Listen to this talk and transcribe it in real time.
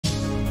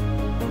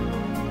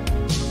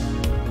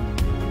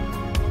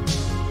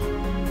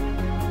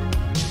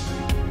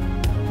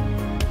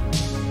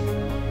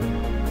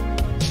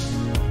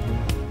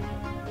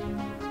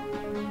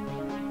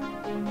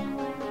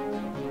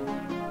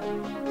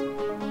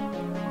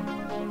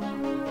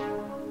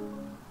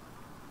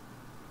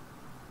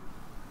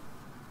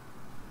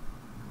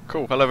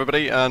Cool, hello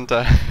everybody, and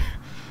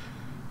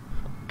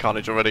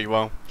carnage already,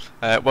 well,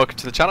 welcome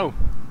to the channel.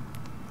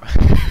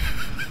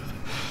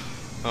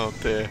 Oh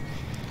dear.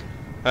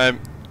 Going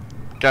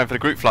for the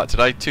group flight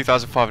today,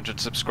 2,500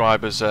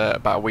 subscribers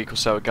about a week or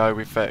so ago.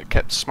 We've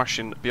kept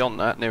smashing beyond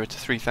that, nearer to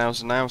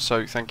 3,000 now,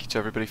 so thank you to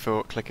everybody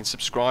for clicking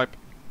subscribe.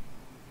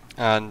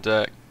 And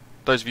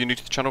those of you new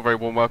to the channel, very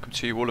warm welcome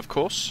to you all, of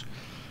course.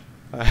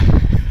 We're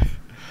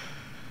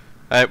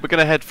going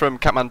to head from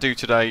Kathmandu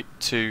today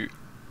to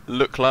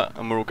Lukla,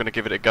 and we're all going to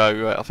give it a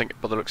go. I think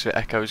by the looks of it,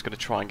 Echo is going to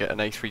try and get an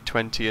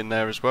A320 in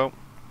there as well. And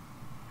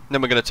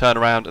then we're going to turn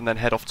around and then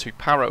head off to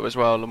Paro as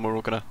well, and we're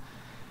all going to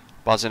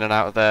buzz in and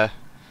out of there.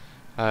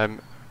 So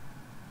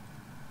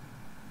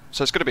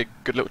it's going to be a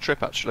good little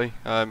trip actually.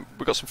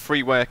 We've got some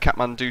freeware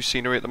Kathmandu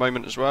scenery at the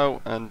moment as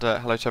well, and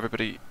hello to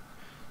everybody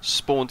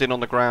spawned in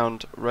on the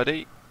ground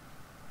ready.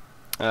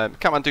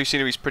 Kathmandu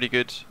scenery is pretty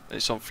good.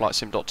 It's on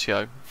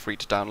flightsim.to, free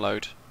to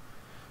download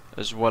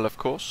as well, of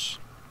course.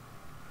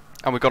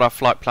 And we've got our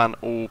flight plan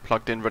all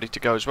plugged in, ready to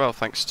go as well,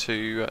 thanks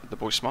to the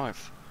boy Smythe,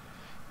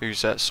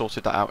 who's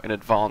sorted that out in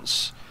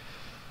advance.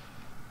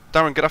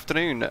 Darren, good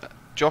afternoon.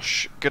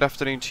 Josh, good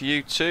afternoon to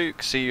you too.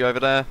 See you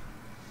over there.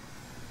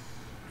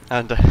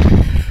 And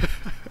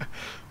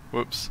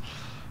whoops.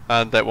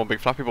 And one big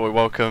flappy boy,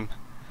 welcome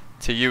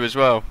to you as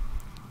well.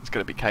 It's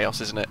going to be chaos,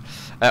 isn't it?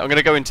 I'm going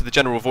to go into the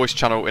general voice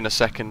channel in a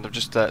second. I'm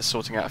just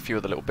sorting out a few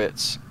of the little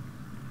bits,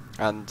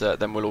 and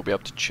then we'll all be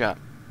able to chat.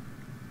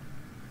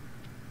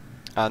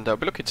 And we're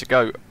looking to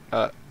go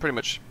pretty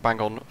much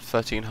bang on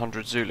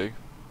 1300 Zulu.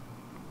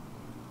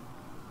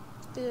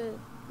 The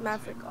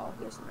Maverick. Oh,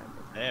 here's the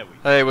Maverick. There we go.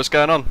 Hey, what's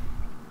going on?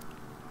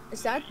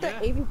 Is that the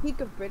AVP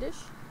of British?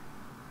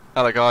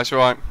 Hello guys, you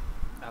alright?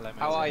 Hello,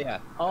 How are ya?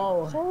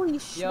 Oh, holy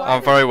shit!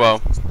 I'm very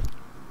well.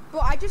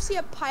 Bro, I just see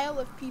a pile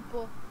of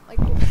people. Like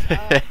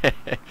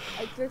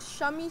there's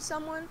Shummy,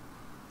 someone.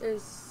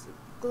 There's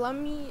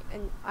Glummy,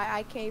 and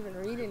I can't even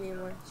read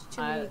anymore. It's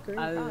too many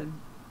green.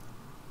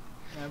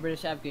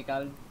 British Epic,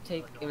 it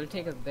will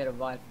take a bit of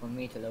while for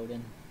me to load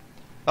in.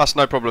 That's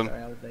no problem.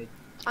 Sorry, I was late.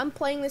 I'm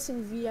playing this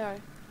in VR.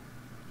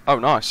 Oh,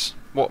 nice.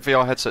 What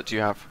VR headset do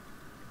you have?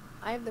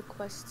 I have the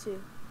Quest 2.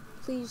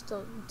 Please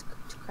don't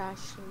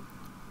crash. I'm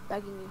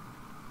begging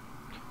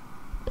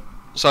you.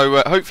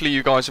 So hopefully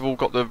you guys have all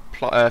got the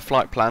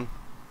flight plan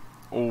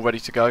all ready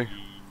to go.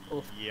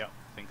 Yeah,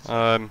 I think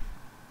so.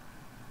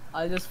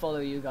 I'll just follow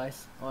you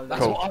guys.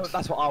 That's, Cool.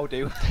 that's what I'll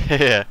do.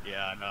 Yeah.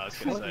 Yeah, no, I was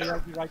going to say,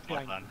 my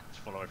plan, just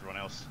follow everyone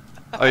else.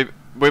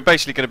 We're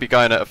basically going to be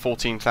going at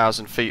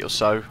 14,000 feet or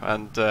so,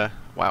 and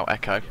wow,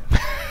 Echo.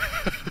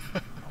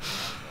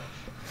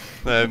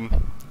 But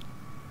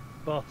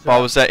I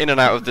was in and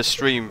out of the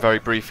stream very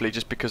briefly,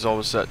 just because I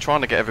was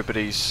trying to get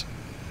everybody's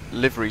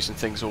liveries and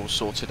things all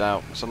sorted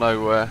out. So I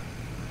know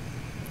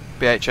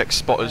BHX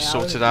spotters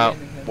sorted out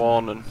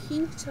one, and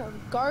heaps of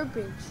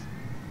garbage.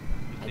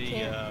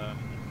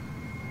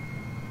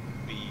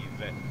 The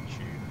vet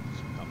tube has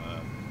become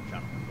a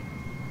channel member.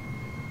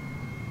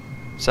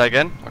 Say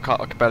again? I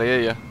can barely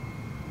hear you.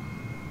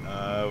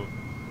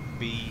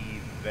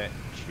 vet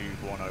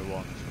tube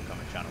 101 has become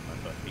a channel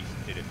member. He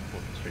did it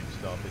before the stream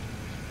started.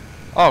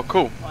 Oh,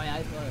 cool. Oh,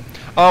 yeah,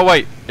 Oh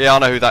wait, yeah, I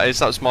know who that is.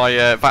 That was my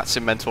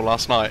Vatsim mentor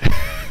last night.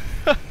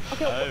 Okay,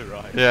 Oh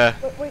right. Yeah.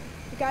 Wait,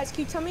 guys,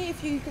 can you tell me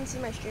if you can see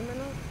my stream or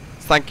not?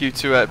 Thank you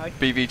to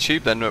BV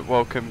Tube then.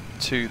 Welcome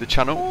to the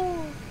channel.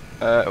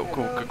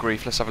 Cool, good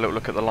grief. Let's have a little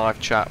look at the live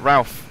chat.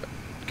 Ralph,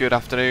 good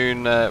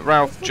afternoon.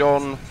 Ralph,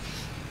 John,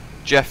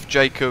 Jeff,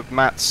 Jacob,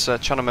 Matt's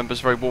channel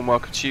members. Very warm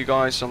welcome to you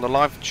guys on the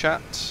live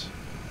chat.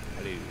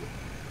 Hello.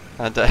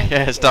 And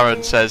yeah, as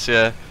Darren says,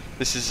 yeah,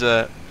 this is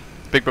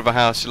Big Brother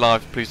House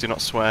live. Please do not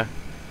swear.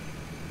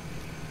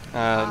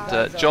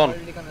 And John,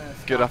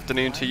 good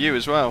afternoon to you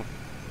as well.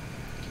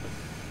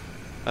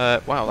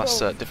 Wow,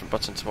 that's a different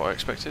button to what I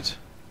expected.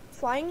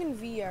 Flying in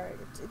VR,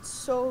 it's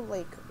so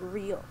like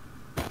real.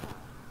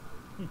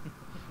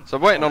 So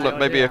I'm waiting on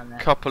maybe a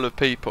couple of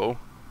people.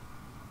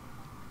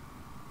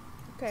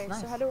 Okay, Nice.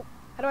 so how do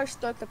I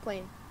start the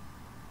plane?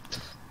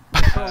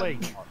 Yeah.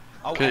 Alright.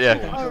 Okay,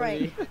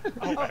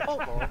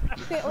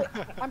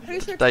 like, I'm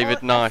pretty sure it's David,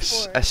 all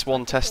nice. F4.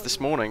 S1 test this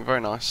morning, very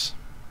nice.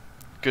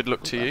 Good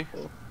luck to you.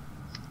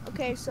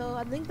 Okay, so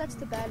I think that's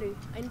the battery.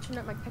 I need to turn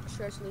up my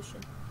texture resolution.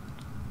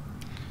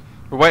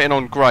 We're waiting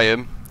on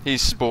Graham.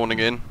 He's spawning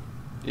in.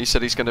 He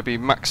said he's going to be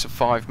max of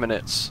 5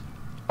 minutes.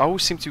 I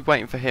always seem to be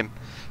waiting for him.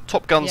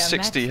 Top Gun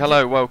 60,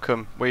 hello,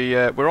 welcome.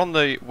 We're on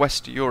the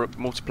West Europe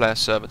multiplayer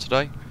server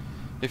today.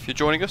 If you're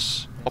joining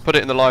us, I'll put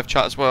it in the live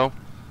chat as well.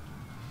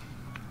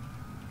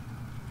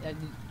 Yeah,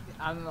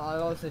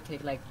 I'll also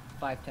take like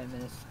 5-10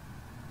 minutes.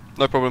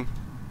 No problem.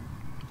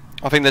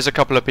 I think there's a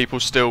couple of people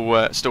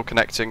still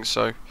connecting,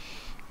 so.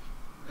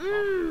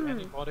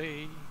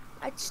 Anybody?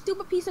 That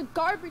stupid piece of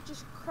garbage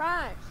just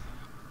crashed.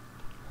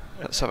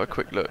 Let's have a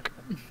quick look.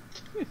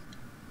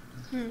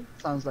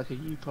 Sounds like a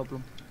you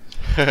problem.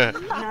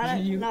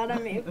 Not a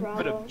me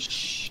problem.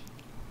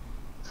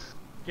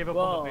 Give up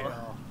on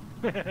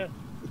the VR.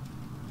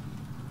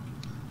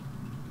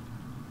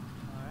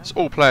 It's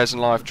all players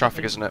and live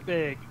traffic, isn't it?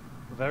 Big.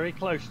 very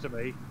close to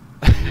me.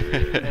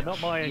 Yeah,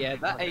 not my Yeah,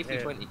 engine. that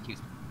A320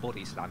 keeps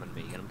body slamming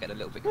me, and I'm getting a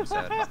little bit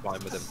concerned about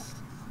flying with him.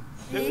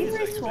 The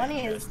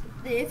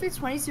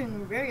A320 is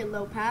doing very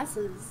low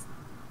passes.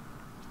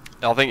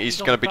 I think he's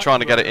going to be trying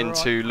to get it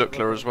into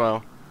Lukla as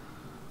well.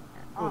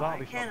 Oh, that'll I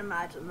be can't fun.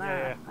 imagine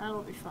that. Yeah.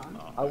 That'll be fun.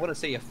 I want to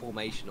see a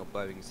formation of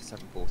Boeing's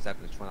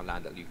 747s trying to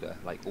land at Lukla,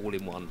 like all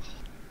in one.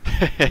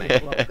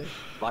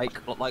 like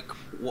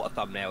what a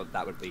thumbnail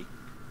that would be.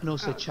 And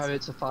also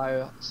Chariots of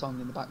Fire song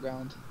in the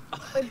background.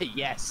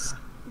 Yes.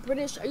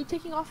 British, are you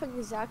taking off at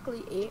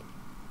exactly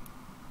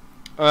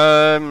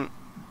 8?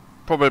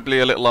 Probably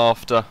a little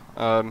after.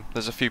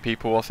 There's a few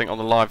people I think on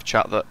the live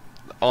chat that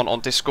aren't on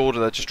Discord, or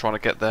they're just trying to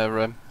get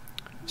their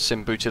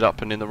sim booted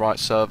up and in the right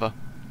server.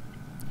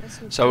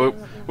 So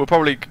we'll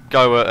probably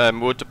go.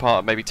 We'll depart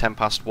at maybe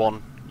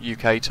 1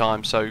 UK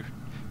time, so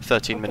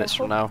 13 minutes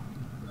from now.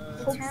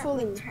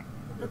 Hopefully.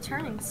 The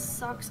turning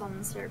sucks on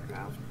this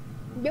aircraft.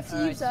 You have to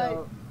Alright, use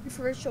so-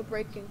 differential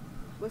braking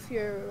with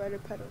your rudder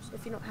pedals.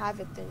 If you don't have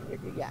it, then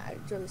yeah, it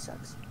really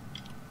sucks.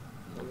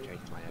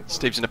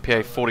 Steve's in a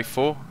PA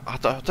 44. I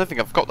don't think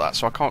I've got that,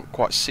 so I can't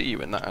quite see you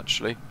in that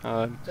actually.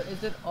 So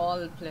is it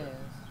all players?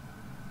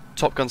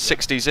 Top Gun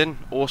 60's in,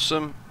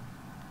 awesome.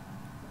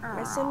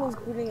 My sim is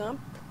booting up.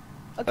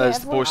 Okay, There's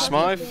the boy everyone cross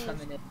Smythe. their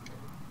fingers.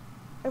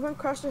 Everyone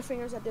cross their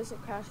fingers that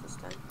doesn't crash this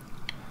time.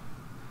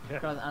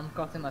 I'm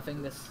crossing my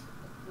fingers.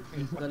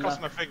 I've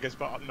crossed my fingers,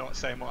 but I'm not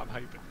saying what I'm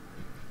hoping.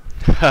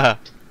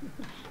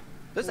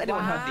 Does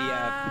anyone have the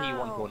Wow.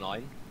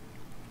 P149?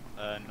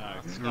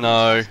 No.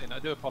 No. I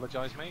do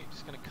apologise, mate.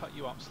 Just going to cut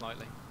you up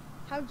slightly.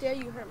 How dare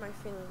you hurt my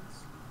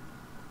feelings?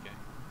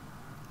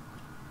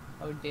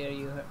 How dare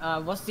you?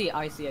 What's the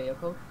ICAO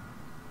code?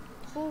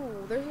 Oh,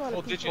 there's a lot 4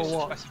 of digits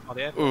people. to specify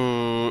the airport.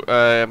 Ooh,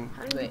 How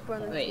many Wait, people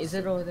are in wait, this is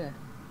it over there?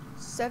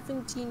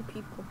 17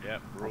 people. Yeah,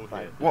 we're all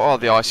here. what are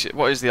the IC?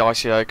 What is the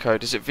ICO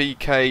code? Is it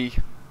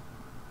VK?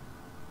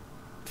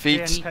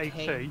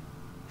 VNKT.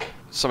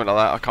 Something like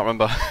that. I can't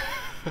remember.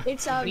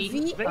 It's V-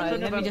 V. Victor let me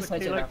November just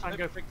search it Kilo up.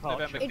 Tango Victor.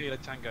 November Kilo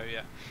Tango,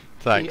 yeah.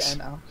 Thanks.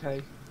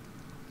 VNLK.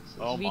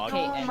 Oh my VK.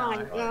 god. Oh my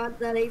Right. god,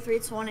 that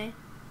A320.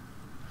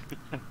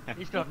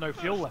 He's gonna have no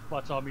fuel left by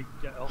the time we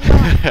get off.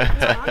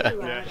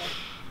 Yeah.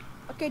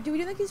 Okay, do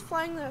we think he's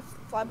flying the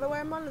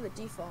fly-by-wire mod or the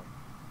default?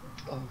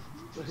 Oh,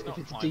 It's if not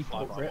it's a flying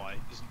default fly for it. by. He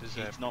doesn't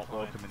deserve He's not to fly.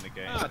 welcome in the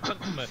game. Ah,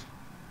 gentlemen.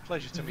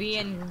 Pleasure to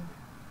meet you.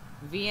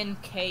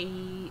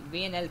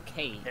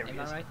 VNLK, There he am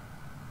I is. right?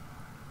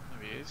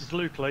 There he is. It's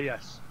Lukla,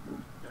 yes.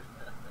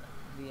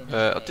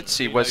 I did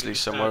see Wesley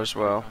somewhere as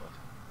well.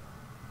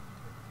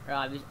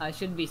 Right, I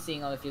should be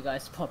seeing all of you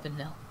guys popping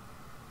now.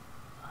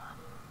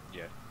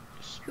 Yeah.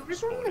 Just Who was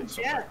spawn on the in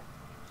somewhere. jet?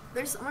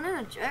 There's someone in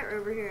a jet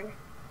over here.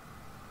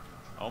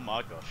 Oh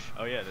my gosh.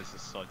 Oh yeah, there's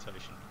this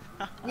citation.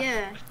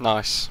 Yeah.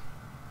 Nice.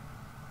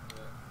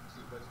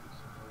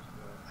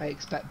 I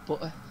expect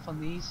butter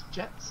from these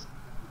jets.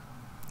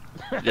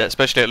 Yeah,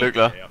 especially at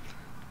Lukla. Yeah.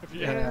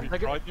 They're, Have you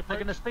tried your they're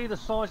gonna see the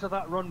size of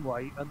that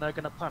runway and they're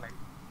gonna panic.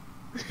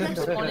 What?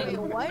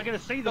 They're gonna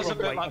see the Doesn't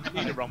look runway. like we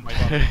need a runway.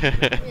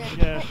 But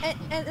Yeah.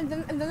 And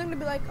then they're gonna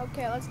be like,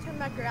 okay, let's turn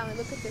back around and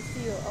look at the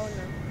field. Oh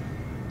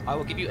no. I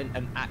will give you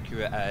an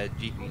accurate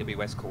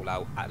GPWS call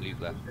out at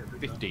Lukla.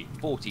 50,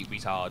 40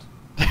 retard.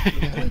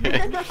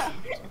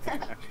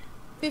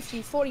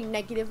 50, 40,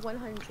 negative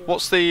 100.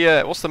 What's the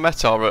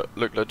meta at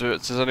Lukla?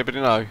 Does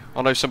anybody know?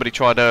 I know somebody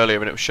tried earlier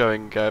and it was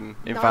showing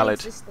invalid.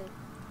 Non-existent.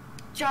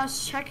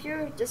 Josh, check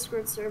your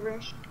Discord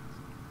server.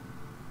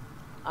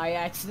 I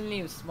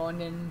accidentally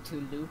spawned into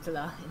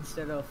Lukla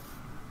instead of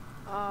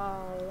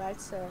Oh,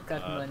 that's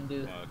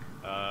Kathmandu.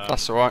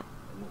 That's alright.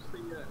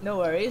 No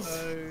worries.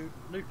 So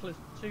Lukla's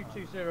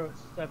 220 at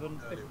 7,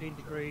 15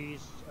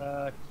 degrees,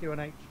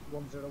 QNH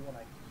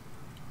 1018.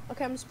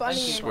 okay. I'm spawning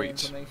in. Sweet.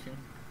 Information.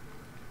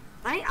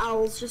 My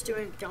owl's just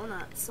doing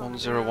donuts. on the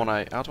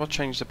 1018. How do I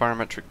change the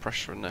barometric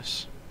pressure in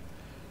this?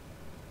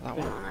 That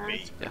one.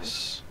 ground.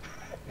 Yes.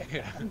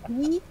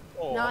 B.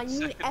 Or No, you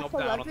need second knob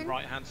down on the F11.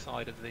 right hand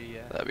side of the.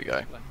 There we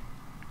go.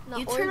 No,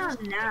 You or turn just-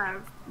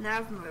 on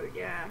nav mode,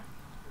 yeah.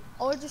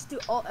 Or just do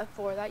Alt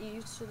F4. That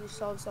usually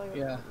solves all your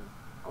Yeah.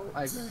 problems.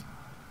 I agree.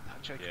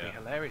 That joke would Yeah. be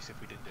hilarious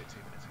if we didn't do it 2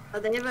 minutes ago. Oh,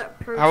 they have it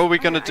per- How are we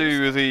going to I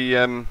do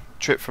the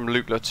trip from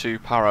Lukla to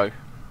Paro?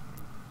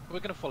 We're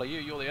going to follow you.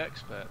 You're the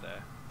expert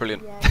there.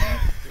 Brilliant. Yeah,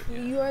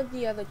 you are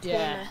the other tour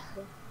Yeah.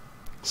 master.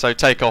 So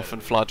take off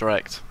and fly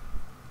direct.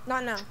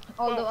 Not now.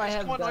 Although Well, I it's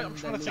have quite like- done I'm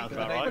trying to the think of Sounds the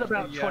about name At right. of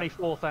about the,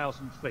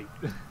 24,000 feet.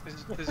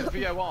 There's a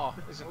VOR,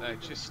 isn't there?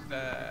 Just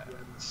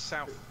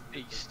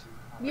southeast.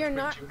 We are which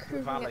not brings you into the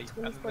cruising valley, at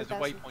and there's a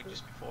 24,000 waypoint feet.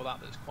 just before that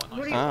that's quite What nice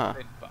do to you- pop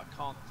in, but I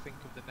can't think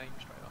of the name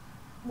straight off.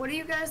 What are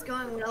you guys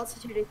going? What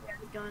altitude are you guys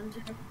going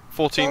to?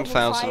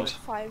 14,000.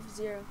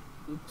 550.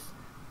 Oops.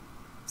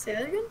 Say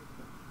that again?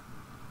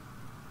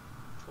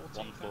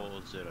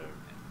 140.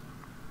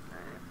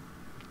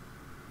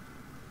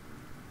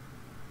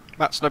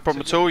 That's no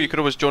problem at all. You could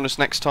always join us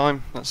next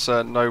time. That's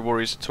no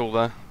worries at all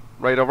there.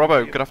 Radar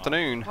Robbo, good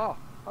afternoon. Oh,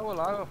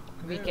 hello.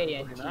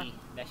 VKNT,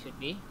 that should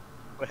be.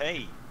 Well,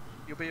 hey.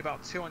 You'll be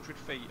about 200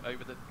 feet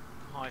over the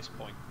highest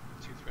point.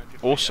 200-300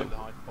 feet Awesome. over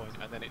the high point,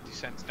 and then it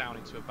descends down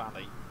into a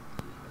valley.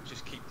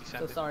 Just keep So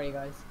descending. sorry,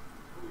 guys.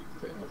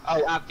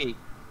 Oh, Abdi,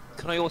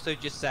 can I also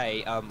just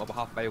say, on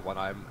behalf of everyone,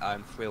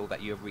 I'm thrilled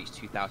that you have reached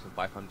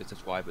 2,500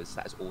 subscribers.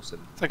 That is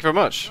awesome. Thank you very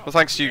much. Well,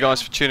 thanks to you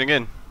guys for tuning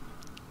in.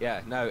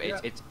 Yeah, no,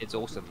 it's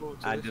awesome,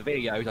 and the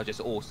videos are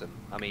just awesome.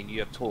 I mean, you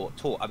have taught.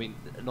 I mean,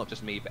 not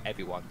just me, but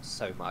everyone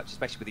so much,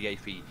 especially with the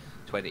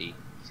A320. You know.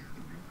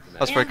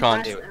 That's very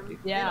kind.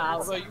 Yeah,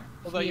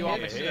 Although you are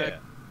missing Yeah.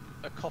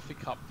 a coffee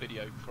cup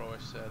video for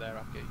us there,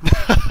 Abdi.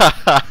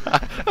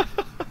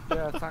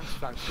 Yeah, thanks,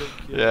 Frank.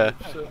 Yeah,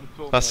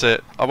 that's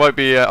it. I won't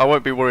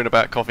be worrying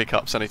about coffee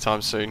cups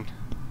anytime soon.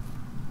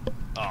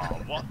 Oh,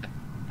 what?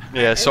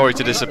 Yeah, sorry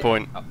to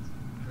disappoint. Are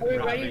we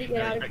ready to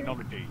get out of here?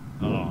 Technology.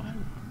 Oh.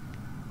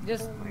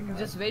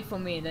 just wait for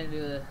me, and then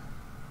we'll.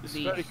 It's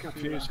leave. very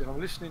confusing. I'm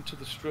listening to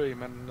the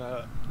stream and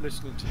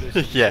listening to this.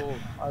 It's Yeah.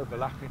 all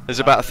overlapping. There's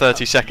about a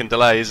 30-second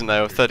delay, isn't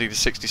there? Or 30 to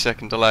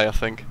 60-second delay, I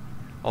think,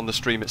 on the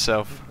stream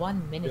itself.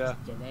 1 minute Yeah.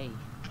 delay.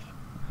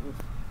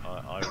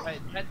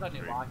 It depends on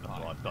your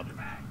Wi-Fi. I've done.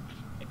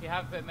 If you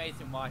have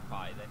amazing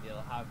Wi-Fi, then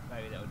you'll have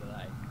very little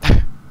delay.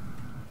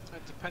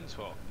 It depends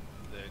what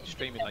the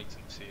streaming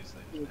latency is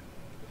then.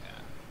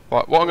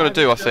 Right, what I'm going to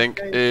do, I think,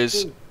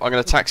 is I'm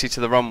going to taxi to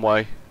the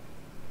runway,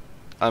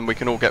 and we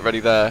can all get ready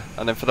there.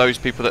 And then for those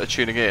people that are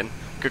tuning in,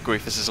 good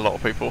grief, this is a lot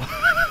of people.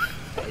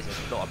 That is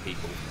a lot of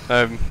people.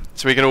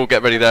 So we can all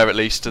get ready there at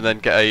least, and then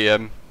get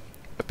a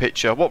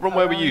picture. What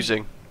runway are we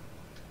using?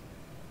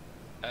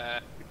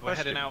 We're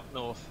heading out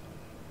north.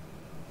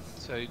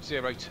 So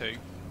 02.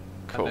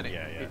 Cool. And then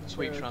it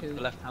sweeps around to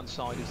the left-hand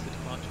side is the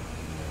departure.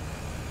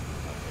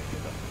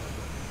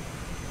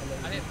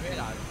 I didn't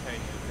realise Tony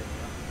was in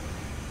there.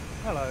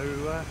 Hello.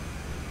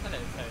 Hello,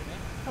 Tony.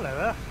 Hello.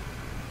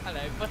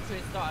 Hello. Butter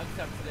is not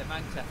accepted at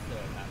Manchester,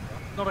 remember?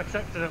 Not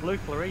accepted at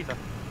Lukla either.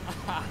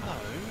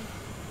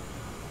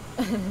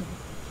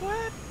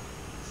 What?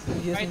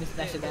 You just need to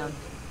smash it down.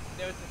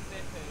 There was a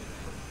slip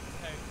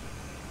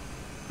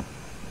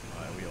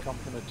I'm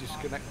going to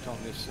disconnect on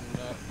this and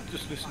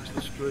just listen to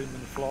the stream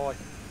and fly.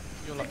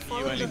 You're lucky you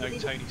only know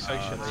Tony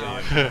socially.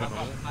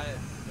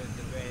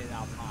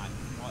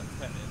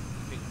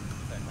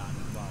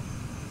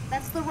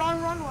 That's the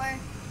wrong runway.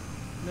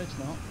 No, it's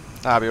not.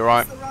 That'll be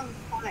alright. That's the wrong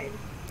side.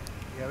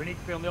 Yeah, we need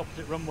to be on the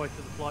opposite runway to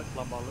the flight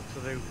plan by the looks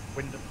of the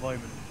wind at the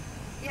moment.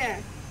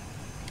 Yeah.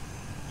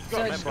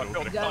 Guys,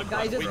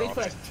 just wait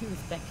for like 2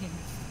 seconds.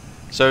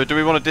 So do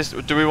we want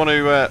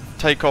to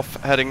take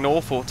off heading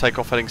north or take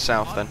off heading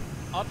south then?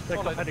 I'd Take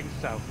follow off heading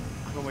south.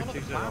 Runway 20.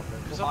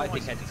 because I otherwise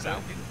think heading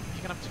south.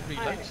 you're going to have to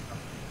reload Alright. stuff.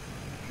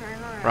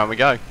 Turn around. Round we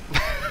go.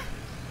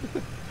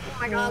 Oh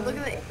my god, look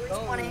at the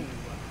A320.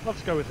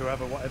 Let's go with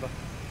whoever, whatever.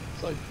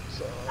 So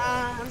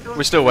I'm going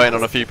We're still waiting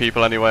on a few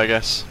people anyway, I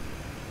guess.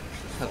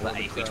 The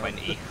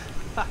A320. we'll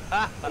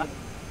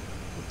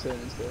turn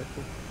into the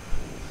airport.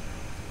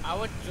 I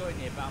would join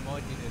you, but I'm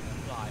already doing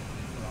the flight.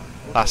 It's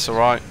wrong. That's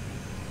alright.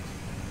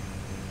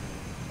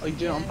 Are you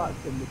doing it on back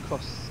from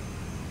across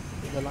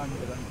the land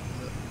then?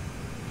 Is it?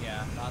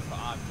 Yeah, that's what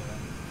I'm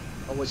doing.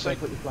 Or what So- you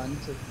plan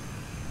to?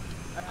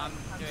 I'm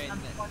doing.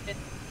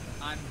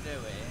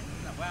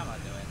 Where am I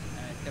doing?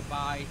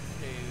 Dubai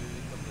to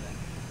Dublin.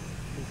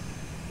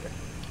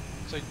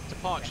 So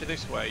departure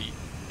this way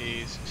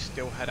is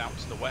still head out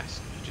to the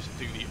west. You just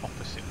do the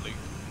opposite loop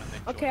and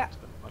then Okay, join into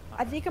the flight plan.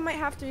 I think I might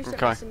have to reset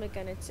Okay. my sim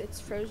again. It's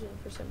frozen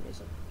for some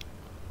reason.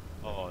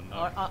 Oh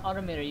no.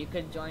 Automator, you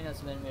could join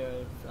us when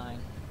we're flying.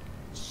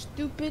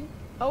 Stupid.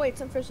 Oh wait,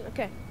 it's unfrozen.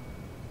 Okay.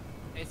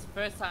 It's the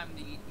first time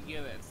the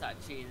Europe's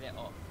actually lit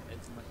up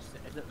as much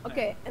as it.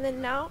 Okay, and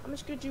then now I'm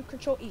just gonna do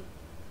Control E.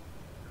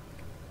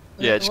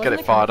 Yeah, just get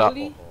Wasn't it fired up.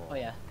 Control E? Oh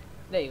yeah.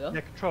 There you go.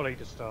 Yeah, Control E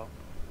to start.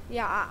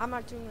 Yeah, I'm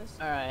not doing this.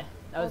 Alright,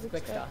 that was a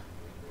quick start.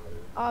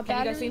 Can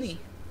you guys see me?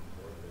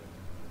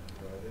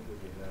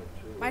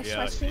 My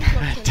Yeah. screen's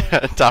not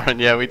turned on. Darren,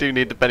 yeah, we do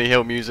need the Benny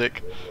Hill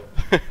music.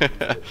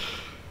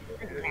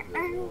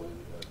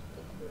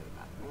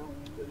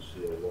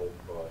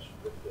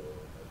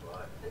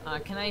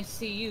 Can I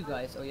see you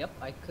guys? Oh yep,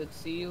 I could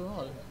see you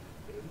all.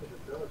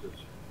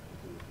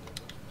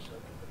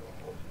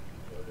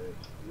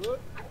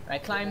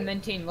 Right, climb,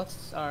 maintain.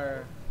 What's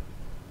our?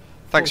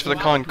 Thanks for the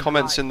kind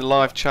comments in the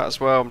live chat as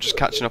well. I'm just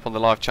catching up on the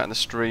live chat and the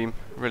stream.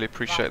 Really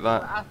appreciate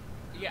that.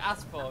 You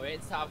asked for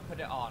it, so I'll put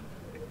it on.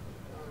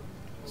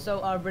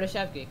 So our British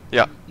FG.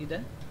 Yeah. You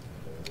done?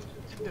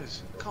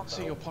 Tinders, can't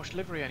see your posh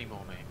livery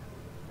anymore, mate.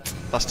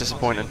 That's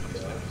disappointing.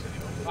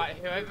 Right,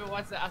 whoever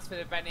wants to ask for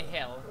the Benny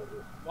Hill,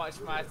 watch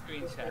my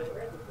screen share.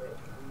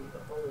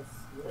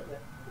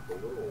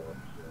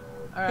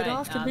 Alright, I'm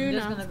afternoon,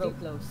 just gonna go Afghan.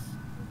 close.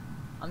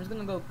 I'm just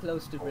gonna go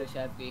close to British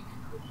FG.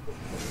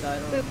 So I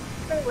Wait,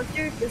 don't. what's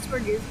your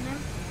Discord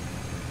username?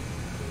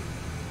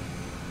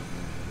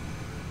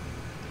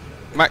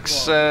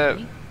 Max,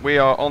 we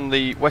are on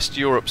the West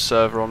Europe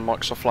server on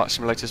Microsoft Flight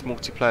Simulator's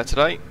multiplayer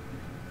today.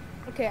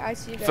 Okay, I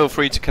see that. Feel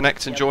free to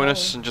connect and Yeah, join bye.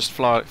 us and just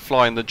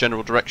fly in the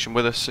general direction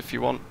with us if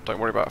you want. Don't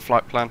worry about a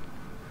flight plan.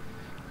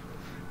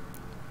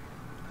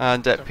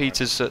 And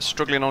Peter's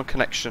struggling on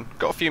connection.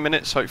 Got a few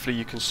minutes, hopefully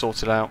you can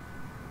sort it out.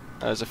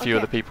 There's a few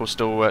other people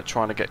still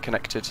trying to get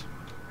connected.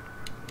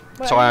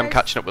 So I am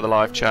catching up with the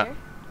live chat.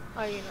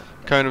 Oh, you know.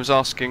 Conan was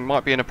asking,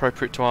 might be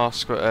inappropriate to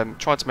ask, but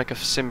tried to make a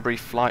Simbrief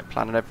flight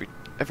plan and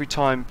every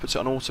time puts it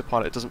on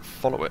autopilot, it doesn't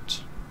follow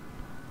it.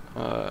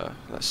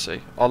 Let's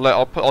see.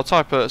 I'll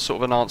type a sort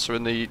of an answer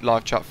in the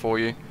live chat for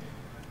you.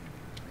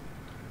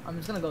 I'm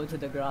just gonna go to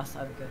the grass.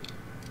 Okay.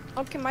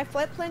 Okay, my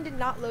flight plan did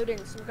not load in,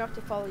 so I'm gonna have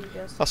to follow you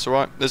guys. That's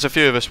alright. There's a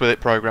few of us with it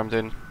programmed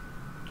in.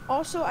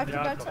 Also, I Yeah,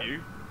 forgot I've got to.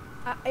 you.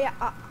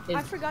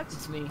 I forgot to.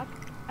 It's me.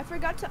 I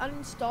forgot to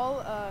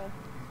uninstall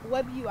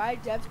Web UI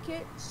dev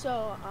kit,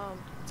 so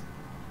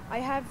I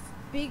have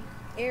big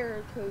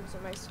error codes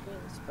on my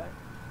screens, but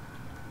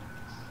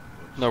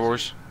No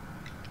worries.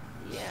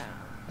 yeah.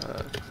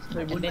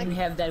 And then we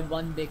have that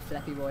one big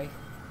flappy boy.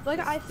 Like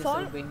I Just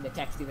thought, wing the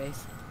taxi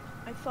base.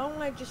 I thought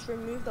when I just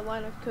removed the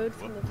line of code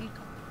from the V4,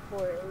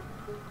 it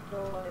would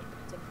go like.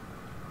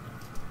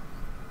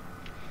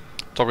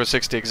 Toggle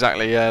 60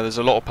 exactly. Yeah, there's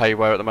a lot of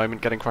payware at the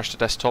moment getting crashed to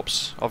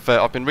desktops.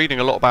 I've been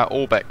reading a lot about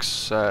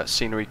Orbex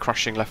scenery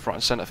crashing left, right,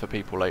 and centre for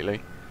people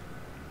lately.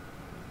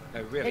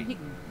 Oh really? Do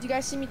you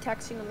guys see me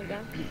texting on the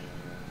gun?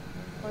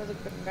 Or the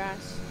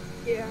grass?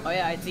 Yeah. Oh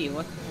yeah, I see.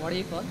 What are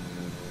you called?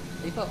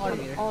 Are you called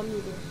automator? All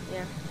meters,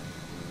 yeah.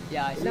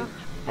 Yeah, I see. No,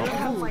 I don't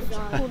have my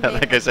cool name. There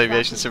goes Not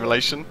aviation that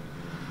simulation.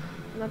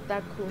 cool. Not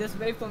that cool. Just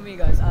wait for me,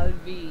 guys. I'll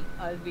be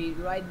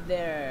right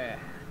there.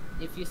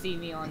 If you see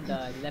me on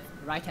the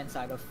right hand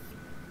side of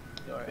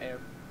your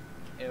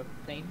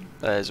airplane.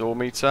 There's all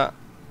meter.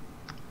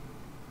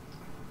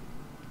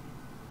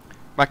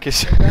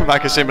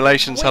 Macca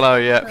Simulations, hello,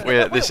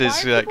 yeah, this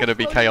is going to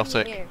be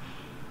chaotic.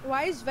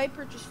 Why is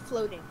Viper just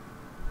floating?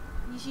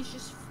 He's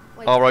just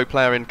like... RO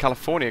player in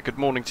California, good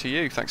morning to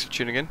you, thanks for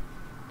tuning in.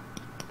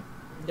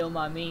 Don't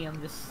mind me,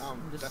 I'm just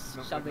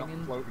shoving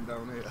in. Floating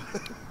down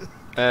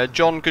here.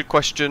 John, good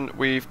question.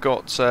 We've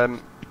got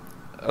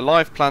a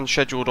live plan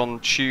scheduled on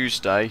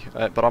Tuesday,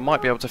 but I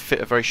might be able to fit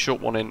a very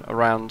short one in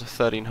around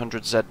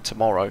 1300Z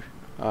tomorrow,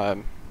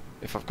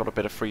 if I've got a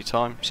bit of free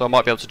time. So I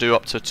might be able to do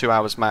up to 2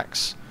 hours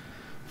max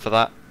for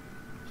that.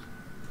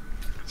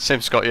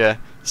 Sim Scott, yeah.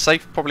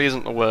 Safe probably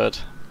isn't the word.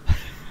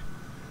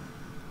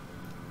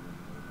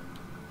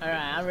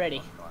 Alright, I'm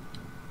ready.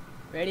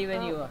 Ready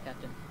when you are,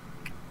 Captain.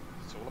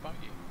 It's all about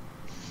you.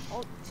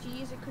 Alt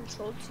T is a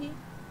control T?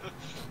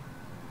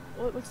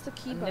 What's the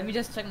keyboard? Let me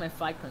just check my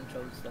flight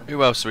controls though.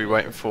 Who else are we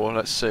waiting for?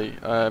 Let's see.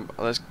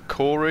 There's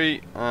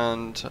Corey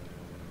and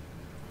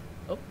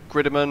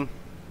Gridman.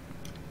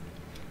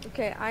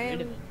 Okay,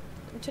 I'm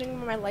turning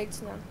on my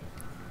lights now.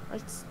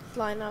 Let's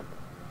line up.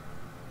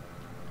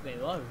 Wait,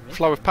 what?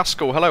 Flow of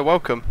Pascal, hello,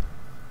 welcome.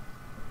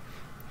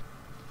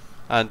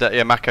 And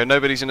yeah, Mako,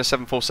 nobody's in a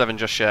 747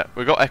 just yet.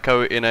 We've got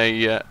Echo in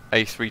a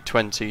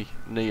A320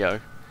 Neo.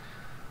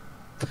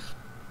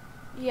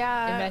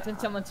 Yeah. Imagine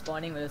someone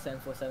spawning with a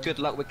 747. Good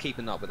luck with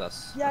keeping up with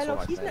us. Yeah, That's no, all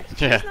I'd he's say. not.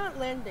 He's not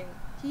landing.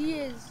 He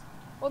is.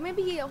 Well,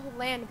 maybe he'll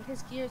land, but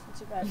his gear isn't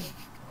too bad.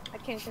 I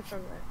can't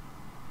confirm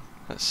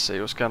that. Let's see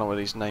what's going on with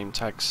these name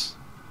tags.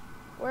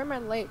 Where are my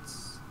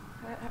lights?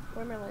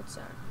 Where are my lights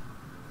at?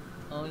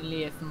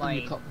 Only if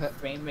my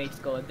frame rates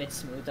go a bit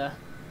smoother.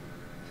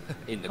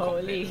 In the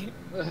Holy.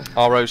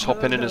 RO's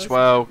hopping in as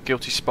well.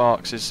 Guilty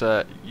Sparks is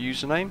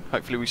username.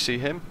 Hopefully we see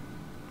him.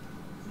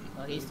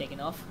 Oh, he's taking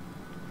off.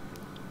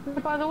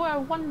 By the way, I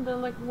wonder,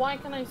 like, why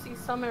can I see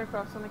some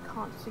aircraft and I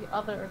can't see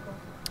other aircraft?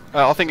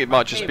 I think it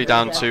might just be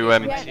down to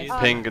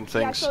ping and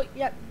things.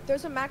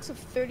 There's a max of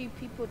 30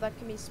 people that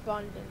can be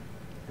spawned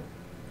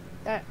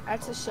in.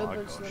 That's a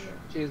showboat's limit.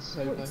 Cheers,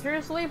 Wait,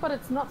 seriously, but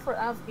it's not for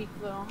ASGeek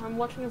though. I'm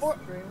watching a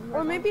stream.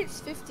 Or maybe it's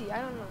 50.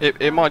 I don't know.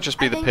 It might just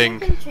be the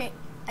ping.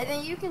 I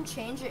think you can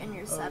change it in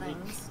your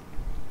settings.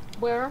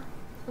 Where?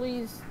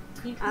 Please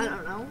teach me. I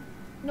don't know.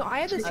 No,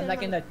 I have the I'm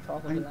like in the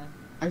top of the line.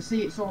 I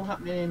see it's all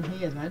happening in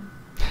here then.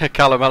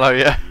 Callum, hello,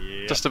 yeah.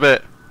 Just a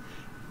bit.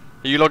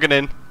 Are you logging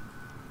in?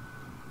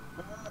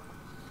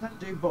 Can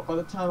do, but by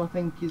the time I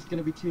think it's going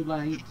to be too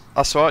late.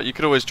 That's alright, you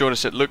could always join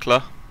us at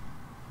Lukla.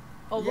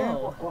 Oh, yeah,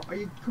 whoa.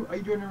 are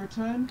you doing a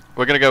return?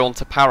 We're going to go on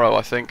to Paro,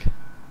 I think.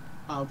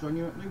 I'll join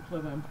you at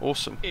Lukla then.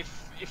 Awesome.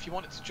 If you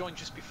wanted to join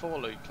just before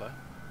Lukla,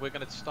 we're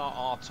going to start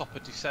our top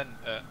of descent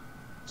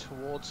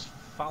towards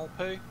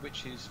Falpu,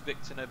 which is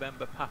Victor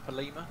November Papa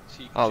Lima.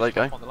 So you can there you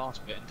hop go. on the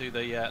last bit and do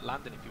the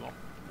landing if you want.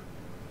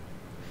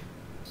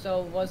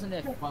 So wasn't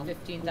it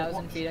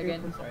 15,000 feet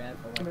again? Sorry, I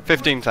forgot.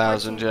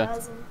 15,000, yeah.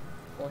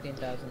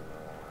 14,000.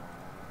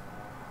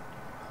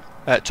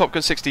 Top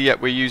Gun 60, yeah,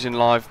 we're using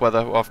live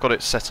weather. Well, I've got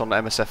it set on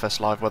MSFS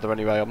live weather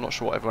anyway. I'm not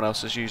sure what everyone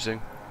else is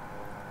using.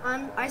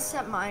 I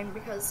set mine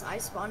because I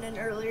spawned in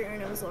earlier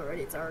and it was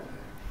already dark.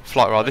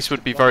 Flight Ride, this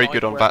would be very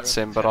good on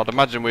VATSIM, but I'd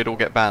imagine we'd all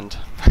get banned.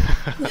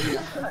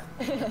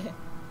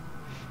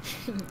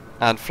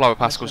 And Flower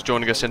Pascal's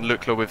joining us in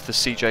Lukla with the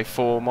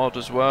CJ4 mod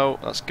as well.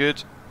 That's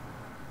good.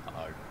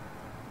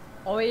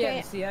 Oh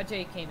yeah, the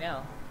CRJ came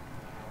out.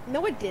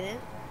 No, it didn't.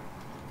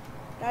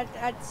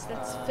 That's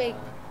fake.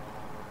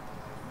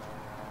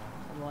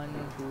 1,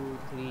 2,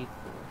 3, 4.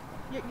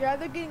 You're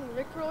either getting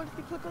rickrolled if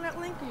you click on that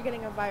link, or you're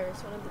getting a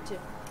virus. One of the two.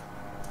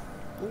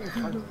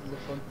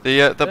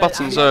 The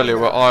buttons earlier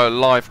were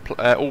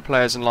all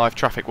players and live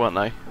traffic, weren't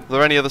they? Were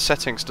there any other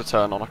settings to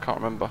turn on? I can't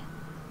remember.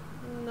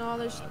 No,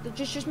 there's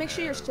just make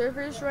sure your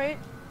server is right.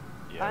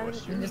 Yeah,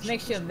 And just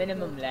make sure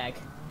minimum lag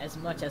as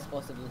much as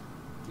possible.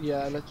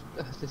 Yeah,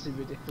 this is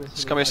ridiculous.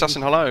 Scummy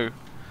Assassin, hello.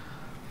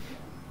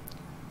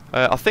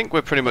 I think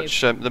we're pretty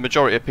much the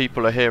majority of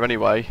people are here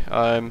anyway.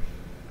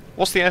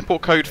 What's the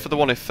airport code for the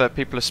one if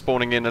people are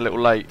spawning in a little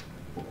late?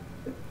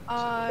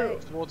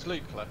 Towards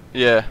Lukla.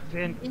 Yeah.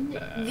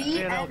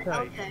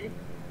 VNLK.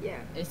 Yeah.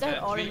 Is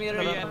that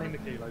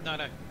Automator? No.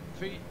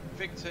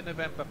 Victor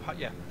November.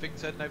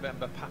 Victor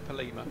November Papa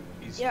Lima.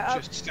 He's Yeah,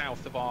 just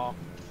south of our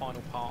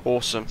final part.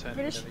 Awesome.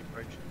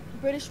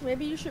 British,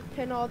 maybe you should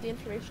pin all the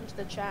information to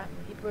the chat.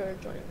 People are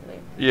joining late.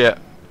 Yeah.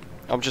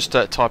 I'm just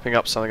typing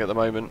up something at the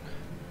moment.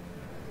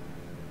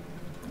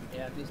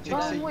 Yeah, please do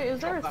wait, is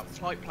there that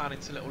flight plan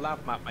into a little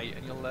lab map, mate,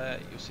 and you'll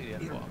see the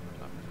airport.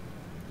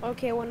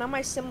 Okay, well now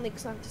my sim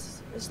leaks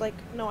is like,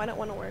 no, I don't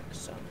want to work,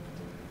 so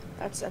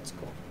that's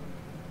cool.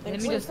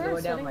 Let me just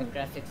lower down my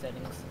graphic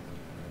settings.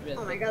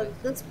 Oh my god,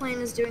 this plane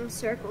is doing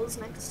circles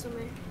next to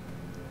me.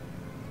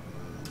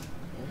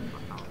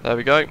 There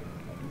we go.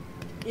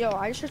 Yo,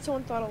 I just heard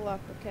someone throttle up.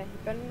 Okay, you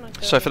better not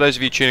go. So for those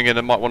of you tuning in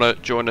and might want to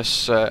join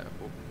us a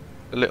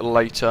little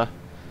later,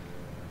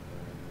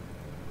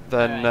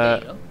 then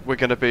we're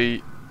going to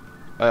be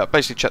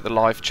basically check the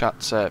live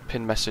chat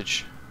pin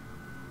message.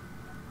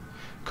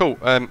 Cool.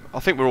 I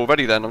think we're all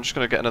ready then. I'm just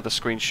going to get another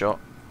screenshot.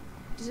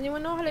 Does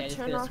anyone know how to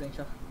turn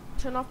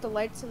off the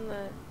lights in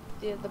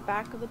the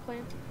back of the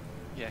plane?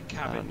 Yeah,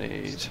 cabin. I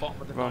need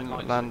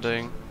run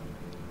landing.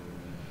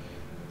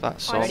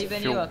 That's on.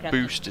 Fuel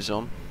boost is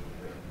on.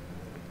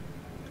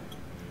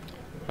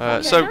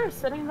 Is there a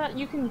setting that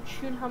you can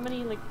tune how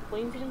many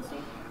planes you can see?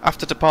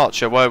 After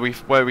departure, where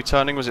are we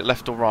turning? Was it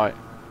left or right?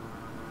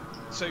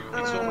 So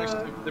it's almost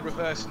the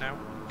reverse now,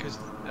 because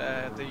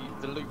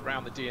the loop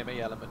round the DME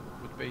element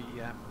would be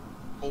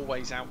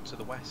always out to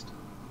the west.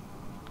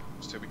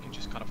 So we can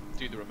just kind of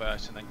do the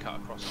reverse and then cut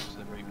across onto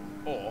the route,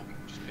 or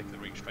just pick the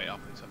route straight up.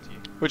 It's up to you.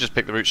 We'll just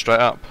pick the route straight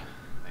up.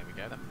 There we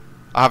go then.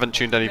 I haven't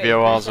tuned any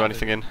VORs or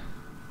anything in.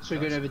 So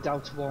we're going over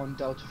Delta 1,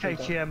 Delta 3,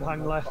 KTM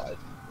hang left.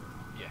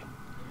 Yeah.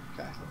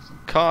 Okay, awesome.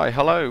 Kai,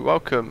 hello,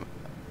 welcome.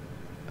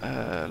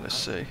 Let's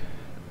see.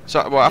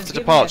 So, well, after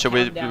departure,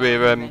 we're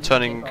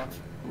turning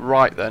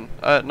right then.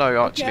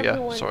 No, actually,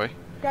 yeah. Sorry.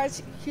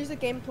 Guys, here's the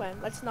game plan.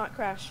 Let's not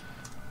crash.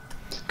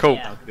 Cool.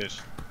 Yeah.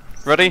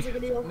 Ready?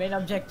 Main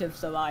objective: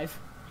 survive.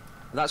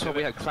 That's where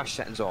we had crash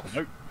settings off.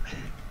 Nope.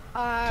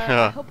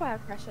 I hope I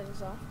have crash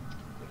settings off.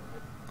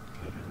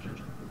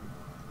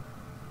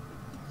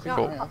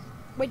 Cool.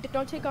 Wait,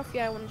 don't take off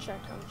yet. I want to check.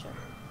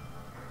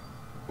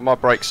 My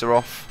brakes are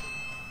off.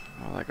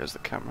 Oh, there goes the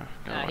camera.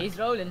 He's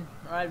rolling.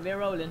 Alright, we're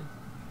rolling.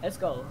 Let's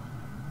go.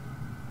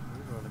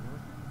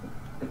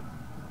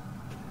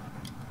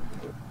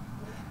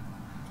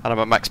 And I'm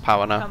at max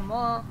power now. Come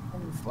on.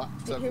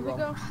 Here we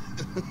go.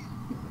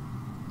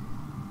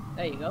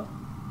 There you go.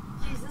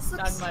 Jesus,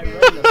 looks My scary.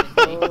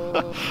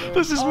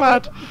 This is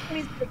mad.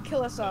 He's gonna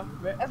kill us all.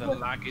 The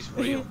lag is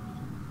real.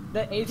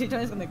 The 80 ton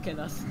is gonna kill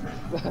us.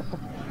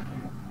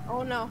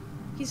 Oh no,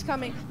 he's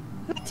coming.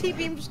 The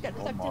T-beam just got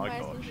stuck in my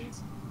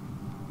engines.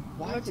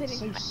 Why is it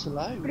so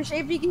slow? British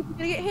AV, you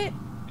gonna get hit?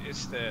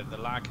 It's the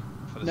lag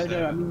for the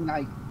No, I mean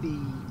like the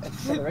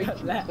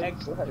acceleration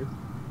is so slow.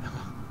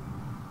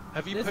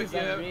 Have you put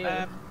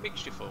your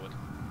mixture forward?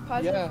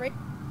 Positive rate,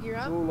 gear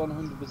up. It's all on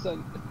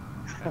 100%.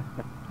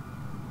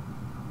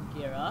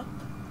 Gear up.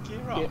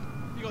 Gear up?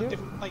 You got a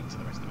different plane to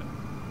the rest of it?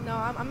 No,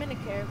 I'm in a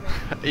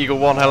caravan. Eagle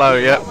 1, hello,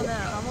 yep.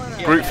 I'm on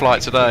a Group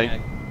flight today.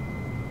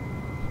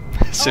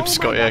 Sim's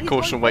got, yeah,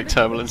 caution wake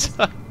turbulence.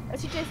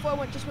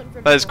 SCJ4 just went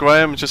for There's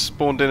Graham, just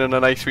spawned in an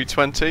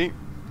A320.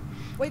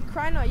 Wait,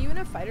 Kryna, are you in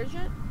a fighter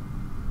jet?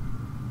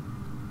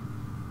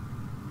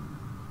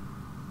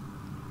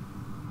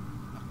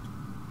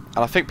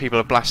 And I think people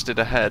are blasted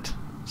ahead.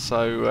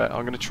 So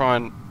I'm going to try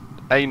and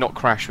A, not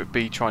crash, but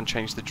B, try and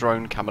change the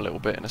drone cam a little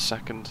bit in a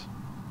second.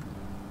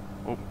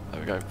 Oh, there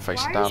we go,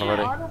 facing down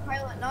already. Why is your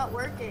autopilot not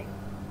working?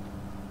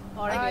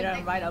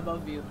 Automator right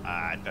above you.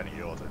 I don't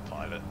need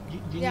autopilot.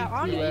 You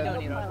don't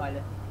need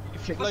autopilot.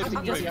 If you load the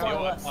route, the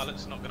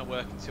autopilot's not going to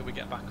work until we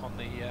get back on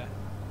the...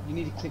 You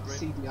need to click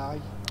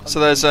CDI. So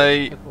there's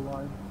a...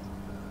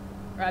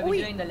 Right,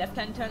 we're doing the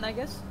left-hand turn, I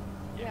guess?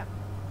 Yeah.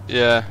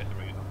 Yeah.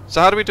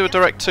 So how do we do a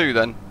direct 2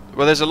 then?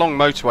 Well, there's a long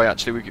motorway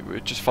actually,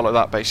 we just follow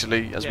that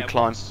basically as we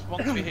climb.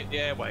 Once we hit the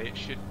airway, it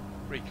should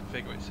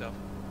reconfigure itself.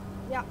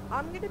 Yeah,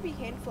 I'm going to be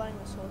hand flying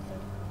this whole thing.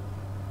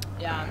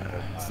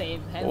 Yeah,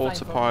 same.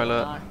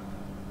 Autopilot.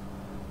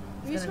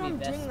 The reason why I'm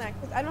doing that,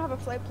 because I don't have a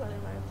flight plan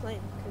in my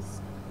plane, because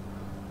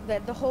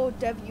the whole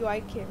dev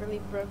UI kit really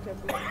broke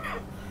everything.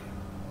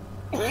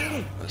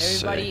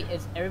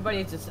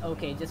 Everybody is just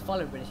okay. Just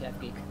follow British F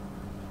Geek.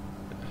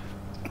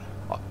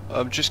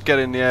 I'm just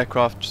getting the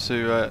aircraft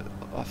to,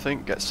 I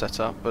think, get set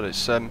up, but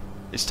it's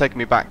taking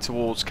me back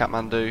towards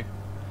Kathmandu.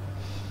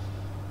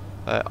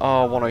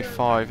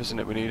 R105, isn't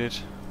it? We needed.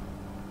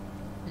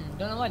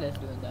 Don't know why that's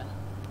doing that.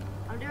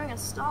 I'm doing a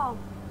stall.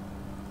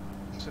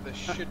 So there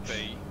should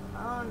be.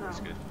 Oh no. That's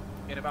good.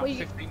 In about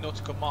 15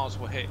 nautical miles,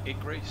 we'll hit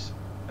Igris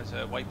as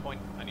a waypoint,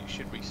 and it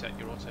should reset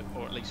your auto,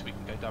 or at least we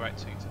can go direct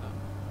to that.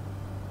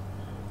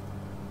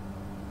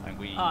 And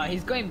we. Oh,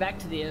 he's going back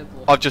to the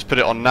airport. I've just put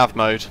it on nav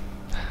mode.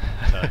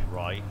 Turn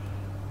right.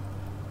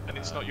 And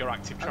it's not your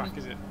active track,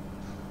 is it?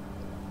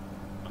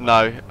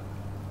 No.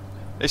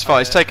 It's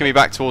fine. It's taking me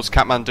back towards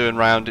Kathmandu and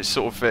round. It's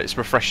sort of it's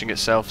refreshing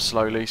itself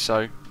slowly.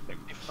 So.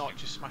 If not,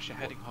 just smash a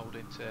heading hold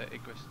into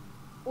Igris.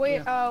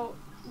 Wait,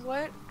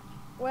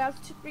 what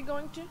altitude are we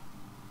going to?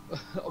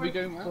 Are we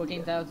going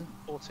 14,000.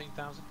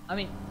 14,000. I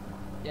mean,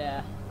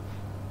 yeah.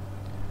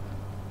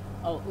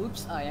 Oh,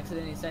 oops! I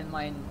accidentally sent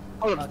mine.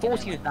 Hold on,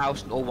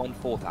 14,000 or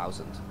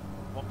 14,000?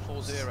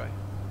 140.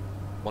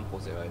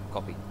 140.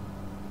 Copy.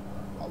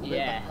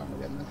 Yeah.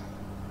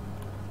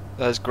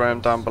 There's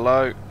Graham down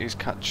below. He's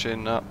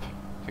catching up.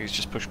 I think he's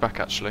just pushed back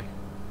actually.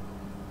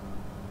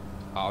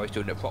 Oh, he's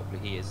doing it properly.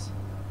 He is.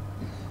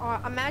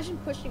 Imagine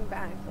pushing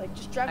back, like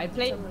just drive. I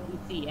played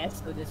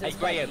ECS, so this is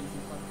quite Graham, easy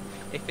for me.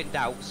 if in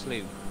doubt,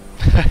 slew.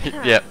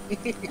 Yep.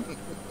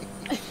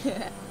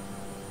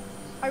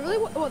 I really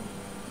well,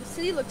 the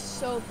city looks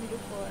so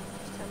beautiful at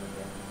this time of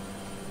year.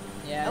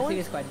 Yeah, I think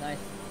it's quite nice.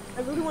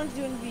 I really wanted to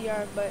do it in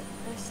VR, but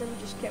my sim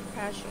just kept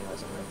crashing. It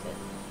wasn't worth it.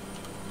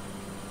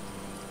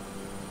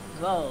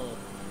 Whoa.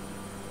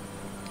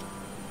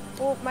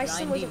 Well, my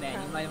sim Grindy, wasn't man,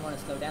 crashing. you might want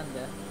to slow down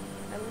there.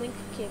 My link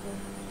cable.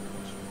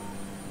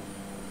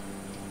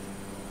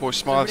 Boy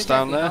Smythe's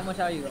down How there. much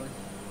are you going?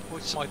 Boy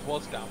Smythe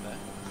was down there.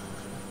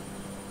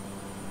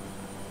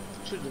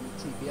 Should have done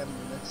TPM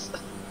in this.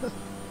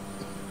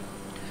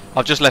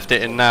 I've just left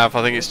it in nav.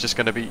 I think it's just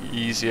going to be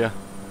easier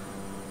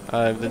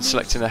than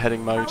selecting a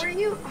heading mode.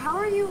 How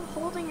are you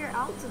holding your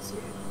altitude?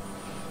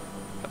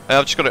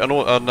 I've just got it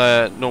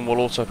on normal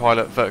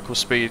autopilot, vertical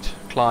speed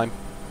climb.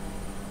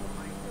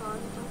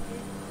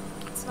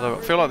 Although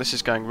I feel like this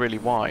is going really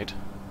wide.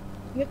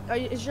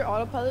 Is your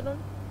autopilot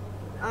on?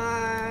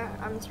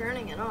 I'm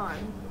turning it on.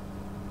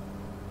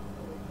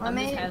 I'm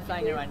just hand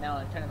flying it right now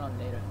and turn it on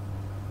later.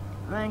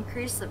 I'm gonna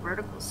increase the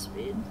vertical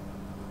speed.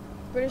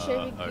 British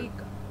Navy Geek.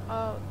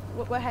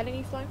 What heading are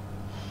you flying?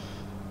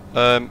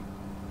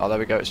 Oh, there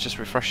we go. It's just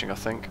refreshing, I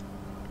think.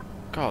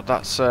 God,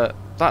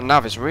 that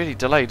nav is really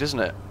delayed, isn't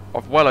it?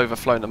 I've well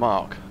overflown the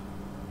mark.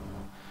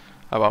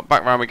 Oh well,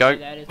 back round we go.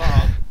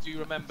 Do you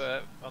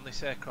remember on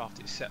this aircraft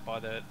it's set by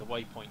the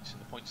waypoints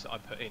and the points that I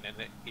put in, and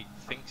it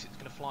thinks it's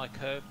going to fly a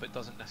curve but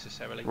doesn't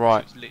necessarily. Right.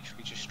 So it's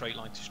literally just straight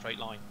line to straight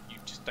line. You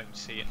just don't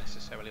see it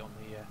necessarily on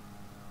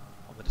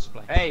the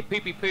display. Hey,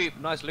 poopy poop,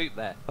 nice loop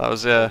there. That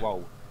was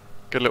Roll.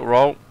 good little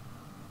roll.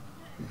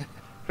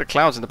 The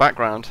clouds in the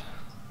background.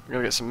 We're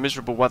gonna get some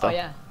miserable weather. Oh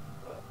yeah.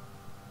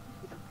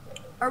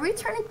 Are we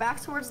turning back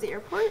towards the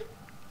airport?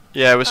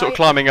 Yeah, we're sort of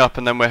climbing up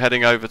and then we're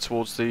heading over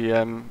towards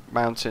the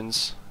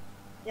mountains.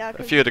 Yeah,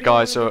 a few of the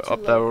guys are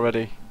up there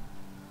already.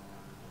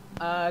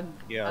 Yeah,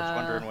 I was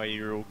wondering where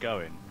you were all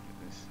going.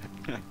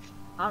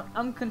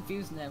 I'm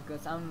confused now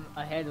because I'm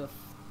ahead of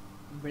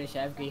British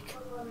Av Geek.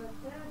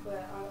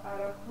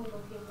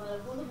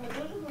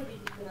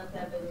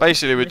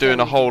 Basically, we're doing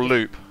a whole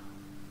loop,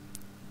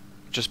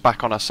 just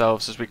back on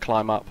ourselves as we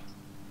climb up.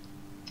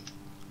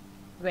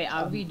 Wait,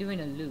 are we doing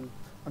a loop?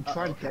 I'm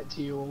trying to get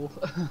to you all.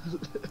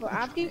 Well,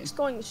 Av Geek's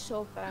going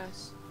so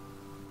fast.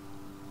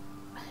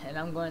 And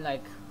I'm going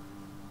like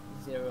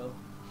 0.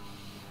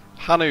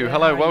 Hanu, Where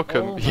hello, are you?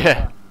 welcome. Oh my Yeah,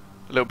 God.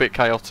 a little bit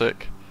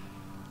chaotic.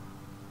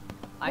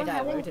 I What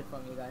heading- diverted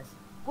from you guys.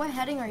 What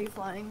heading are you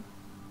flying?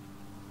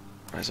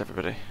 Where's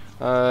everybody?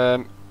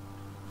 I'm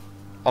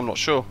not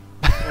sure.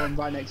 I'm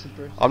right next to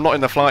Bruce. I'm not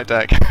in the flight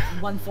deck.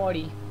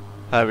 140.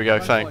 There we go,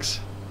 140. thanks.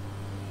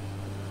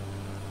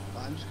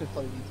 I'm just gonna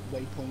follow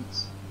these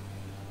waypoints.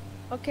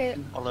 Okay.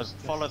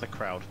 Follow the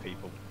crowd,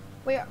 people.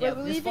 Wait, Yeah,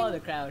 we're just follow leaving.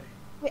 the crowd.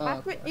 Wait,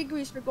 after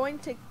Igris, we're going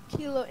to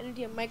Kilo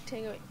India, Mike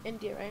Tango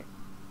India, right?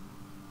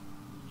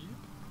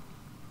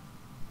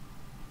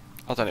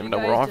 I don't You even know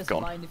guys where I've just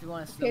gone. mind if you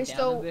want to slow Okay, down a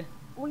so bit.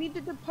 we need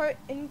to depart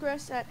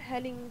ingress at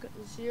heading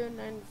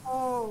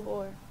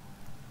 094.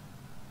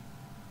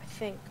 I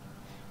think.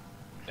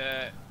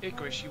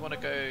 Igris, you want to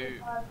go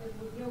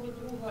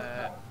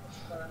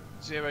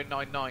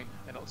 099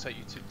 and it'll take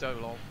you to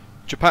Dolol.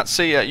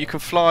 Japatsi, you can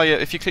fly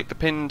if you click the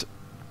pinned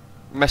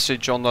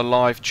message on the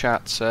live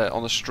chat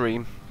on the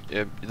stream.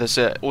 There's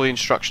all the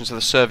instructions of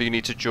the server you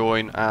need to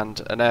join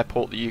and an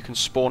airport that you can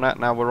spawn at.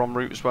 Now we're en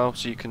route as well,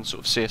 so you can sort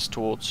of see us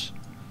towards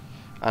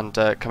and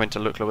come into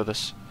Lukla with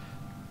us.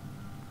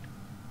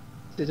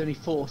 There's only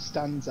 4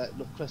 stands at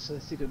Lukla, so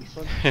this is gonna be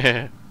fun.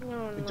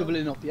 No. We're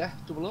doubling up, yeah?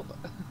 Double up.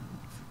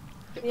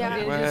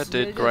 Yeah. Where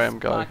did Graham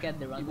go? Park at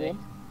the runway.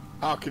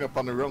 Parking up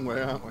on the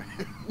runway, aren't we?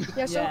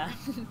 Yeah, so Yeah.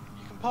 You can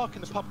park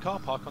in the pub car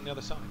park on the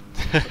other side.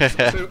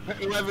 So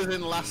whoever's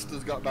in last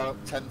has got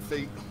about 10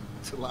 feet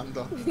to land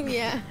on.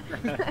 yeah.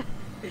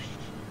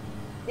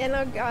 Yeah,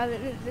 no, God,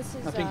 this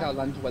is. I think I'll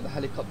land where the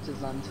helicopters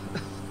land.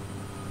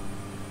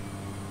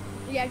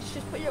 Yeah,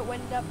 just put your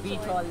wind up.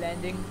 VTOL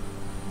landing.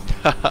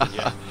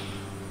 Yeah.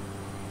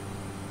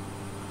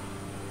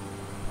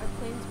 Our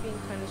plane's being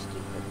kind of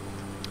stupid.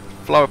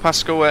 Flower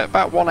Pascal,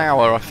 about 1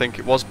 hour I think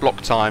it was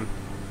block time.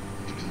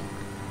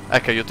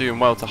 Echo, you're doing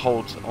well to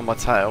hold on my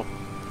tail.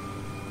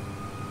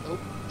 Oh,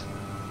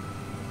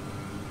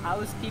 I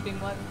was keeping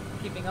up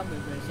with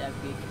British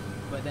FB,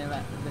 but then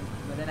I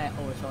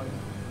overshot it.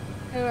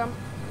 Hey,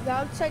 the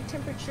outside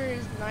temperature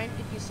is 9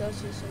 degrees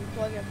Celsius, so I'm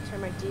probably gonna have to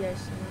turn my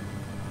de-icing on.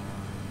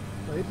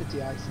 where are the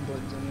de-icing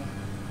buttons on you?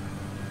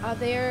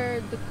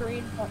 They're the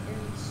green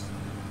buttons.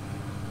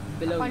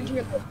 Below Under you,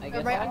 your, I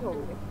guess. right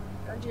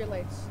under your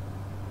lights.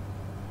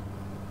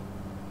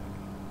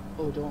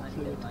 Oh, don't Under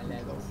fluid my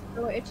control. legs.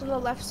 So it's on the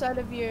left side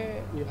of your.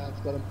 Yeah,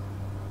 I've got them.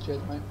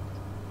 Cheers, mate.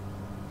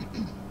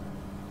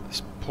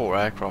 This poor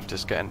aircraft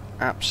is getting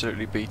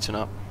absolutely beaten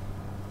up.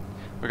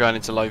 We're going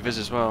into low vis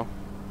as well.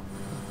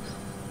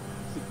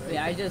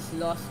 Yeah, I just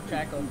lost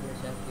track of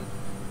British FB.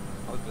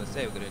 I was going to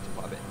say we're going to do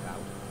quite a bit of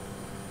cloud.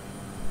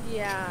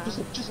 Yeah. Just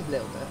a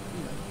little bit,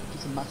 you know,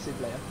 just a massive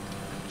layer.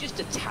 Just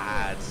a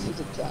tad. Just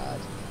a tad.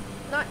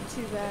 Not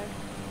too bad.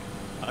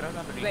 I don't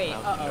have any Wait,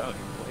 clouds showing.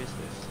 What is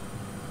this?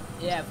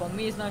 Yeah, for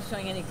me it's not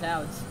showing any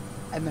clouds.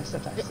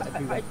 MSFS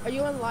everywhere. Are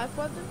you on live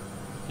weather?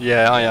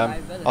 Yeah, I am. I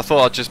bet I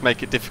thought I'd just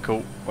make it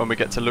difficult when we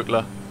get to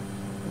Lukla.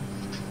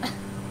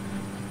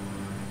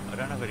 I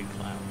don't have any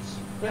clouds.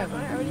 Yeah, I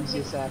one of already the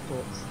easiest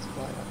airports to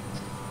fly at.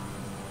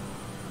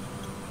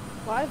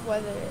 Live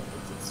weather,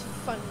 it's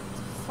fun.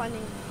 It's funny.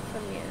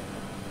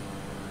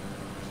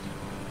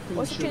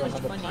 What's Pretty your sure I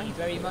challenge? have a Funny, pint.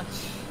 very much.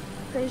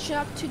 Finishing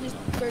up to just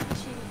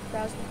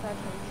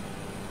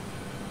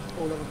 13,500.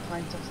 All of a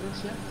pint after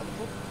this, yeah? At the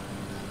foot.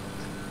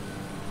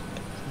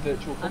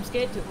 Virtual I'm pub.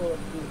 scared to go.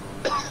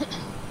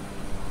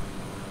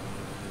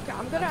 Okay,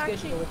 I'm gonna I'm scared actually.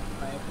 to go with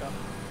my aircraft.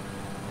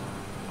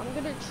 I'm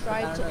gonna I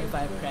try don't to. know if I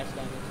have improve. crash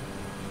damage.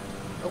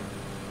 Oh.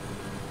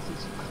 This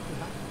is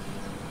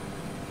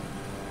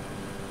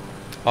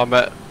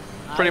acrobat.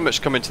 I'm pretty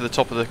much coming to the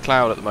top of the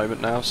cloud at the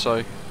moment now, so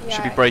should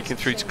be Yeah, breaking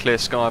it's through to same. clear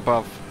sky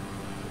above.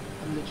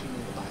 I'm literally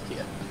near the back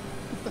here.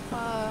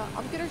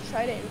 I'm gonna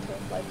try to enter a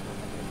flight.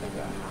 I'm gonna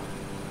figure out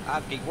how.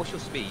 Abgi, what's your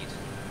speed?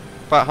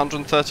 About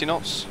 130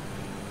 knots.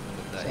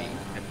 Same.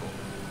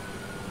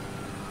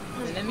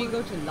 Let me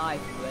go to live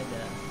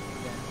weather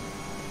then.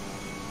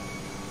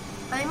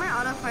 I think my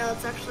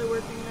autopilot's actually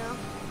working now.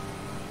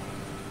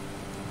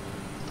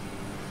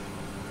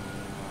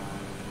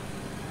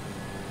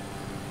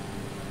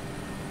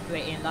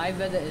 Wait, in live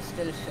weather it's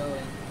still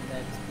showing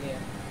that it's clear.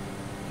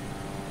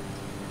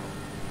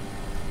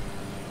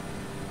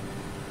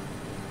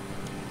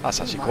 That's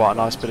actually quite a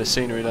nice bit of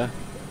scenery there.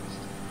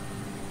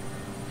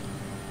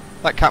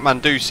 That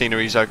Kathmandu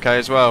scenery is okay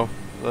as well.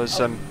 There's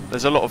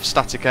a lot of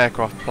static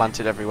aircraft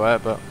planted everywhere,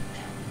 but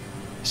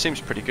it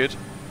seems pretty good.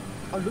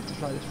 I'd love to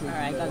fly this route.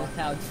 Alright, got the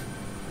clouds.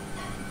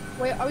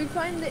 Wait, are we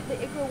flying the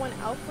Igor 1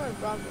 Alpha or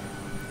Bravo?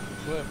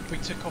 Well, we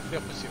took off the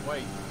opposite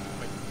way,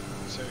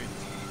 so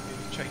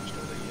it changed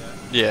all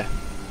the Yeah,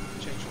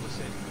 changed all the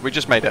SID. we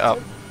just made it up.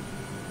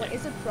 Wait,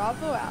 is it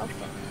Bravo or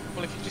Alpha?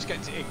 Well, if you just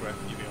get to Igra,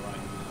 you'll be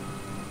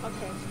alright.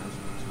 Okay.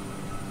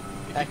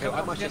 If Echo, you I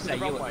come must up just to the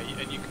say you- runway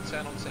and you can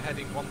turn onto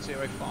heading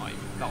 105,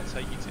 that'll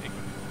take you to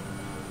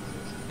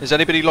Igra. Is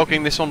anybody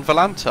logging this on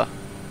Volanta?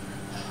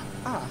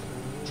 Ah,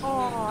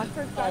 Oh, I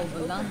forgot. Oh,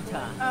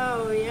 Volanta.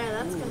 Oh yeah,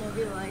 that's gonna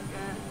be like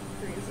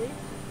crazy.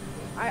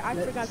 I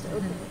forgot to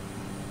open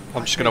it.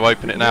 I'm just going to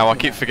open it now. I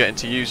keep forgetting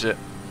to use it.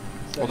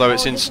 Although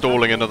it's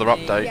installing another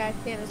update. Yeah,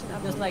 it's an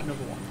update. Just like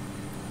another one.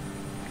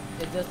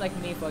 it's just like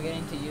me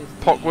forgetting to use.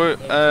 Pockwork,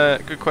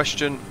 the good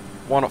question.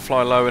 Why not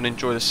fly low and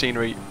enjoy the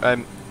scenery?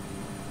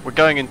 We're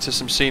going into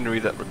some scenery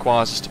that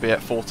requires us to be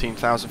at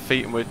 14,000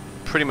 feet, and we're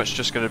pretty much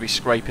just going to be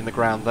scraping the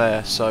ground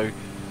there. So,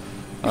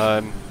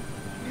 I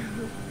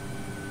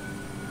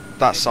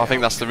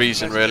think that's the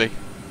reason, really.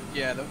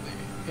 Yeah,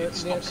 it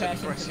stops at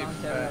crashing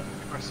to Mount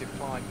aggressive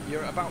climb.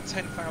 You're at about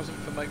 10,000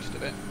 for most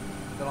of it.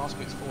 The last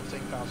bit's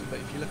 14,000, but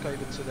if you look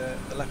over to the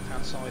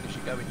left-hand side as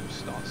you go in, you'll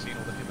start seeing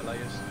all the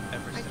Himalayas,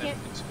 everything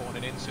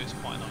spawning in, so it's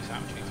quite a nice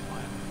altitude to fly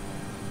at.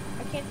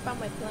 I can't find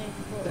my plane.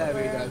 there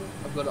we go.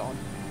 I've got it on.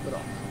 Got it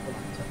on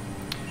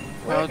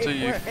now. How do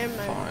you where am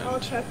I? I'll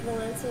find? check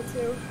Valencia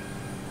too.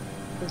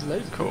 There's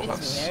loads of Cool. It's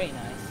That's very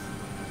nice.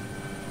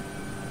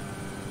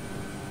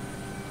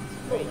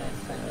 It's very nice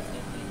flying this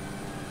airplane.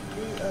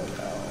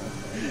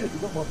 You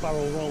got my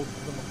barrel rolled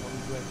to them on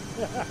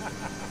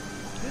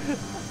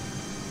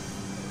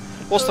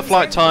What's the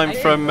flight time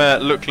from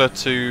Lukla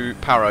to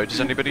Paro? Does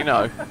anybody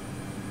know?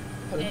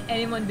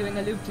 Anyone doing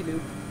a loop to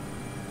loop?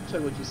 So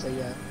would you say,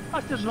 yeah?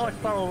 That's just a nice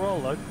barrel roll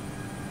though.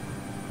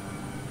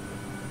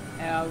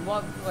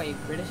 What? Wait,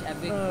 British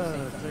Epic.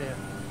 Oh dear.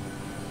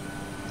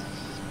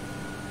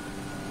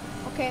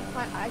 Okay,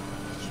 I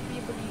should be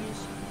able to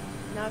use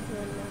nav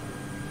now.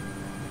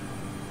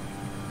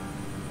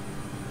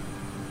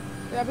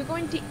 Wait, are we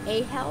going to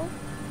Ahel?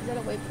 Is that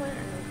a waypoint or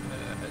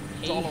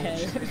no? Donald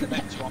should be the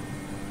next one.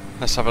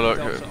 Let's have a look.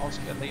 Delta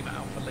Oscar Lima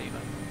Alpha Lima.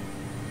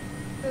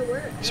 Wait,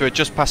 where? So we're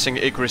just passing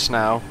Igris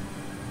now.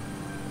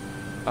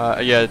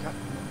 Yeah,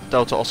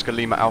 Delta Oscar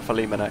Lima Alpha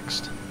Lima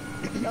next.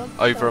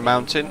 Over a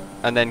mountain,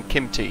 and then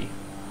Kimti.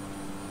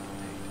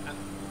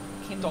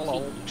 And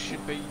Dolol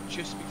should be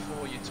just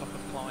before your top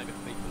of climb if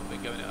people will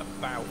be going at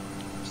about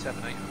 700-800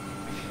 feet a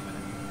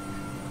minute.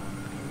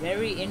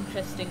 Very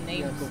interesting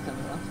names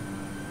coming up.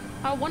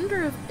 I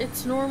wonder if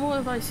it's normal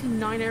if I see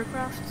 9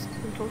 aircrafts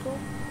in total.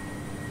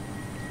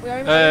 Are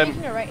we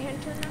making a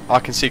right-hand turn now? I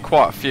can see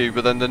quite a few,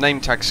 but then the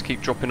name tags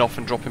keep dropping off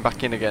and dropping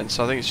back in again,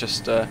 so I think it's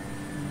just the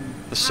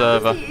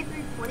server. Do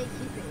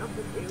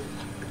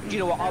you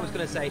know what I was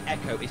going to say?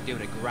 Echo is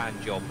doing a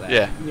grand job there.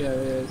 Yeah. Yeah, it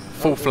is.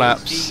 Full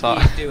flaps. He's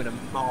doing a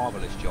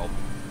marvellous job.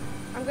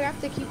 I'm gonna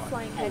have to keep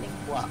flying heading.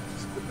 Oh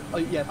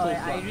yeah, full I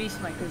flaps. reached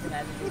my cruising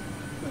altitude.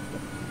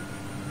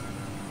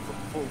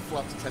 Full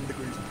flaps, 10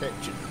 degrees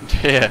pitch.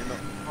 Yeah.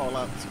 All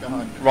out the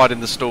sky.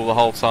 Riding the stall the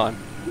whole time.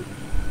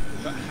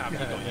 But have you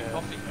got your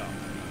coffee cup?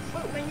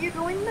 But when you're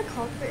going in the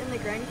cockpit in the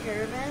Grand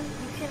Caravan,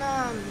 you can,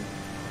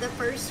 the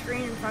first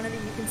screen in front of you,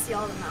 you can see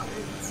all the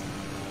mountains.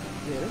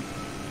 Really?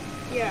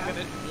 Yeah.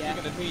 You're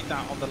gonna need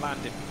that on the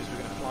landing because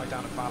we're gonna fly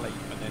down a valley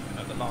and then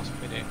at the last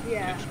minute,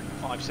 Yeah. literally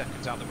 5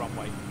 seconds out the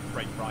runway,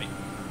 brake right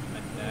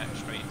and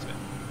straight into it.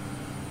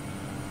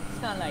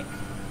 It's not like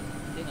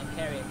they didn't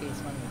carry a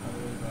case one with a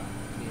river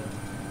field.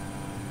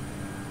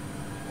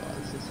 Wow,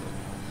 this is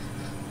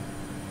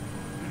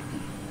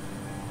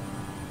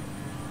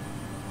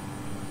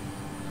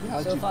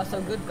yeah, So far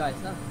so good,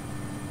 guys, no?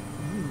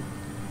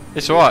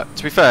 It's alright.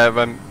 To be fair,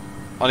 I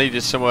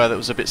needed somewhere that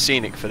was a bit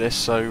scenic for this,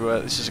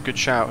 so this is a good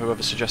shout,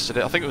 whoever suggested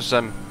it. I think it was,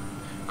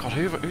 God,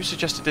 who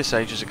suggested this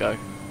ages ago?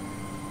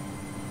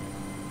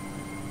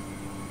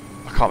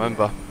 I can't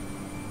remember.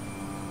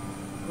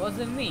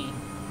 Wasn't me.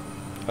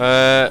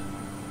 No.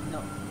 No.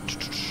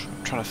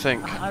 I'm trying to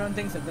think. I don't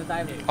think so, because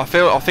I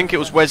think it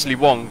was Wesley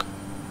Wong.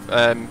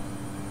 I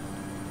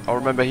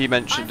remember he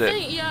mentioned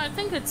it. Yeah, I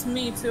think it's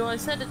me too. I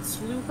said it's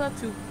Lukla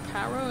to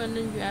Paro, and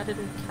then you added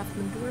a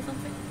Kathmandu or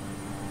something.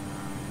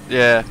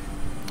 Yeah.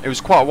 It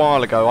was quite a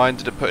while ago. I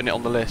ended up putting it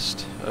on the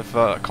list of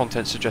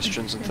content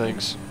suggestions and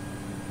things.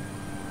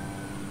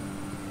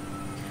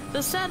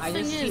 The sad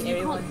thing is,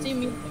 you can't see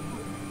me. You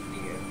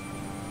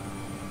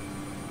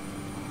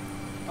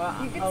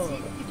can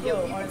see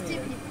people. You can see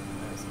people.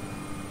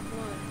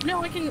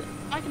 No, I can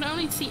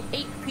only see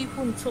 8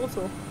 people in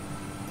total.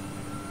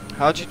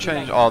 How'd you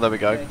change? Oh, there we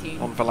go.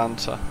 On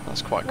Volanta.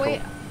 That's quite cool.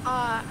 Wait,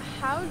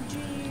 how do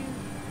you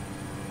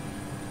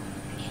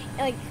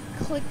like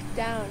click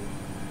down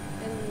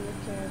in the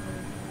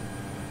caravan?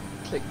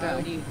 Click How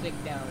down. do you click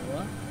down?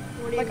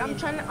 What? Like I'm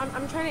trying to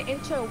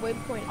enter a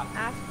waypoint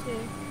after.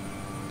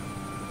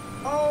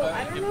 Oh,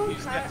 I don't know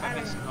Use the how. I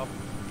don't FMS know. knob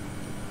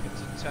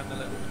to turn the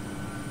little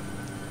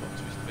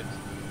twist bits.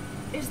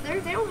 Is there?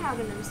 They don't have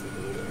an MCD.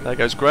 Either. There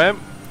goes Graham.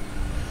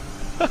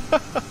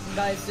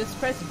 Guys, just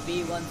press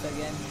B once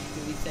again to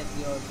reset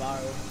your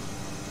Paro.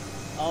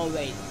 Oh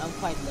wait, I'm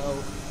quite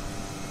low.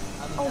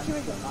 Oh, here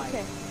we go.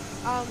 Okay.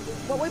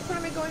 What waypoint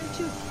am I going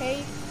to?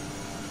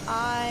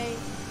 KIMTI.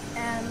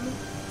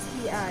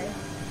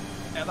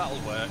 Yeah, that'll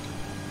work.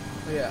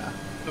 Yeah.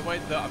 The way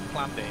that I've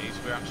planned it is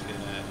we're actually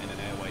in an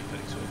airway, but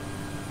it's sort of,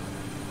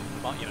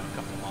 a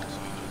couple of miles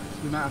away.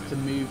 You might have to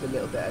move a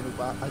little bit as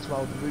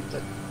well. The route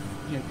that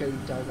go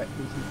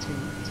directly from T.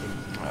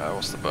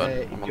 What's the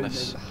button? I'm on Going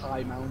this. over the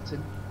high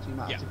mountain, so you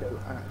might have to go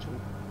an actual.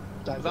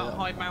 That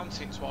high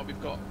mountain's why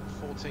we've got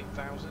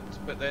 14,000,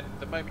 but then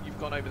the moment you've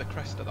gone over the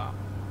crest of that,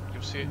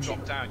 you'll see it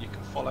drop down. You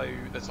can follow.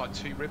 There's like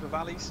 2 river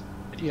valleys,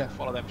 and you can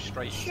follow them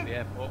straight into the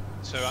airport.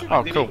 So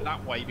I did it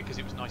that way because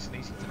it was nice and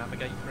easy to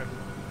navigate for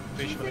everyone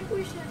Do you visually. think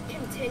we should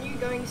continue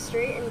going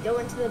straight and go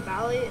into the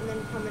valley and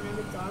then come in at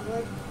a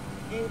dogleg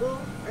angle,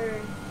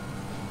 or?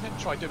 Then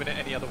try doing it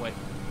any other way.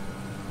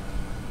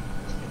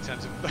 In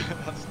terms of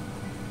that's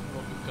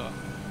what we've got.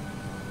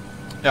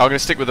 Yeah, I'm going to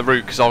stick with the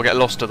route because I'll get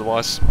lost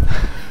otherwise.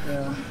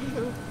 Yeah.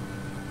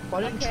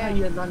 Why don't you try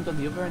land on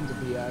the other end of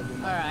the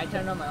Alright, I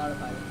turned on my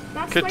autopilot.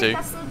 That's Could like do.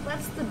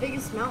 that's the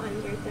biggest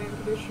mountain right there, I'm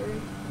pretty sure.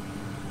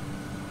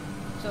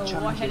 So what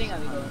Challenges. heading are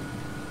we going?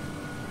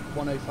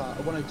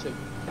 105, 102.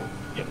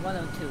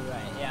 102,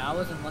 right? Yeah, I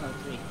was in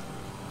 103.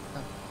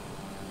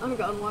 I'm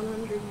going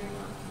 100 here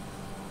now.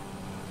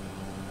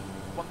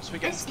 Once we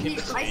get to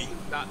Kimberley,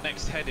 that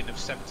next heading of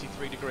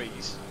 73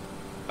 degrees,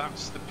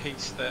 that's the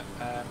piece that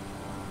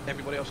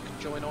everybody else can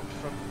join on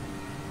from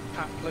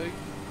Pamplu.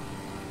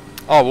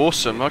 Oh,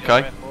 awesome.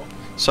 Okay.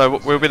 So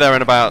we'll be there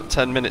in about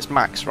 10 minutes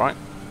max, right?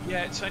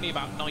 Yeah, it's only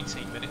about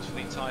 19 minutes for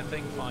the entire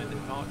thing, flying the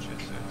departure.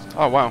 So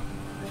Oh, wow.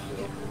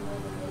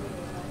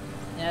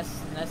 Yes,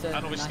 that's a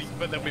and obviously, nice.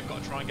 but then we've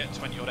got to try and get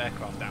 20 odd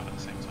aircraft down at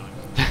the same time.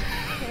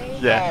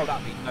 Yeah. Oh,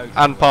 that'd be no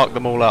And park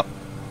them all up.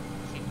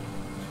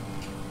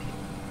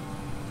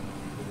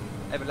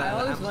 I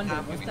always wonder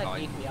what's that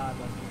APR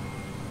button?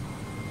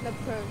 The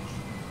approach.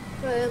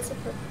 Oh, that's a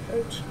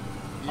approach.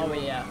 Oh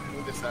yeah.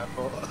 This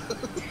airport.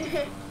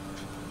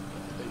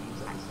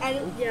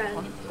 And yeah.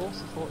 On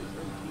course of 43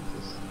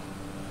 Jesus.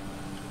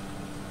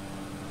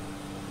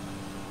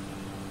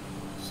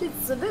 Shit,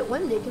 it's a bit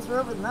windy because we're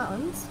over the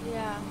mountains.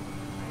 Yeah.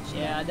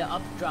 Yeah, the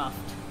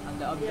updraft. And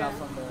the updraft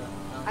from the.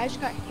 I just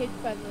got hit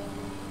by the.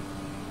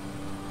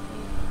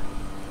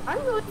 I'm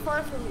really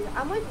far from you.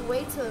 I'm like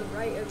way to the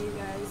right of you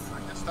guys. I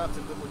just started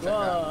to double check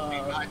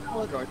Whoa.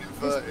 that. Going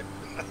inverted.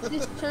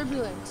 This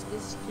turbulence,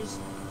 this just.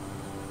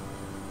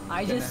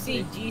 I just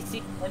see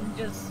GC1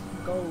 just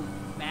go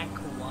Mach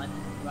 1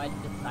 right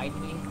beside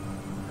me.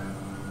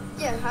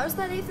 Yeah, how's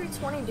that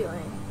A320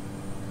 doing?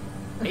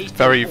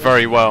 Very,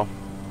 very well.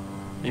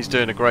 He's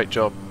doing a great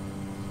job.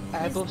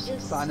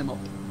 Airbus, sign him up.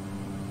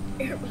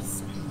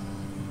 Airbus.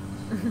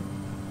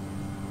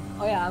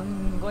 Oh yeah,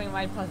 I'm going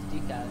right past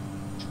decal.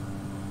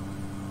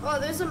 Oh,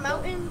 there's a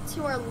mountain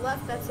to our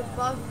left that's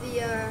above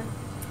the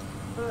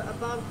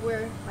above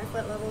where my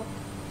flight level.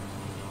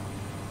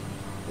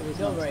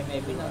 Don't worry,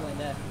 maybe not going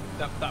there.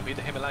 That'd be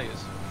the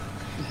Himalayas.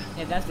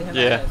 Yeah, that's the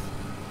Himalayas.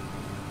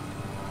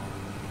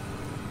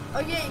 Oh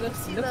yeah, you can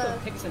see look the. so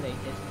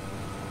pixelated.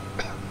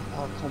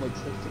 I can't wait to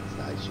fix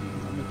that issue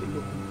and make it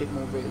look a bit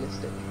more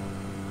realistic.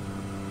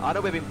 I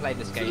know we've been playing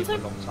this game for a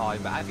long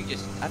time, but have you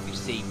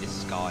seen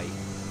this sky?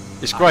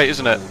 It's great,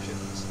 isn't it?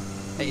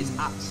 It is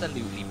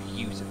absolutely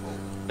beautiful.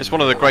 It's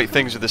one of the great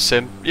things with the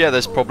sim. Yeah,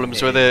 there's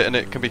problems with it, and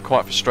it can be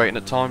quite frustrating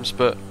at times,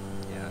 but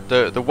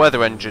the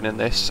weather engine in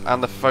this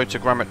and the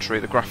photogrammetry,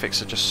 the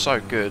graphics are just so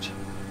good.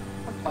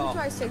 The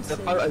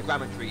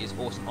photogrammetry is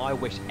awesome. I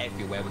wish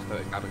everywhere was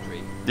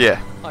photogrammetry.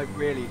 Yeah. I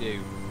really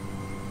do.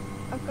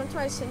 I've come to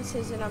my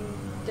senses and I'm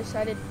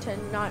decided to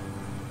not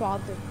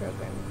bother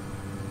programming.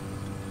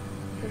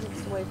 Because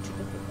it's way too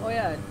difficult. Oh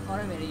yeah,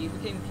 automated, you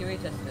became QA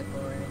tester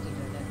for anything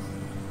like that.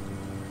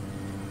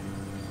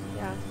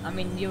 Yeah. I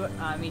mean you were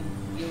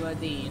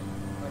the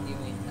what do you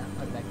mean?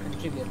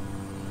 Contribute.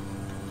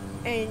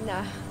 And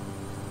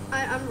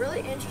I'm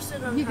really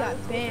interested in you how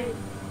got banned.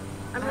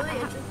 I'm really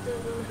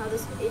interested in how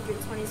this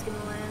A320 is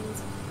gonna land.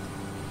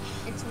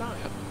 It's not.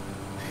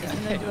 It's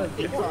gonna do a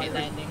big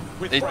landing.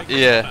 With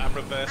yeah. and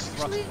reverse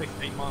thrust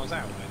 15 miles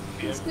out.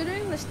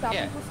 Considering the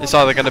stopping performance. It's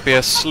either going to be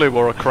a slew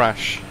or a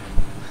crash.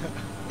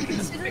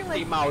 Considering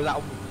 15 miles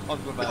out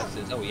on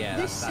reverses. Oh yeah.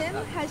 This sim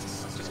has.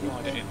 Just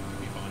glide it in.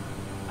 Be fine.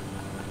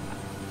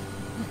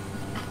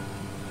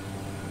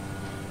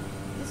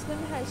 This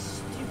sim has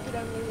stupid,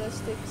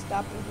 unrealistic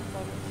stopping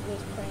performance for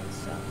those planes.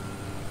 So.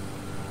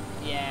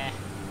 Yeah.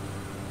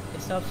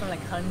 It stops from like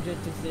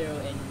 100 to 0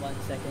 in 1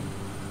 second.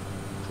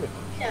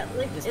 Yeah,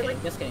 like Just it, kidding,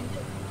 like just kidding.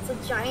 it's a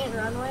giant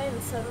runway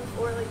and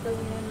 7.4 like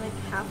doesn't even make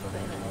half of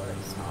it before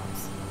it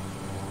stops.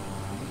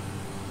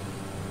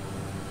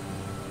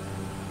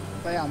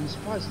 But yeah, I'm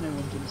surprised no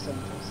one's doing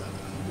 747.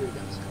 I'm really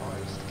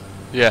surprised.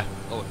 Yeah.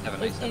 Oh,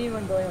 Is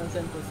anyone going on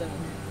 747?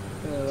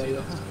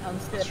 I'm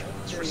still It's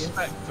curious.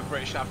 respect for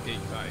British Av Geek,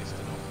 that is,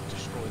 to not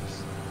destroy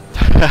this.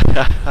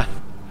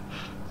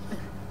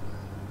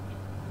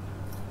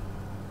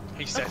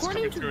 He says According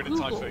coming to through in a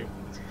Google. typhoon.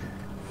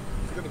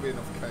 There's going to be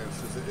enough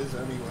chaos as it is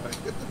anyway.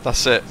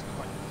 That's it. It's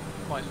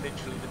quite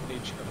literally the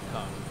nidge of a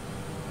car.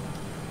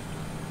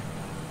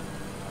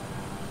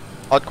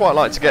 I'd quite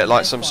like to get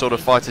like some sort of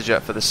fighter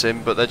jet for the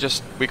sim, but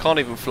we can't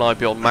even fly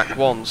beyond Mach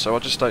 1, so I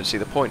just don't see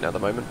the point at the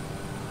moment.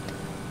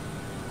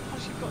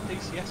 Plus you've got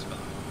DCS for that.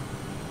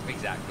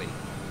 Exactly.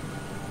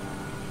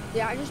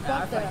 Yeah, I just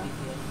got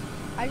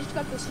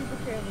the super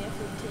carrier and the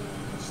F-18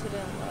 instead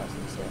of what I was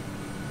gonna say.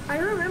 I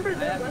remember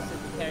there was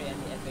carry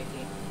and the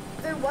F-18.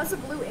 There was a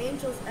Blue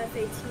Angels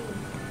F-18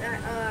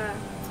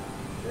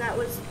 that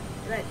was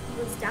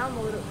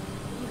downloadable.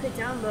 You could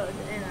download,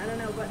 and I don't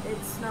know, but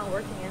it's not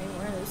working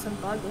anymore. There's some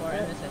bug with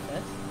it.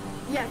 MSFS?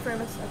 Yeah, for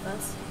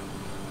MSFS.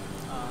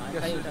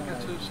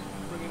 Guess who's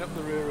bringing up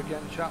the rear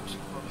again, chaps?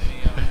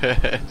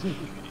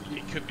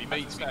 It could be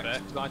me, to be fair.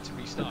 I'd like to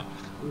restart.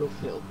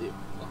 Love it'll do.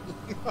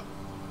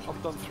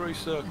 I've done 3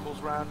 circles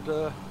round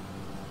the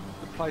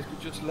place we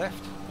just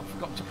left. I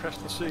forgot to press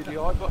the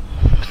CDI button.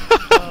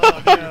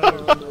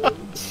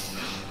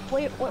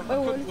 Wait, what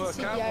is the work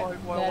CDI? out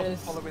why I wasn't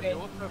following the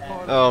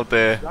autopilot. Oh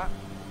dear.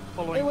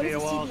 Following What does the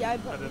VORs CDI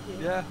instead button of... do?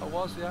 Yeah, I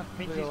was, yeah. I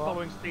think he's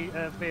following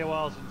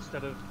VORs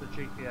instead of the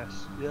GPS.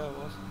 Yeah, I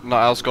was.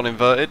 Not else gone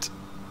inverted.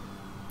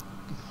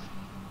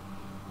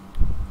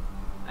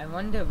 I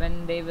wonder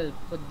when they will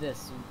put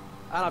this.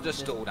 And I've just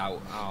stalled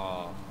out.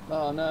 Oh.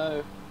 Oh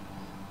no.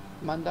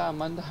 Man down,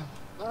 man down.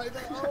 I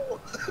know.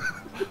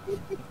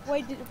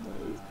 Wait,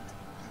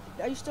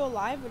 are you still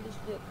alive or did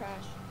it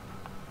crash?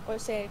 Or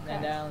say it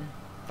crashed? Down.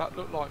 That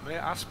looked like me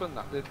at Aspen,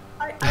 that did.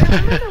 I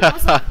remember there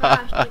was a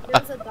crash. Like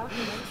there was a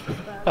documentary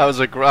about That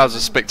was a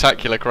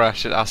spectacular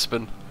crash at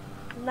Aspen.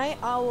 Night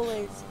Owl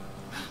is...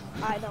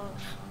 I don't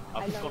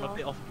I've gone know. a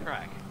bit off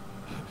track.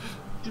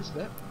 Just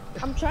that.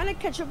 I'm trying to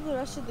catch up with the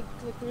rest of the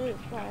group.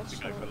 To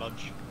go for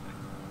lunch.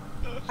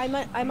 I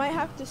might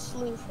have to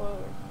slew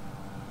forward.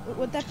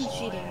 Would that be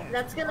cheating?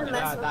 That's gonna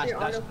mess with your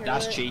autopilot.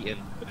 That's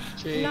cheating.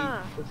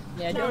 Nah.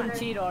 Yeah, don't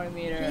cheat,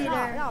 Autometer.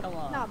 Come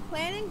on. No,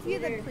 planning via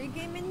the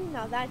pre-gaming,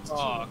 no, that's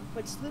cheating.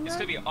 But slewing, It's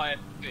going to be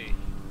IFB.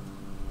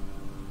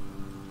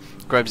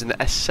 Graham's in the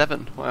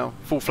S7. Wow.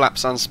 Full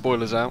flaps and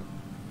spoilers out.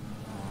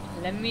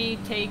 Let me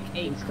take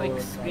a quick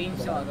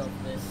screenshot of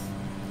this.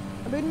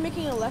 Are we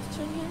making a left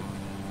turn here?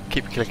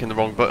 Keep clicking the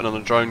wrong button on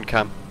the drone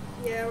cam.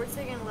 Yeah, we're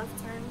taking a left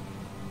turn.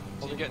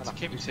 So you get to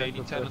Kimsey and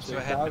you turn onto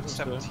a heading of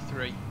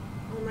 73.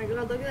 Oh my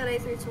god, look at that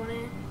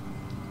A320.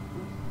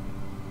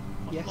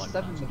 Yes,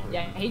 7.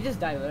 Yeah, he just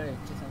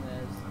diverged to somewhere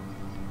else.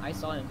 I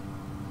saw him.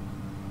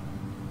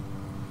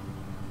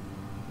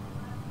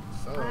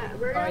 So, We're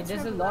gonna Alright,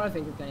 there's a turn lot left.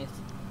 of A320s.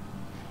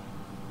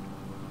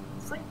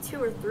 It's like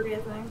 2 or 3, I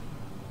think.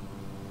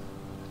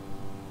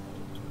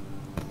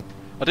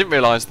 I didn't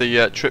realise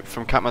the trip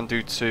from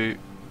Kathmandu to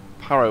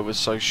Paro was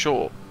so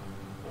short.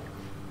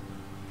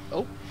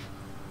 Oh.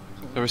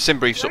 The Sim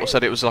brief sort of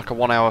said it was like a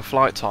 1 hour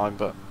flight time,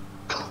 but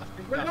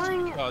We're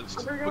going.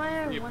 Because We're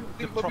going. the We'll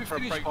be proper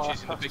finished by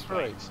approaches in the big 3:30,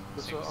 planes.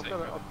 because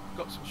I've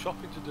got some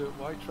shopping to do at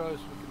Waitrose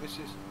with the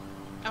missus.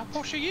 How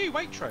posh are you,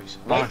 Waitrose?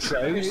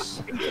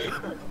 Waitrose.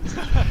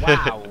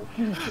 Wow.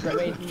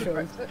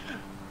 Waitrose.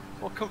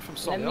 I'll come from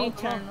Let Solly. me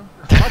turn.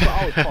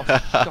 I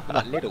was shopping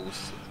at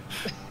Lidl's.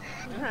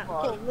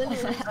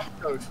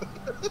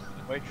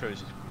 Waitrose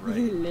is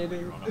great.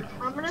 Little.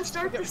 I'm gonna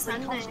start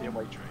descending.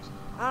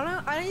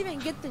 I don't even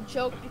get the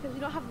joke because we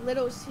don't have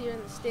littles here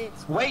in the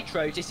States.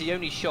 Waitrose is the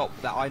only shop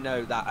that I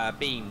know that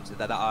beams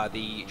that are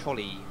the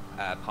trolley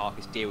park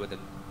is dearer than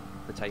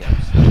potatoes.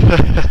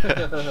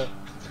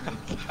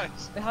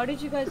 How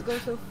did you guys go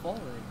so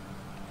forward?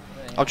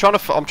 I'm trying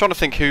to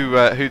think who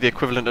the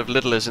equivalent of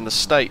Lidl is in the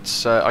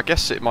States. I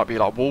guess it might be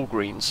like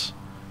Walgreens.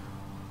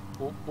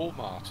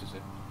 Walmart, is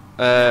it?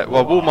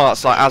 Well,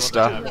 Walmart's like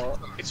Asda.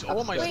 It's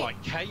almost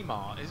like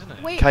Kmart, isn't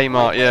it? Wait,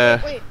 Kmart,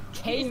 yeah. Wait,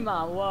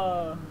 Kmart,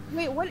 whoa.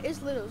 wait, what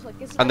is littles? Like,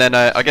 is it And like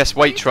then I guess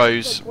like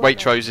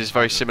Waitrose is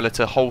very similar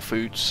to Whole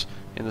Foods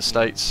in the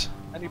States.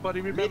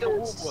 Anybody remember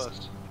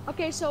Woolworths?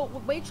 Okay, so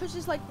Waitrose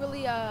is like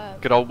really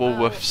Good old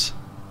Woolworths.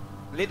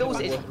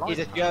 Lidl's is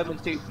a German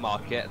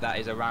supermarket that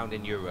is around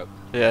in Europe.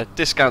 Yeah,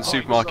 discount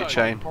supermarket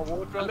chain.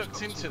 I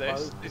looked into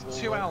this. There's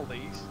 2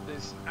 Aldis.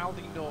 There's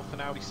Aldi North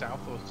and Aldi South,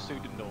 or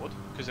Suden Nord,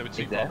 because there were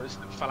 2 brothers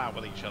that fell out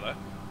with each other.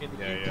 In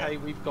the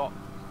UK, we've got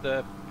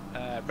the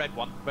red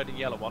and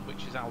yellow one,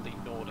 which is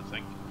Aldi Nord, I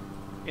think.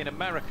 In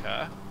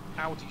America,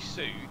 Aldi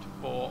Sud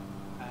bought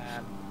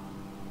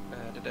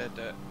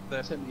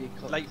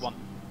the late one.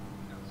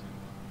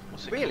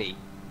 What's it Really? called?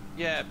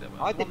 Yeah,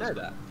 I didn't know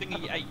that.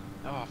 Thingy 8.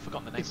 Oh, I've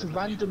forgotten the name. It's a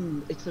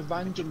random. It's a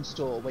random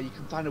store where you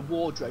can find a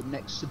wardrobe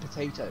next to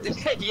potatoes.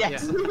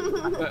 Yes.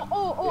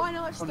 oh, I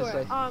know that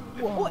store.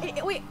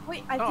 Honestly.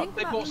 Wait, I think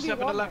they that bought might be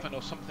 7-Eleven Walmart.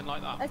 or something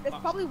like that. It's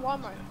probably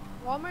Walmart.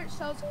 Walmart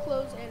sells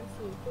clothes and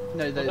food.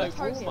 No, No,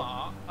 Target.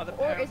 Walmart are the Or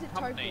parent is it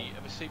company Target?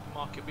 of a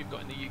supermarket we've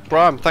got in the UK.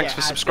 Brian, thanks Yeah,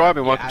 for Asda.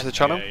 subscribing. Welcome to the Asda,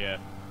 channel. Yeah.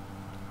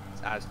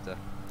 It's Asda.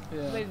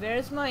 Yeah. Wait,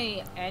 where's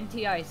my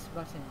anti-ice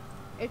button?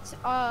 It's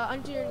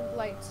under your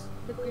lights,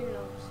 the green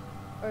knobs.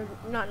 Or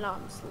not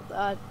knobs,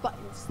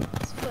 buttons,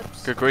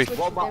 flips. Good grief.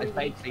 switches, Walmart there is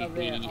we go.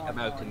 basically the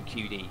American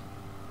QD.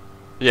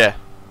 Yeah.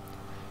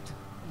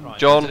 Right,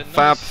 John, is it a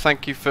Fab, nice-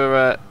 thank you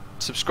for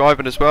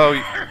subscribing as well.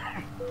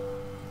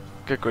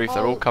 Good grief,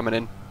 they're all Oh. coming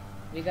in.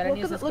 We got a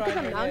new Look at the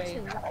subscriber.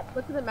 mountain.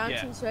 Look at the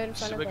mountains right in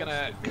front So of we're us.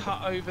 going to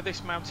cut over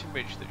this mountain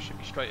ridge that should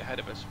be straight ahead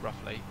of us,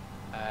 roughly.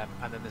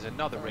 And then there's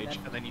another ridge,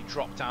 and then you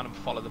drop down and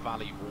follow the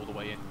valley all the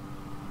way in.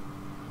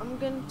 I'm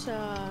going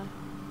to...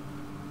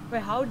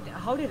 Wait, how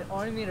did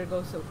Ormeter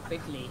go so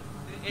quickly?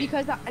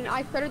 Because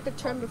I started the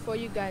turn before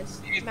you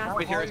guys. How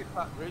Math. high is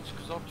that ridge?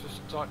 Because I've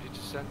just started to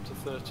descend to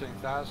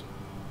 13,000.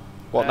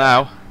 What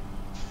now?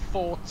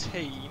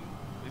 14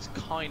 is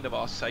kind of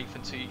our safe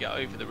until you get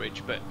over the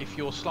ridge, but if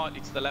you're slightly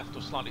to the left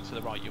or slightly to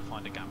the right, you'll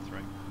find a gap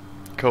through.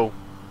 Cool.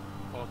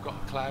 Well, I've got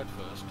a cloud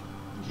first.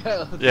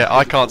 Yeah,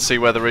 I can't see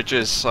where the ridge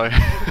is, so...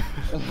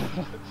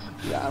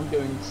 Yeah, I'm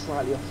going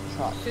slightly off the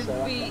track. Should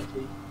so we-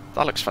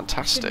 That looks Should we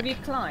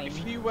fantastic. climb?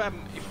 If you,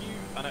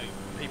 I know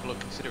people will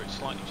consider it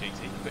slightly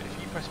cheaty, but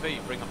if you press V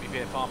and bring up your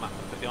VFR map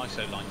and put the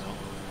ISO lines on,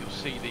 you'll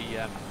see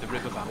the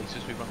river valleys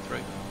as we run through.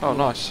 Oh,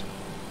 nice.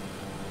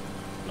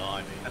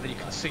 Blimey. And then you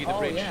can see the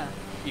Oh, ridge. yeah.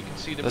 You can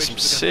see the There's ridge.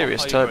 some we're gonna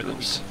serious hop over, and then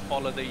turbulence. you can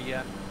follow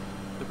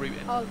the route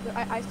in. Oh,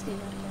 I see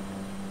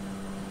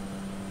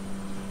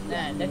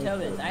that. Nah, the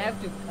turbulence. I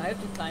have to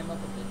climb up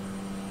a bit.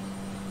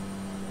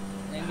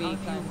 Maybe How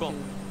have climb you got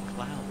to...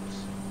 clouds?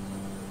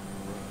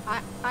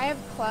 I have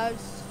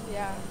clouds,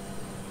 yeah.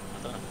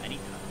 I don't have any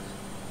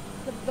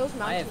clouds. Those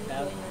I have mountains.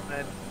 clouds.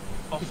 Really nice.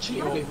 Off to cheat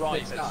your a bit,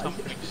 right, but there's it's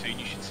something soon.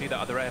 You should see that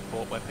other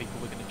airport where people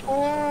were going to join.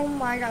 Oh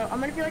my god, I'm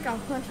gonna be like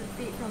 100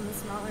 feet from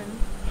this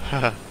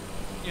mountain.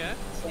 Yeah.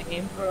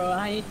 Same, bro.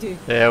 I need to...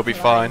 Yeah, it'll be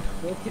fine.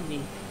 Look at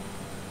me.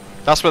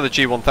 That's where the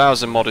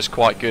G1000 mod is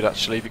quite good,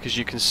 actually, because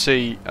you can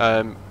see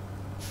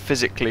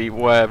physically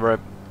where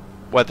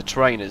the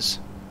terrain is.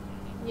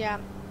 Yeah,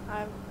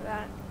 I've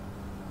that.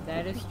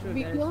 That is true.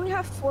 We that is only true.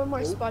 have 4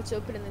 more spots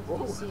open in the Oh,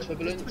 PC. There's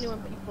turbulence.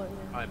 21 people in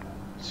there.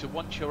 So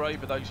once you're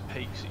over those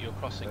peaks that you're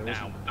crossing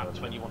now, that's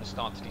when you want to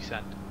start to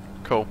descend.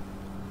 Cool.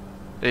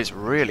 It's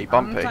really I'm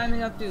bumpy.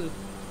 climbing up too.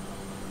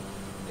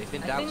 If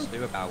in I doubt, think-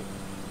 slew about.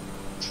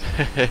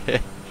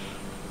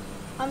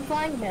 I'm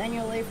flying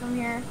manually from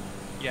here.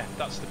 Yeah,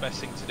 that's the best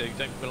thing to do.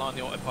 Don't rely on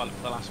the autopilot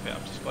for the last bit.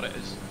 I've just got it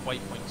as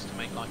waypoints to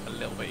make life a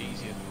little bit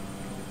easier.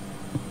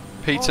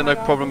 Peter, Oh my no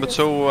God, problem look at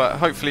at all.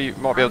 Hopefully, you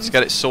might be able to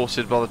get it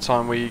sorted by the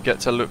time we get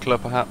to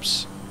Lukla,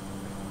 perhaps.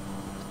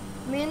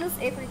 Me and this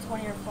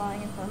A320 are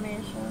flying in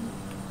formation.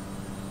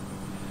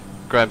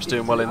 Graham's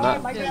doing well in Oh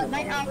that. my god,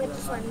 night owl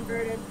just went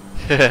inverted.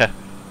 Yeah.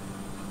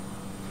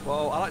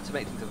 Well, I like to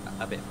make things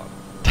a bit fun.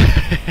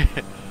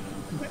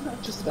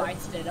 Just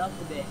spiced it up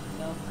a bit, you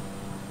know.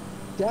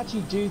 They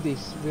actually do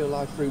this real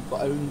life route,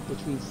 but only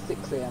between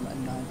 6 AM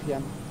and 9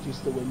 PM due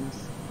to the winds.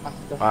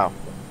 After. Wow.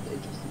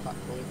 Interesting fact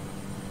for you.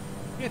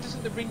 Yeah,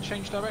 doesn't the wind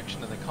change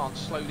direction and they can't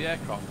slow the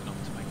aircraft enough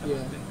to make a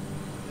Yeah. landing?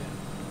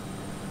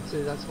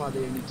 So that's why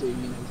they only do,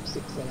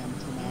 6 AM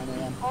to 9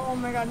 AM. Oh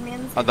my god,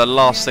 man. And the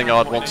last thing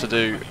I'd want to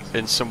do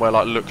in somewhere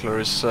like Lukla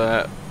is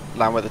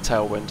land with a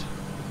tailwind.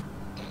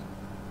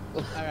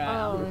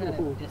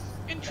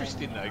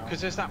 Interesting though, because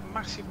there's that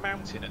massive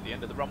mountain at the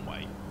end of the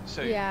runway.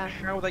 So Yeah.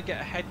 how they get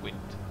a headwind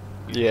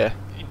Yeah.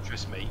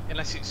 interests me,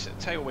 unless it's a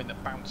tailwind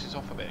that bounces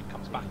off of it and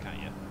comes back at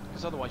you.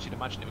 Because otherwise you'd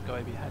imagine it would go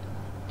over your head.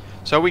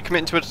 So are we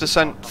committing to a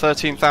descent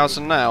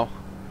 13,000 now?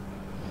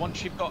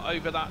 Once you've got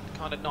over that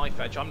kind of knife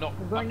edge, I'm going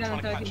trying down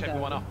to catch 13,000.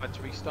 everyone up. I had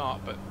to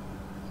restart, but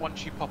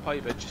once you pop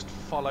over, just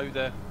follow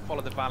the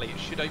valley. It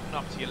should open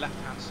up to your left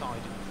hand side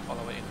and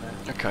follow it in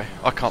there. Okay,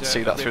 I can't There's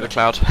see a that through the river.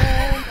 cloud.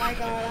 Oh my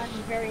god, I'm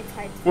very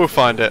tight. We'll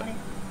find it.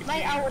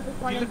 Night owl just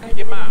went If you look inverted. at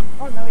your map,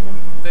 Oh no, we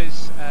didn't.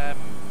 there's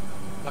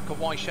like a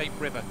Y-shaped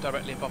river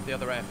directly above the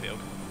other airfield.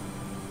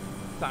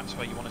 That's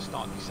where you want to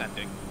start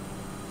descending.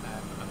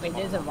 And Wait,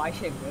 there's a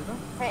Y-shaped river?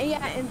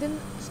 Yeah, and then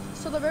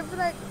so the river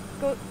that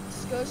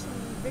goes from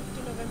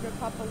Victor November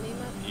Papa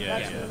Lima. Yeah,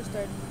 That's yeah. where we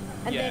start.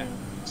 And yeah. then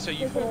So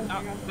you've there's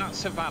got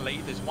that's a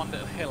valley. There's one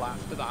little hill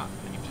after that,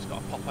 and you've just got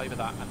to pop over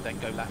that and then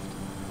go left.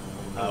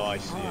 Oh, I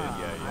see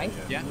it.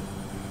 Yeah.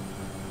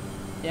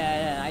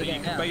 Yeah, I So get you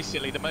it can now.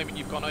 basically, the moment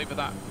you've gone over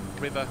that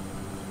river,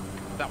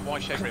 that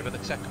Y-shaped river,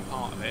 the second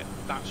part of it,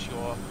 that's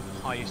your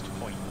highest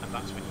point, and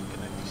that's when you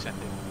can then descend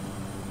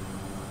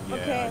it.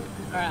 Okay.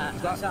 Alright,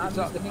 Is that, so I'm is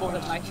that just the looking for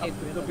point the Y-shaped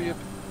river that'll be now.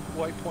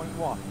 at waypoint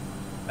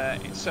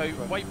 1? So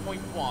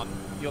waypoint 1,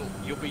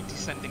 you'll be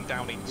descending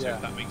down into. Yeah.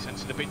 If that makes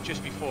sense. The bit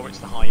just before it's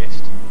the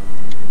highest.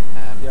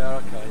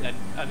 Yeah, okay.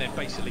 And then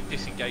basically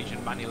disengage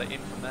and manual it in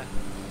from there.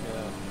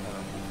 Yeah,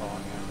 that'll be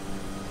fine,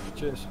 yeah.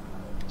 Cheers.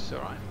 It's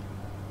alright.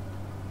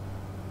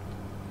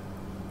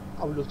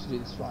 I would love to do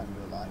this flying in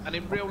real life. And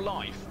in real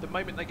life, the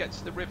moment they get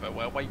to the river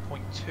where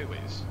waypoint 2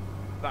 is,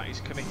 that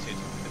is committed.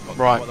 They've got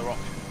Right. no other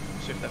option.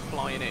 So if they're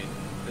flying in,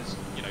 there's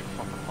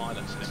proper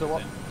pilots and So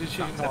what everything. did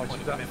you That's their know?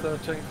 point Is of that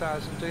commitment.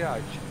 13,000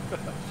 DH?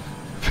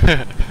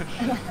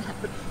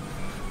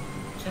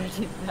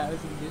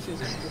 13,000 dishes.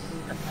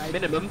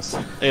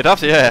 Minimums. You'd have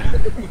to, yeah.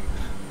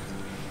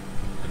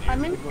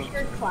 I'm in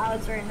weird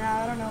clouds right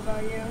now. I don't know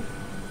about you.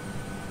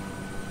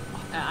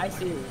 I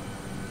see.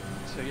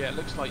 So yeah, it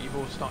looks like you've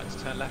all started to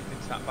turn left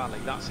into that valley.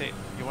 That's it.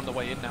 You're on the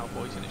way in now,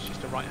 boys, and it's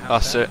just a right-hand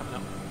That's turn it. coming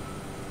up.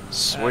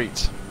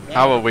 Sweet.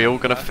 How are we all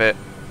going to fit?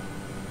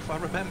 If I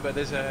remember,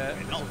 there's a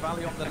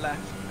valley on the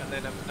left, and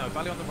then a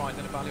valley on the right,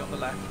 then a valley on the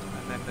left,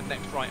 and then the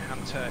next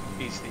right-hand turn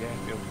is the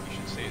airfield. You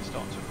should see it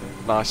start to appear.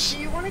 Nice. Do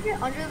you want to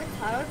get under the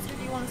clouds or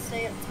do you want to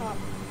stay at top?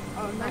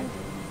 Oh no,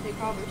 they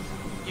probably.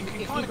 You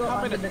can If kind you of go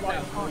come in under at the quite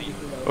clouds, high. you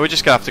will. We're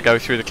just going to have to go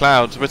through the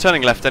clouds. We're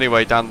turning left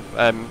anyway, down,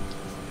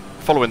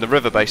 following the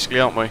river basically,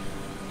 aren't we?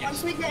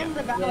 Once we get in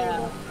the valley, Yeah.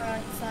 we'll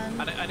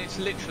descend. And it's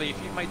literally,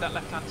 if you've made that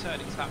left-hand turn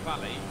into that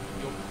valley,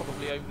 you're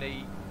probably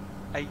only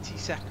 80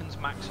 seconds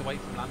max away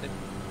from landing.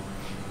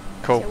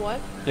 Cool. Say what?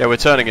 Yeah, we're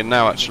turning in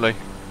now actually.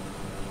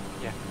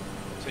 Yeah.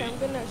 So Okay, I'm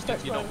gonna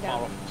start you're not slowing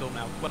far down. off at all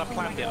now. When I Oh my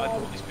planned it, I God.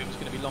 thought this bit was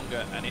going to be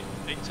longer, and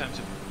in terms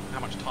of how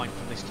much time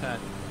from this turn,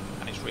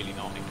 and it's really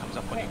not. It comes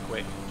up on you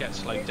quick. Get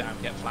slowed down,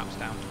 get flaps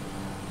down.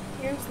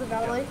 Here's the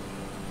valley.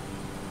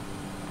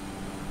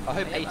 I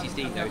hope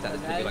ATC knows that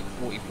there's going to be like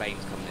 40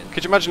 planes coming in.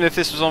 Could you imagine if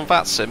this was on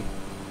VATSIM?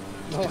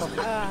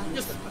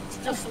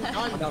 Just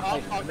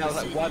And there was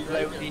like one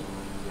lonely,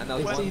 and there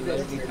was one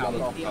lonely tower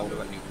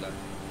holder at Lukla.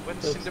 When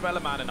Cinderella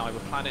Man and I were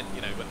planning,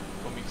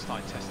 when we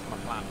started testing my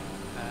plan,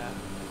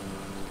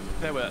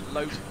 there were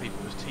loads of people.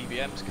 There was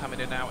TBMs coming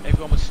in and out.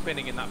 Everyone was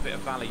spinning in that bit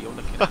of valley you're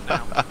looking at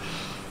now.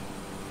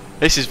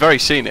 This is very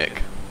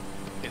scenic.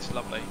 It's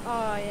lovely.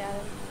 Oh yeah.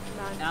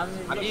 Man.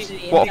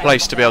 What a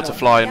place to be able to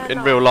fly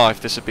in real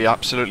life. This would be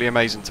absolutely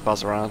amazing to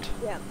buzz around.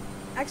 Yeah.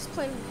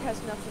 X-Plane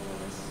has nothing on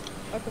this.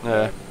 Or Yeah.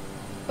 compared.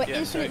 But Yeah,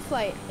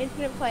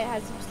 Infinite Flight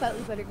has some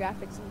slightly better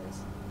graphics in this.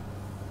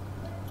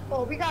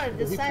 Well, we gotta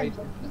descend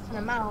a decent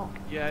amount.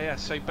 Yeah.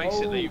 So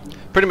basically,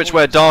 Pretty much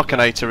where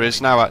Darkinator is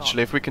now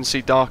actually. If we can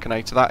see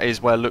Darkinator, that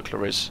is where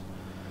Lukla is.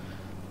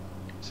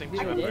 seems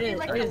I to can have see a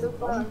like a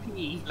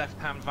Lukla.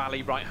 left-hand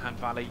valley, right-hand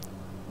valley,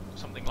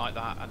 something like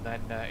that, and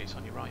then it's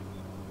on your right.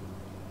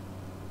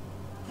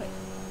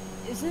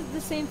 Is it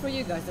the same for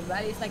you guys? The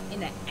valley is like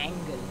in an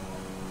angle.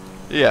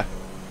 Yeah.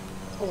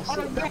 Oh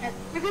yeah,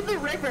 look at the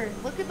river.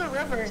 Look at the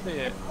river. See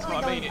it? It's That's really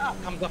what I mean. going It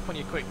up. comes up on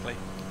you quickly.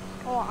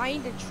 Oh, I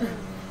need to trim.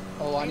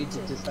 Oh, I need to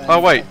descend. Oh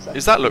wait,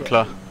 is that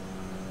Lukla?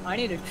 I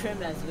need to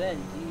trim as well.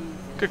 Jesus.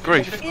 Good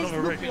grief. If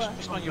it's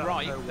just on your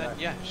right, then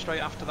yeah,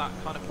 straight after that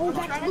kind of. Oh,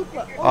 that's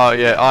Lukla. Oh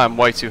yeah, I am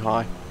way too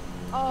high.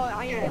 Oh,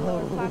 I am lower.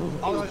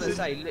 I was going to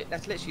say,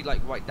 that's literally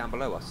like right down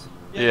below us.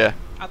 Yeah.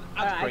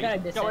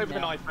 And go over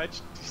the knife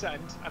edge,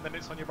 descend, and then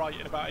it's on your right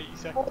in about 80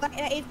 seconds. Oh, that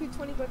AP20 go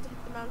to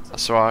hit the mountain.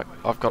 That's alright.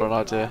 I've got an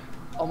idea.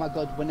 Oh my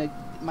god, when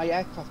my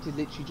aircraft is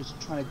literally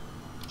just trying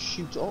to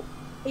shoot up.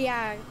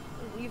 Yeah,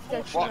 you've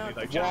just Fortunately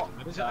though,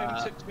 gentlemen, as it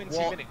only took 20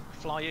 minutes to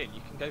fly in,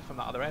 you can go from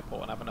that other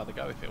airport and have another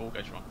go if it all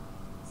goes wrong.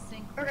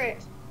 Okay.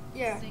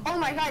 Yeah. Oh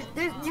my god,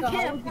 you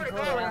can't afford to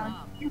go around.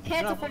 You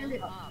can't afford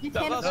it. You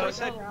can't That's what I afford to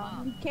said. go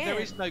around. There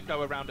is no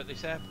go around at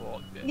this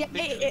airport. Yeah,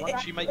 Literally,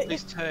 once you make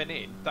this turn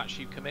in, that's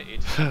you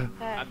committed.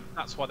 And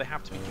that's why they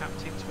have to be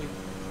captains with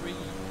 3, I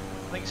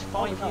think it's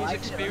 5 years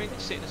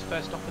experience sitting as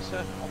first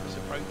officer on this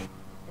approach.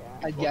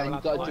 And yeah,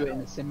 you've got to do it in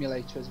the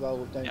simulator as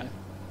well, don't you?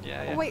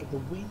 Yeah, Oh, wait. The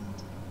wind.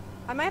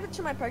 I might have to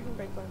turn my parking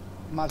brake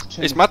on.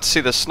 It's mad to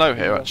see the snow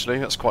here actually,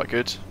 that's quite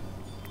good.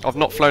 I've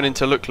not flown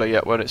into Lukla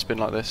yet when it's been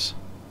like this.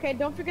 Okay,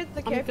 don't forget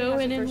the I'm careful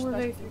going has in the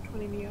with first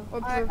A320 Neo.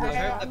 Or I heard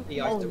that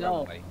the ice the no.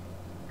 runway.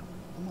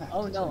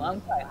 Oh no,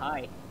 I'm quite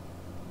high.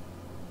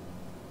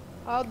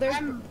 Oh, there's.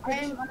 I'm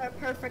on a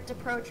perfect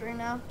approach right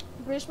now.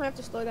 British might have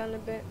to slow down a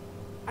bit.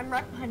 I'm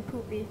right behind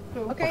Poopy.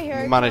 Okay,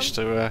 here. Managed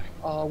to.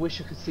 Oh, I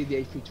wish I could see the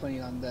A320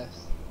 land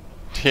this.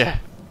 Yeah.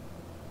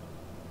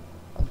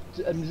 I'm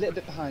a little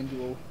bit behind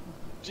you all.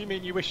 Do you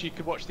mean you wish you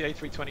could watch the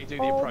A320 do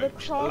the Oh, the approach?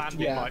 The cross- landing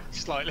Yeah. might be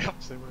slightly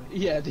opposite way.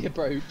 Yeah, the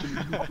approach.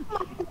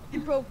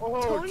 Bro,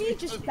 Tony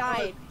just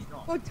died.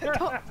 Oh,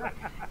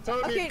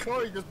 Tony Okay. and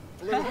Corey just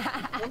blew up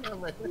in front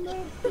of me.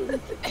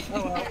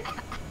 Oh well.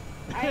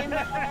 I am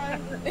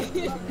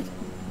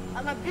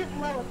I'm a bit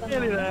low at the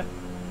Nearly moment.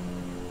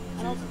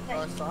 there. Jesus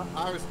Christ,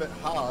 I was a bit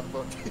hard,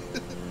 but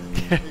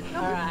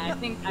Alright, I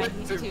think I went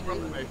need too to in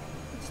front of me.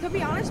 To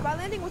be honest, my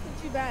landing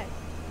wasn't too bad.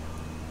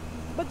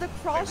 But the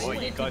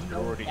crosswind. you guys were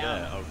already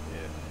there. Oh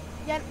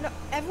Yeah, no,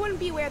 everyone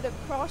beware the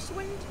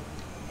crosswind.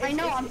 I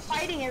know, I'm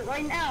fighting it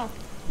right now.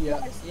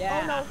 Yeah.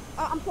 Yeah. Oh no,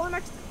 I'm pulling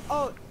back.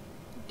 Oh,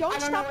 don't I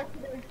don't know stop. what to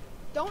do.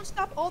 Don't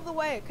stop all the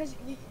way, cause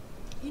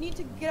you need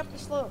to get up the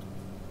slope.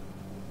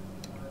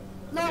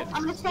 No,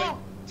 I'm gonna stop.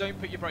 Don't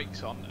put your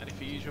brakes on, and if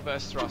you use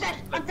reverse I'm thrust, dead,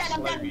 let I'm dead, it I'm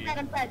slow dead, I'm you. dead,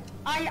 I'm dead.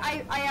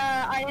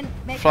 I didn't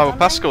make Flower it.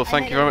 Pascal,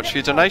 thank you very much for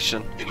your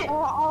donation.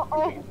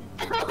 Oh.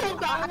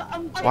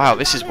 Wow,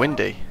 this is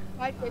windy.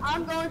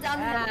 I'm going down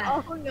the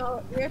hill. Oh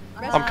no,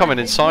 I'm coming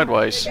in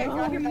sideways. No.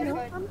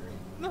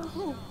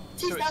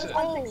 Jeez, that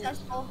was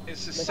unsuccessful.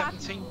 It's a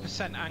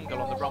 17% angle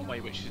on the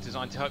runway, which is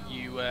designed to help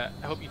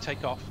you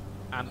take off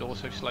and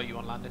also slow you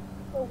on landing.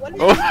 What is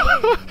Oh. that?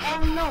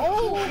 Oh no!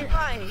 Oh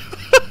my!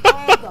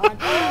 Oh god.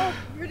 Oh,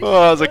 British. Oh,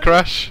 that was a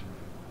crash.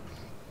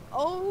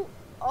 Oh,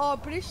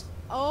 British.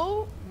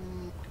 Oh.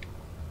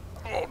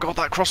 Oh god,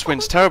 that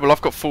crosswind's terrible.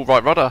 I've got full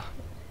right rudder.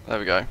 There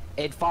we go.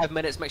 In 5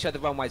 minutes, make sure the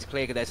runway's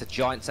clear because there's a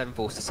giant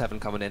 747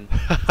 coming in.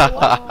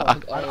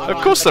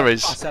 Of course there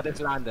is. Bust at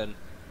this landing.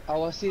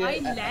 Oh, I see I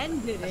it.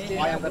 landed it.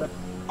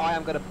 I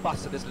am gonna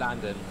bust at this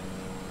landing.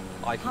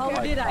 How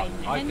did I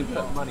can land put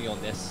it? money on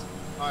this.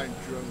 I'm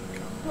drunk.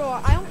 Bro,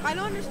 I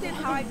don't understand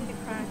how I didn't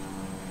crash.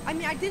 I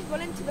mean, I did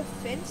run into the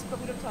fence, but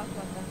we don't talk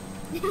about that.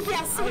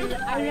 Yes,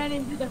 I ran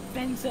into the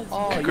fence as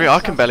well. I agree, I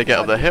can barely get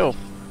up the hill.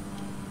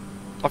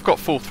 I've got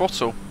full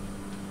throttle.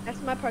 That's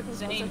my parking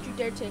space. Don't you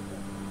dare take it.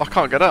 I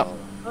can't get up.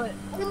 But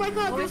oh my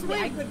god, there's honestly,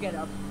 I wind. could get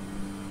up.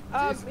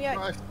 Yeah.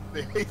 Christ,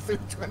 the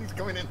A320's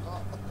coming in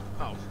hot.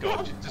 Oh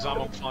god, because I'm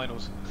on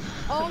finals.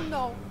 Oh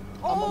no.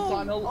 I'm on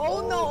final.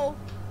 Oh no.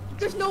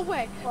 There's no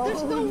way.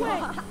 There's no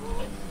way.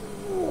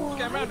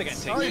 Get around again,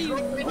 T.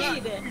 We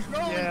need it.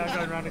 Yeah, I'm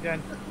going round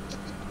again.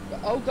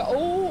 Oh god.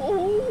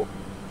 Oh.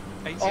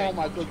 88, Oh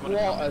my do you god, wanna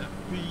what come a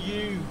in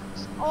view.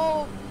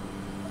 Oh.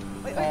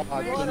 Wait, Oh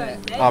my British,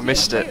 goodness. I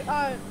missed it.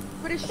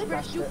 British,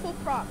 do full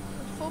prop.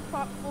 Full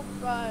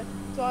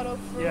throttle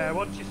for... Yeah,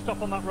 once you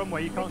stop on that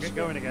runway, you can't get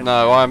going again.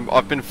 No,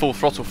 I've been full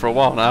throttle for a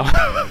while now.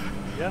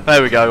 Yeah.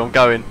 There we go, I'm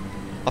going.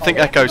 I think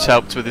Echo's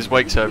helped with his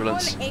wake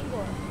turbulence. If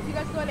you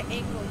guys go at an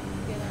angle,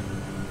 you get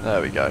it.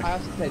 There we go. I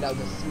have to say that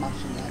was a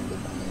smashing landing.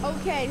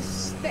 Okay,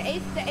 the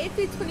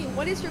A320,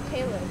 what is your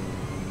payload?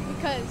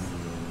 Because...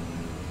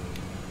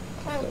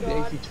 Oh The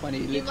god.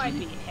 A320 You might be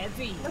literally.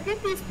 heavy. Look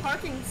at these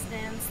parking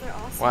stands, they're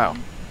awesome. Wow.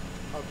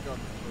 Oh god.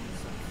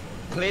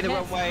 Clear the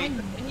runway.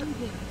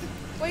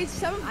 Wait,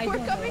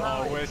 7-4 coming?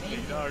 Oh, where's me?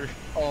 No.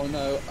 Oh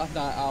no, I'm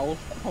not owl.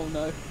 Oh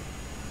no.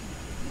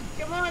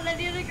 Come on, I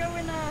need to go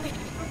in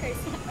okay,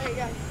 so there you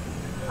go.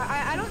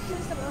 I don't see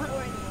the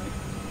 7-4 anymore.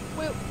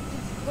 Wait,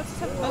 what's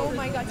the 7-4? Oh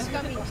my god,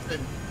 scummy.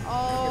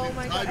 Oh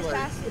my god,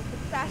 Assassin.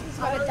 Assassin's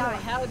I about to don't know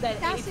die. how that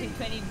Assassin.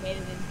 A320 made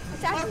it in.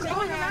 Assassin's Oh,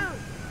 going yeah. around.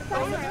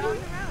 Assassin's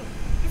going around.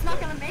 He's not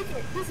gonna make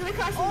it. He's gonna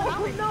crash in the Oh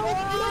mountain. no, no.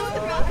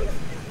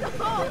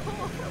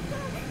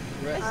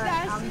 I'm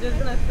Assassin. just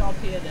gonna stop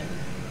here then.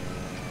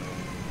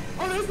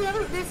 Oh,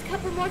 there's a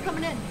couple more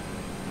coming in.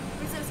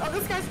 Oh,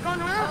 this guy's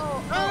going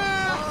around.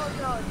 Oh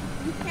no.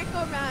 You can't go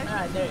around.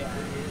 Ah, there you are.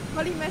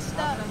 Buddy messed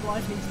up.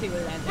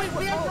 Wait,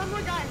 we have one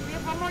more guy. We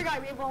have one more guy.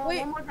 We have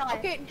one more guy.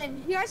 Okay,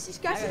 you guys see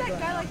that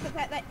guy,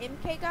 like that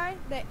MK guy?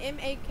 That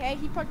MAK?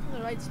 He parked in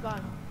the right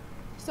spot.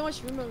 So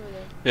much room over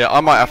there. Yeah,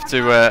 I might have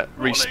to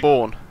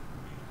respawn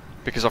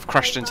because I've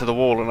crashed into the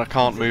wall and I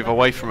can't move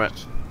away from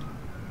it.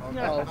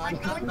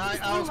 Night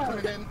Owl's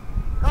coming in.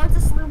 Go into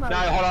slew mode. No,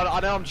 hold on. I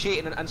know I'm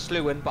cheating and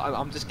slewing, but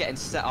I'm just getting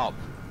set up.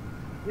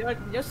 You're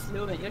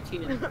slewing. You're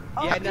cheating.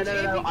 Yeah,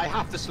 no. I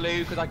have to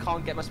slew because I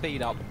can't get my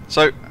speed up.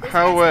 So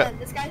how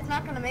This guy's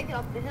not gonna make it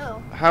up the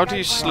hill. how do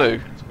you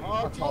slew?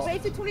 Oh,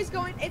 820's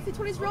going.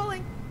 820's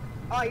rolling.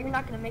 Oh, you're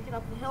not gonna make it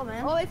up the hill,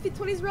 man. Oh,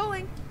 820's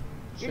rolling.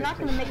 You're not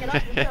gonna make it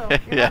up the hill.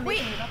 You're Yeah. not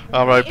making it up the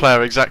Our hill. road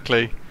player,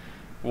 exactly.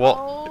 What?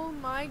 Oh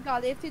my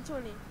god,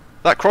 820.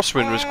 That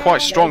crosswind was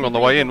quite strong on the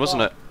way in,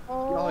 wasn't it?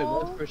 No, it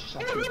was British.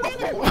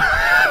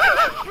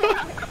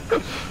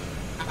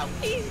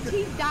 He's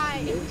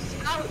dying.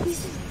 He's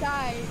just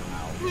dying.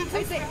 He's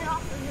right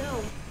off the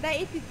hill. That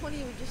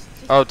 820 was just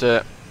Oh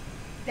dear.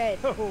 dead.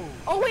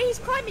 Oh wait, he's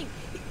climbing.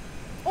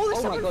 Oh,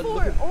 there's Oh my God,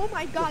 7-4. look Oh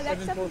my god,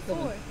 that's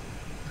 7-4.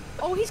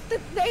 Oh, he's the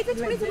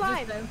 820's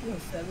alive.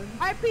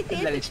 I repeat, the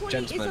Ladies 820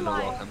 and is gentlemen,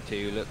 alive. welcome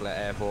to Lukla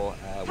Airport.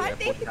 How We're did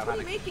the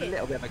 820 make a it?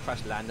 little bit of a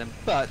crash landing,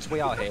 but we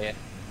are here.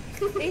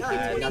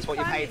 820 That's what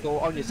you paid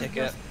for on your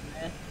ticket.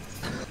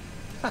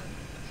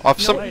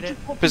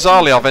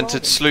 Bizarrely I've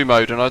entered slew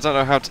mode and I don't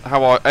know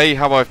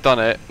how I've done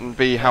it and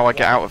B how I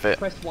get out of it.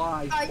 Press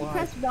Y. You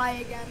press Y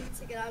again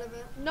to get out of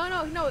it.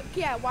 No,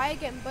 yeah, Y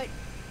again, but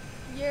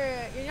you're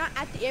not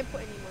at the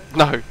airport anymore.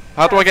 No.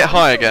 How do I get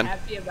high again?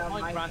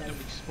 Mine randomly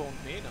spawned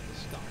me in on the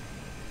sky.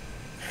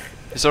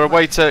 Is there a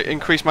way to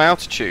increase my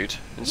altitude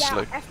in Yeah,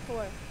 slew?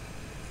 F4.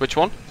 Which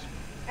one?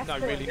 No,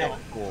 F4. really not.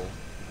 F4.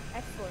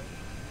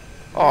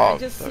 Oh, I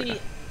just there we see go.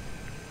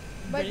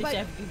 British But-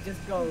 FD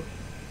just go.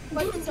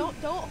 But don't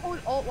hold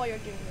alt while you're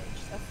doing it.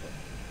 Just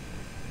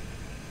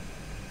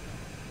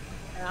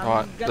F4.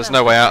 Alright, there's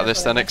no way out of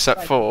this then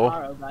except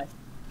for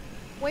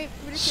Wait,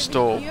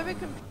 stall. do you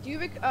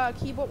have a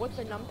keyboard with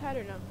the numpad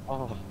or no?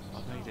 Oh,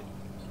 I made it.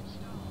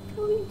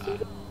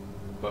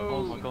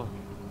 Oh my god.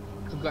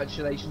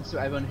 Congratulations to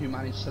everyone who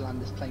managed to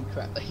land this plane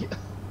correctly.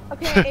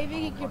 Okay,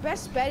 AV, your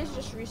best bet is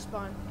just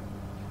respawn.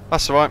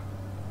 That's alright.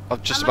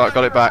 I've just about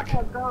got it back.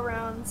 Go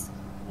rounds.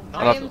 And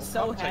I I've- am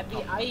so happy.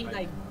 I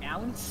like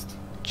bounced.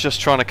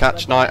 Just trying to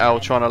catch Night Owl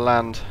trying to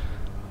land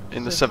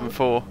in the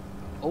 7-4.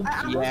 Oh,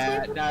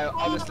 yeah, no,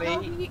 honestly,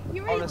 He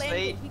already honestly,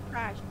 landed, he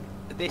crashed.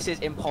 this is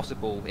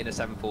impossible in a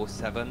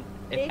 747.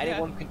 If Yeah.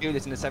 anyone can do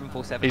this in a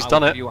 747, He's I'll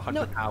done give it. you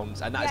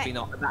 £100, and that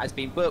has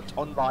been booked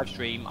on live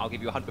stream. I'll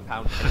give you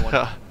 £100 to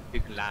anyone who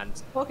can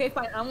land. Okay,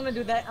 fine. I'm gonna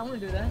do that.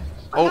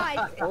 Oh.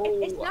 Guys,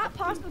 it's not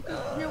possible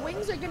because your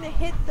wings are gonna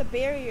hit the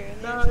barrier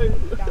and then you're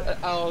gonna die.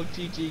 Oh,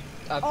 GG.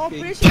 Oh,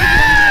 big. British.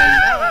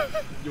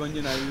 You on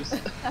your nose.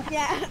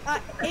 Yeah,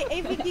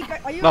 AVD,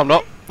 are you No, I'm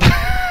not.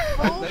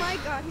 Oh my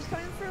god, he's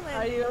coming for Are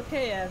land. you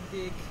okay,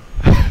 FD? You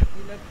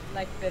look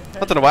like the.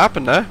 I don't know what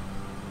happened there.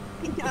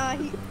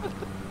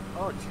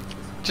 Oh Jesus.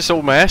 Just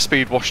all my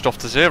airspeed washed off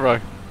to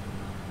 0.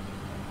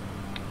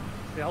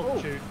 The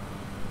altitude.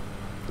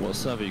 What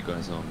server are you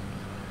guys on?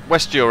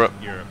 West Europe.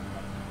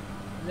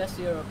 West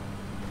Europe.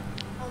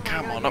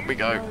 Come on, up we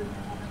go.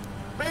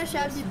 British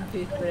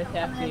FD.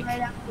 I'm coming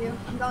right after you.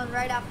 I'm going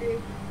right after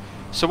you.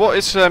 So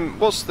what's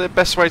the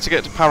best way to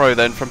get to Paro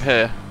then from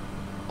here?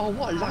 Oh,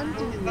 what a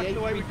landing in the That's the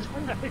way we 8 just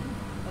went. And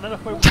then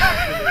off we went. He's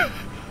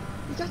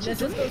actually Let's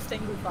done just go it.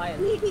 single file.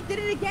 He did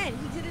it again.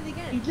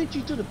 He's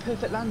literally done a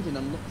perfect landing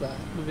and look there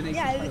with an 8.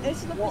 Yeah,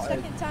 this is the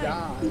second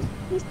time.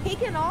 He's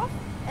taken off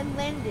and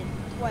landed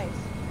twice.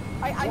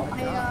 Come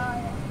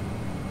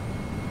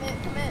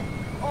in.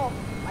 Oh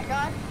my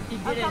god. He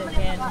I'm did it coming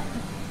again. in hot.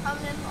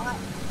 Coming in hot.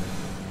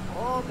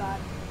 Oh god.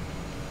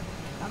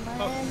 Coming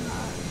in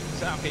hot.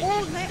 So I'm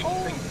Oh, just man,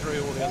 think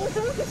through all the Oh, other.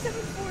 someone got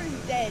 7-4 is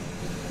dead.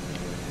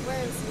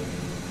 Where is he?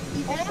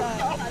 Either Oh side.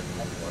 god.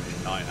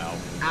 Night Owl.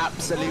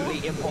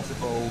 Absolutely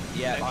impossible.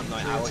 Yeah, I'm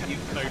Night Owl. You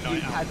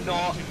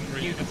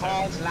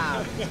can't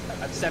land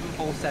a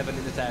 747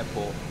 in this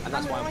airport, and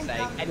that's why I'm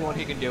saying anyone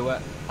who can do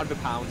it,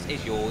 £100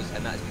 is yours,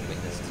 and that's been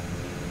witnessed.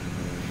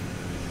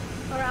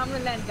 Alright, I'm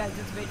gonna land, guys.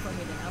 Just wait for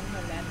me then. I'm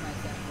gonna land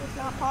myself. It's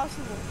not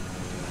possible.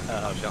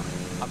 Oh, sure.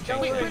 I'm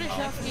Wait, checking. British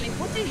FD.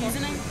 What's the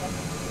username?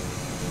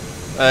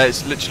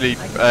 It's literally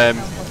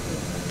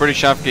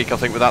British Avgeek, I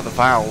think, without the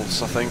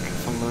vowels, I think,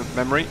 from the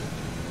memory.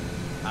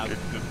 I'm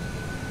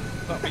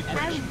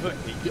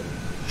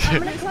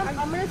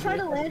gonna try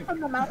to land from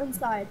the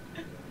mountainside.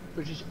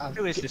 British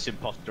Who is this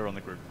imposter on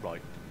the group?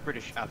 Right,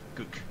 British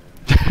Avgook.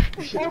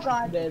 Oh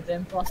god. There's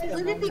imposter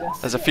among us.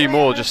 There's a few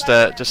more just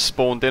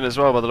spawned in as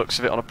well by the looks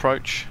of it on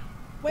approach.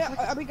 Wait,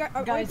 are we Guys,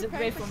 preparing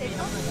wait for for me. I'm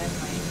takeoff? gonna land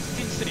my.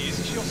 City, is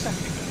this your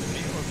second ability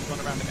or have you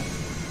gone around again?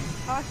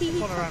 He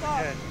Gone took around off.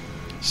 again.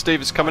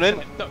 Steve is coming in.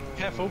 No,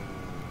 careful.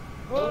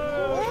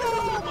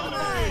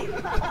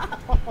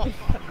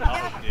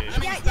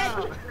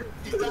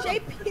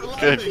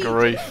 Good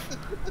grief.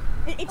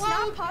 It's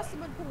not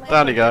possible to land.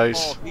 Down he goes.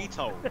 Oh, he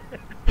told.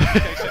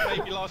 Okay, so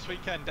maybe last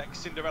weekend,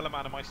 Cinderella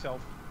Man and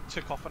myself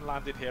took off and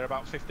landed here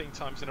about 15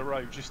 times in a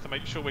row just to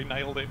make sure we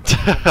nailed it.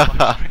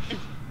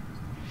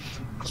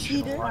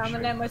 Cheater. I'm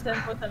gonna my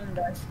 747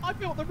 guys. I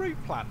built the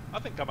route plan. I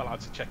think I'm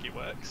allowed to check it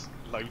works.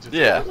 Loads of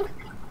Yeah. times.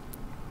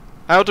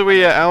 How do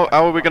we? How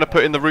are we going to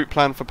put in the route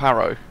plan for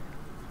Paro?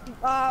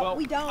 Well,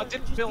 we don't. I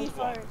didn't just build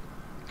one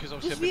because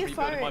obviously I've been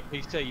rebuilding my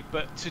PC.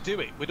 But to do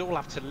it, we'd all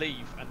have to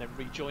leave and then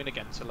rejoin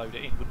again to load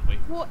it in, wouldn't we?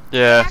 Well,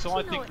 Yeah. So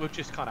I think we'll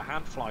just kind of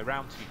hand fly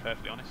round, to be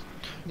perfectly honest.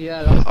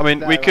 Yeah. I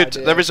mean, we could.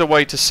 There is a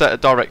way to set a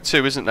direct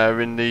 2, isn't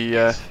there? In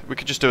the we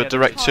could just do a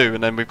direct 2,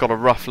 and then we've got a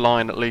rough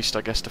line at least,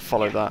 I guess, to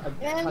follow that.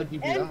 How do you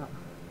do that?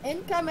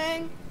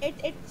 Incoming.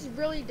 It's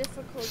really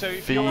difficult. So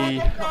if V. you're in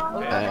your I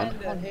cockpit,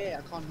 can't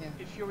hear.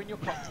 if you're in your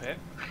cockpit,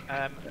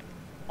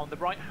 on the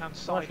right-hand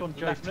side one, of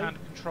the left-hand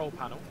control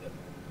panel,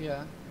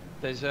 Yeah.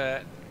 there's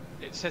a.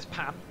 It says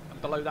pan, and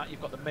below that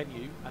you've got the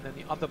menu, and then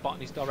the other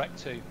button is direct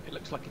 2. It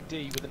looks like a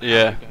D with an arrow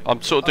Yeah, going.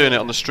 I'm sort of doing it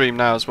on the stream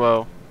now as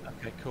well.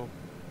 Okay, cool.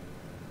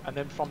 And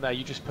then from there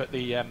you just put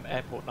the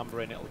airport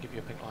number in. It'll give you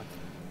a pink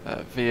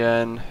line.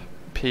 VN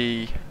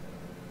P.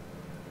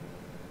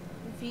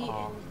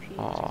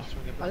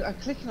 VNP. I'm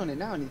clicking on it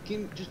now, and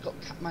it's just got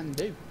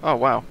Kathmandu. Oh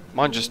wow,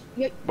 mine just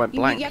went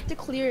blank. You have to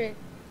clear it.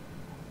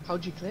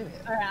 How'd you clear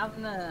it? Alright,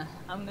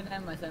 I'm gonna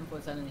have my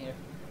 747 here.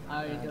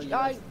 I already told you Uh,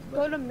 guys,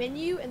 go to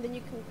menu and then you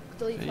can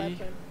delete flight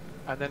plan.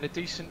 And then a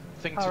decent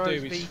thing Paro's to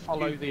do is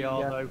follow the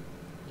though.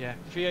 yeah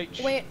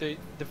VH Wait. the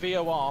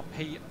VOR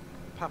P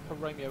Papa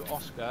Romeo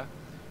Oscar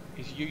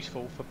is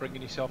useful for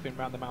bringing yourself in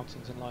around the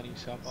mountains and lining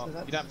yourself So up. You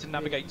that's don't have to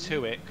navigate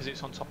to it because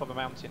it's on top of a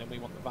mountain and we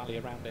want the valley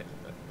around it.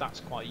 But that's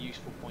quite a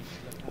useful point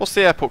to look at. What's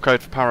the airport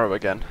code for Paro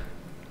again?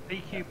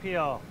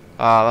 VQPR.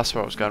 Ah, that's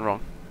where I was going wrong.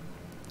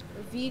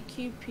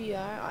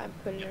 VQPR. I'm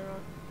putting it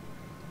wrong.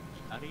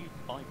 How do you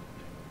find it?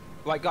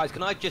 Right, guys,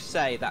 can I just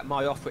say that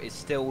my offer is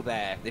still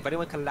there? If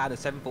anyone can land a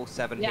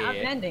 747 Yeah, I'm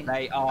here, landing.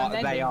 they I'm are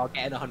landing.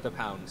 getting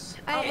 £100.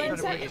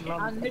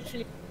 I'm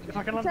literally. If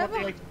I can land on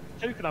the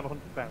 82, can have £100.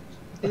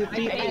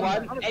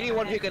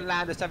 Anyone who can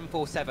land a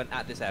 747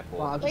 at this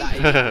airport, Well,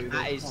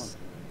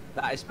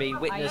 that is being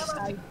witnessed.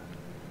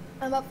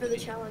 I'm up for the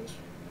challenge.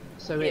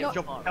 So but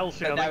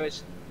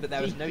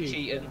there is no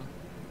cheating.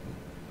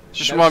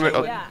 Just No remind me.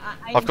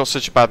 cheating. I've got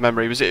such a bad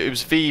memory. It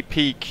was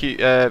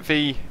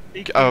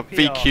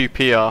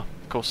VQPR.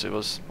 Of course it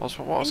was. What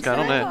was going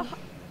on there?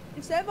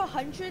 Instead of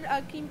 100,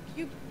 can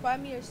you buy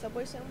me a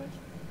Subway sandwich?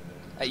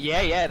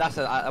 Yeah, that's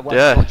a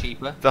Yeah,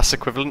 cheaper. that's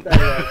equivalent.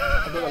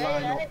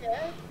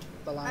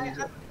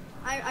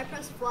 I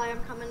pressed fly.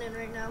 I'm coming in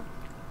right now.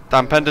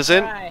 Dan Pender's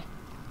in.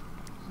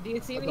 Do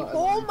you see me?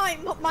 Oh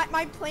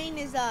my plane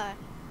is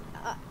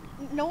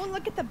no one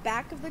look at the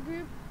back of the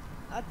group,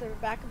 at the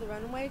back of the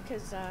runway,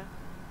 cause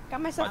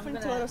got myself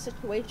into a little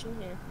situation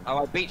here.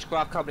 Oh,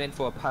 Beechcraft coming in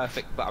for a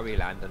perfect buttery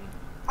landing.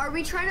 Are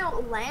we trying to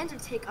land or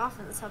take off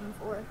in the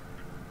 7-4?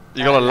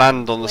 You gotta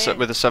land on the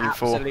with the 7-4.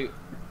 Absolute,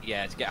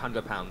 yeah, to get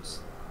 £100.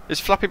 Is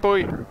Flappy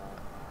Boy?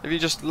 Have you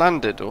just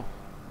landed or?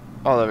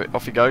 Oh, there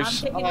off he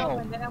goes. I'm taking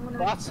off and then I'm gonna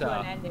do a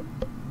landing.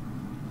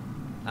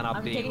 And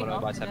I'll be taking one of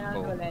off my and then I'll do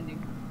a 7-4.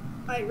 landing.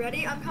 Alright,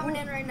 ready? I'm coming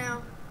in right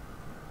now.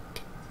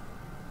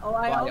 Oh,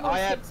 I Right, almost I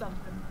hit am-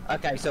 something.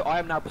 Okay, so I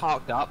am now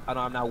parked up and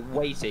I'm now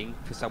waiting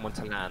for someone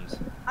to land.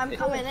 I'm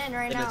coming in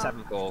right in now. the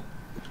 7-4.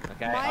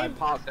 Okay, Mine- I'm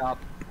parked up.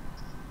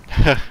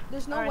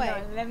 There's no Alright,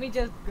 way. no, let me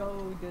just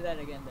go do that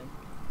again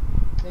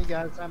then. Hey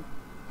guys, I'm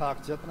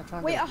parked up and I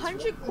can't Wait, get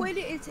 100 quid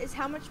is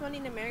how much money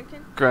in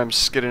American? Graham's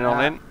skidding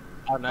on in.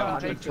 Oh no,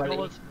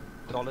 $120.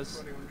 $120.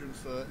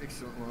 130,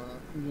 something like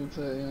that.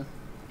 130, yeah.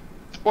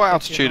 What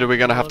altitude are we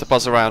going to have to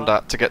buzz around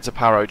at to get to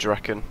Paro, do you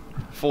reckon?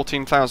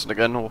 14,000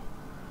 again, or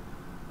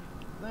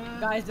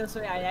Guys, this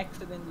way I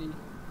accidentally.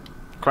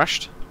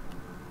 crashed?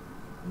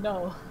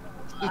 No.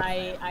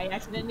 I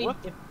accidentally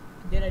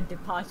did a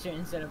departure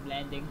instead of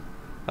landing.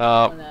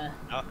 Uh, On a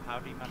How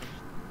do you manage?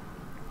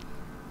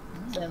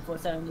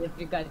 747. If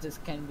you guys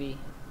just can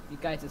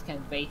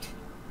wait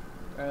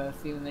for a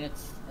few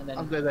minutes and then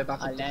I'll go there back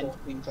I'll up to land.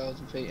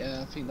 14,000 feet.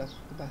 Yeah, I think that's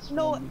the best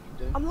No, one we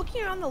can do. I'm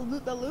looking around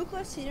the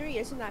Lukla scenery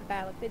isn't that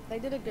bad. Like they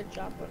did a good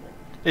job on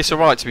it. it's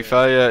alright to be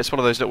fair, yeah, it's one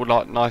of those little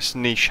like nice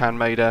niche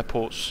handmade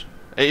airports.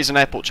 It is an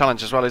airport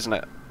challenge as well, isn't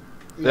it?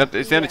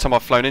 It's the only time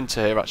I've flown into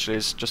here actually,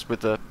 is just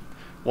with the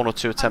 1 or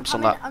 2 attempts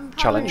on that I'm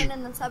challenge. coming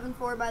in the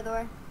 7-4, by the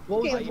way.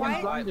 What was Okay,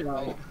 everyone's why- landing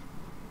rate?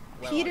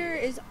 Peter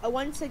is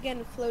once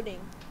again floating.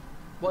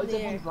 What is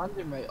there. everyone's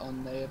landing rate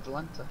on the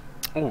Atlanta?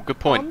 Oh, good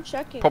I'm point.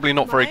 checking. Probably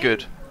not very Mine-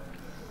 good.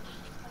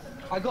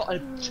 I got a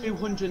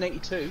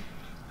 282.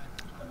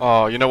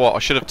 Oh, you know what? I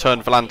should have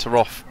turned Volanta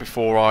off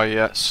before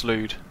I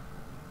slewed.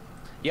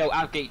 Yo,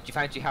 Algie, do you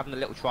fancy having a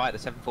little try at the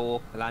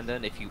 7-4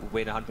 landing if you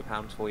win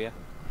 £100 for you?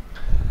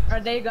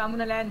 Alright, there you go. I'm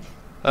gonna land.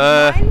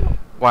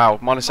 Wow,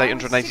 minus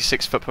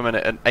 886 foot per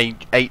minute and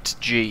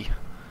 8G.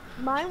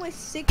 Mine was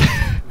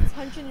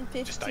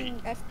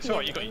 615 FPS.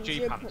 Sorry, you got your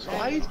G and pants. 0.9.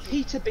 Why is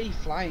Peter B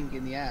flying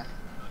in the air?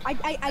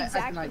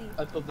 Exactly.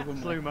 Above the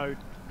runway. Slew mode.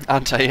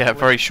 And yeah,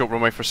 very short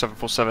runway for a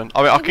 747.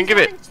 I mean, I can give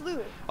it.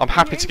 I'm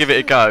happy to give it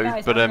a go,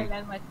 Guys, but I'm gonna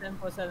land my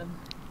 747.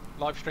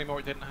 Live stream or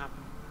it didn't happen.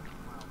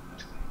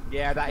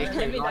 Yeah, that is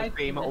true. Live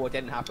beam or it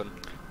didn't happen.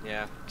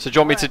 Yeah. So do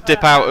you want me to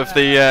dip out of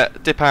the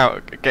dip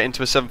out, get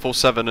into a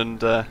 747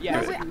 and? Yeah,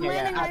 I'm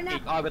landing right now.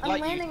 I would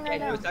like you to landing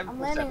get right into a now. I'm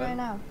landing 747. right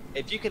now.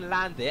 If you can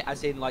land it,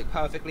 as in like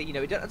perfectly, you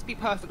know, it doesn't have to be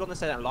perfect on the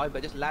center line,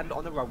 but just land it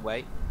on the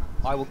runway.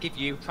 I will give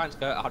you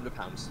transfer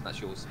 £100.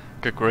 That's yours.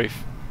 Good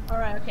grief.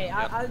 Alright, okay,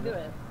 I'll do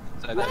it.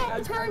 So there No, you I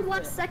go. turned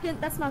last second.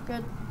 That's not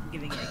good.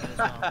 Giving it as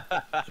well.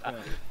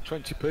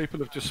 20 people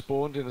have just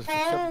spawned in as the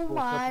Oh 747.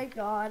 my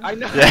god. I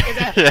know.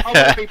 Yeah. I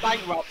want to be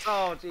bankrupt.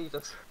 Oh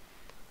Jesus.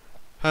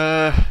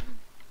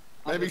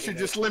 Maybe you should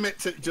just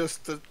limit it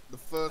just to the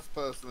first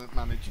person that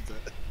manages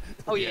it.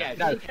 Oh yeah,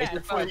 no, Yeah. it's the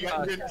Before you first get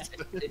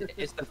person. rinsed.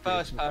 It's the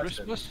first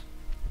person. Christmas?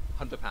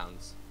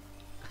 £100.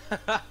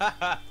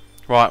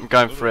 Right, I'm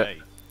going for it.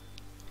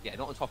 Yeah,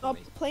 not on top Oh, of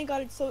me. plane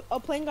guard.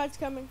 Plane guard's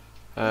coming.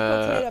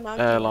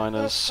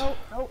 Airliners.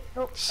 No.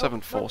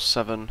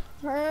 747.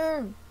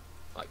 Turn.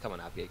 Right, come on,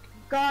 Abgig.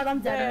 God, I'm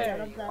dead.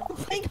 I'm dead.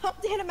 Plane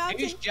up to hit a mountain.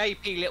 Who's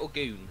JP Little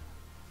Goon?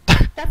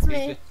 That's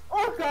me.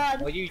 Oh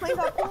god. Well, you Plane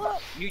guard, pull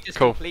up. just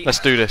Cool. complete. Let's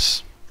do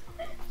this.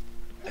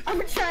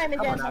 I'm trying Come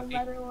on, again, no Abby.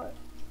 matter what.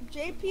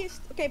 JP is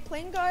okay.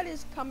 Plane guard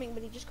is coming,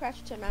 but he just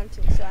crashed to a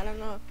mountain, so I don't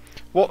know.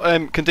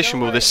 What condition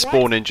will this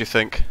spawn in, do you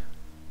think?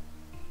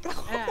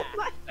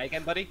 Say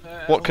again, buddy.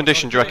 What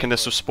condition do you reckon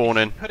this will spawn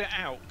in? Put it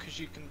out because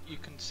you can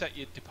set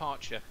your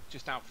departure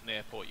just out from the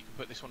airport. You can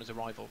put this one as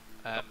arrival.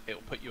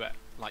 It'll put you at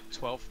like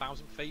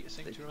 12,000 feet, I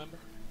seem to remember.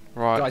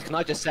 Right. Guys, can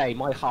I just say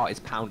my heart is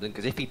pounding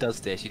because if he does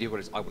this, you do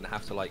realize I wouldn't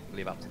have to like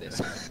live up to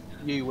this.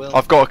 You will.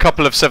 I've got a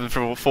couple of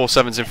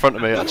 747s in front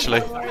of me actually.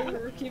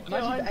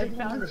 Imagine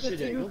everyone understood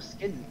it. Your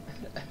skin.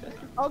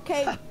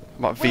 Okay.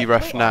 Might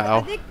VREF now.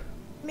 I think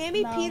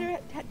maybe Peter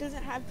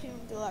doesn't have Team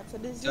Deluxe, so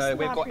this is So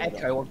we've not got Peter.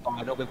 Echo on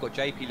final, we've got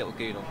JP Little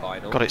Goon on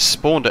final. God, it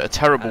spawned at a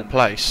terrible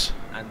place.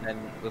 And then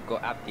we've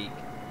got Abgeek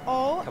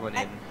Oh, coming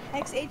in.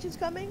 XH is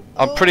coming.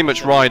 I'm pretty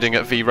much riding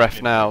at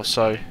VREF now,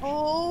 so.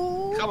 Oh.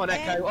 Come on,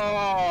 Echo!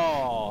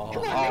 Oh!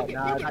 Come on, Oh, make it,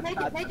 no, make it, that, make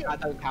that, it, make it.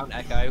 that don't count,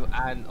 Echo.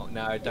 And oh,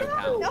 no, don't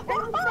count. No,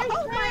 oh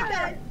my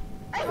god!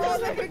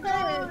 Oh my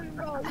god!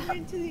 Bro, you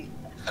went to the.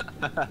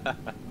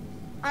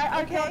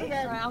 I Okay. killed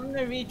again. Alright, I'm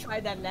gonna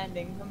retry that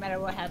landing, no matter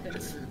what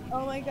happens.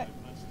 Oh my god.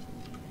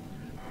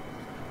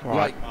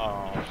 Right.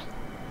 Oh.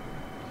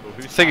 Well,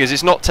 The thing is,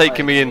 it's not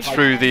taking me in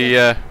through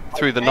the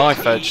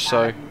knife edge,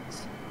 so.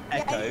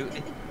 Echo,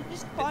 It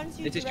just spawns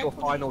you this is your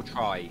directly final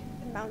try. in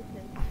the mountain.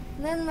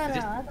 No,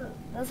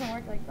 that doesn't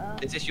work like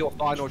that. Is this your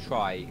final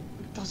try?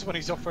 That's when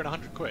he's offering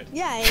 100 quid.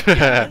 Yeah.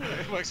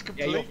 It works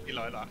completely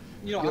like that.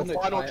 You know, Your I'm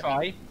gonna final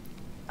try it.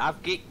 try.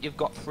 Abgeek, you've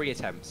got 3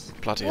 attempts.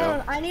 Bloody No,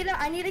 hell. I need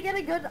to get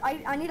a good.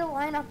 I need to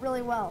line up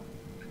really well.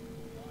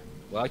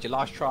 Well, it's your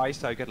last try,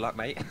 so good luck,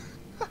 mate.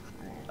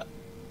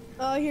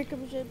 Oh, here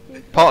comes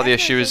JP. Part of the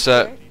issue is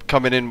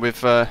coming in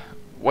with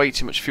way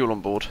too much fuel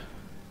on board.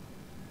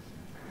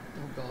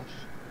 Oh gosh.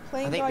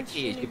 Plane I think guard the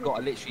key is you've got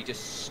to literally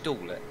just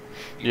stall it.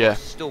 You've Yeah. got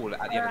to stall it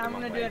at the end Alright, of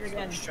I'm the gonna do runway. it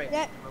again. Straight.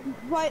 Yeah,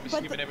 right, but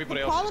Assuming the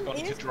everybody else has problem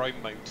gone is, into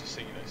drone mode to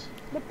see this.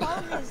 the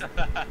problem is,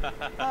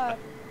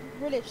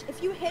 British,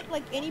 if you hit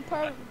like any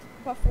part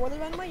before the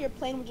runway, your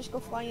plane will just go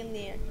flying in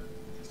the air.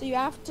 So you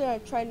have to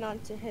try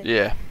not to hit.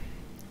 Yeah.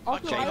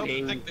 Also, I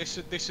JP. think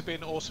this would be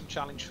an awesome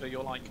challenge for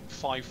your like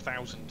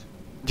 5,000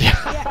 Yeah.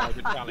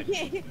 private challenge.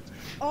 Yeah.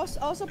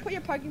 Also put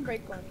your parking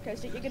brake on,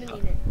 because you're gonna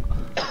need it.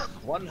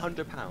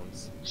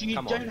 £100. So you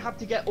Come don't on. have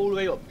to get all the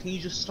way up. Can you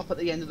just stop at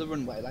the end of the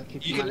runway, like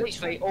if You you can manage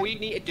to- literally, all you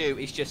need to do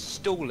is just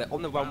stall it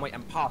on the runway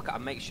and park it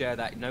and make sure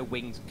that no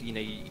wings, you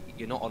know,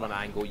 you're not on an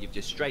angle, you've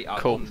just straight up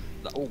Cool. on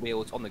all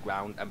wheels on the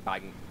ground and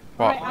bang.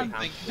 Right. I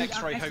think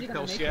X-Ray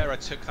Hotel Sierra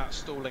took that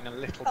stalling a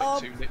little bit Oh,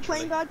 too literally.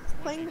 plane guard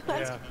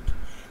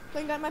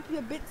might be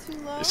a bit too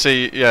low.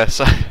 See, yeah,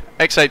 so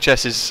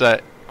XHS is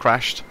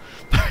crashed.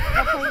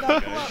 Oh, plane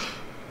guard,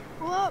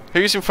 pull up.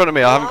 Who's in front of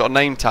me? I haven't got a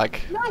name tag.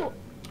 No.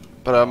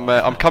 But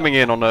I'm coming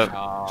in on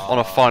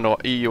a final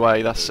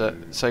EUA. That's it.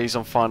 So he's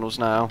on finals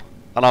now,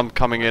 and I'm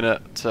coming in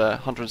at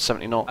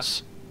 170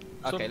 knots.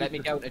 Okay, let me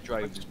go into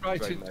drone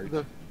Straight into mode.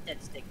 the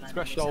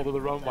threshold of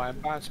the runway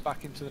and bounce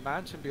back into the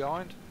mountain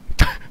behind.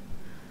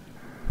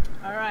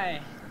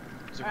 Alright.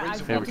 There's a Alright,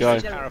 reason Here why we we go.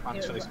 use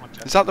caravans for this one.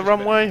 Is that the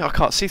runway? I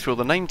can't see through all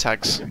the name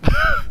tags. You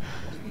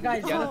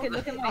guys, Yeah,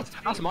 look at my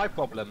That's my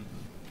problem.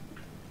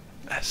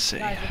 Let's see.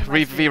 Guys, look at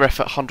my screen. VREF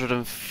at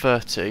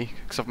 130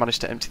 because I've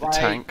managed to empty the Right.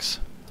 tanks.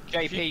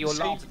 JP, your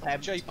last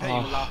attempt. JP, Oh.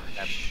 your last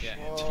attempt. Yeah.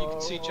 If you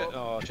can see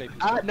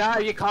JP. No,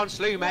 you can't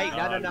slew, mate.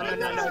 No.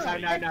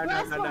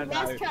 Last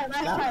try.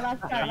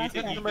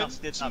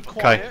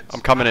 Okay,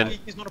 I'm coming in.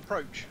 He's not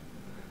approach.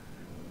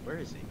 Where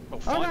is he? Oh,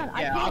 Hold fine. on,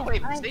 I Yeah, I can't. can't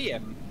even see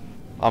him.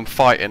 I'm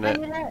fighting I it.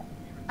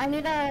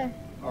 need a.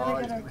 Oh,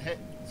 it's gonna hit.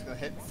 It's gonna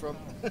hit from.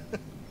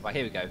 Right,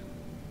 here we go.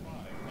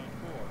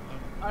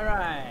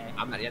 Alright.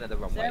 I'm at the end of the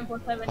runway.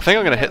 747. I think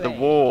I'm going to hit the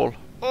wall.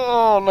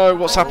 Oh no,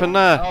 what's happened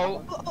there?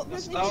 Oh, Oh,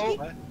 there's an oh,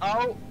 HP.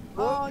 oh.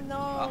 Oh no.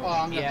 Oh,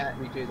 I'm gonna Yeah.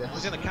 have to redo I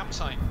was this. in the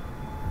campsite.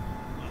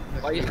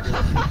 Oh, yeah.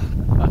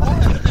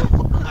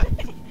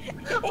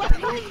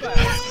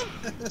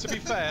 To be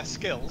fair,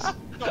 skills.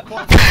 Not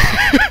quite.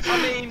 I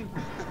mean,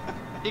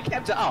 you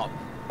kept it up.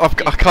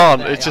 I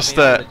can't. It's just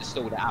just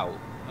stalled it out.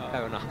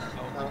 Fair enough.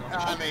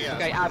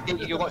 Okay,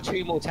 Avgeek, you've got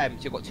 2 more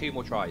attempts. You've got 2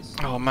 more tries.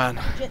 Oh man.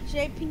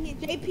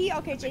 JP,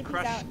 okay,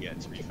 JP's out. Yeah,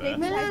 to be JP fair.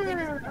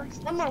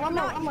 One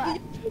more.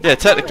 Yeah,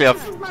 technically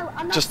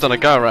I've just done a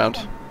go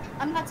around.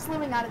 I'm not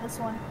slewing out of this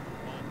one.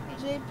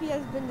 JP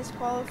has been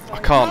disqualified. I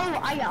can't. No,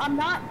 I'm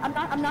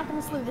not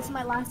gonna slew. This is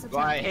my last attempt.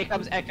 Right, here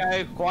comes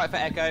Echo. Quiet for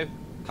Echo.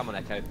 Come on,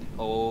 Echo.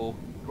 Oh.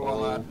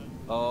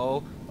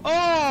 So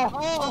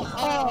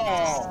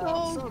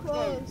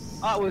close.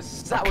 That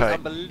was Okay.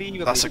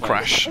 unbelievable. That's a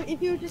crash.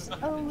 If you were just a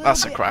little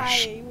That's a bit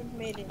crash. higher, you would have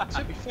made it.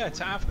 To be fair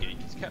to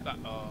Avgeek, he's kept that.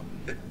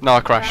 No,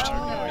 I crashed.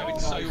 Going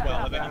so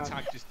well, and then the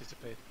tag just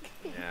disappeared.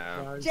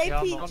 Yeah.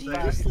 JP, you slew.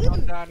 You said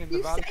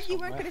you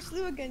weren't gonna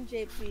slew again,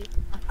 JP.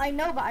 I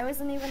know, but I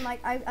wasn't even like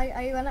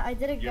I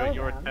did a go.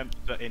 Your attempts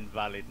are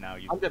invalid now.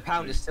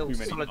 £100 is still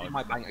solid in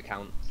my bank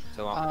account.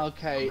 So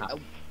Okay.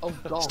 Oh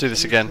god. Let's do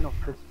this again.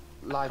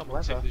 Live Come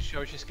on, Tim,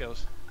 show us your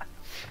skills.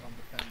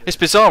 It's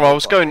bizarre. I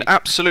was going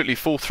absolutely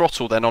full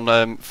throttle then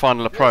on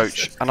final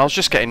approach, and I was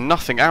just getting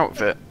nothing out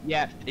of it.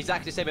 Yeah,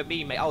 exactly the same with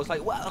me, mate. I was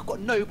like, well, I've got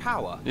no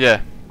power.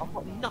 Yeah. I've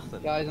got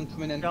nothing. Guys, I'm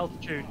coming in.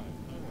 Altitude,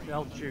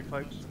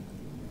 folks.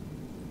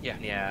 Yeah.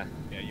 Yeah,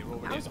 you're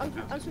already.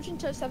 I'm switching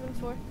to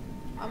 7-4.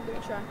 I'm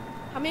gonna try.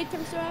 How many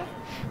attempts do I have?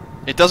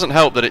 It doesn't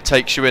help that it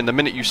takes you in the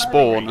minute you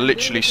spawn,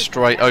 literally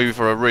straight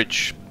over a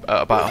ridge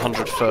at about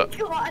 100 foot.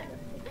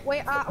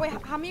 Wait,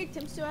 how many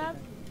attempts do I have?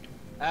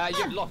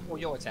 You've lost all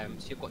your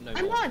attempts. You've got no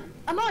I'm more. on.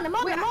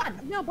 Wait,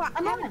 no, but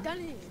I haven't done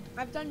anything.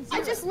 I've done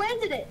 0. I just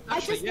landed it.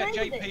 Actually,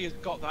 landed JP has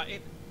got that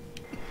in.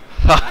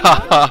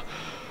 I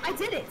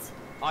did it.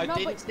 I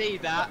didn't see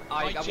that.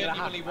 I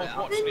genuinely was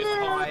watching it.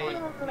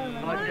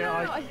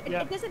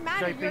 It doesn't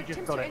matter. JP Your just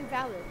attempts got are it.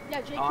 invalid.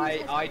 Yeah,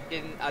 JP. I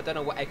didn't. I don't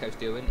know what Echo's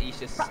doing. He's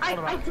just. But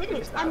I did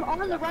it. I'm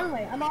on the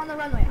runway. I'm on the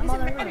runway.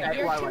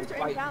 Okay, right.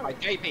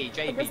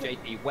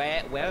 JP.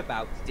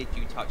 Whereabouts did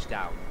you touch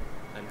down?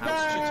 And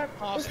how?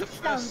 Past the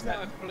first set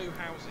of blue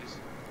houses.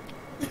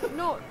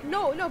 No,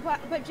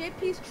 but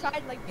JP's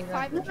tried like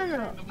 5 No.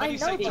 I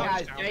know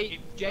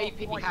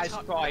JP has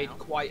tried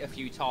quite a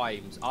few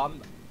times.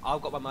 I've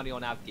got my money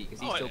on Avgeek because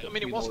he's still got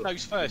it wasn't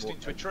nose first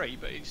into a tree,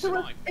 but it's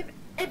fine.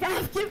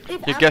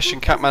 You're guessing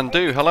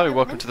Kathmandu. Hello,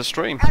 welcome to the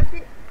stream.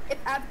 If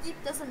Avgeek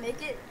doesn't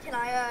make it, do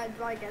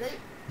I get it?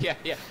 Yeah.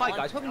 Hi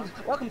guys,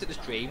 welcome to the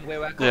stream.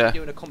 We're Yeah.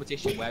 doing a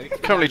competition where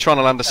Currently trying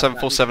to land a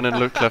 747 in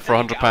Lukla for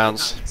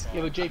 £100.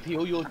 Yeah, but JP,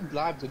 all your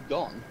lives are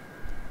gone.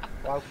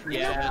 Wow.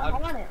 Yeah.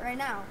 I'm on it right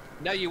now.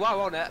 No, you are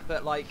on it,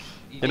 but like.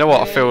 You know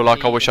what? I feel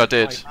like I wish I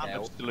did. How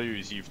much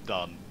lose you've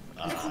done?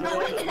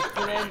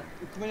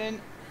 Coming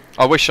in.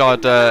 I wish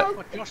I'd.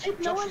 Josh has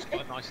got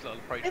a nice little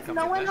approach. If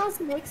no one else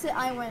makes it,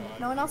 I win. If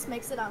no one else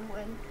makes it, I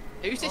win.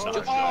 Who's this? Oh.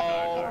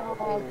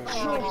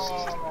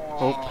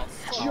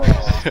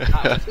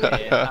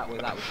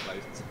 That was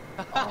close.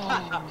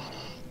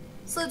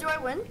 So do I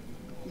win?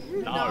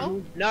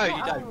 No. No,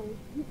 you don't.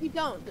 You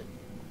don't.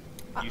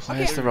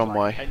 Where's the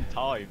runway? 10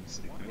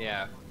 times.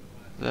 Yeah.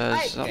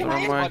 There's the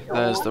runway.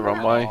 There's the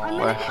runway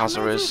where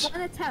Hazard is. I'm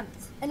gonna do 1 attempt,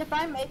 and if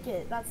I make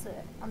it, that's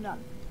it. I'm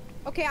done.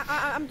 Okay,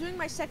 I'm doing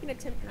my second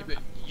attempt now. But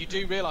you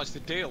do realise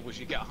the deal was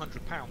you get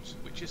 £100,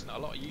 which isn't a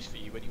lot of use for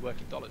you when you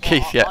work in dollars.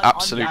 Keith, yeah,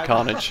 absolute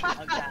carnage.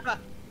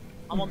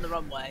 I'm on the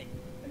runway.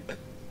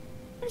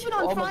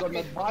 Oh my god,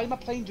 man, why am I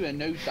playing doing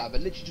a nosedive? I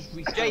literally just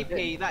restarted.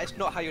 JP, that is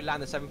not how you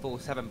land the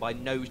 747 by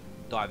nose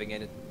diving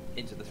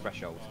into the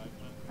threshold.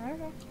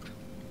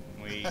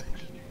 We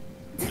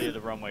clear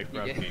the runway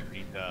for Yeah.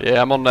 Avgeek.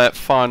 Yeah, I'm on the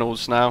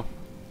finals now.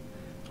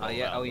 Oh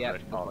yeah.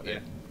 Red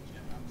carpet.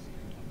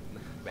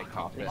 Red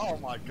carpet. Oh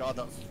my god,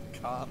 that's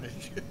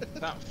carnage.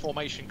 That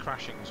formation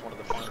crashing was one of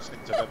the finest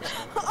things I've ever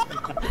seen.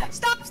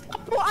 Stop!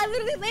 Bro, I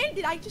literally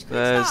landed. I just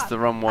couldn't There's stop. the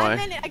runway. I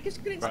landed. I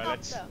just couldn't Right, stop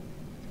let's though.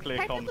 Click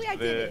on Technically, I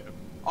the. did it.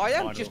 I am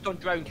Final. just on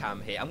drone cam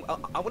here. I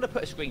want to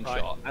put a screenshot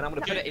Right. and I'm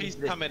going to put it in. He's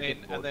coming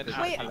in, and then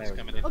Wait. Avgeek's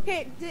coming in.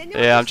 Okay. did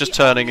anyone Yeah, I'm else just see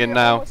turning in Omni or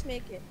now. almost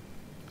make it?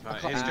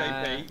 Right, here's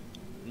JP.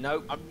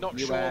 No, I'm not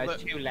you sure were that.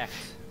 2 left.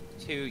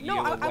 2. No,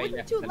 you were I way wasn't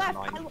left too than left.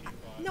 mine.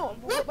 No,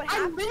 what I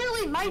happened?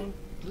 literally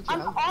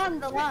I'm on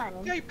the line.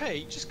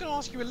 JP, just going to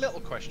ask you a little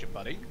question,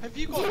 buddy. Have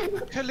you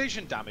got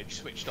collision damage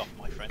switched off,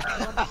 my friend?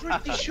 I'm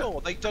pretty sure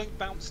they don't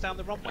bounce down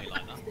the runway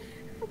like that.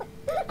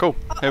 Cool,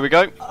 here we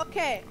go.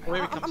 Okay, Here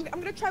he I'm comes.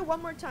 gonna try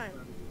one more time.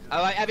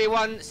 Alright,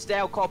 everyone, stay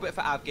on cockpit for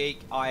Avgeek.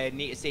 I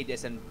need to see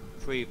this and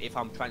prove if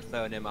I'm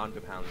transferring him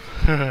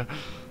 £100.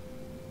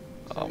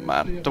 Oh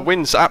man, the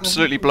wind's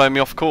absolutely blowing me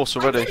off course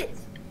already.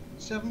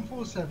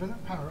 747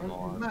 at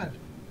Paro, mad.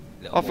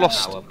 I've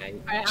lost. Power, mate.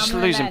 Just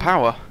losing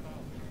power.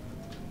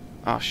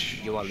 Oh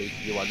You are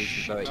losing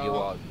power. You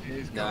are.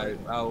 No.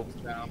 Oh.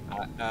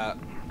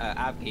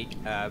 Avgeek.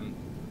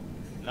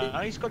 No,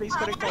 he's got it. Go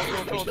on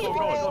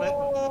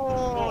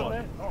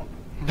it.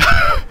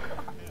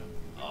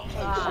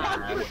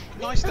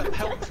 Nice little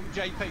help from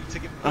JP to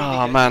give.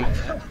 Oh man.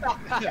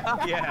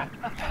 Yeah.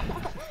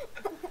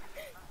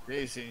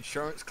 There's the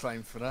insurance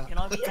claim for that. Can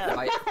I be out?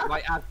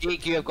 Right,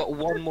 Avgeek, you have got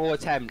one more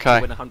attempt Okay.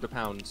 to win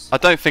 £100. I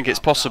don't think it's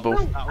possible.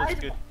 That was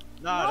good.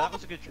 No, that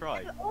was a good try.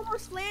 It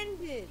almost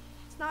landed.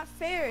 It's not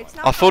fair. It's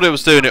not. I thought it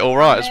was doing it all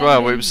right as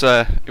well.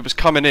 It was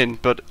coming in,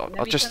 but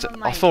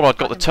I thought I'd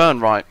got the turn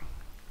right.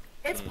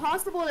 It's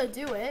possible to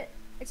do it.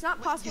 It's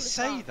not possible. You to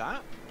say stop.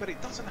 that, but it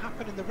doesn't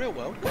happen in the real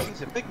world.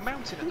 There's a big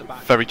mountain at the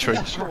back. Very true.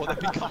 I'm sure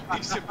that we can't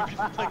be simply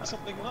playing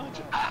something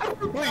larger.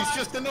 Please,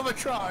 just another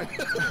try.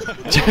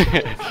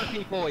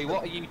 Hey boy,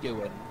 what are you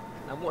doing?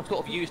 And what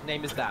sort of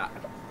username is that?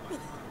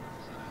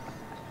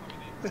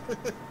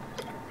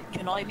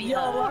 Can I be Yo,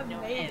 heard?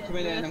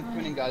 I'm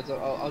coming in, guys.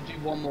 I'll do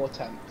one more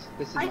attempt.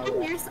 This is I my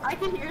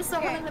can hear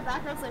someone Okay. in the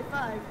background say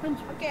 5.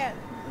 Okay,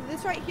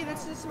 this right here.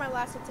 This is my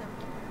last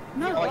attempt.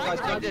 No, Right, why guys,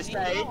 can I would just you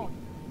say, know?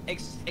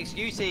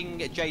 excusing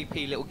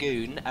JP Little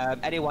Goon,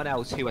 anyone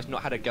else who has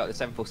not had a go at the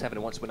 747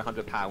 and wants to win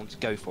 £100,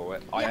 go for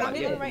it. I am at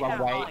the end of the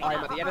runway. I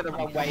am at the end of the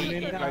runway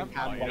in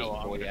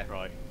Rocan waiting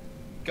for you.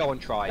 Go on,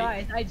 try.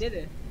 Guys, I did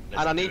it.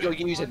 And I need your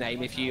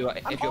username if you're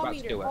about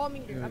to do it. All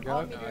meter. I'm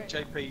all meter.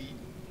 JP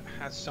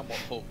has somewhat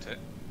balked it.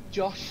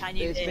 Josh, Can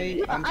you it's do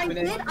me. it? I'm I coming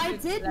in.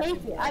 did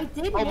make it. I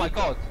did. Oh my make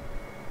god.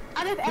 It.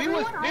 Out of Who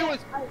was everyone,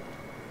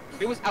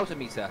 who was out of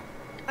meter?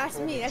 That's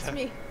me. That's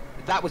me.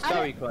 That was Out of-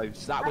 very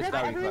close. That was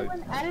very close.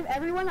 Out of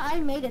everyone, I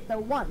made it though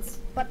once,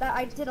 but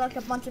I did like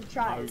a bunch of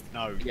tries.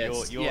 No,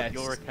 Yes, your yes.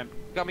 your attempt.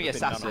 Got me has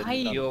been done assassin.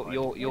 on- You're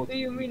What do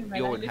you mean, man?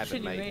 you're I in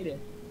heaven, literally mate. made it.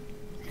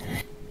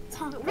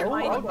 hold My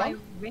on.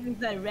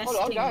 wings are Hold resting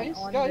on, guys,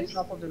 on guys. the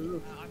top of the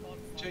roof.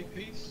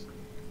 JP's.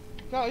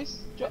 Guys,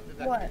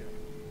 What?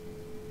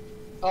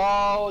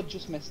 oh,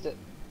 just missed it.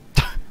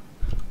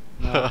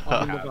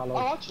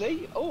 Oh,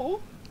 actually,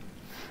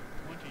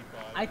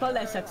 I call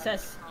that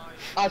success.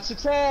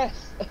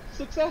 success!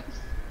 Success!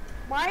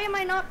 Why am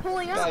I not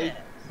pulling up?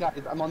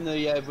 Guys, I'm on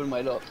the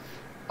runway, look.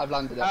 I've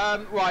landed it.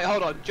 Right,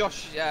 hold on.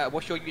 Josh,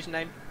 what's your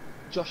username?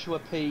 Joshua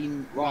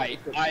Peen. Right,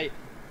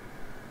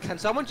 can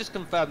someone just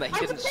confirm that he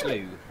didn't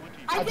slew?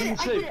 I did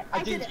it.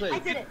 I did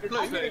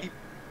it.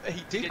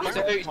 He did.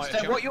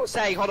 So what you're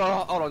saying, hold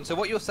on. So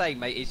what you're saying,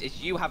 mate,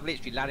 is you have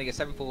literally landing a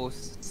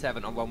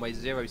 747 on runway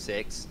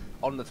 06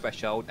 on the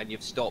threshold, and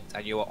you've stopped,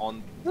 and you are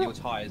on your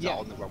tyres are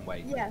on the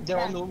runway. Yeah. They're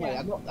on the runway.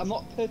 I'm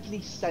not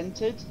perfectly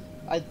centered,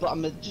 but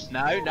I'm just. No,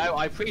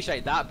 I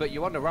appreciate that, but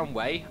you're on the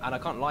runway, and I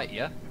can't lie to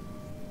you.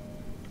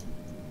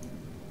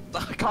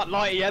 I can't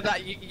lie to you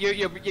that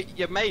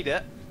you made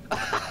it.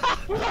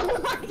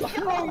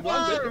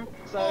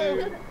 So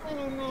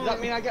does that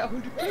mean I get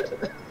 100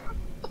 quid?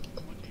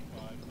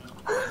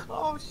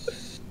 Oh,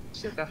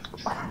 sugar.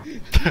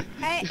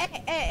 Hey,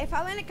 if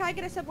I land it, can I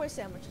get a Subway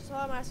sandwich? That's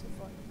all I'm asking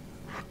for.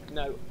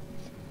 No.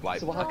 Right.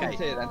 So what happens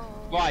here then?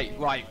 Right.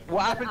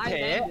 What happens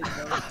here?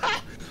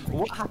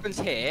 What happens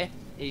here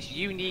is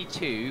you need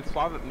to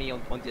private me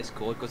on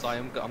Discord because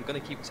I'm gonna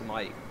keep it to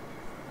my.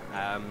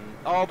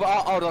 Oh, but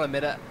hold on a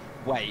minute.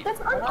 Wait. That's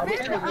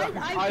unfair.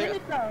 I did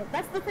it though.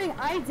 That's the thing.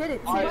 I did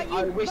it.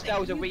 I wish there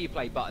was a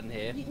replay button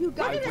here. You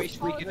got it. I wish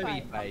we could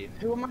replay.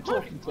 Who am I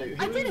talking to?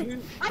 I did it.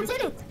 I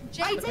did it.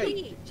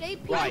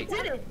 JP. Right. I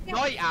did it.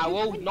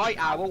 Night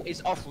Owl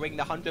is offering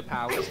the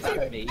 £100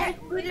 to me. I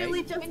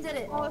literally just did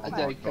it.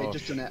 Okay,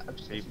 just done it.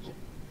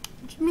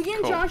 Me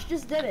and Josh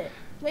just did it.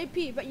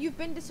 JP, but you've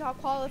been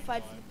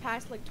disqualified for the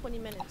past like 20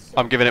 minutes. So.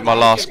 I'm giving it my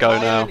last go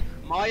now.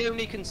 My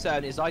only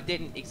concern is I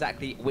didn't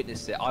exactly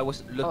witness it. I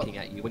was looking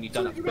at you when you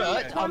done it. you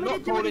But I'm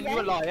not calling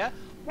you a liar.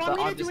 But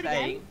I'm just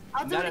saying.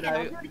 I'll do it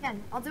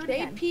again. I'll do it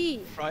again.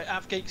 JP. Right,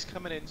 Avgeek's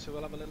coming in, so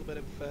we'll have a little bit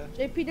of.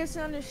 JP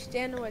doesn't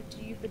understand what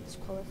you've been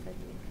disqualified.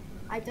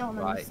 I don't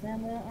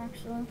understand it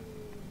actually.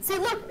 See,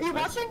 look, are you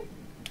watching?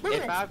 Look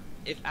at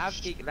this. If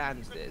Avgeek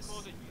lands this,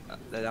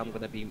 then I'm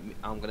gonna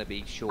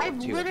be short. I've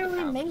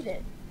literally made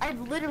it. I've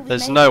literally.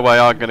 There's no way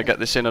I'm gonna get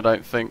this in. I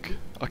don't think.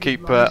 I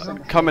keep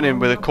coming in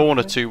with a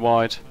corner too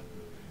wide.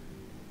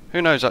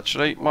 Who knows?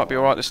 Actually, might be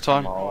all right this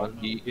time.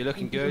 You're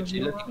looking good.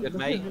 You're looking good,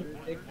 mate.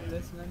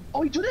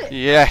 Oh, you did it!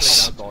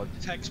 Yes.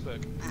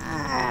 Textbook.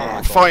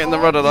 Fighting the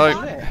rudder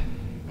though.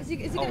 Is he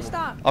gonna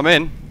stop? I'm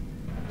in.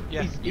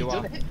 Yeah, you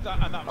are.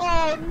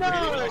 Oh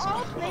no!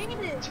 Oh, made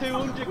it.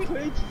 200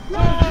 quid.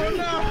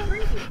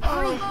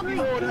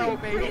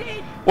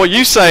 What are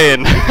you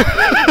saying? It's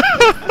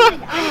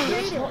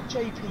not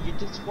JP. You're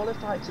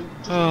disqualified. So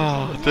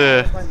Oh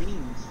dear.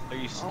 Are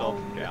you stop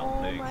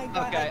counting?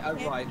 Okay,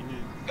 alright.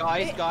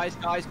 Guys,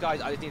 I just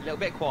need a little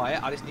bit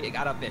quiet. I just need to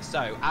add up this.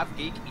 So,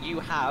 Avgeek, you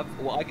have,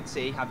 what I can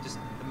see, have just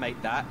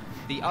made that.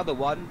 The other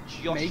one,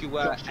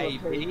 Joshua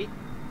AP,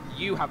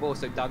 you have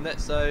also done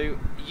that. So,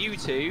 you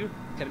two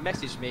can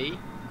message me,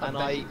 and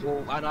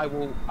I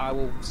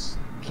will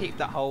keep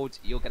that hold.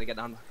 You're going to get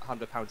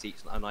 £100 each,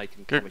 and I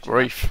can. Good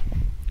grief.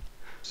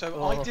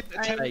 So I did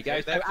attempt there you go.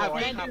 it, So therefore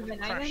I haven't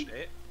crashed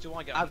it. Do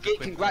I get?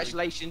 Avgeek,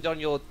 congratulations on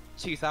your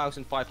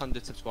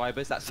 2,500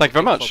 subscribers. That's Thank you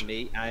very much. from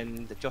me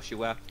and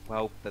Joshua.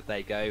 Well, there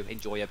you go.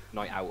 Enjoy a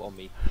night out on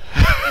me.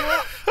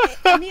 Well,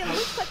 I mean, it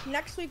looks like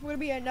next week we're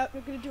gonna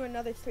do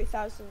another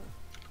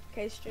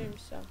 3,000k stream.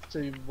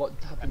 So what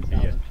happens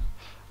now?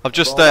 I've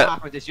just what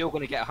happens is you're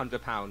going to get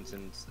 £100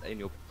 and in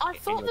your. I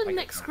thought the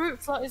next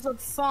group is on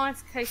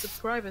 5k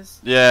subscribers.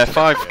 Yeah,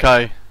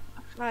 5k.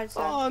 Alright,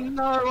 so Oh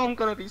no, I'm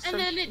gonna be so. And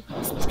then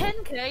it's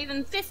 10k,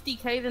 then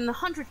 50k, then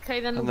 100k,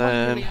 then And 1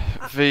 then million.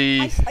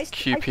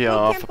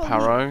 VQPR for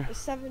Paro.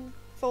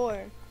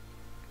 7-4.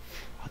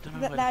 I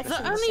don't know. That's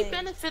The only insane.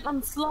 benefit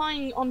on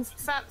flying on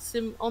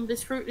FATSIM on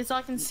this route is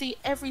I can see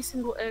every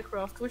single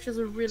aircraft, which is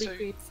a really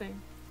great thing.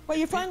 Wait,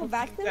 you're flying with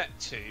Vacton? Get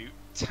to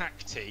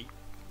TACTI,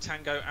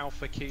 Tango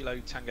Alpha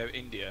Kilo Tango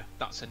India.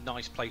 That's a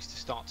nice place to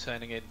start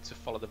turning in to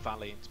follow the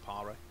valley into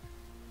Paro.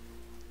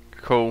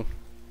 Cool.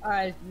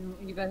 Alright,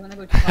 you guys wanna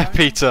go to Paro?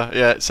 Peter,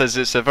 yeah, it says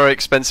it's a very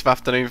expensive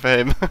afternoon for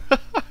him. Wait,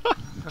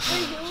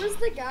 who was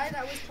the guy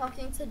that was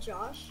talking to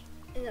Josh?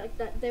 And like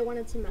that they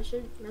wanted to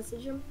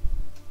message him?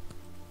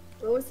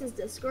 What was his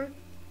Discord?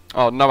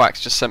 Oh, Noax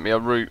just sent me a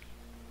route.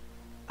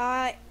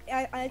 I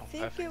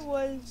think it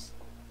was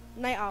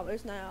Night Owl. It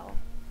was Night Owl.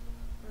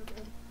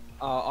 Okay.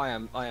 Oh,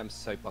 I am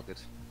so buggered.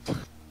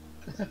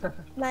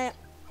 Night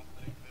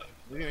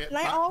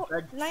Owl.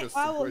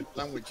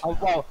 Oh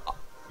well,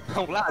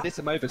 I'm glad I did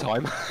some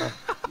overtime.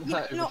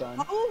 No,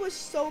 Owl was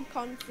so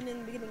confident in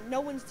the beginning.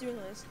 No one's doing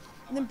this.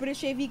 And then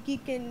British AV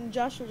Geek and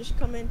Josh will just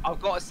come in. I've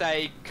got to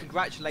say,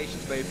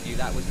 congratulations both of you.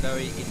 That was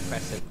very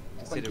impressive,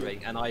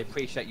 considering, and I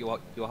appreciate your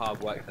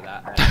hard work for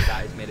that. And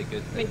that has made a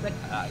good thing.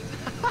 I'll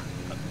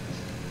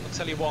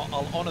tell you what,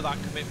 I'll honour that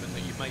commitment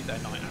that you've made there,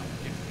 Night Owl.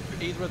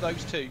 If either of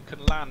those two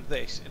can land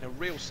this in a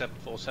real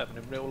 747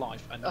 in real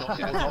life and not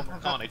in a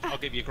carnage, I'll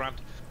give you a grand.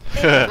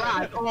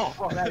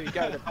 Oh, there you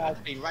go, the bar's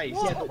been raised.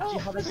 Well, Yeah, but do you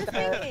have the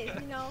thing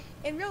is, you know,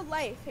 in real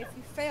life, if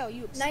you fail,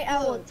 you explode.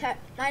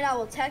 Night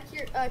Owl, check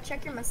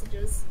your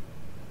messages.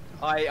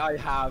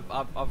 I've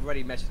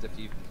already messaged a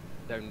few.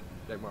 Don't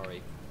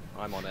worry.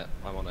 I'm on it.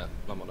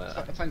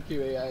 Thank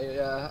you, EA.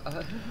 Yeah.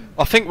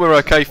 I think we're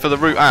okay for the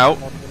route out.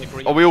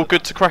 Are we all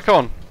good to crack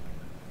on?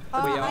 We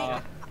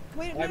are.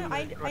 Wait, no,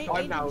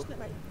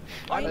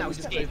 I'm now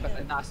skipping,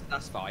 and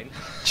that's fine.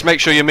 Just make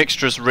sure your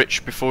mixture's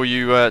rich before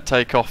you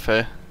take off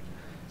here.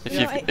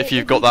 If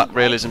you've got that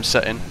realism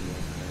setting.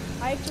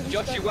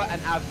 Joshua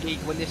and Avgeek,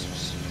 when this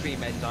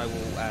stream ends, I will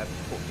talk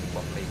to you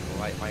properly.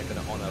 Alright, I'm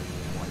going to honour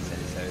what I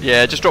said. So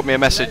Yeah, just drop me a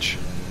message.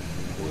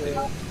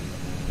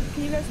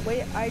 Can you guys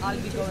wait? I'll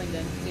be going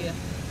then. See ya.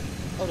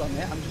 Hold on,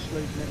 mate. I'm just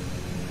loading it.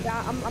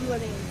 Yeah, I'm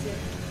loading it too.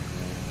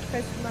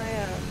 Because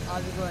my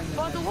I'll be going.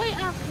 By the way,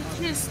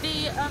 Avgeek, is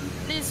the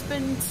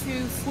Lisbon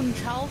to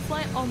Funchal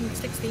flight on the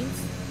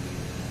 16th?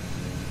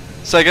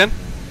 Say again?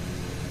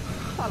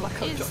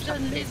 Is the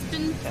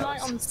Lisbon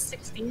flight on the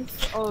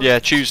 16th? Yeah,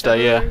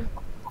 Tuesday, yeah.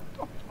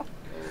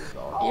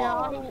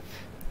 Yeah,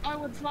 I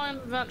would fly on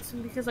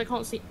Vanson because I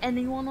can't see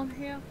anyone on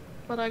here,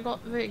 but I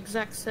got the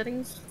exact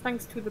settings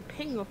thanks to the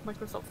ping of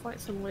Microsoft Flight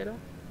Simulator.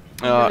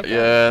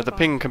 Yeah, the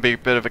ping can be a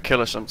bit of a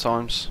killer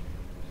sometimes.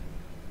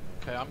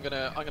 Okay, I'm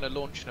gonna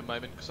launch in a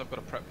moment because I've got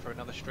to prep for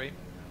another stream.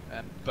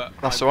 But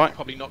That's I'm alright.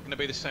 probably not going to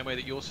be the same way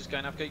that yours is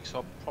going, Avgeek, so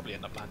I'll probably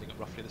end up landing at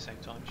roughly the same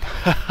time.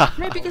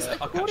 No, because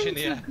I'll catch you in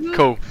the air.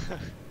 Cool.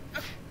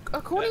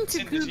 According to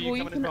Cinders, are you Google,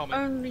 you coming can in, Carmen?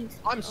 only...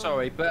 I'm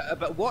sorry,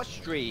 but what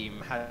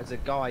stream has a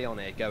guy on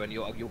it going,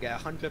 you'll get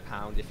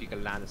 £100 if you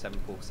can land a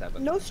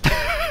 747? No stream.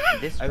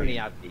 This only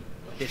Avgeek.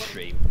 This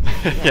stream.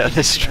 Yeah,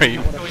 this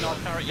stream.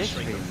 This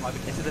stream.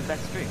 This is the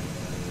best stream.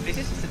 This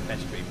is the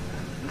best stream.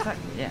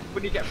 Exactly, yeah.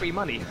 When you get free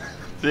money.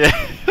 Yeah.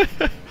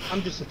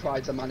 I'm just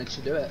surprised I managed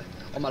to do it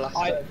on my last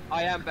day.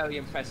 I am very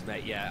impressed,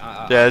 mate,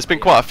 yeah. Yeah, there's been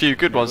quite a few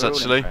good ones We're all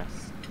actually.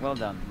 impressed. Well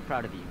done. I'm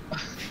proud of you.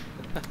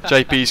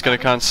 JP's gonna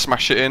kind of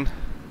smash it in.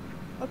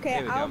 Okay,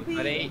 Here we I'll go. be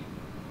Ready?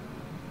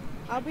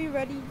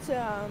 ready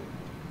to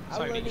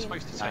So you're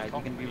supposed to take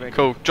off. You can be ready.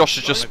 Cool. Josh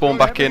has just spawned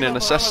back in a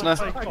Cessna.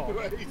 No,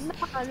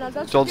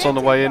 don't John's forget on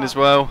the way in it. as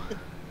well.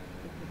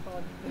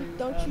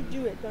 Don't you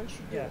do it, don't you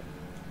do it.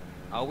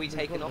 Are we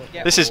taking off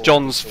yet? This is or-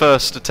 John's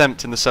first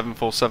attempt in the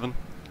 747.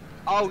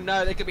 Oh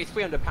no, there could be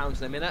 £300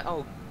 in a minute.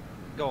 Oh,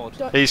 God.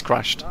 He's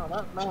crashed. No,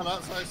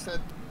 that's what I said.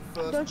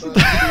 First Don't you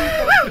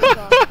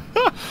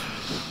person.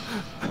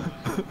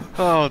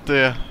 Oh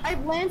dear.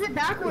 I've landed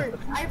backwards.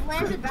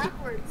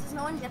 Does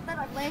no one get that?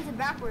 I've landed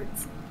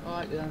backwards.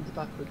 Alright, landed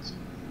backwards.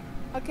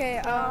 Okay,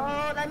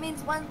 Oh, that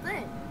means one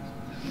thing.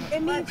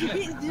 it means you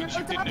didn't do Which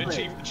you it didn't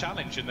achieve the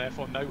challenge and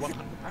therefore no £100.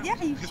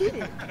 Yeah, you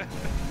cheated.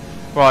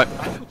 Right,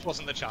 Which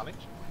wasn't the challenge.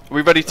 are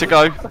we ready to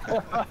go?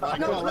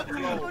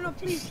 No,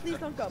 please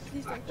don't go.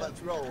 Please don't go.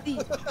 Let's roll.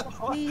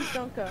 Please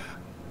don't go.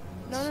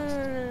 No.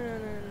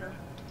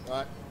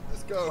 Right,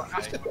 let's go.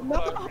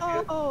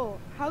 No,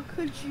 how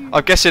could you?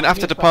 I'm guessing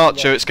after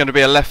departure it's going to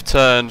be a left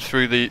turn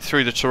through the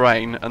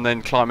terrain and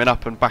then climbing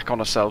up and back on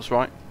ourselves,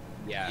 right?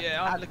 Yeah.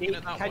 Yeah, I'm looking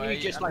at that Can way,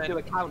 you just and like then- do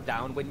a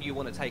countdown when you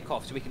want to take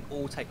off so we can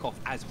all take off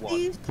as one?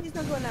 Please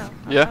don't go now.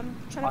 Yeah. I'm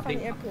trying to find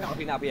the airport. I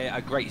think that'll be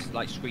a great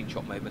like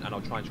screenshot moment, and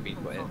I'll try and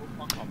screenshot it.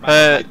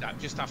 I did that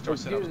just after I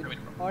said I was going.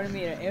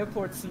 Automated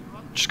airports.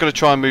 Just going to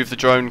try and move the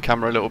drone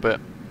camera a little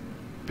bit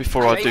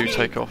before I do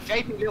take off.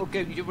 JP Little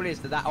Goon, you do realise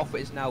that offer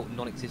is now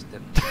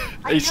non-existent.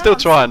 He's still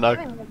trying though.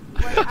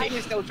 He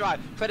can still try.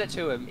 Credit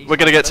to him. We're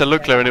going to get to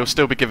Lukla and he'll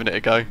still be giving it a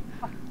go.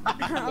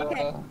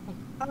 Okay.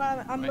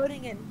 I'm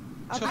loading in.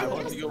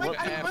 Your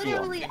like, airport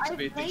literally, seems to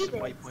be a I've made decent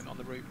it. waypoint on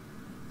the route.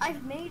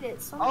 I've made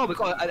it. So Oh, we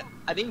got an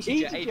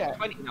EasyJet EasyJet.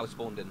 A320 now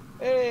spawned in.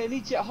 Hey, an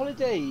EasyJet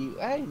holiday.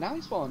 Hey,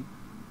 nice one.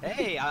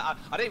 Hey, I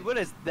didn't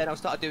realise then I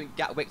started doing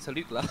Gatwick to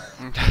Lukla.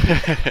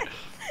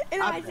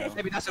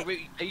 Maybe that's a route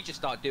you just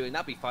start doing.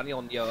 That'd be funny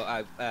on your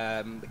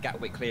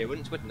Gatwick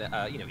clearance, wouldn't it?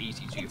 You know,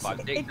 easy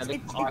 256 and then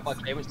RFI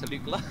clearance to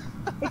Lukla.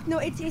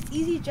 It's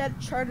EasyJet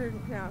chartered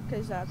now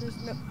because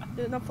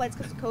there's no flights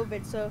because of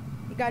COVID, so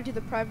you gotta do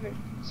the private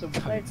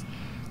flights.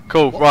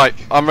 Cool. Right,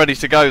 I'm ready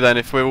to go then.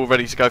 If we're all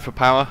ready to go for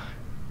power.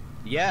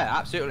 Yeah,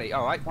 absolutely.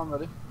 All right, I'm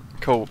ready.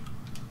 Cool.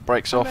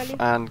 Brakes off ready.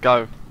 and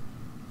go.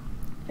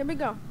 Here we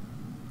go.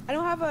 I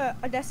don't have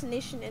a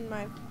destination in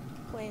my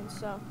plane,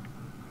 so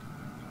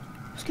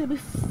it's gonna be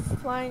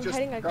flying, Just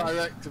heading.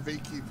 direct to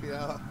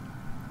VQPR.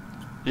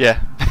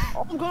 Yeah.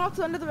 Oh, I'm going off to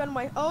the end of the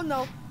runway. Oh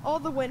no! Oh,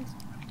 the wind.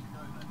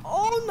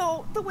 Oh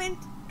no! The wind!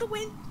 The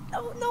wind!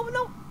 Oh no!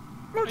 No!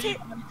 Rotate!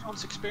 Are you any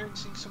chance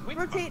experiencing some wind?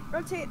 Rotate!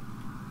 Rotate!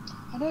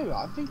 I know.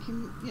 I'm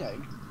thinking, you know,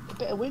 a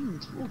bit of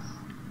wind. Oof.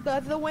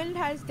 The wind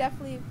has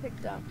definitely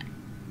picked up.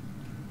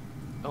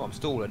 Oh, I'm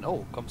stalling.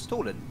 Oh, I'm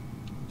stalling.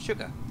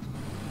 Sugar.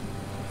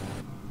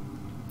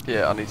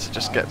 Yeah, I need to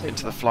just get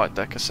into the flight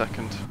deck a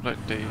second.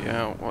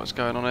 What's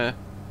going on here?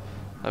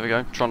 There we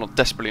go. Try not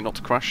desperately not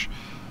to crash.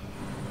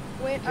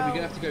 Wait, Okay, we're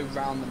gonna have to go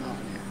round the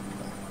mountain here.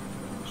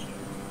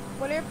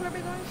 What airport are we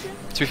going to?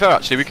 To be fair,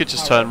 actually, we could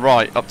just turn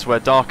right up to where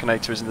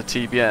Darkinator is in the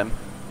TBM.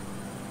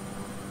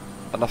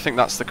 And I think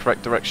that's the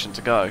correct direction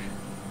to go.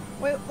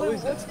 Wait,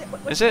 what's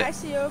Is the it?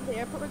 ICO of the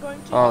airport we're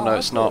going to? Oh, no,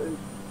 it's not.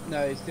 No,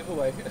 it's the other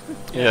way.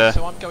 Yeah.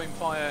 So I'm going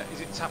via, is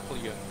it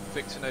Tappelyoung,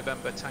 Victor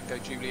November, Tango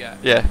Juliet?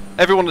 Yeah.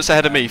 Everyone that's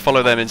ahead of me,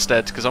 follow them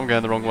instead, because I'm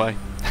going the wrong way.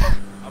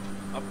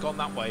 I've gone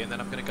that way, and then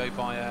I'm going to go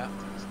via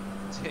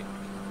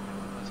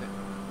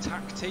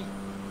Tacti, and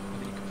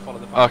then you can follow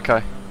the back.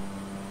 Okay.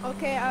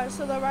 Okay,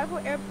 so the arrival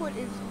airport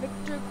is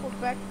Victor,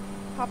 Quebec,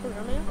 Papa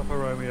Romeo? Papa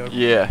Romeo.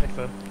 Yeah.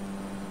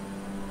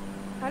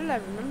 How did I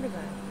remember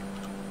that?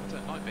 I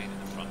don't like being in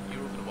the front.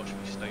 You're all going to watch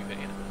me stove it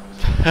in.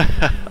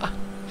 I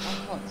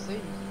can't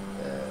see.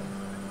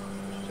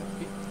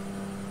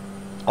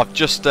 I've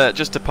just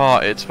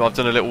departed, but I've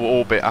done a little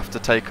orbit after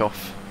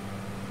takeoff.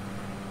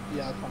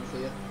 Yeah, I can't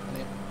see it.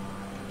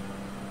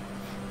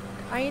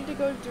 I need to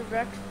go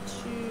direct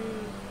to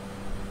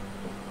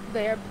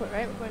the airport,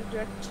 right? We're going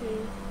direct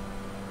to...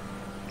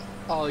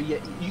 Oh yeah,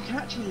 you can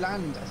actually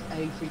land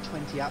an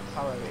A320 at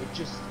Paro.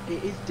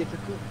 It is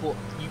difficult, but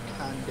you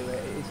can do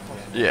it. It is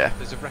possible. Yeah.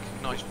 There's a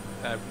recognised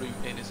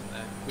route in, isn't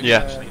there? Which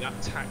Yeah. Actually, that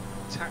I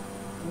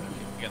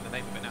forget the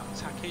name of it now.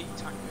 Taki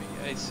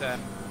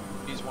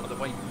is one of the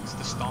ways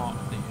to start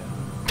the.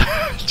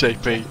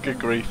 JP, good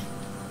grief.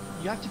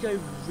 You have to go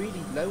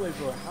really low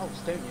over a house,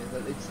 don't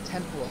you? It's a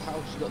temple or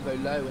house. You got to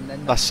go low, and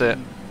then That's it.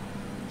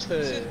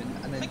 Turn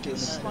and then. I think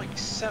it's like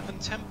 7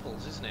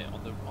 temples, isn't it,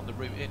 on the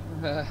route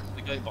in?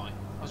 They go by.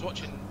 I was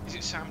watching. Is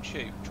it Sam Chu?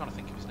 I'm trying to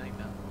think of his name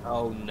now.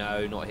 Oh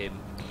no, not him.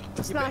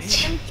 It's not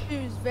Sam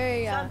Chu's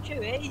very. Sam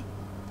Chu, eh?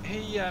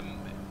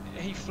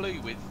 He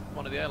flew with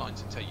one of the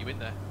airlines and take you in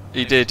there.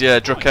 He did, yeah,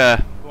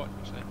 Drucker.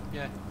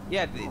 Yeah.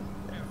 Yeah,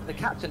 the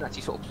captain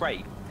actually sort of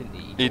prayed, didn't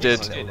he? He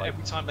did.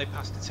 Every time they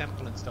passed the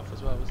temple and stuff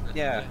as well, wasn't it?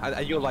 Yeah,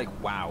 and you're like,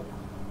 wow.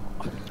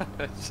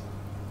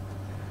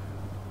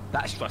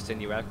 That's trusting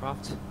your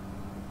aircraft.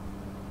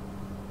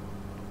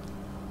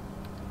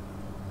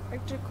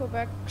 Victor,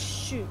 Quebec,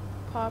 shoot,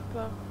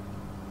 Papa.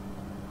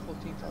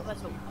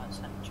 14,000.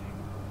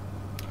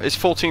 Is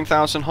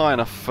 14,000 high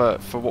enough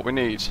for what we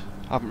need?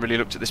 I haven't really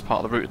looked at this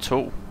part of the route at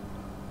all.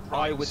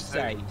 I would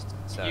say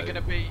so. You're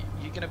gonna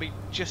be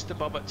just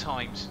above at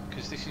times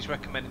because this is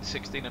recommended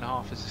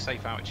 16.5 as a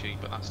safe altitude,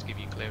 but that's to give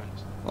you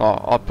clearance. Oh,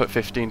 I'd put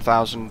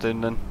 15,000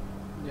 in then.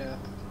 Yeah, I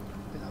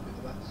think that'd be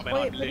the best. I mean,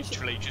 I'm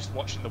literally just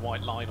watching the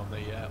white line on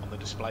the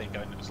display and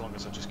going, as long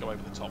as I just go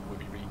over the top, we'll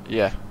be reading.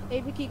 Yeah.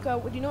 Hey,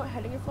 Kiko, do you know what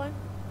heading you're flying?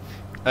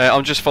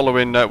 I'm just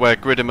following where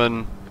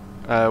Gridderman,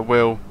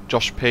 Will,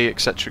 Josh P,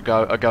 etc.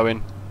 are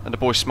going, and the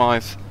boy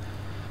Smythe.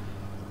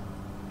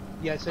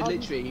 Yeah, so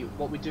literally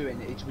what we're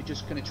doing is we're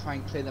just going to try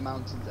and clear the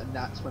mountains, and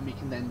that's when we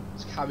can then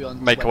carry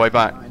on. Make our way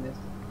back.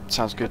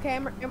 Sounds good. Okay,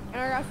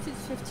 our altitude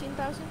is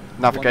 15,000.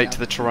 Navigate to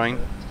the terrain.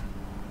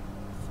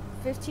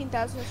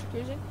 15,000 is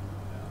cruising.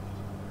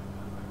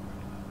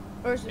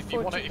 Or is it if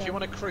you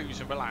want to cruise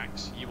and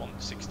relax, you want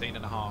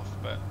 16.5,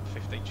 but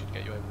 15 should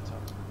get you over the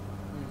top.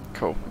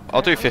 Cool.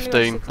 I'll do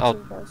 15.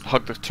 I'll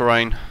hug the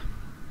terrain.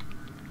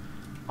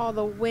 Oh,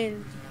 the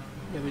wind.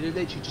 Yeah, we're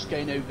literally just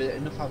going over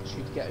enough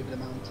altitude to get over the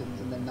mountains,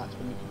 and then that's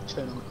when we can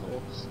turn on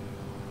course.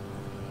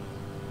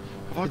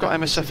 Have I got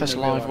MSFS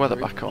live weather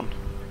back on?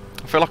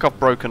 I feel like I've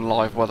broken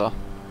live weather.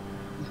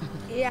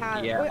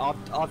 Yeah. Yeah,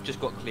 I've just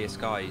got clear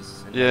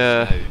skies. And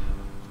yeah.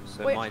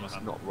 snow, so mine's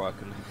not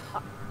working.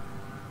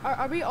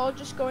 Are we all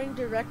just going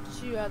direct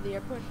to the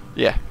airport?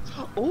 Yeah.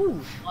 Oh.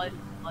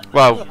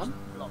 Well.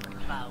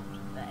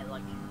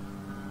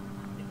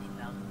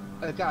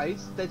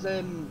 Guys, there's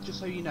just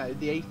so you know,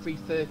 the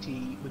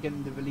A330 we're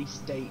getting the release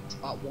date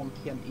at 1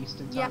 PM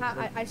Eastern time.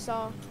 Yeah, I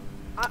saw.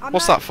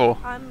 What's that for?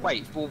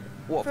 Wait, for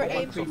what? For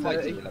one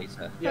flight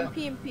simulator? From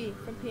PMP.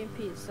 From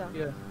PMP. So.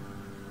 Yeah.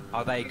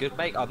 Are they good,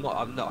 mate? I'm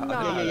not. No,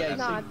 they're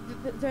not.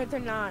 They're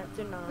not.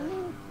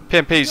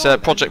 PMP's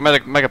Project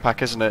Mega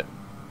Pack, isn't it?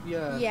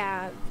 Yeah.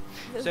 Yeah.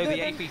 So the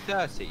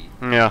A330.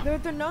 Yeah.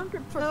 They're known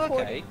for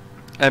okay.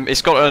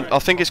 It's got I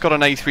think it's got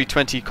an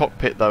A320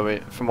 cockpit though,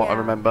 from what I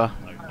remember,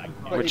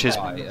 which is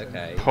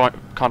kind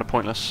of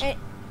pointless.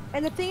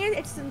 And the thing is,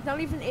 it's not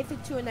even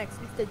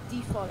A320X. It's the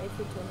default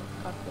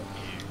A320 cockpit.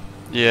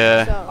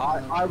 Yeah. So,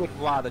 I would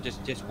rather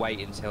just wait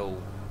until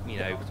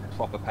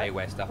proper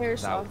payware stuff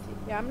comes out.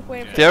 Yeah, I'm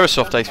waiting for the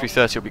Aerosoft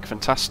A330 will be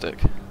fantastic.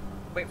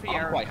 I'm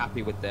quite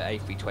happy with the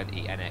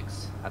A320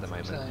 NX at the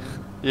moment.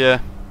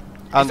 Yeah.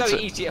 And it's so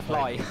easy to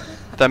fly.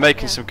 They're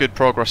making some good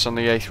progress on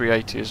the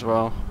A380 as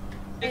well.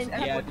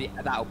 Yeah,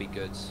 that'll be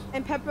good.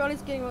 And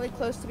Pepperoni's getting really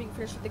close to being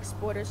finished with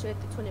Exporter, so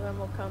A321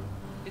 will come.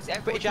 Is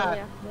British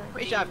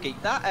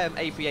Avgeek, that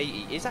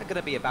A380, is that going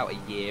to be about a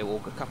year or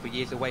a couple of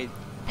years away?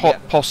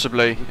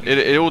 Possibly.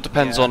 It all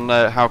depends on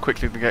how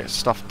quickly they get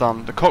stuff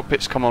done. The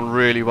cockpits come on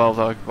really well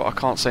though, but I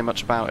can't say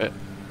much about it.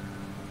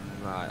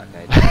 Right,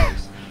 okay.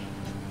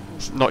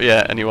 Not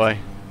yet, anyway.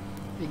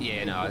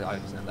 Yeah, no, I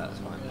understand that. That's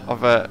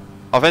fine.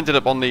 I've ended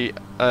up on the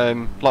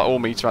like all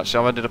meter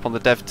actually. I've ended up on the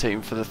dev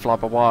team for the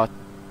fly-by-wire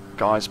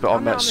guys, but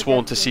I'm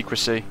sworn to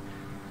secrecy.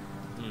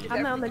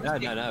 I'm not on the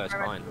No, it's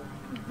fine.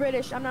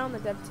 British. I'm not on the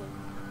dev team.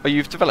 Oh,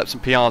 you've developed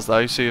some PRs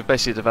though, so you're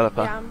basically a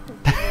developer.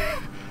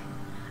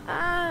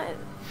 Yeah,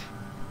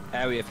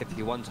 Area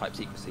 51 type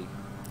secrecy.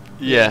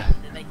 Yeah.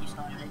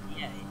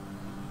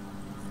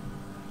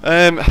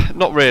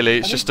 Not really.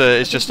 It's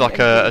just like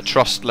a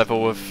trust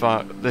level of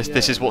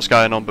this is what's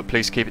going on, but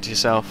please keep it to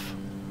yourself.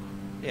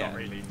 Yeah. Not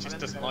really. It just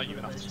doesn't like you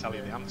enough to tell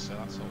you the answer.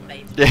 That's all.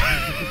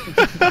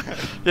 Yeah.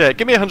 Yeah.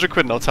 Give me 100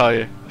 quid and I'll tell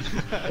you.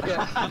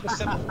 Yeah.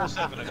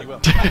 747 and you will.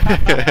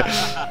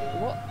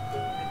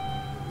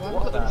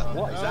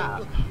 What is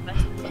that?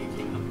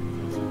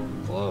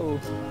 Whoa.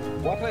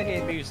 Why do I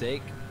hear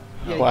music?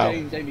 Yeah, wow.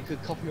 Jamie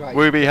could copyright.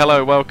 Ruby,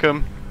 hello,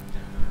 welcome.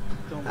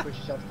 Don't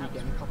British have to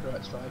get a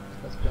copyright strike,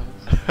 let's be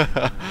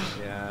honest.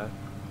 Yeah.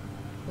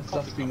 That's the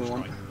last thing we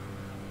want.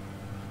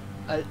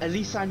 At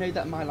least I know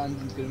that my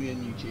landing's going to be on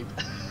YouTube.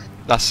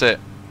 That's it.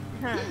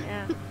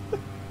 Yeah.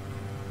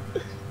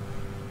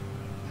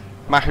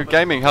 Mahu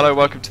Gaming, hello,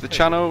 welcome to the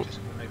channel.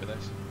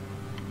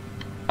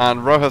 And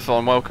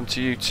Rohathon, welcome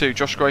to you too.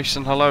 Josh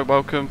Grayson, hello,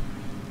 welcome.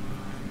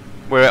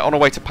 We're on our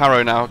way to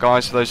Paro now,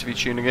 guys, for those of you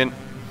tuning in.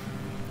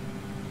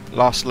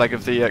 Last leg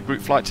of the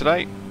group flight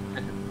today.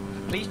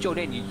 Please join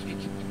in, you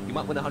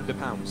might win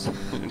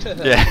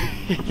 £100. Yeah,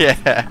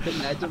 yeah. Been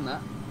there, done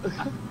that.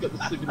 Got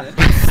the souvenir.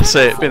 That's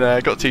it, been there,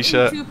 got a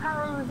t-shirt. 2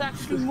 Paro is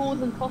actually more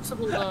than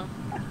possible though.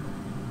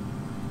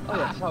 Oh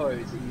yeah, Paro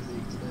is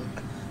easy to do.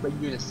 But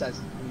Una says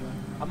anyway.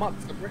 I'm up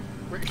for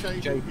British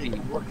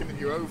agent looking at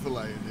your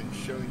overlay and then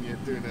showing you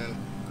doing a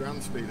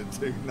ground speed at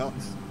 2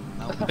 knots.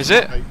 Is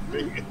it?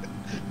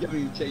 Yeah,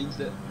 we changed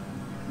it.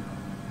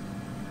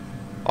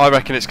 I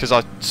reckon it's because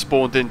I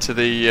spawned into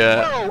the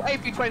Whoa,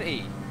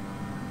 A320!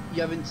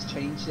 You haven't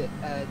changed it,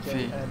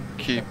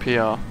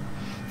 QPR.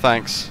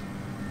 Thanks.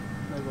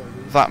 No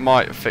worries. That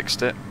might have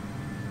fixed it.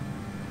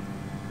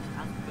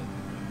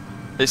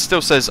 It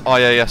still says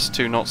IAS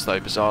 2 knots though,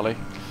 bizarrely.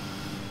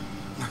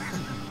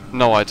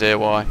 No idea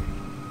why.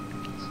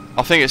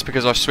 I think it's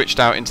because I've switched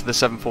out into the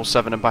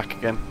 747 and back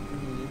again.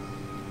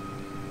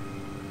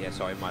 Yeah,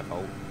 sorry, my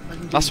fault.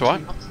 That's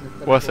alright.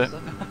 Worth it.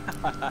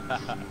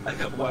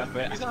 Worth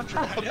it. I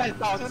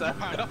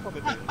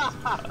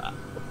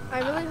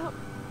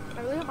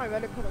really hope my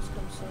Reddit products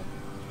come soon.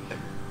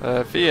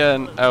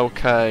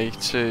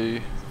 VNLK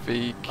to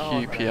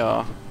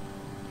VQPR.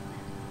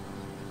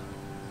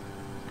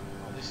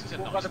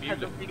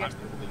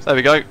 There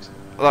we go.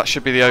 That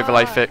should be the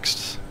overlay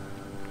fixed.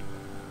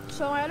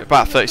 So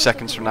about 30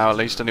 seconds from now at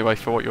least, anyway,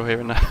 for what you're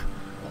hearing now.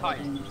 Hi.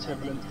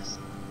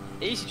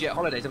 EasyJet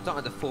holidays, I'm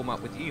starting to form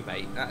up with you,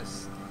 mate.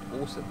 That's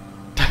awesome.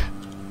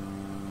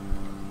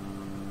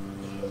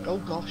 Oh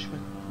gosh, we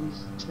need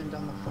to turn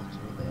down the fox a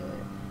bit.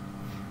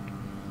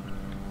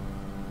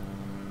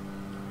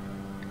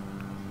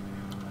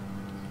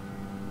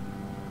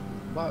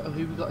 Right,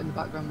 who we got in the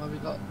background? Where we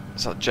got?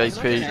 Is that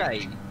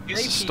JP?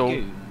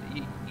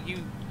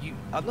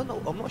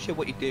 I'm not sure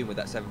what you're doing with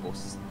that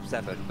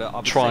 747, but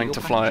I'm trying to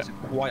fly it.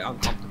 Quite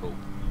uncomfortable.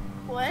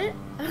 What?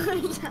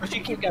 Because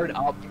you keep going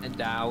up and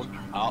down,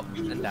 up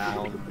and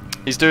down.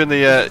 He's doing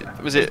the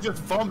was it?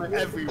 Just vomit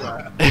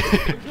everywhere.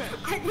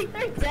 I think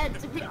they're dead,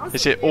 to be honest.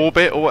 Is it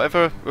orbit or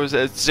whatever? Or was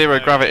it zero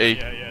gravity?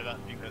 Yeah, that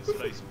thing that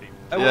space people.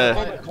 Oh,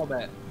 yeah.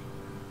 Comment.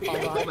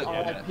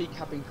 R.I.P.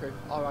 cabin crew.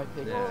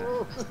 R.I.P.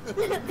 Yeah.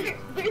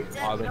 They're dead.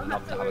 I would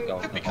love to have a go.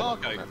 It could be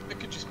cargo. It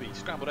could just be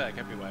scrambled egg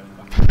everywhere.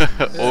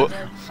 Or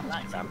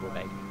Scrambled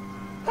egg.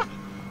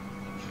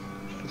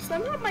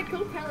 Somehow my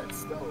co-pilot's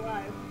still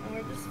alive, and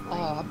we're just fine.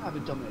 Oh, I'm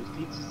having Domino's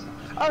pizza.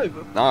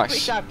 Oh,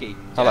 nice. Avgi.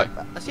 Hello.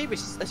 A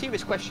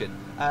serious question.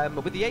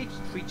 With the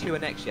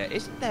A32NX, yeah,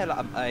 isn't there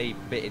like a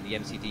bit in the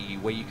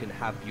MCDU where you can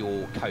have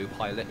your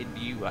co-pilot in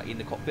view, like in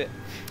the cockpit?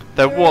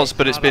 There was,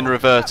 but it's been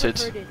reverted.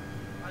 It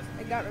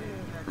got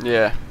removed.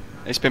 Yeah,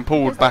 it's been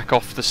pulled back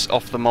off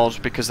the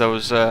mod because there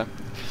was.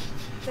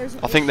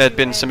 I think there'd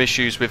been some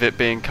issues with it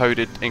being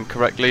coded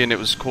incorrectly, and it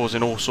was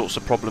causing all sorts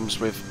of problems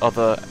with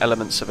other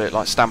elements of it,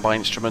 like standby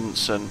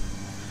instruments and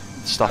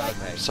stuff.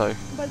 Okay. So.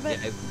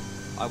 Yeah,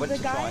 I went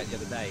to try it the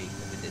other day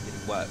and it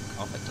didn't work.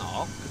 I was like,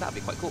 nah, because that'd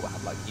be quite cool to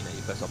have, like, you know,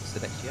 your first officer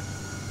next year.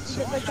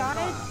 So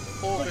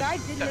The guy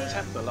did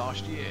September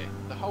last year,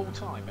 the whole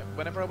time,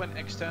 whenever I went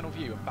external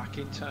view and back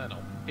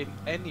internal in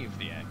any of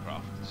the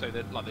aircraft, so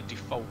that like the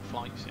default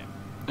flight sim,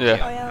 Yeah.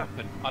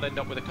 happened, I'd end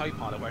up with a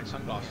co-pilot wearing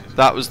sunglasses.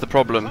 That was the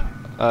problem.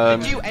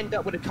 Did you end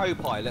up with a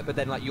co-pilot, but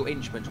then like your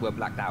instruments were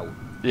blacked out?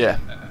 Yeah.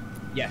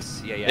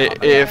 Yes. Yeah.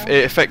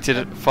 It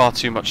affected far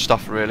too much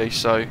stuff, really.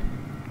 So.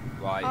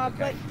 Right.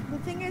 But the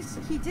thing is,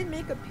 he did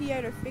make a PA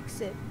to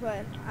fix it,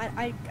 but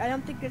I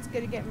don't think it's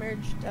gonna get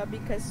merged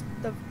because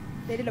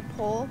they did a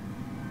poll,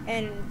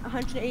 and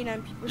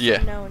 189 people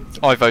said no. And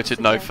I voted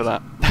no for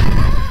that.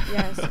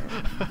 Yes.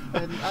 I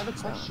have a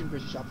question,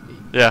 British Avgi.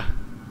 Yeah.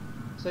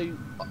 So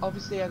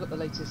obviously I got the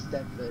latest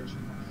dev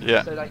version.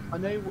 Yeah. So like I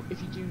know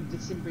if you do the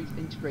SimBrief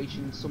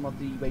integration, some of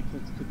the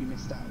waypoints could be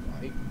missed out,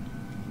 right?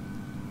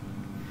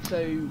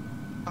 So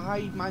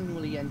I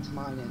manually enter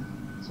mine in.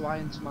 So I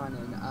enter mine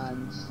in,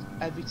 and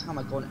every time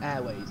I go on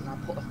airways and I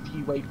put a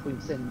few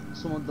waypoints in,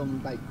 some of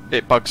them like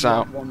it bugs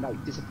out. One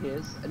like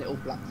disappears and it all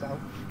blacks out.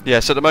 Yeah.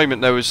 So at the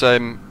moment there was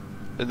not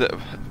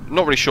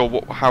really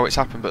sure how it's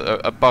happened,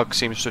 but a bug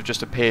seems to have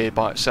just appeared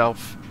by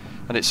itself,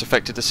 and it's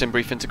affected the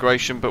SimBrief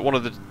integration. But one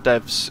of the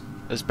devs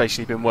has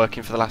basically been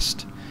working for the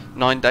last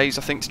 9 days,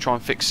 I think, to try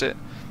and fix it.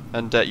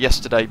 And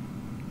yesterday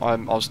I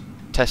was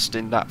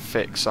testing that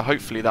fix, so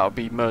hopefully that'll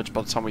be merged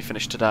by the time we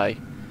finish today.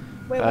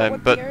 Wait,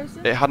 what but year is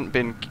it hadn't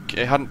been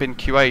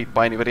QA'd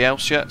by anybody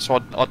else yet, so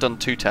I'd done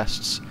 2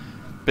 tests.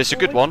 But it's a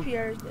good one. Which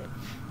year is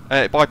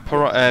it? By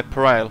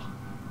Paro.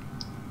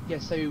 Yeah,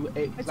 so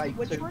it's like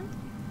which one?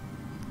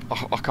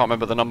 I can't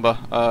remember the number.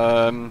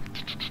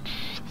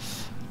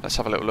 Let's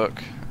have a little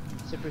look.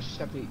 So British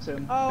Avgi. So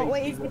oh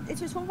wait, it's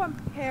just one from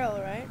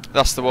Paro, right?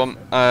 That's the one.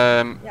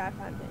 Yeah, I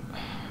found it.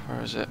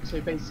 Where is it?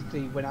 So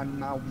basically, when I'm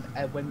now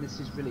when this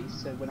is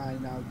released, so when I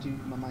now do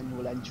my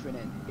manual entering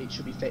in, it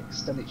should be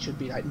fixed, and it should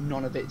be like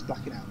none of it's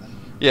blacking out then.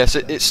 Yes,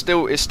 it's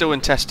still in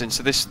testing.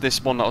 So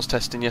this one that I was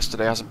testing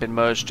yesterday hasn't been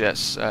merged yet.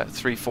 It's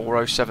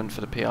 3407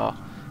 for the PR,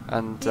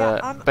 and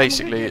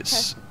basically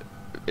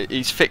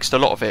he's fixed a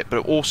lot of it.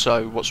 But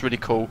also, what's really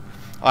cool,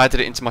 I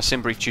added it into my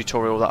SimBrief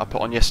tutorial that I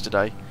put on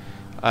yesterday,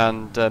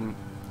 and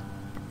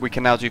we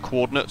can now do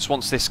coordinates.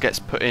 Once this gets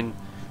put in,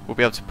 we'll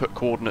be able to put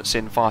coordinates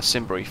in via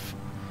SimBrief.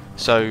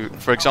 So,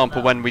 for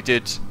example, when we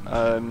did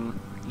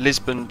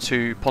Lisbon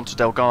to Ponta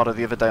Delgado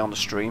the other day on the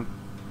stream,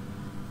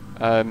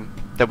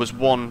 there was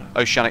one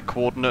oceanic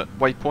coordinate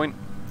waypoint,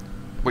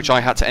 which I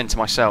had to enter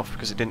myself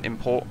because it didn't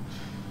import.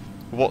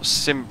 What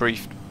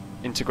SimBrief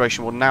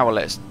integration will now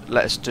let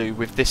us do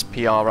with this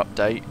PR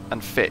update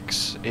and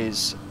fix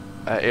is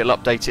it'll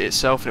update it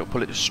itself and it'll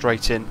pull it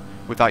straight in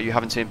without you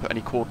having to input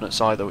any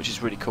coordinates either, which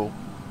is really cool.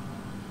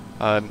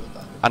 And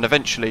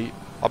eventually,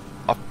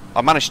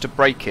 I managed to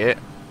break it.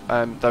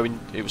 Though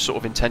it was sort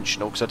of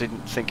intentional because I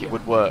didn't think it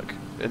would work,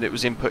 and it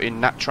was inputting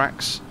nat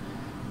tracks.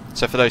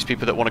 So for those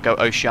people that want to go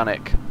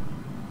oceanic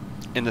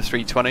in the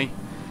 320,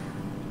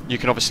 you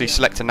can obviously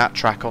select a nat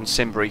track on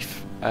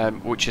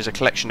SimBrief, which is a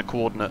collection of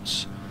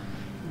coordinates.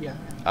 Yeah.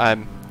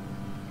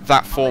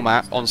 That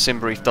format on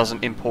SimBrief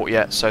doesn't import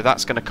yet, so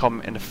that's going to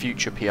come in a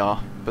future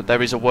PR. But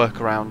there is a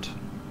workaround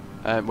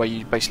where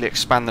you basically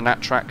expand the nat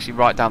tracks, you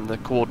write down the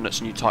coordinates,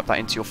 and you type that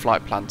into your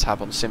flight plan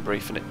tab on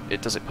SimBrief, and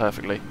it does it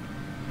perfectly.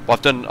 Well,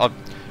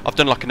 I've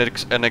done like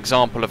an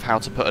example of how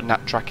to put a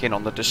nat track in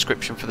on the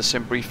description for the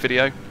SimBrief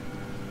video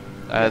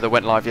that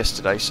went live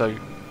yesterday. So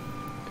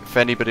if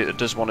anybody that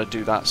does want to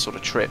do that sort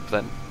of trip,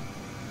 then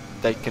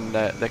they can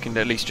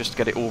at least just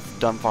get it all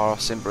done via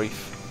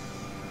SimBrief.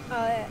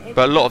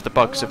 But a lot of the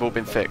bugs have all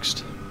been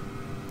fixed.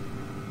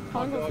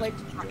 Hi guys,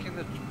 back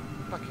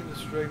in the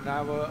stream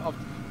now.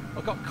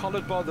 I've got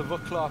collared by the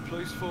Lukla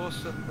police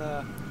force and.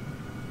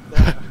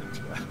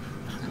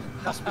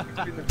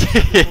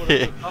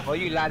 Are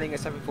you landing a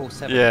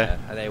 747 yeah. there?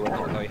 And they were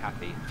not very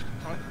happy.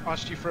 I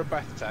asked you for a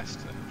breath test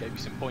and gave you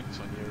some points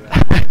on your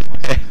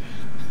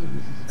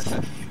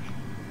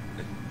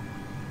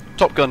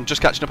Top Gun,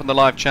 just catching up on the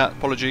live chat,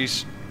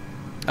 apologies.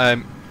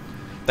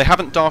 They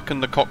haven't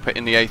darkened the cockpit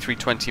in the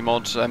A320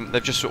 mods,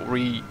 they've just sort of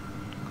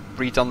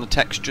redone the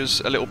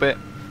textures a little bit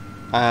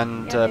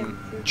and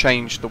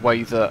changed the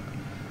way that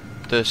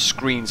the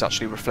screens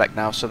actually reflect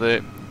now. So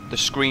the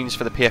screens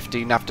for the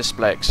PFD, nav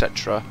display,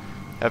 etc.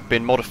 have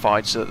been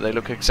modified so that they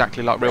look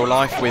exactly like real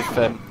life, with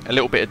a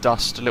little bit of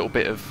dust, a little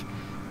bit of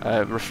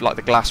like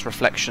the glass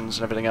reflections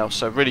and everything else.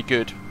 So really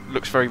good,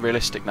 looks very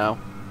realistic now.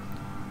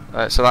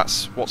 So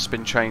that's what's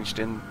been changed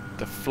in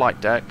the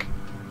flight deck.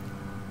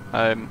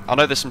 I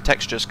know there's some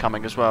textures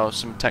coming as well,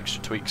 some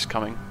texture tweaks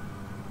coming.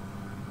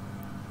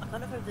 I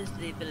kind of hope there's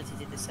the ability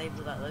to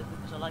disable that though,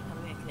 because I like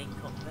having a clean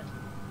cockpit.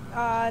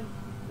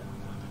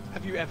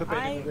 Have you ever been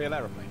in a real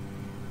aeroplane?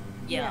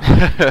 Yeah.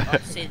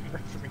 I've seen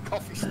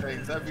coffee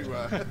stains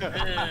everywhere.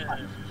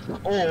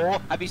 Or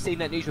have you seen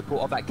that news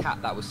report of that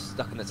cat that was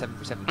stuck in the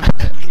 747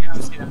 cockpit? Yeah,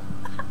 I've seen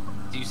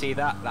that. Do you see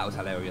that? That was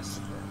hilarious.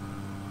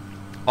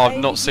 I've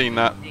not seen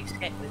that.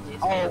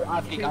 Oh,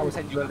 I think I will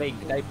send you a link.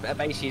 They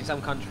basically in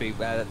some country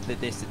where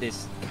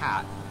this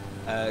cat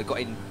got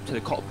into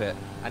the cockpit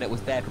and it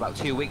was there for about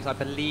 2 weeks, I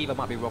believe. I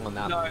might be wrong on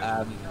that. No,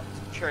 that's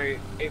true.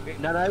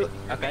 No.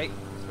 Okay.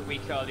 It's a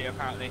week earlier,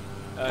 apparently.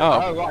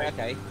 Oh, right.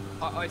 Okay.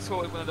 I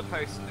saw in one of the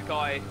posts the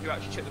guy who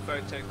actually took the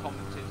photo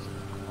commented.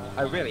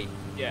 Oh, really?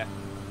 Yeah.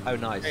 Oh,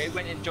 nice. It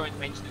went in joint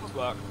maintenance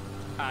work,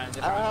 and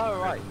oh,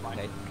 right.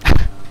 Okay.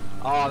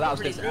 Oh, that was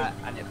good.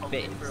 And it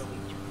bit.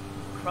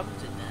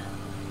 Crumbs in there.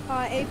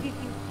 AVP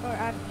or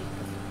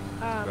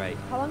AVP. Great.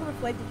 How long of a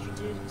flight did you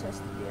do to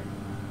test the gear?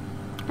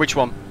 Which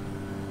one?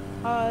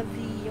 The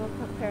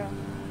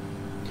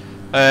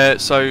Paro.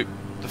 So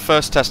the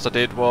first test I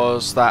did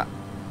was that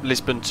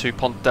Lisbon to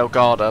Ponte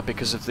Delgada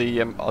because of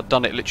the I'd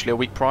done it literally a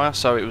week prior,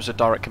 so it was a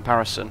direct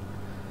comparison.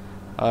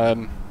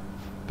 But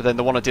then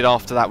the one I did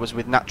after that was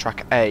with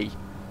NatTrack A,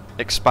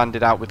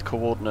 expanded out with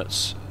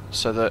coordinates,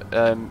 so that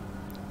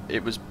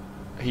it was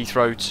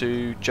Heathrow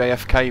to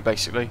JFK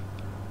basically,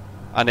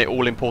 and it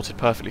all imported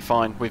perfectly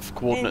fine with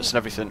coordinates and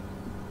everything.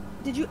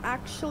 Did you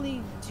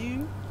actually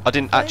do? I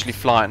didn't actually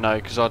fly it, no,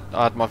 because I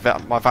had my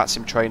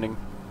VATSIM training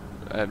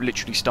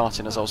literally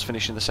starting as I was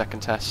finishing the second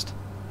test.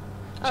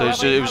 So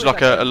it was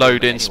like a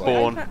load in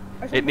spawn.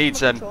 It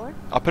needs I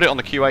put it on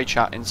the QA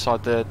chat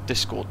inside the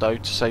Discord though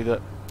to say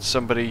that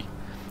somebody,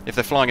 if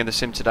they're flying in the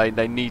sim today,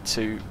 they need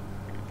to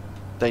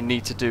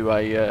do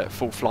a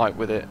full flight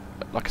with it,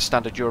 like a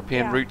standard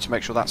European route, to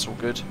make sure that's all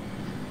good.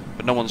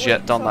 But no one's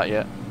yet done that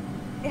yet.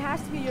 It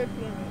has to be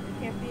European route.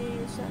 It can't be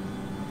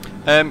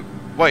US.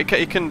 Well,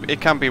 it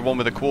can be one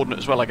with a coordinate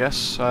as well, I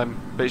guess. But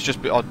it's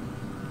just I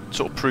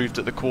sort of proved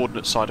that the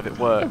coordinate side of it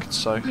worked.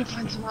 So.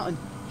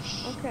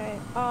 Okay.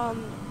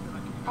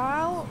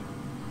 I'll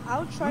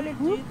try to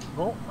do.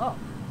 Oh, up.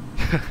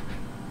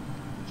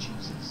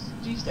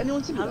 Jesus.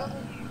 Anyone see that?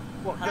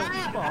 What?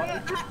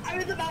 I'm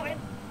in the mountain.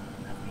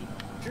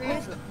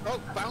 Jesus.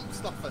 Oh,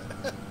 bounced off it.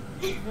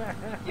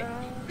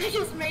 I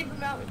just made the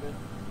mountain.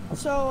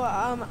 So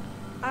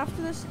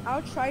after this,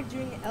 I'll try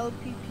doing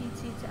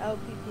LPPT to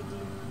LPPD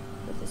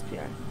with this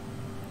PR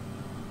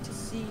to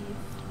see.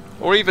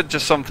 Or even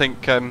just something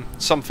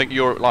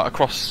Europe, like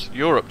across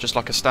Europe, just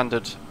like a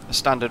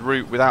standard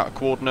route without a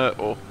coordinate,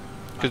 or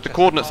because the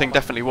coordinate thing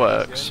definitely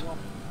works.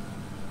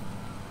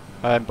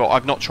 But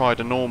I've not tried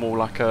a normal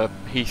like a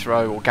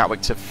Heathrow or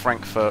Gatwick to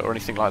Frankfurt or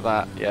anything like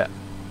that yet.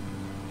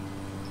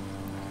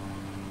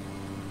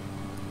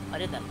 I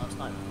did that last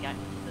night with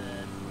Gatwick to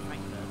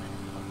Frankfurt.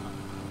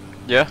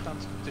 Yeah.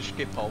 To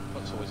Schiphol,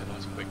 that's always a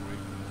nice quick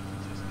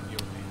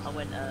route. I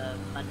went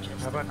Manchester.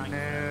 How about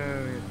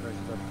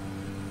Frankfurt.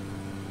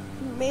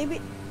 Maybe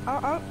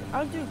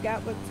I'll do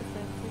Gatwick to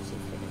Frankfurt.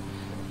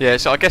 Yeah,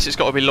 so I guess it's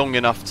got to be long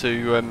enough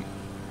to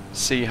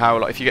see how,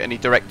 like, if you get any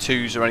direct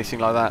twos or anything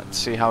like that,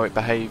 see how it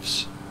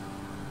behaves.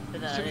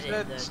 So is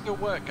there still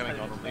work going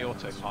on the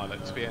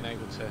autopilot to being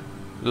able to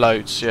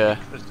loads, yeah.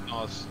 the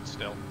stars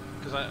still?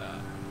 Because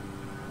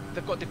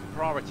they've got different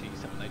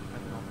priorities, haven't they,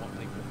 depending on what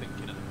people are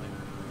thinking at the moment.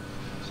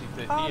 See,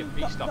 the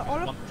EFB stuff is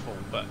wonderful,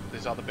 but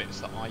there's other bits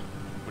that I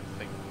would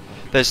think.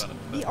 There's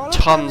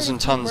tons and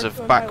tons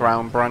of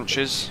background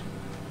branches.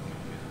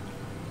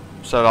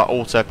 So like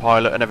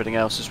autopilot and everything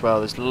else as well,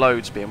 there's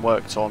loads being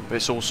worked on, but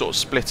it's all sort of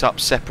split up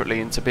separately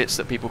into bits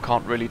that people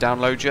can't really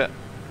download yet.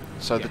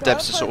 So the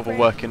devs are sort of all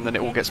working, then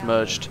it all gets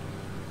merged.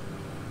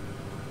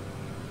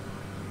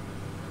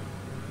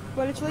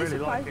 But it's really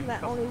surprising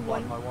that only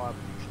one.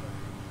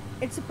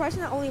 It's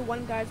surprising that only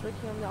one guy's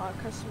working on the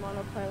custom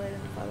autopilot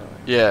in the photo.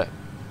 Yeah,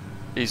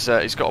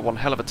 he's got one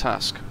hell of a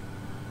task.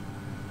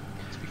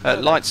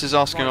 Lights is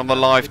asking on the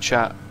live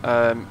chat.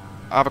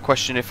 I have a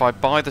question. If I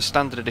buy the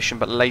standard edition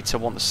but later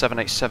want the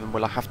 787,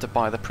 will I have to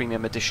buy the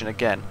premium edition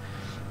again?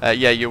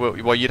 Yeah, you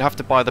will. Well, you'd have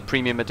to buy the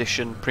premium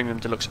edition, premium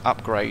deluxe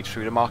upgrade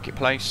through the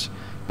marketplace,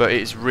 but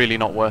it is really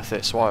not worth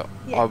it. So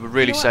I would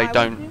really say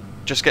don't,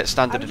 just get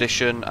standard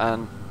edition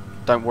and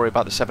don't worry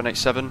about the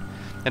 787.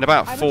 In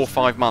about 4 or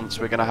 5 months,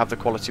 we're going to have the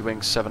Quality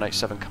Wings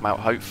 787 come out,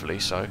 hopefully.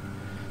 So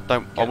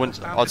don't. I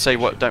wouldn't. I'd say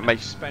what. Don't make.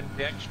 Spend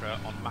the extra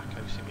on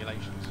Mako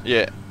simulations.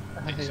 Yeah.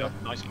 It's a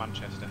nice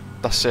Manchester.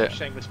 That's it.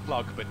 Shameless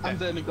plug, but I'm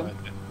definitely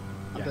Birmingham.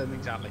 worth it. Yeah,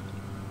 exactly.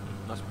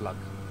 Nice plug.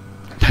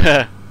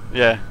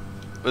 Yeah.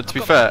 But to be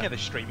I've fair. got the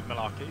streaming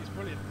malarkey. It's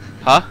brilliant.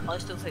 Huh? I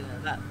still think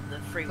that the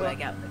freeway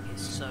Gatwick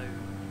is so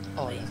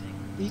amazing.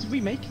 He's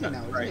remaking it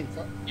now, isn't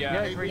he?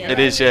 Yeah, It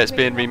is. Yeah, it's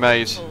being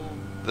remade.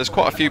 There's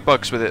quite a few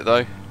bugs with it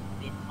though.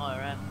 The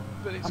entire airport.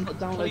 But it's I'm not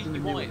downloading completely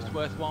the new why it's one.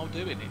 worthwhile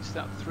doing. It's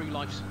that through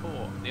life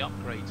support, the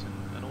upgrades,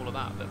 and all of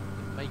that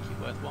make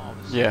it worthwhile.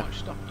 There's Yeah. so much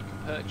stuff you can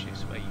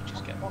purchase where you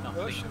just get What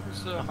nothing. version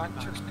is nothing back.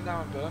 Manchester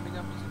now in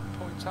Birmingham? Is it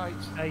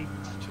 0.8?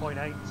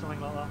 8.8,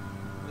 something like that.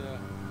 Yeah.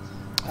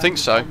 I think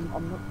so.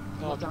 I'm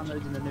not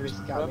downloading the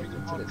newest Gallic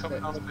until it's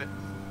coming on a fixed. bit.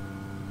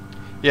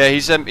 Yeah,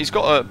 he's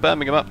got a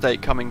Birmingham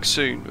update coming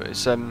soon. But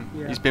it's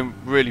he's been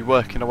really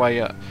working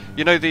away at,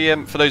 you know, the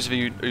for those of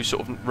you who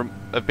sort of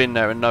have been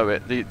there and know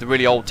it, the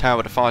really old tower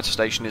of the fire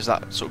station is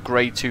that sort of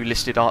Grade 2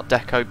 listed Art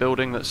Deco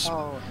building that's Oh,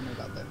 I know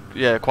about that.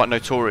 yeah, quite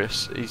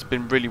notorious. He's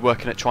been really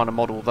working at trying to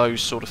model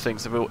those sort of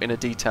things, the real inner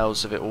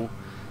details of it all.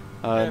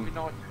 Yeah, it'd be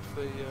nice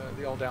if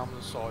the old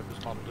Elmden side was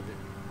modelled a bit.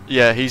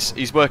 Yeah,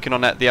 he's working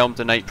on that, the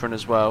Elmden apron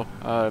as well.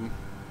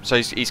 So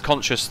he's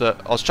conscious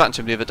that I was chatting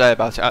to him the other day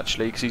about it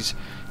actually, because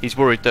he's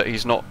worried that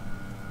he's not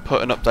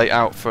put an update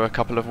out for a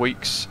couple of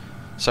weeks.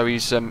 So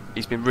he's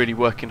been really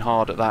working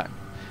hard at that.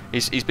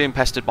 He's being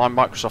pestered by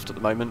Microsoft at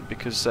the moment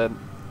because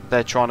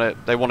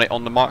they want it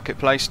on the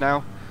marketplace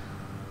now.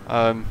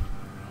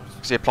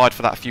 Because he applied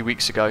for that a few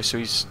weeks ago, so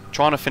he's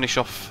trying to finish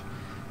off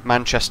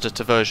Manchester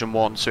to version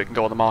 1 so it can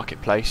go on the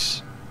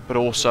marketplace, but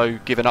also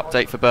give an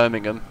update for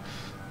Birmingham,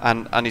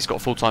 and he's got a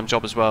full-time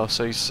job as well,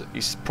 so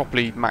he's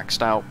properly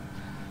maxed out.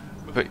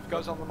 But if it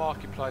goes on the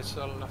marketplace,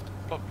 they'll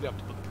probably have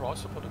to put the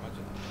price up, I'd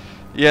imagine.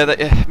 Yeah,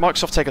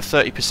 Microsoft take a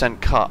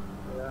 30% cut.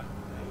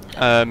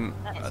 Yeah.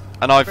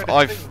 And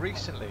I've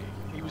recently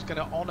he was going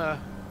to honour.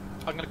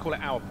 I'm going to call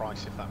it our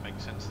price, if that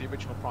makes sense. The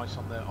original price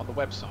on the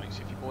website.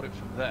 So if you bought it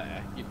from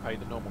there, you'd pay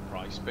the normal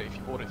price. But if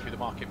you bought it through the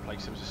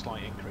marketplace, there was a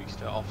slight increase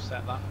to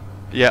offset that.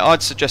 Yeah,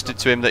 I'd suggested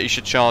to him that he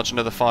should charge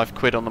another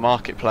 £5 on the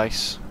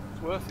marketplace.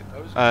 It's worth it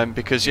though, isn't it?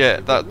 Because yeah,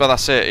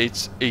 that's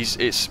it.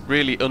 It's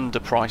really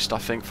underpriced, I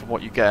think, for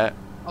what you get.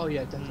 Oh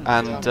yeah, definitely.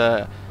 And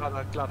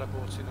glad I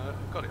bought in.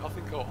 Got it. I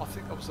think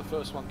I was the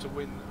first one to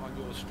win on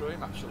your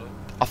stream actually.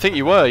 I think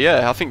you were,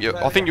 yeah. I think you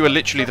were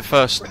literally the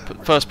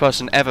first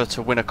person ever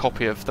to win a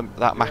copy of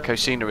that Mako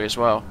scenery as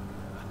well.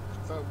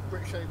 So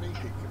British AV Geek,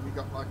 have you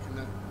got like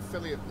an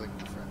affiliate link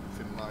for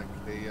anything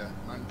like the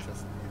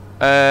Manchester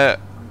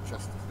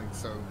thing?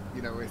 So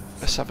you know, if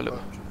let's have a look.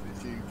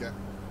 If you get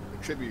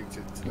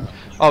attributed to that.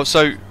 Oh,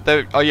 so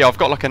yeah, I've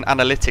got like an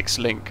analytics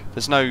link.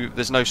 There's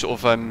no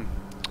sort of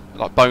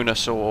like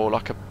bonus or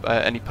like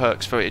any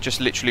perks for it. It just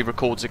literally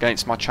records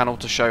against my channel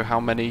to show how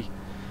many,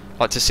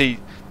 like to see,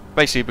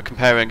 basically we're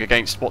comparing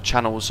against what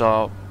channels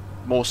are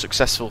more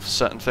successful for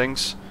certain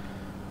things.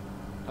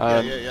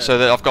 So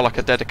that I've got like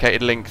a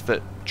dedicated link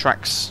that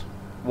tracks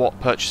what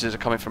purchases are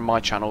coming from my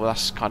channel.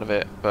 That's kind of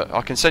it. But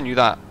I can send you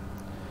that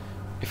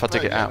if I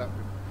dig it out.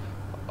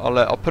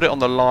 I'll put it on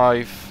the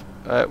live.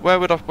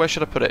 Where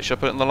should I put it? Should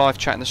I put it on the live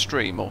chat in the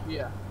stream or?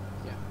 Yeah.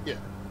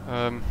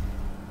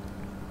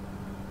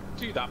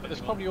 Do that, but there's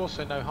probably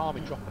also no harm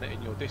in dropping it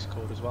in your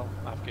Discord as well,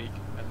 AvGeek,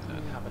 and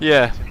having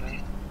yeah. it in there.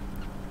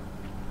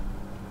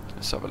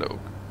 Let's have a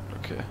little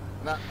look here.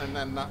 And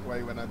then that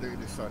way, when I do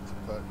decide to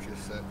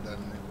purchase it, then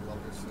it will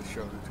obviously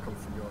show that it's come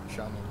from your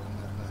channel, and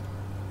then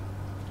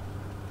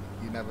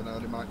you never know,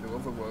 they might do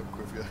other work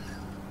with you.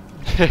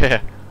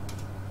 Yeah.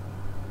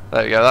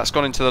 There we go. That's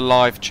gone into the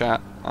live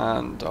chat,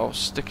 and I'll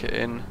stick it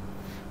in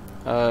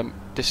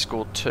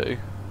Discord too.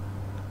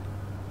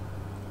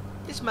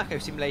 This Mako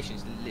simulation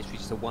is literally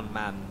just a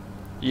one-man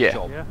Yeah.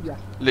 job. Yeah.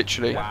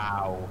 Literally.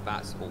 Wow,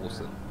 that's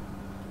awesome.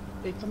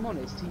 If I'm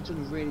honest, he's done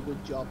a really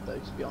good job though,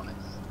 to be honest.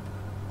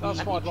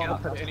 That's why I'd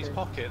rather put it in his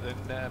pocket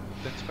than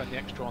spend the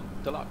extra on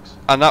deluxe.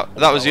 And that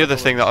was the other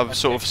thing that I was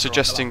sort of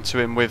suggesting to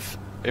him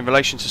in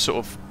relation to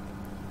sort of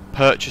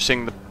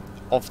purchasing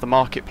of the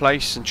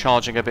marketplace and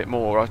charging a bit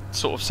more. I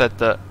sort of said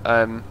that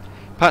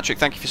Patrick,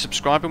 thank you for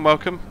subscribing,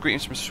 welcome.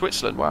 Greetings from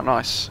Switzerland, wow,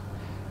 nice.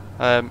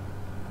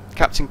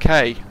 Captain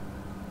K,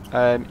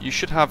 you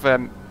should have,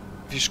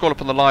 if you scroll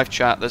up on the live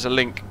chat, there's a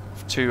link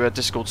to a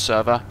Discord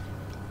server.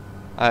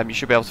 You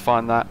should be able to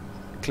find that.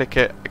 Click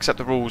it, accept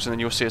the rules, and then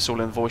you'll see us all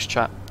in the voice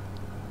chat.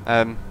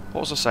 What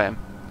was I saying?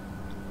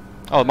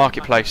 Oh,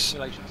 marketplace.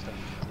 Yeah,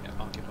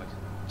 marketplace.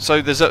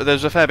 So there's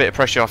a fair bit of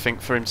pressure, I think,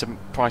 for him to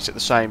price it the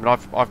same. And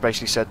I've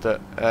basically said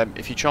that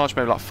if you charge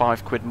maybe like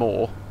 £5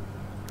 more,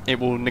 it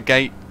will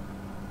negate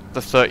the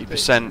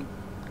 30%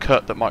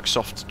 cut that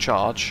Microsoft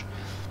charge.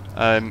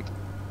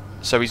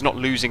 So he's not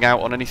losing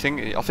out on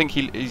anything. I think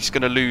he's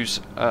going to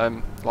lose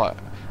like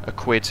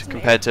 £1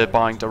 compared to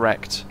buying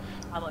direct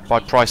by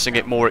pricing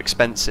it more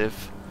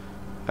expensive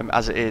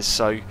as it is.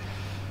 So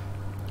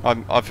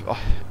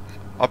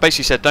I've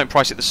basically said don't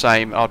price it the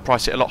same. I'd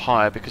price it a lot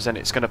higher because then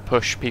it's going to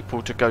push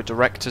people to go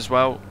direct as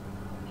well.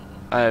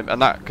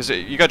 And that because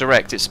you go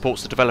direct, it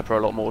supports the developer a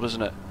lot more,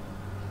 doesn't it?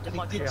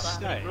 He did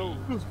say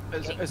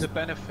as a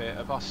benefit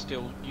of us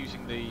still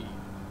using the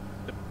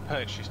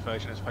purchased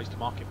version as opposed to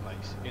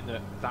marketplace, in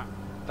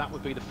that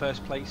would be the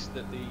first place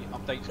that the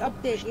updates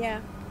update, yeah.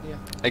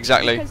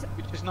 Exactly.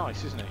 Which is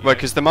nice, isn't it? Well,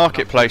 because the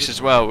marketplace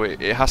as well,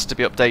 it has to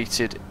be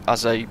updated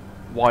as a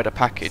wider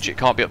package. It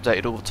can't be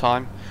updated all the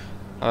time.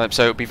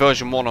 So it'll be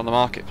version 1 on the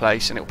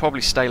marketplace, and it'll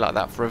probably stay like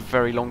that for a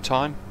very long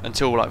time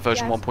until like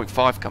version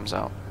 1.5 comes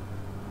out.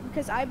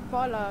 Because I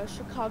bought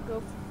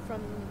Chicago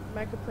from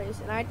marketplace,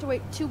 and I had to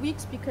wait 2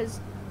 weeks because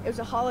it was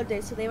a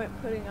holiday, so they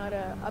weren't putting out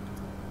a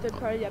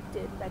third-party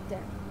update that day.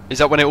 Is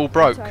that when it all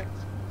broke?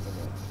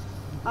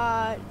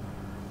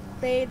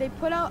 They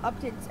put out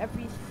updates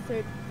every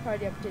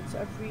third-party updates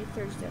every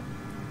Thursday.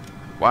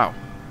 Wow.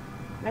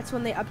 That's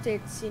when they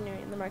update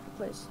scenery in the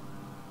marketplace.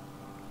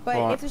 But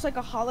Right. if there's like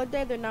a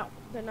holiday, they're not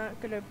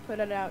gonna put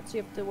it out, so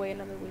you have to wait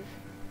another week.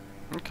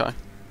 Okay.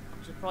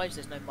 I'm surprised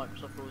there's no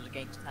Microsoft rules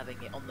against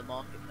having it on the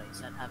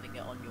marketplace and having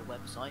it on your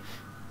website.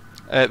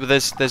 But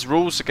there's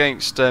rules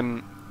against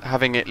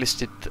having it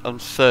listed on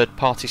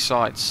third-party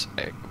sites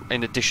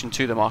in addition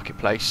to the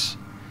marketplace.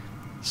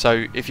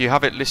 So if you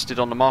have it listed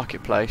on the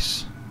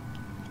marketplace,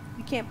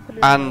 you can't put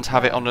it and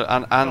have it on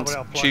and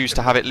choose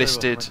to have it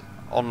listed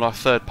on a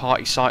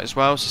third-party site as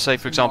well. So say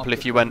for example,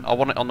 if you went, I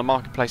want it on the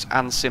marketplace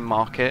and Sim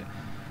Market,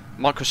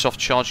 Microsoft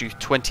charge you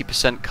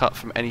 20% cut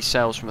from any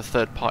sales from a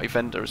third-party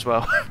vendor as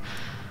well.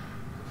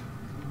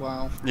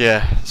 Wow.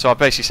 Yeah. So I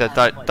basically said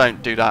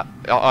don't do that.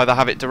 Either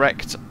have it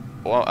direct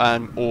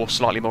or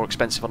slightly more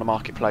expensive on the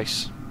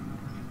marketplace.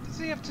 Does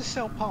he have to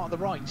sell part of the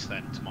rights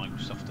then to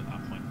Microsoft at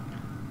that point?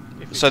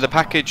 So the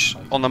package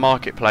on the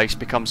marketplace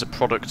becomes a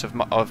product of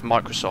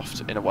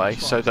Microsoft in a way,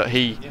 so that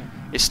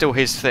it's still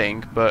his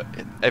thing, but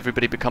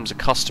everybody becomes a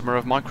customer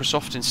of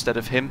Microsoft instead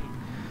of him.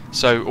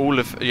 So all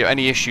of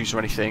any issues or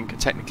anything are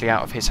technically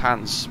out of his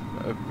hands.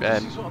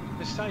 This is what I'm going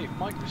to say. If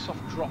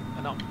Microsoft drop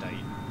an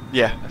update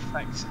that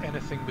affects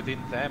anything within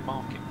their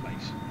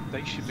marketplace,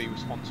 they should be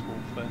responsible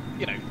for,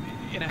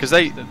 because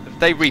they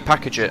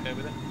repackage it.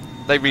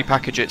 They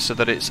repackage it so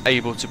that it's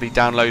able to be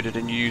downloaded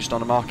and used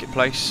on a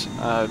marketplace.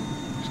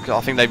 I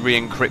think they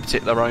re-encrypt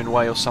it their own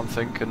way or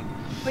something. And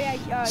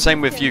same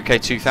with UK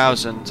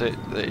 2000.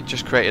 It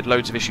just created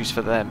loads of issues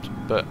for them.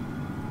 But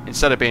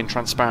instead of being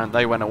transparent,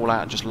 they went all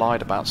out and just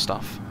lied about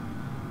stuff.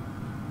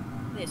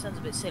 It sounds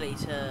a bit silly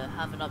to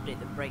have an update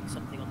that breaks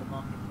something on the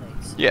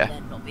marketplace Yeah. and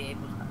then not be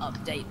able to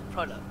update the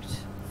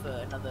product for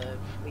another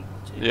week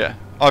or two. Yeah,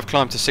 I've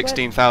climbed to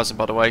 16,000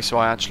 by the way, so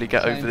I actually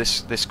get over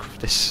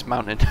this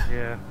mountain.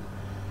 Yeah.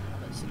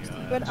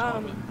 But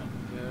I'm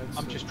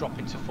just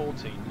dropping to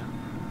 14 now.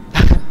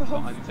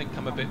 But I think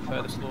I'm a bit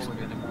further forward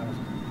than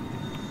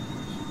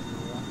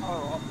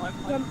I'm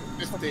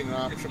 15 and a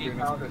half, should be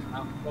enough.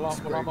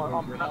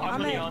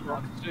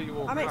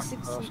 I'm at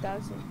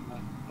 16,000.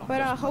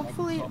 But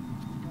hopefully,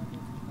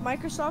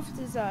 Microsoft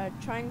is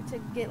trying to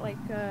get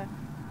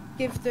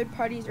give third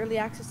parties early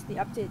access to the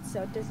updates,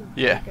 so it doesn't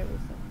break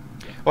everything.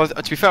 Well,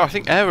 to be fair, I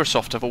think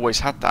Aerosoft have always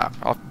had that.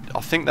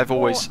 I think they've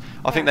always.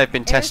 I think they've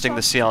been testing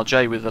the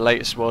CRJ with the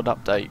latest world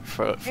update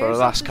for the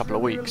last couple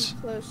of weeks.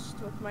 Really close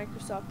with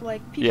Microsoft,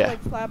 like people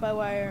like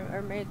Fly-by-Wire or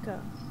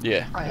America.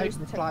 Yeah. I hope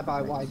the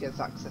Fly-by-Wire gets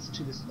access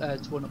to this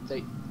to an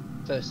update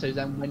first, so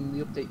then when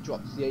the update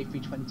drops, the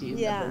A320 is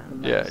Yeah,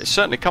 it's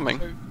certainly coming.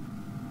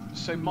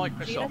 So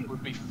Microsoft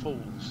would be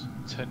fools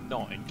to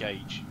not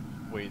engage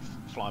with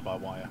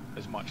fly-by-wire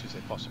as much as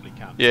they possibly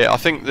can. Yeah, I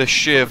think the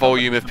sheer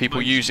volume of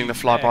people using the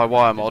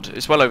fly-by-wire mod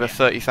is well over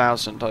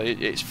 30,000.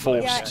 It's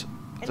forced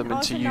them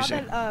into using.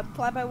 And now that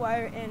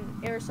Fly-by-Wire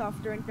and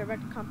Airsoft are in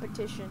direct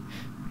competition,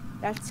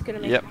 that's gonna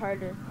make it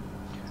harder.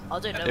 I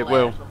don't know it why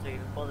will. Microsoft are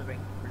even bothering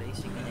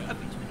releasing an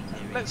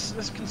A320 series.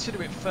 Let's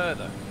consider it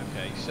further.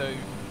 Okay, so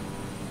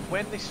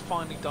when this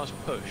finally does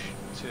push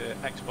to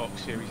Xbox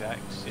Series X,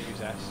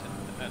 Series S,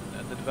 and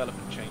the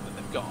development chain that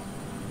they've got,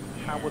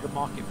 how will the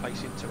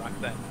marketplace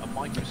interact then? Are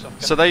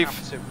Microsoft going to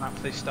have to wrap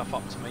this stuff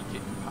up to make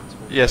it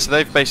compatible? Yeah, so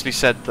they've basically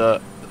said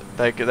that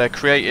they're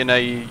creating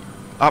a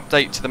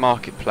update to the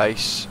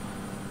marketplace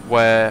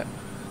where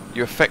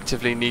you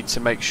effectively need to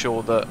make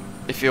sure that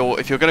if you're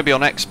going to be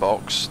on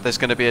Xbox, there's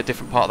going to be a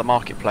different part of the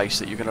marketplace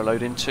that you're going to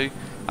load into,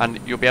 and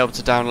you'll be able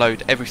to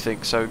download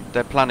everything. So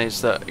their plan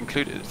is that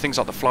include things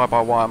like the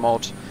fly-by-wire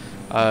mod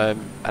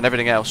and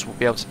everything else will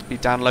be able to be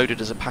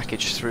downloaded as a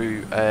package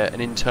through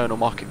an internal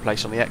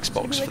marketplace on the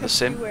Xbox for the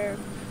sim. There's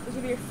going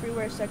to be a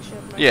freeware section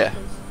of the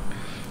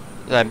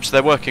marketplace. So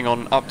they're working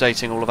on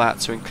updating all of that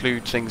to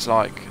include things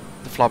like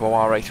the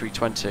fly-by-wire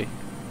A320.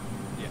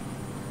 Yeah.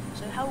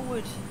 So how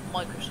would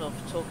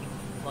Microsoft talking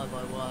to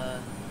fly-by-wire,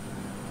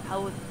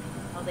 how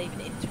they even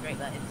integrate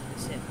that into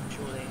the sim?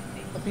 Surely.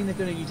 I think they're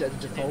going to use it as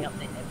a default.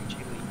 Update every 2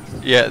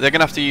 weeks. Yeah, they're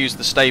going to have to use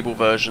the stable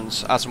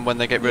versions as and when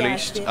they get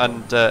released,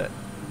 and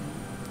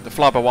the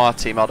fly-by-wire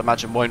team, I'd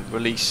imagine, won't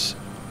release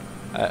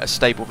a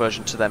stable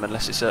version to them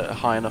unless it's a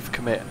high enough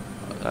commit.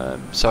 The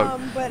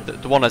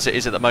one as it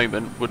is at the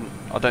moment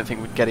I don't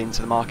think would get into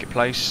the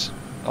marketplace.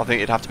 I think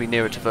it'd have to be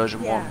nearer to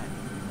version 1.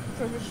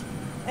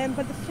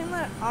 But the thing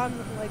that I'm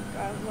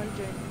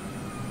wondering,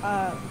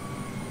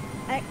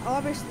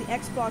 obviously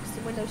Xbox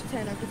and Windows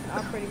 10 are different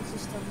operating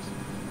systems.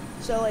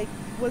 So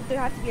would there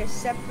have to be a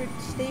separate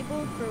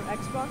stable for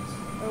Xbox,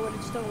 or would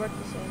it still work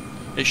the same?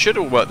 It should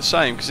all work the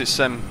same because it's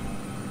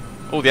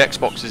all the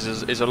Xboxes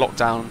is a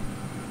lockdown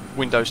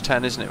Windows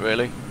 10, isn't it?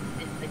 Really.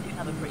 They do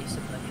have a pretty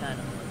similar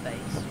kernel on the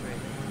base, really.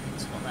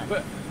 It's not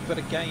that. But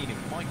again, if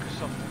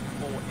Microsoft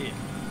bought in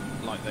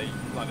like they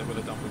would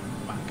have done with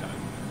Mako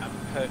and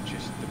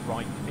purchased the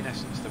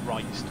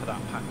rights to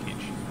that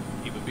package,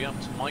 it would be up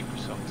to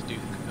Microsoft to do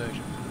the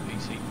conversion.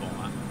 PC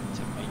format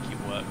to make it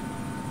work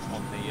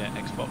on the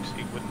Xbox.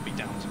 It wouldn't be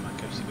down to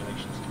Mako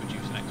Simulations to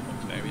produce an Xbox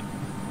variant.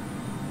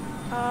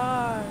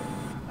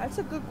 That's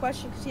a good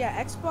question, because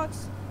yeah,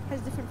 Xbox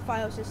has different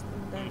file system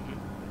than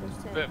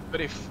Windows 10.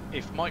 But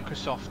if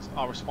Microsoft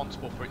are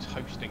responsible for its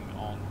hosting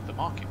on the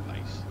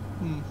marketplace,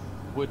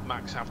 would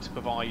Max have to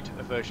provide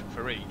a version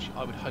for each?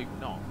 I would hope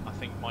not. I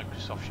think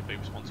Microsoft should be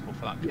responsible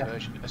for that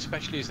conversion,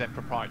 especially as they're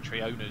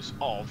proprietary owners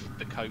of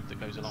the code that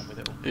goes along with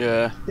it all.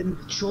 Yeah. Then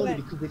surely,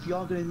 because if you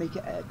are going to make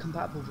it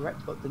compatible for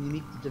Xbox, then you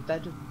need the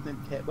development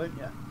kit, won't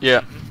you?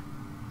 Yeah.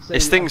 So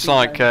It's things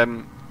like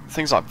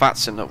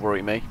VATSIM that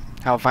worry me.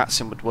 How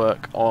VATSIM would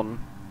work on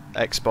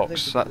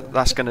Xbox.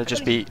 That's going to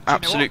just be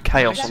absolute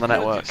chaos on the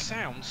network. It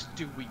sounds,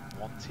 do we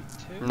want it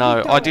to?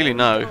 No, ideally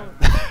no.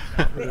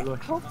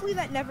 Hopefully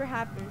that never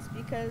happens,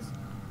 because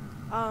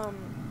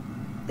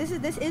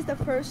this is the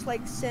first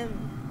like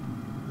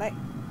sim like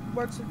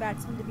works with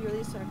VATSIM to be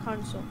released on a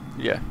console.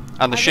 Yeah,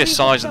 and the sheer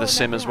size of the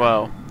sim as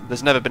well.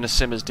 There's never been a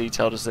sim as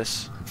detailed as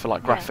this for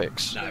like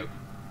graphics. No.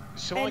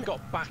 So I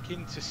got back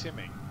into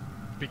simming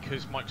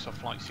because Microsoft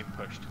Flight Sim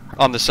pushed.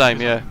 I'm the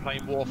same, yeah.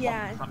 Playing War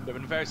Thunder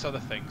and various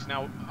other things.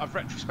 Now I've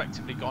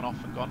retrospectively gone off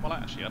and gone, well,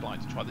 actually I'd like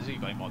to try the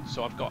Zebo mod,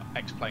 so I've got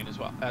X-Plane as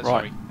well.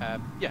 Right.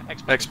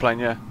 X-Plane,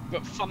 yeah.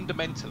 But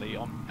fundamentally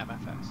on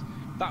MFS,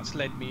 that's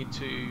led me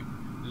into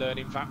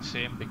learning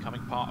VATSIM,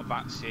 becoming part of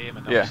VATSIM,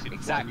 and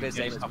exactly the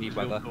same as me,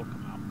 brother.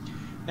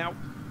 Now,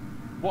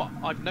 what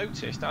I've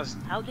noticed as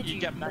you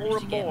get more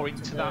and more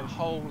into that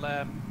whole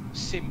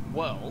sim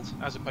world,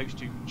 as opposed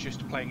to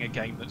just playing a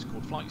game that's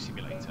called Flight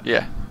Simulator,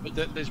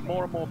 that there's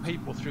more and more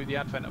people through the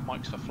advent of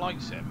Microsoft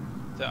Flight Sim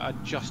that are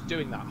just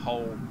doing that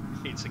whole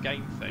it's a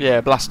game thing. Yeah,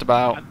 blast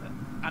about.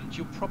 And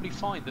you'll probably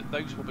find that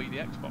those will be the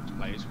Xbox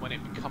players when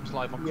it becomes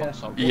live on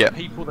console. Yeah.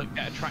 People that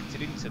get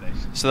attracted into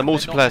this. So the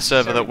multiplayer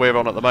server that we're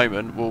on at the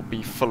moment will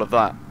be full of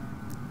that.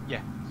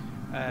 Yeah.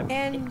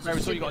 And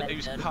whereas all you got to do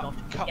is cut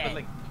the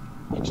link.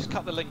 You just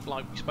cut the link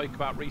like we spoke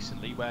about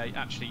recently, where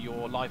actually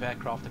your live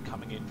aircraft are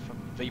coming in from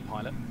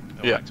vPilot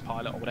or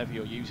Xpilot or whatever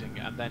you're using,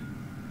 and then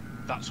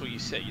that's all you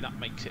see. That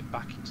makes it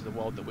back into the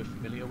world that we're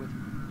familiar with.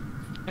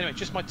 Anyway,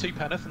 just my 2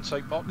 penneth and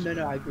soapbox.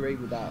 No, I agree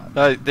with that.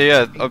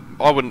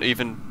 I wouldn't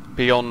even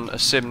be on a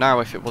sim now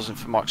if it wasn't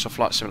for Microsoft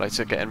Flight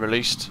Simulator getting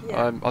released.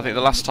 I think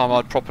the last time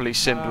I'd properly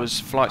simmed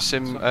was Flight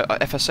Sim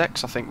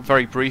FSX, I think,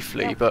 very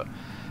briefly, but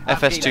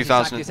FS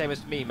 2000. Exactly the same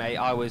as me, mate.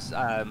 I was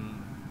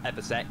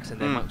FSX,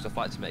 and then Microsoft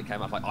Flight Simulator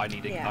came out. I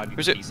need a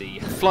was it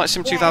PC. Flight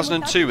Sim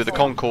 2002 with the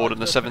Concorde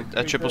and the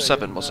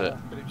 777, was it?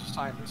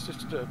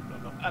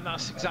 And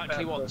that's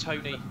exactly what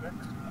Tony.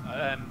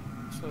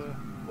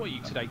 What are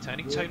you today,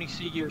 Tony? Tony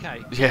C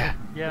UK. Yeah.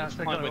 Yeah,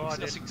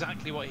 that's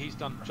exactly what he's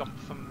done. Jumped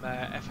from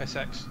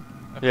FSX.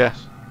 Across. Yeah.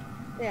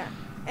 Yeah,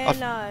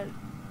 and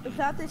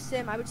without this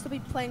sim, I would still be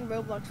playing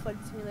Roblox Flight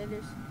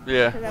Simulators.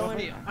 Yeah. Well,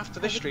 after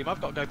this stream, I've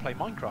got to go play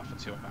Minecraft for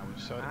 2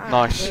 hours. So.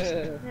 Nice.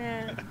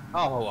 Yeah.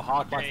 Oh, a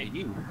hard life for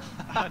you.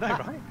 I know,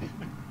 right?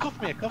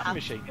 Cough me a coffee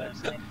machine.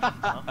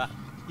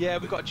 Yeah,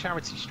 we've got a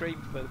charity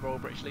stream for the Royal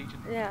British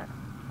Legion. Yeah.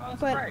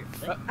 But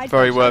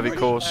very worthy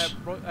cause.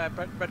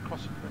 Red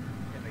Cross.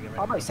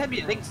 Oh, mate, send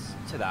me links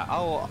to that.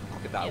 I'll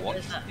give that a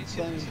watch.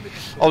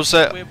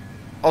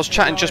 I was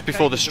chatting just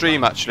before the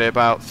stream actually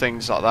about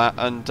things like that,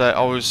 and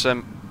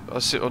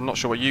I'm not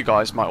sure what you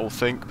guys might all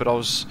think, but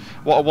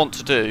what I want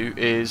to do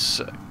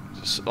is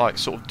like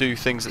sort of do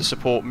things that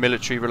support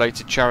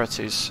military-related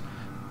charities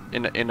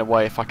in a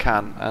way if I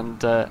can,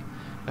 and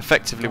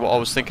effectively what I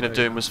was thinking of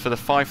doing was for the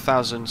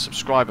 5,000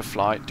 subscriber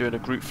flight, doing a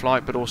group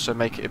flight, but also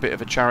make it a bit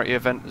of a charity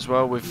event as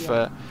well, with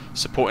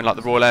supporting like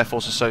the Royal Air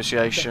Force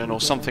Association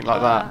or something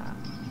like that.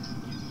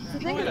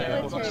 Royal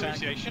Air Force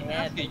Association?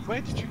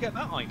 Where did you get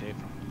that idea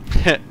from?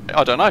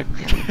 I don't know.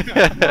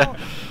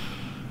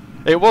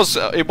 It was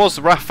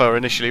RAFA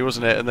initially,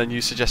 wasn't it? And then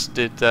you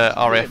suggested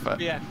RAF.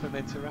 Yeah, and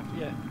then to RAFA.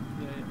 Yeah.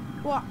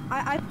 Well,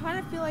 I kind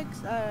of feel like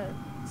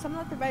something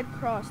like the Red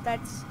Cross.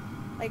 That's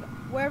like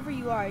wherever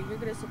you are, you're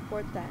gonna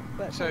support that.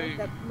 But So, like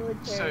that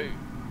military.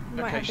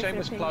 Okay,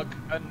 shameless plug,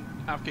 and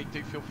Avgeek,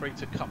 do feel free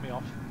to cut me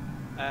off.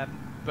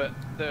 But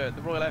the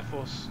Royal Air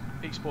Force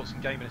Esports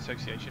and Gaming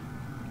Association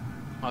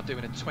are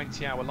doing a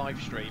 20-hour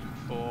live stream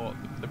for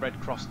the Red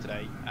Cross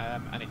today,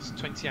 and it's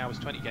 20 hours,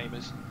 20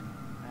 gamers,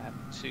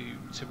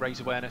 to raise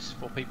awareness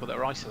for people that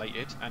are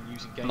isolated and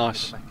using gaming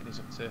as a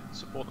mechanism to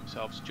support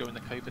themselves during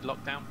the COVID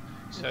lockdown.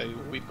 So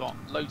we've got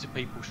loads of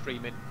people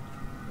streaming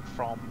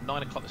from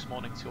 9 o'clock this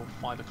morning till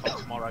 5 o'clock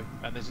tomorrow,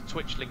 and there's a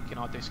Twitch link in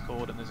our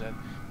Discord, and there's a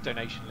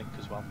donation link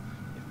as well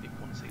if people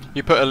want to see that.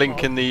 You put a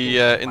link in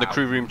the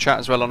crew room chat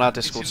as well on our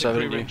Discord server,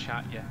 didn't you?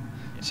 Chat, yeah.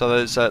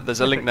 So there's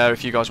a link there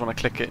if you guys want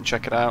to click it and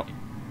check it out.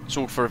 It's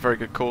all for a very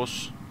good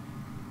cause.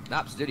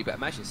 Absolutely, but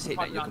imagine sitting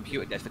at your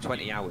computer desk for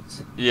 20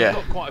 hours. Yeah.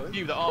 We've got quite a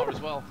few that are as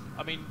well.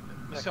 I mean,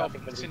 myself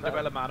and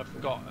Cinderella Man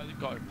have got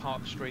a part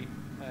of the stream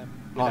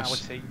with our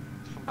team.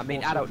 I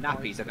mean, adult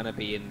nappies are going to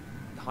be in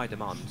high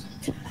demand.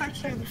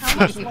 Question, how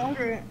much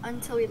longer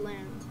until we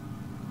land?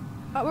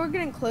 We're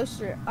getting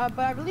closer, but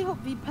I really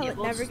hope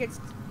vPilot never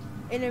gets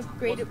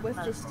integrated with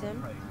the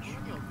sim.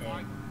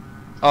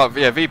 Oh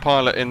yeah,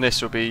 V-Pilot in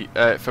this would be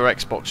for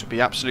Xbox would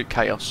be absolute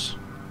chaos.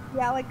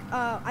 Yeah, like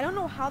I don't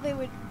know how they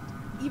would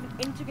even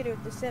integrate it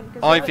with the sim.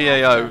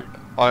 IVAO,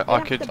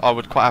 I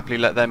would quite happily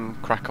let them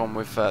crack on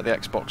with the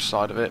Xbox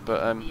side of it,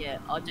 but yeah,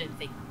 I don't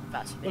think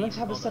that's. Well, let's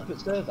have a separate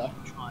server,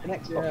 an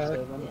Xbox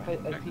server,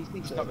 and a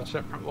PC server. Have a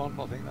separate one.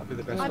 I think that'd be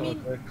the best. I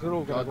mean, they're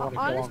all going to want to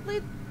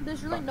honestly,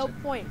 there's really no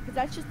point because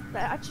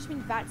that just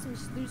means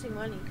VATSIM's losing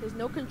money because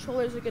no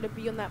controllers are going to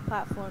be on that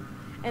platform,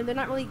 and they're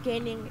not really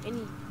gaining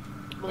any.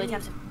 Well, they'd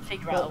have to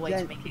figure out a way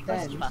to make it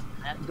cross platform.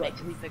 They have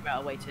to figure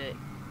out a way to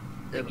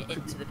bring it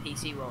into the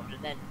PC world,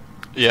 and then.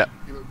 Yeah.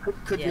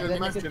 Could you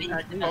imagine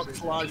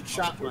Xbox Live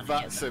chat with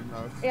VATSIM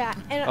though? Yeah,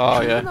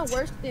 and even the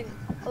worst thing,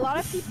 a lot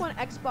of people on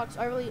Xbox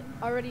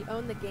already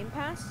own the Game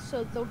Pass,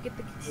 so they'll get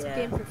the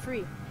game for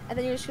free, and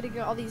then you're just gonna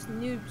get all these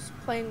noobs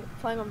playing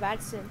on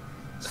VATSIM,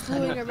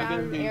 slewing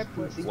around in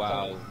airports.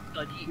 Wow.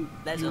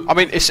 I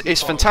mean,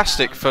 it's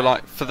fantastic for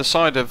the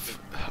side of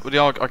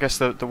I guess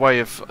the way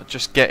of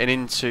just getting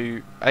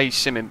into A,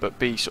 simming, but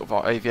B, sort of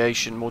like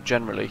aviation more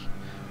generally.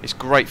 It's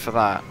great for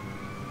that,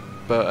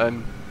 but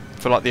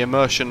for like the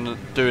immersion,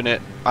 doing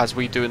it as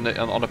we do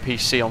on a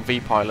PC on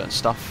V-Pilot and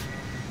stuff,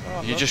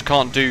 you just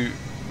can't do.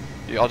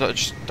 I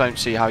just don't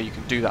see how you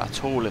can do that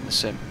at all in the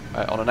sim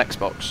on an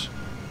Xbox.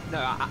 No,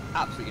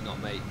 absolutely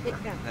not, mate.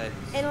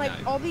 And like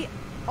all the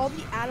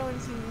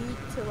add-ons you need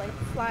to like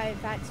fly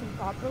VATSIM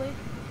properly,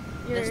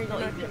 you're not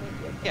gonna do it.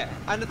 Yeah,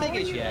 and the thing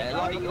is,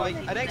 like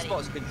an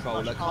Xbox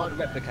controller can't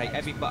replicate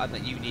every button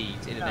that you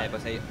need in an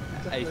Airbus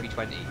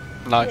A320.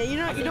 No. Yeah,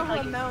 you don't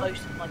have a mouse.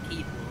 Most of my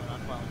keyboard when I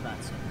play on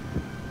VATSIM.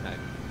 No.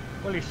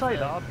 Well, you say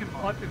that. I've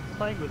been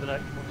playing with an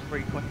Xbox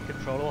 320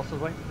 controller, also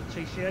waiting for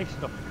the TCA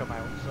stuff to come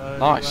out. So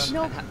nice.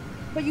 No,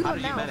 but you How have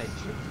a did you mouse. manage?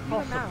 You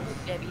have a mouse.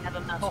 Yeah, but you have a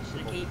mouse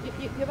and a keyboard.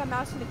 You have a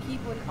mouse and a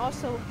keyboard, and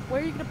also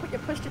where are you gonna put your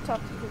push-to-talk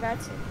to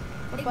VATSIM?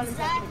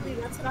 Exactly,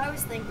 that's what I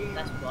was thinking.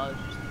 That's what I was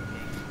just thinking.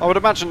 I would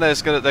imagine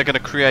they're gonna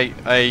create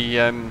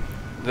a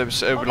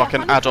like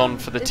an add-on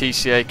for the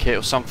TCA kit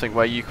or something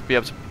where you could be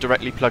able to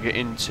directly plug it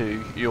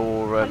into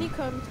your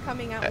Honeycomb's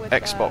coming out with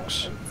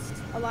Xbox.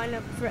 A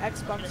lineup for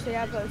Xbox. They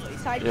have a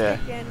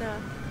sidekick and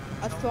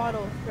a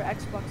throttle for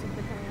Xbox that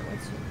they're coming out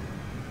with soon.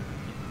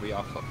 We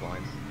are top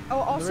lines. Oh,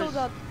 also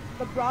the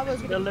Bravo's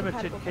Is going there to be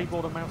limited compatible.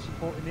 keyboard and mouse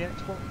support in the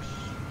Xbox?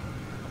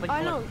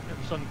 I know.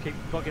 Son keep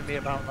bugging me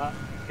about that.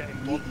 Getting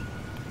one.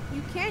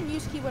 You can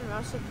use keyboard and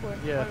mouse support on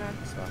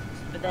Xbox.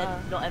 But then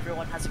not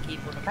everyone has a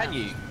keyboard and mouse. Can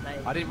you?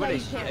 I didn't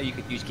realise you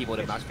could use keyboard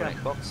and mouse for an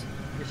Xbox.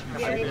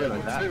 Yeah, I didn't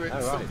realise that. It's Oh,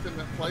 right. something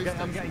that PlayStation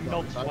I'm getting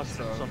nods from my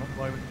son at the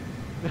moment.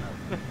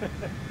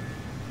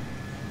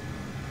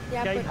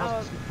 Yeah, Game but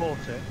has to support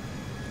it.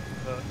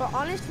 But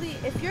honestly,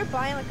 if you're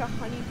buying like a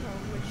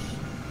Honeycomb, which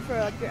for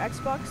like your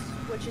Xbox,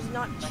 which is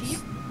not cheap,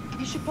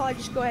 you should probably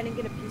just go ahead and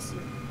get a PC.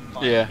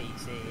 Yeah.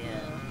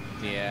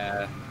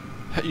 Yeah.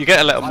 You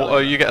get a lot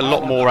more. You get a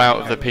lot more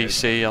out of the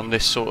PC on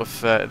this sort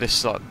of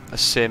this like a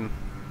sim.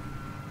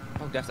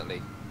 Oh,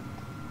 definitely.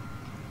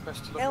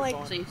 And like,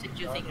 so you said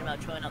you're thinking about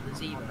trying out the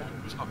Zebra.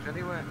 It's not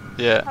anywhere.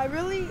 Yeah. I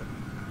really.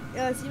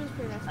 Zebra's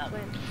pretty nice to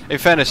play. In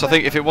fairness, I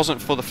think if it wasn't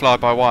for the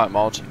fly-by-wire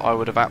mod, I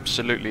would have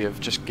absolutely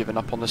have just given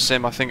up on the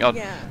sim. I think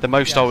the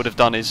most I would have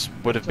done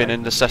would have been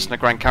in the Cessna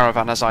Grand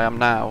Caravan as I am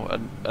now,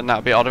 and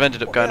that'd be. I'd have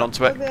ended up going on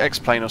to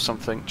X-Plane or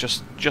something,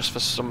 just for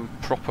some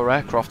proper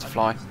aircraft to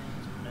fly.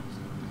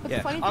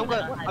 Yeah,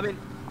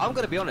 I'm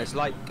gonna be honest.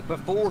 Like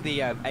before the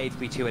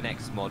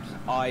A320X mod,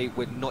 I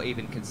would not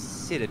even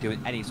consider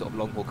doing any sort of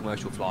long-haul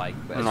commercial flying.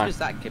 But as soon as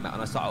that came out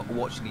and I started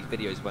watching these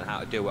videos on how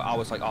to do it, I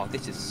was like, oh,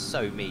 this is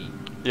so me.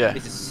 Yeah.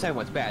 This is so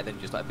much better than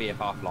just like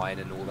VFR flying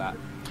and all that.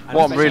 And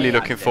What I'm really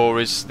looking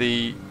for is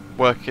the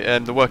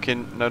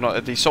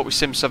Saltby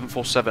Sim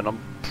 747. I'm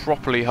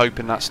properly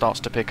hoping that starts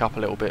to pick up a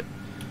little bit.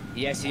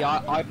 Yeah, see,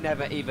 I've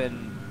never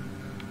even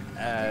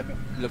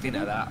looked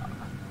into that.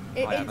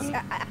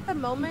 At the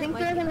moment,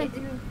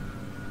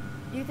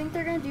 do you think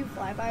they're gonna do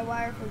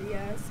fly-by-wire for the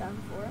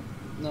 7.4?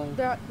 No.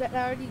 That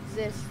already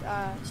exists.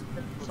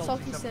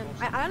 Salty Sim.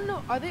 I don't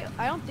know. Are they?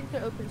 I don't think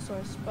they're open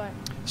source, but.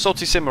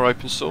 Salty Sim are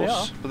open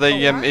source, but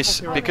they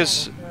it's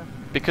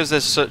because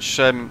there's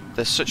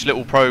such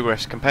little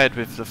progress compared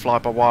with the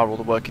fly-by-wire or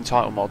the working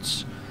title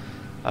mods.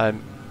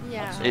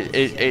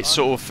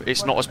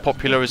 It's not as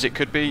popular as it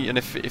could be, and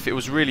if it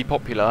was really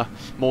popular,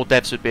 more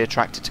devs would be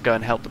attracted to go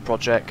and help the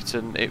project,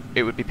 and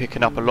it would be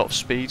picking up a lot of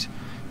speed.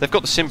 They've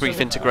got the SimBrief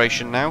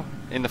integration now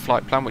in the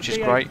flight plan, which is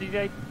great.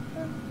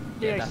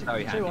 Yeah, that's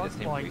very handy. That's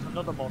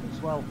another mod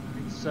as well.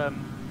 It's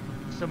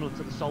similar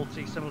to the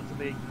Salty, similar to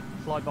the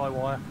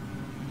fly-by-wire.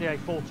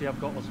 DA40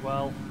 I've got as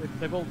well.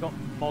 They've all got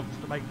mods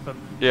to make them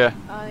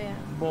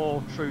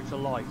more true to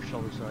life,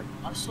 shall we say.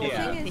 I saw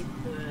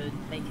people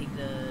making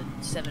the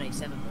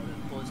 787 mod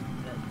and pausing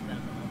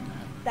development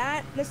on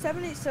that. The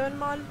 787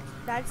 mod,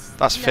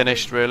 that's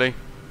finished, really.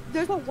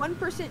 There's a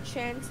 1%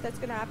 chance that's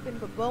gonna happen,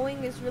 but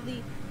Boeing is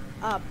really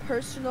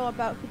personal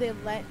about who they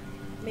let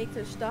make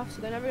their stuff,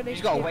 so they're never gonna. You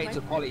just gotta wait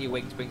until Quality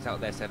Wings brings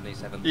out their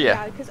 787.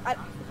 Yeah. Because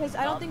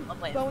I don't think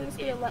Boeing's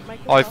gonna let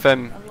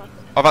Microsoft.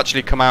 I've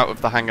actually come out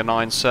of the Hangar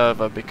 9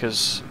 server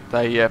because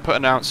They put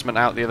an announcement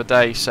out the other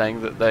day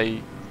saying that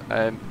they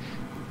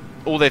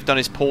all they've done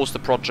is pause the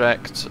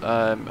project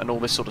and all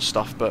this sort of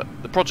stuff, but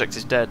the project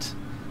is dead.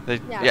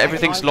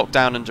 Everything's locked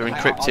down and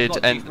encrypted,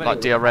 and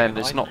like DRM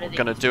is not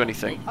going to do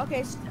anything.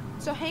 Okay,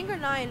 so Hangar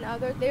 9,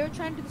 they were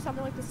trying to do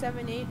something like the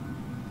 7.8.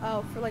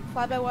 For like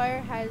fly-by-wire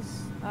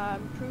has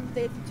improved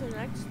the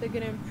 82NX. They're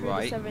going to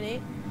improve the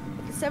 7.8.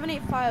 But the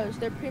 7.8 files,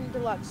 they're premium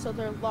deluxe, so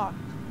they're locked.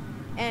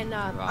 And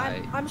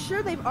I'm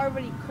sure they've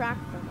already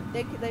cracked them.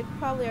 They've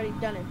probably already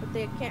done it, but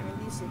they can't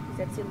release it because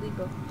that's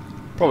illegal.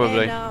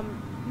 Probably. And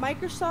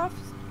Microsoft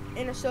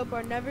and Asobo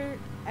are never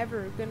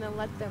ever gonna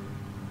let them.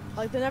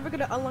 Like, they're never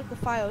gonna unlock the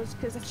files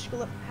because that's just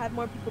gonna have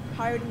more people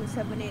pirating the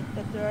 7.8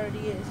 that there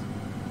already is.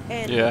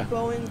 And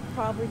Boeing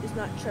probably does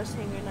not trust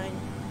Hangar 9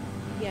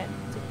 yet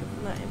to give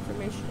them that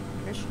information and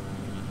permission.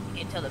 You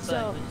can tell that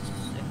Boeing was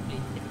a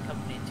completely different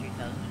company in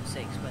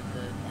 2006 when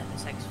the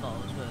MSX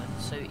files were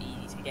so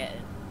easy to get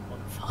and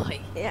modify.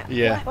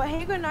 Yeah. What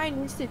Hangar 9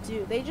 needs to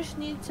do, they just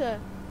need to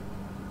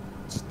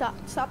stop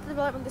the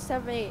development of the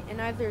 7.8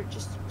 and either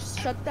just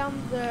shut down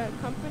the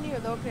company or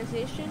the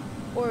organization,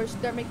 or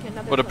start making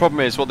another. Well, the problem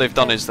is what they've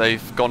done is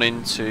they've gone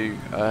into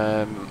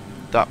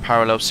that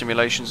parallel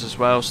simulations as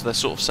well. So they're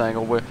sort of saying,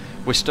 "Oh,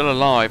 we're still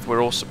alive.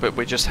 But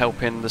we're just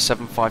helping the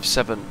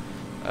 757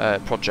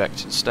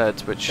 project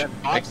instead." Which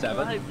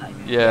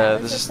 757. Yeah,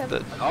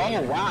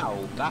 oh wow,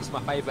 that's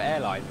my favourite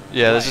airline.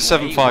 Yeah, there's a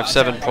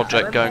 757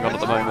 project going on at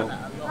the moment.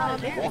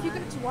 If you go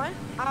to one,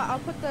 I'll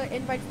put the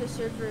invite to the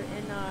server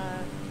in.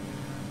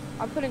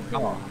 I'll put in.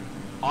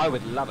 I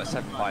would love a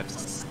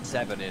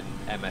 757 in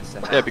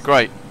MSFS. Yeah, it'd be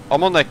great.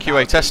 I'm on their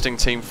QA testing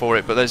team for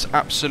it, but there's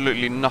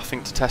absolutely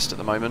nothing to test at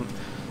the moment.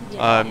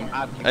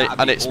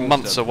 And it's awesome.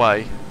 Months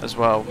away as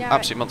well. Yeah,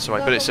 absolutely months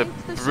away, but it's a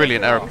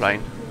brilliant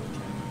aeroplane.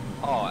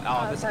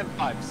 The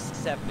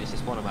 757 is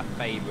just one of my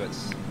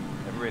favourites.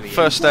 Really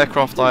First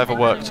aircraft I ever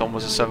worked on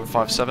was a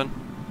 757.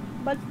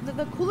 But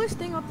the coolest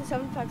thing about the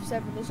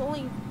 757, there's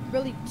only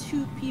really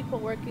 2 people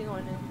working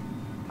on it,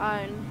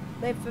 and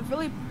they've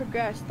really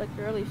progressed like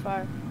really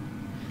far.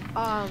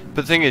 But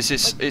the thing is,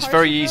 it's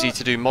very easy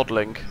to do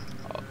modelling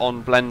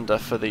on Blender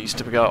for these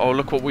to go, oh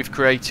look what we've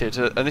created,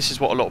 and this is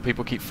what a lot of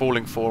people keep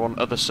falling for on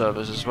other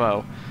servers as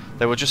well.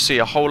 They will just see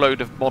a whole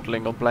load of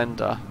modelling on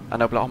Blender,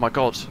 and they'll be like, oh my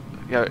god,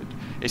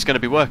 it's going to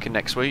be working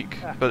next week,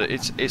 but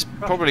it's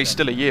probably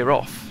still a year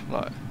off.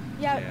 Like.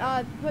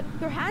 But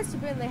there has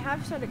been, they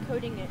have started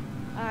coding it.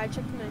 I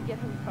checked in the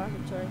GitHub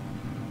repository.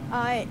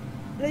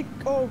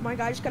 Oh my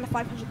god, I just got a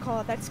 500 call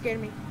out. That scared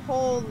me.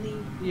 Holy.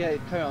 Yeah,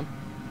 carry on.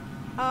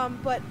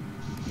 But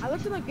I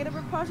looked in the GitHub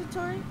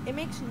repository. It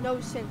makes no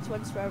sense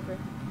whatsoever.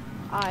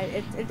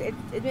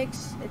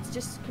 It's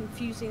just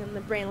confusing in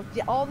the brain.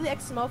 Like, all the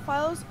XML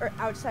files are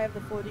outside of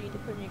the folder you need to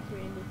put in your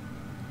community.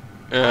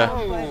 Yeah.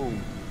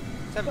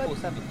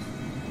 747.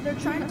 They're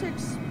trying to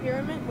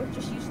experiment with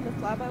just using the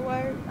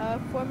fly-by-wire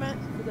format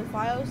for the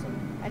files and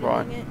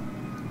editing it.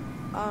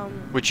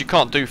 Which you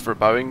can't do for a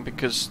Boeing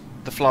because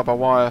the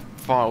fly-by-wire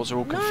files are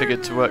all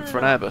configured to work for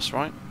an Airbus,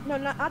 right? No,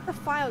 not the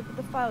files, but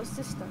the file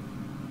system.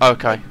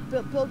 Okay.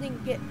 Like building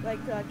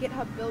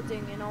GitHub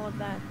building and all of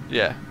that.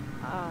 Yeah.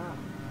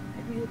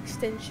 New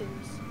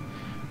extensions.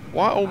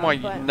 Why are all my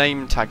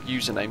name tag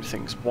username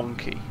things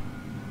wonky?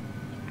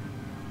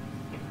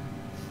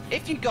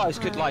 If you guys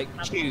could like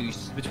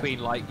choose between,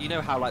 like, you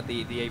know how like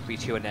the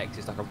A320nX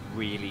is like a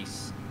really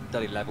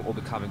study level or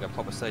becoming a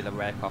proper study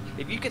level aircraft.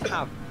 If you could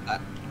have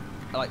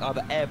like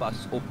either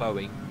Airbus or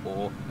Boeing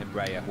or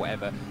Embraer,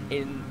 whatever,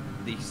 in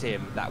the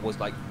sim that was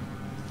like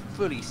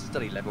fully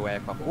study level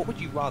aircraft, what would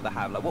you rather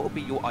have? Like, what would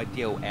be your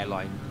ideal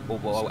airline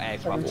or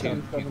aircraft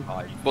to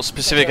fly? What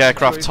specific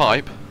aircraft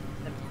type?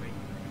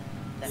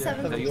 So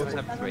you're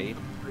 737.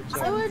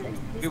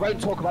 We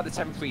won't talk about the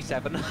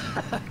 737.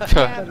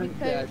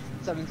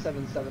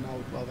 777 I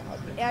would rather have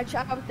it. Yeah,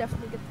 I would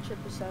definitely get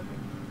the 777.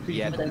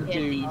 Yeah, then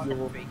do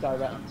your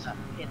direct.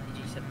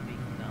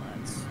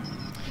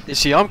 You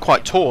see, I'm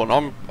quite torn.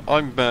 I'm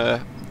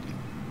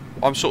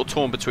sort of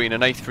torn between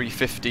an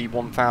A350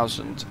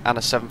 1000 and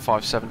a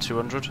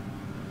 757-200.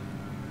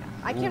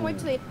 I can't wait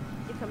till it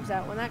comes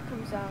out. When that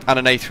comes out. And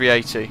an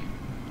A380.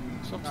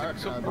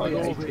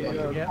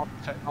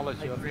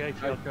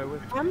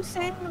 I'm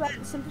saying that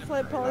Simplify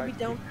would probably be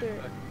down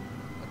there.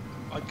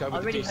 I'd go with I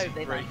really the hope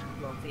they manage to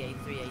run the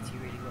A380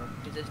 really well,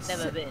 because there's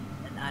never been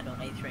an add-on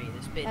A3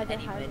 that's been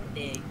anywhere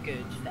near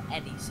good for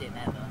any sim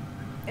ever.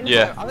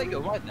 Yeah. I think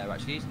you're right there,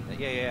 actually, isn't it?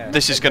 Yeah.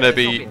 This is going to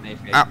be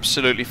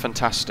absolutely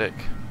fantastic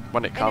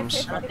when it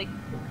comes. I think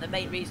the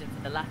main reason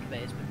for the lack of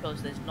it is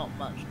because there's not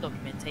much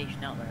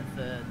documentation out there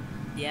for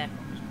the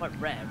aircraft. It's quite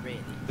rare,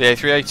 really. The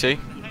A380?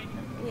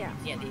 Yeah,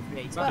 the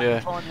A380.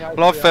 Yeah.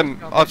 Well,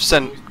 I've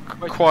sent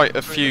quite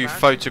a few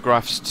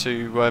photographs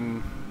to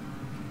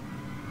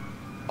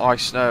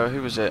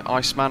who was it?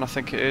 Iceman, I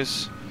think it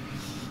is.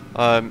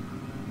 Oh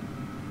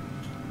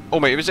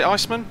wait, was it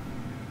Iceman?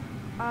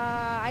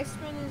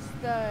 Iceman is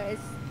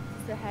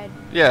the head.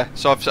 Yeah.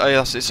 So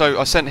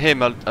I sent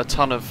him a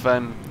ton of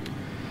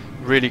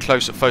really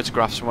close-up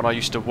photographs from when I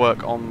used to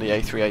work on the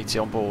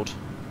A380 on board.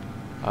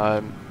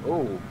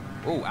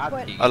 Oh,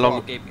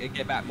 along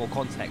get back more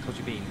context. What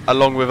do you mean?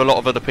 Along with a lot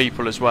of other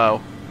people as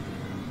well.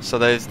 So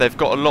they've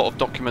got a lot of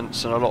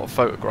documents and a lot of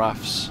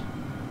photographs.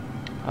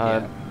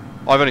 I've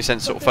only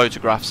sent sort of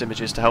photographs,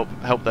 images to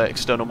help their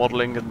external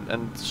modelling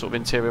and sort of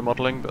interior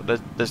modelling, but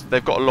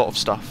they've got a lot of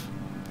stuff.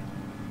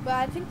 But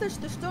I think they're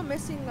still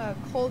missing a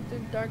cold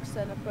and dark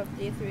setup of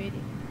the A380.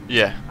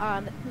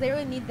 Yeah. They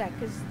really need that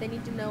because they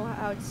need to know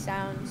how it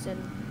sounds and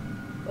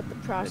what the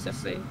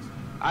process is.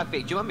 I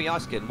think. Do you mind me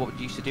asking what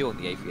you used to do on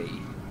the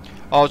A380?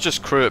 I was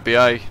just crew at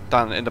BA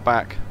down in the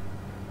back,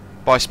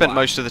 but I spent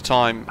most of the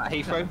time. At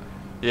Heathrow?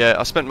 Yeah,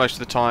 I spent most of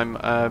the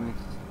time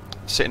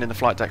sitting in the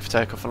flight deck for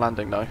takeoff and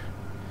landing, though,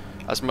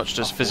 as much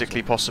as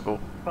physically possible.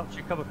 Perhaps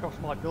you come across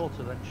my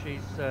daughter then.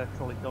 She's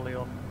trolley dolly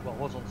on what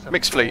was on 7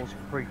 mixed fleet,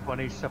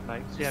 320s,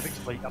 78s. Yeah,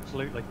 mixed fleet,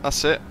 absolutely.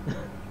 That's it.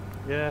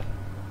 Yeah.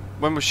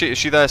 When was she? Is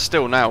she there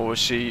still now, or was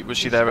she there?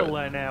 She's still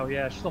there now.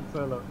 Yeah, she's on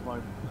furlough at the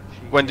moment.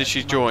 When did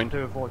she join? To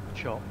avoid the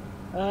shop.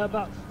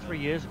 About 3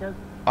 years ago.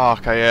 Oh,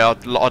 okay, yeah,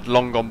 I'd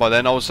long gone by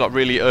then. I was like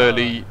really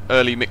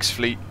early mixed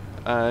fleet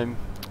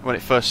when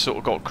it first sort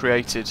of got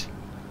created.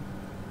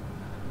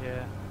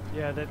 Yeah,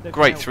 yeah. They've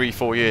great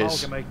 3-4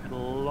 years. Amalgamated a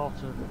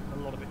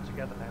lot of it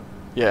together now.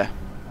 Yeah.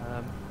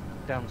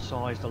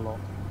 Downsized a lot.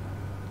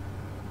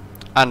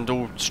 And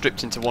all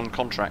stripped into one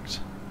contract.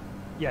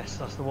 Yes,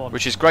 that's the one.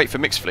 Which is great for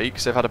mixed fleet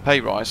because they've had a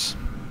pay rise.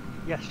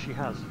 Yes, she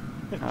has.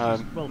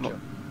 Well,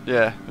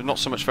 yeah, but not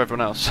so much for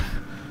everyone else.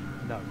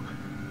 No,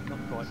 not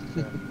quite.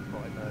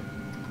 Quite no.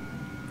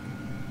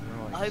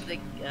 Right. I hope the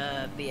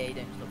BA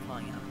don't stop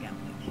flying out of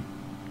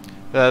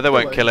Gatwick. They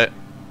won't kill it.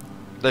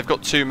 They've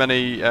got too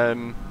many.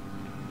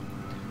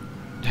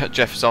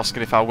 Jeff is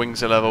asking if our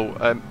wings are level.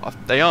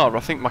 They are. I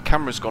think my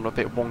camera's gone a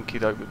bit wonky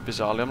though,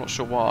 bizarrely. I'm not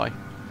sure why.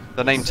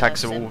 The name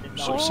tags are all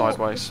sort of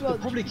sideways. They'll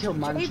probably kill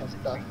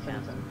Manchester.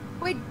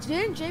 Wait,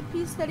 didn't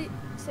JP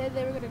say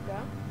they were gonna go?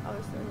 Oh,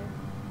 it's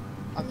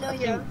still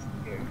here.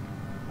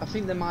 I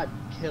think they might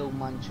kill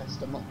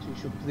Manchester. I'm not too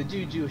sure. They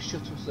do a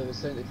shuttle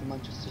service, don't they, from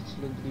Manchester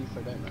to London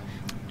Heathrow, don't they?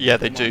 Yeah,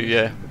 they do.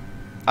 Yeah.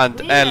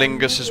 And Aer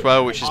Lingus as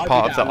well, which is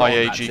part of the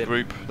IAG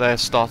group. They're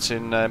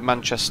starting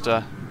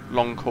Manchester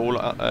long haul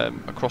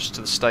across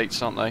to the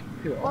States, aren't they?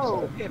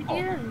 Oh,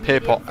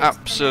 Pierpont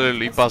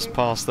absolutely buzzed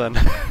past then.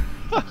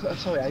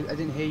 Sorry, I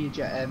didn't hear you,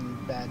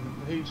 Ben.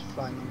 Who's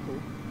flying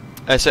on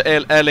call? So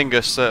Aer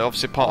Lingus,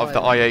 obviously part of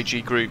the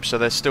IAG group, so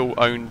they're still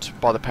owned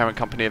by the parent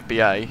company of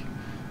BA.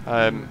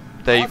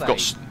 They've got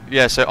so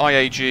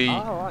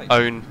IAG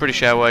own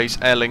British Airways,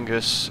 Aer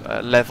Lingus,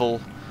 Level,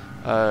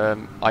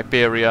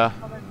 Iberia,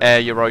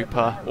 Air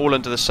Europa, all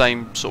under the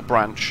same sort of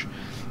branch,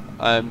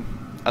 and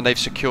they've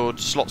secured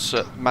slots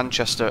at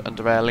Manchester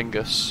under Aer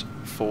Lingus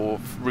for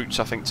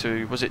routes, I think,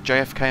 to, was it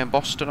JFK and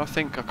Boston, I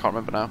think? I can't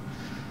remember now.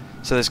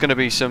 So there's going to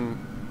be some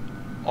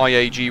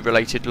IAG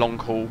related long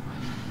haul.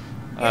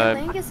 Aer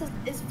Lingus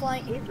is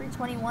flying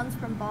A321s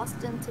from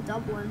Boston to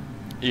Dublin.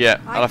 Yeah,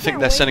 and I think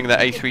they're sending their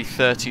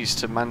A330s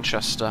to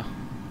Manchester.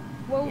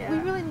 Well, we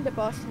really need the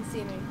Boston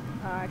scenery.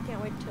 I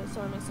can't wait till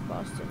someone makes a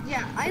Boston.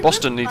 Yeah,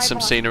 Boston needs some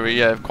scenery,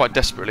 yeah, quite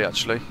desperately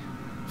actually.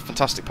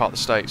 Fantastic part of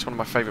the state. It's one of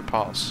my favourite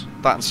parts.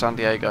 That and San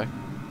Diego.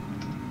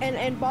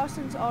 And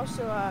Boston's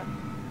also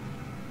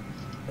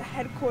the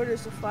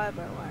headquarters of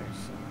Fly-by-Wire.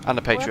 So. And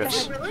the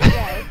Patriots.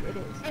 Yeah, it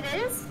is. It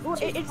is? Well,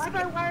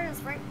 Fly-by-Wire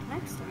is right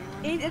next to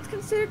me. It's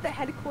considered the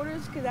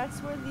headquarters because that's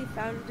where the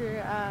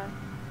founder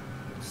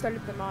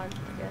started them on,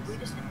 I guess. We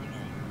just didn't think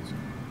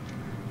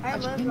I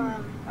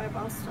live by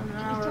Boston.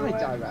 Can you fly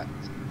direct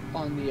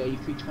on the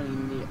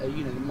A320,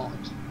 the mod,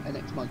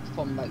 NX mod,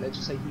 from, like, let's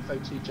just say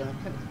Heathrow to John F.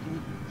 Kennedy? Can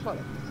you fly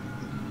like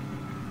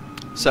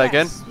this? Say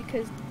again?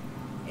 Because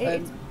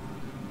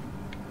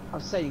I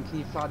was saying, can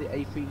you fly the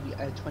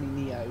A320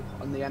 Neo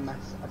on the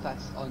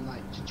MSFS on,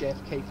 like, to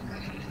JFK from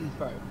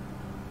Heathrow?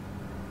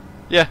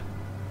 Yeah.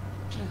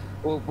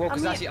 Well,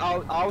 because actually,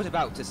 I was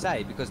about to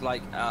say, because,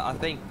 like, I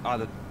think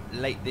either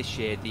late this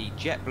year, the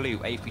JetBlue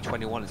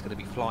A321 is going to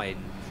be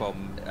flying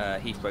from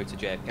Heathrow to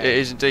JFK. It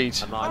is indeed.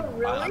 And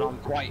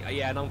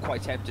I'm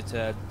quite tempted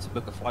to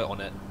book a flight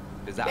on it,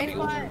 because that would be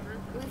awesome.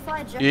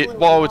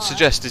 What I would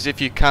suggest is,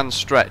 if you can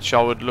stretch,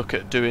 I would look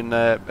at doing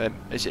their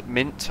is it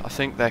Mint? I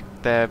think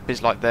their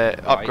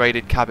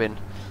upgraded cabin.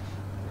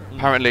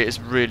 Apparently, it's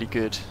really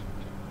good.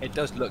 It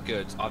does look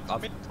good.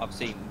 I've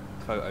seen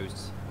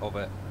photos of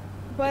it.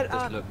 But it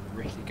does look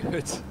really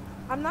good.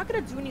 I'm not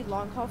gonna do any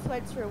long haul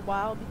flights for a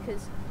while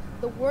because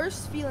the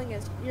worst feeling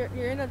is you're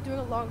doing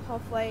a long haul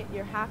flight,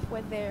 you're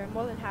halfway there,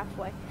 more than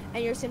halfway,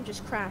 and your sim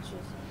just crashes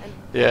and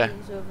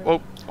everything's over.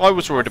 Well, I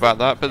was worried about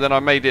that, but then I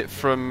made it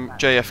from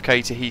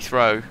JFK to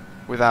Heathrow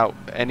without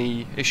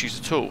any issues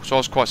at all, so I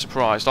was quite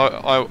surprised.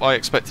 I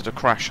expected a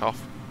crash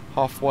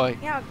halfway.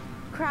 Yeah,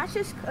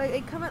 crashes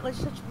they come at like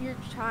such weird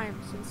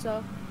times, and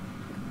so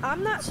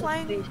I'm not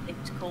flying.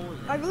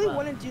 I really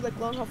want to do like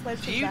long haul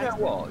flights. Do you know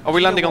what? Are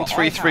we landing on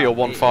 3.3 or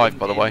 1.5,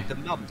 by the way? The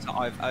months that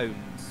I've owned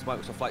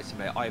Microsoft Flight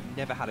Simulator, I've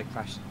never had a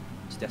crash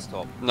to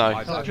desktop. No.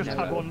 I've just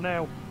had one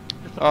now.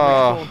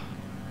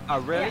 Oh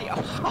really?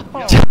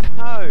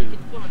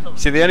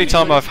 See, the only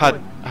time I've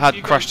had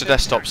crash to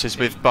desktops is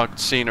with bugged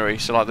scenery.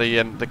 So like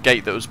the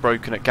gate that was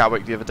broken at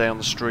Gatwick the other day on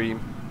the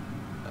stream.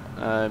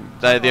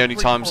 They're the only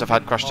times I've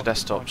had crash to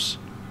desktops.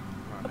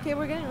 Okay,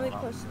 we're getting really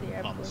close to the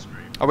airport.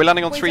 Are we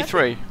landing on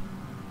 3-3?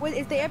 Wait,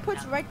 is the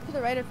airport's right to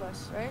the right of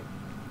us, right?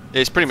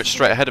 It's pretty much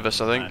straight ahead of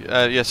us, I think.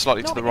 Yeah,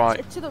 slightly to the right.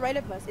 It's to the right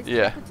of us. It's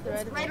yeah. To the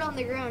right of right us. on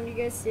the ground. You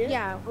guys see it?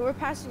 Yeah, we're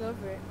passing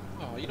over it.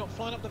 Oh, you're not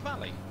flying up the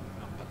valley?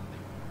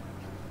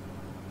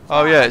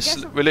 Oh yeah,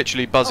 we're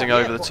literally buzzing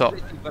over the top.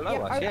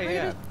 Below us.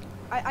 Yeah.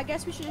 I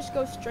guess we should just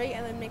go straight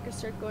and then make a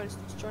circle and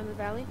join the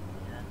valley.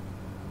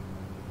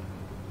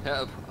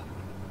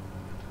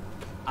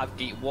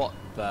 Avgeek, what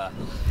the?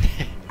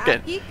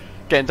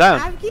 Getting down.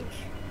 Avgeek?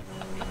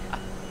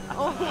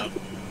 Oh,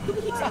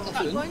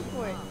 keep going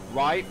for it.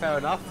 Right, fair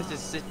enough.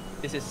 This is.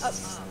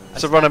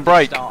 It's a run and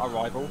break. Start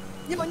arrival.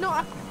 Yeah, no,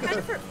 I'm kind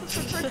of for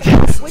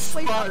which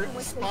way up and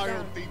which way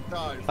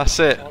down. That's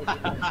it.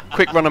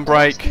 Quick run and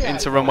break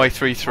into runway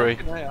 33.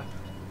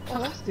 Oh,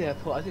 that's the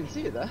airport. I didn't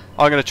see it there.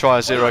 I'm going to try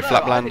a zero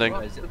flap landing.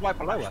 It's right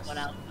below us.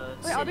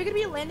 Wait, are we going to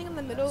be landing in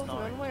the middle of the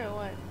runway or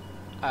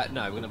what?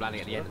 No, we're going to be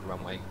landing at the end of the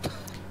runway.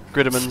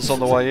 Gridderman's on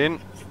the way in.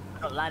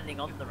 We're not landing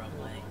on the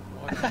runway.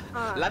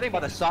 Landing by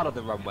the side of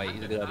the runway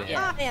is a good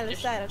idea. Yeah, the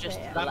side.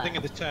 Just landing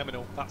in the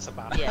terminal, that's a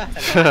bad idea.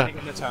 Landing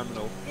in the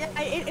terminal. Yeah,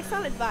 it's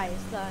not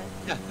advised.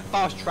 Yeah,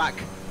 fast track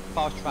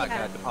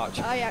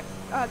departure. Oh yeah,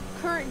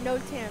 current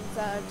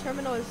NOTAMs,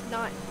 terminal is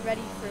not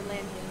ready for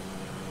landing.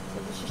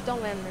 So just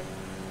don't land there.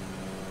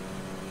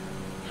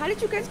 How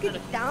did you guys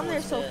get down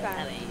there so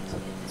fast?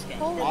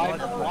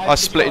 I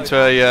split into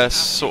a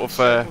sort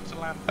of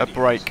a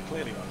break.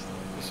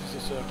 This is a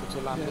circle to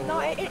land on. No,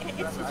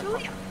 it's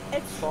really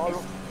it's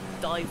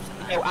dive.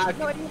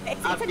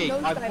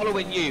 I'm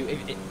following you.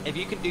 If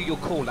you can do your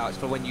call outs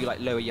for when you like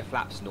lower your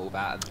flaps and all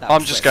that.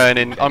 I'm just going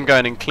in. I'm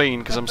going in clean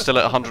because I'm still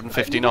at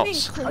 150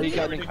 knots. Are you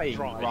going in clean?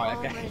 Right.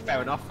 Okay.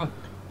 Fair enough.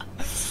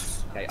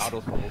 Okay,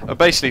 idle's probably. I'm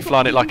basically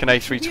flying it like an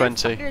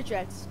A320.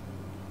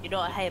 You know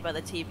what I hate about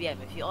the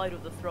TBM? If you idle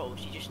the throttle,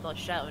 she just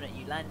starts shouting at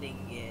you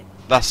landing gear.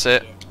 That's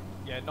it.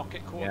 Yeah, knock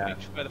it quarter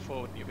inch further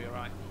forward and you'll be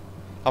alright.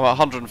 I'm at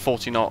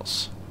 140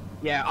 knots.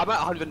 Yeah, I'm at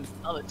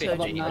 150.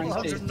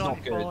 It's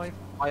not good.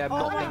 I am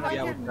not going to be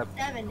able to.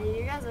 70.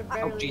 You guys are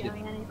barely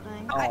doing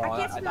anything.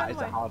 That is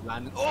a hard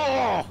landing.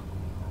 Oh!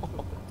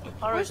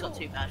 Paro's not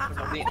too bad.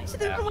 I don't see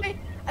the runway.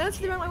 I don't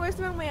see the runway. Where's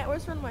the runway at?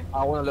 Where's the runway?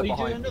 I want to look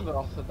behind. Are you doing another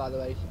offer, by the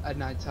way, at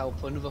Nightel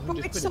for another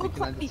 100 quid if you can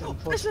land at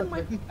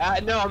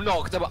 747? No, I'm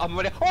not, because I'm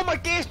ready. Oh, my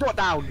gear's not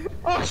down!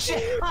 Oh,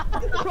 shit!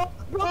 Oh,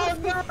 no!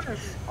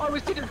 I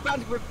was taking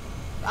advantage with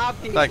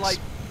Abdi's, like,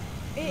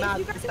 if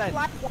you guys have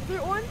black weather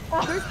on,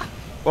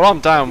 well, I'm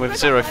down with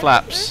zero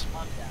flaps.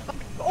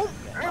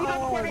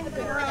 Reporting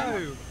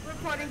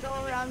go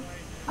around.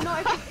 No,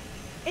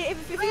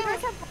 if you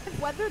guys have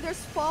black weather,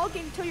 there's fog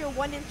until you're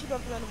 1 inch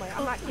above the runway.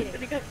 I'm not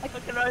kidding. I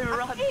can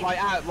overrun.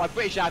 Like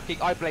British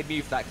Abdic, I blame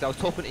you for that, because I was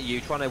talking to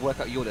you, trying to work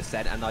out your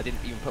descent, and I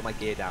didn't even put my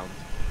gear down.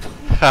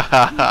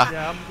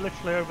 Yeah, I'm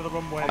literally over the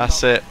runway.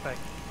 That's it.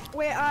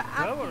 Wait, go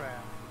around.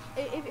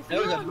 If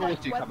there was a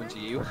lawsuit coming to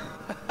you.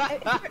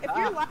 if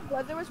your live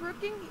weather was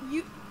working,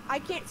 I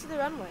can't see the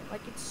runway.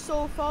 Like, it's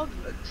so foggy.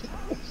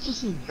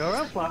 Go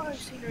around flat.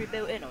 Scenery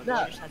built in, or do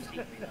I just have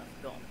scenery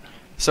that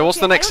So what's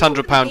the next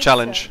 £100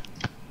 challenge?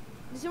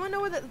 Does anyone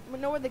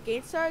know where the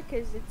gates are?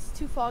 Because it's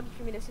too foggy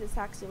for me to see the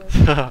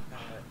taxiway.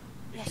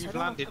 If you've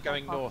landed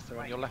going north, they're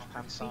on your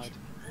left-hand side.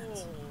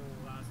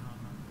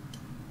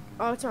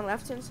 Oh, it's on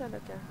left-hand side?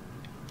 Okay.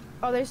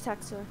 Oh, there's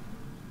taxiway.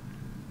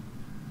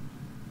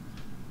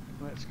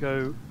 Let's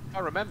go. I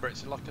remember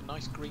it's like a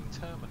nice green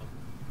terminal.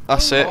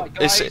 That's it. Right,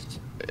 guys,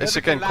 It's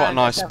again quite a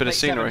nice bit of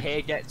scenery.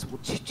 Here gets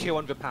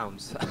 £200.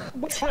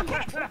 Let's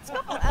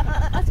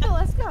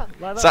go.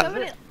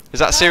 Is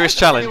that a serious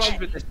challenge?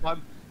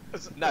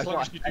 No,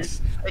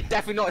 it's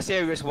definitely not a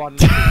serious one.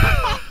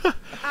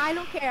 I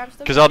don't care.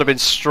 Because I'd have been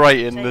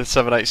straight in the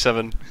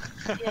 787.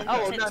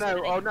 Oh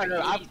no!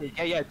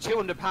 Yeah,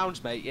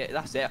 £200, mate. Yeah,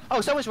 that's it.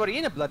 Oh, someone's already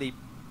in a bloody.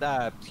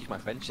 Excuse my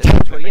French.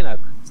 Someone's already in a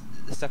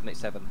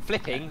 787.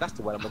 Flipping. That's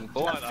the word I'm looking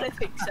for.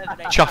 Flipping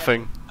 787.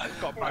 Chuffing.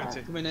 Got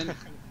promoted. Coming in.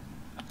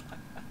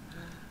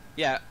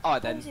 Yeah.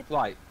 Alright then.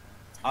 Right.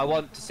 I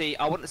want to see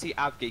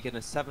Avgeek in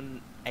a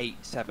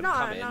 787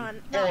 come in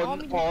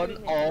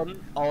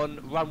on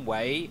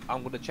runway.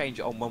 I'm going to change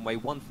it on runway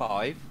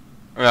 15.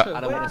 Yeah.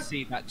 And I want to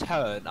see that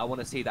turn. I want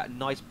to see that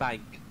nice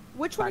bank.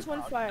 Which one's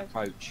 15?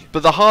 Approach.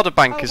 But the harder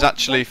bank is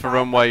actually for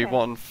runway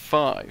 15,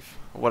 or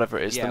whatever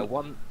it is. Yeah,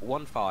 15.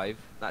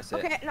 That's it.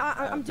 Okay, no,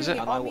 I'm doing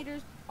it.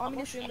 All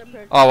meters in the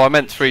approach. Oh, I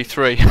meant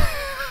 3-3.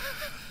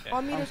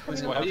 All meters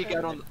coming Are you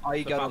going on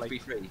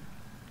 3-3?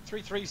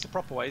 3-3 is the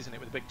proper way, isn't it,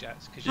 with the big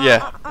jets?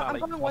 Yeah. I'm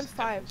going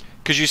 15.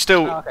 Because you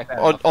still,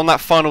 on that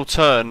final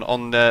turn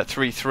on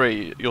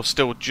 3-3, you're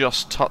still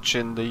just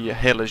touching the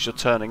hill as you're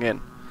turning in,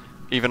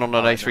 even on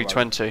an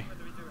A320.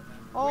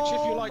 Which,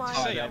 if you like to my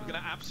see, God. I'm going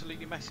to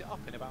absolutely mess it up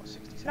in about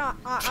 60 seconds. No,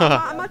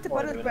 I'm about to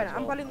butter the bread.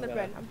 I'm buttering the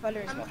bread. I'm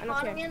buttering it. I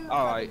don't care.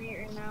 Alright.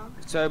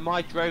 So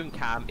my drone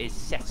cam is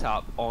set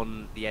up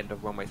on the end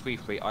of runway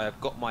 33. I have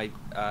got my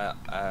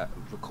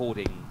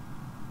recording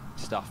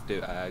stuff.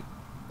 I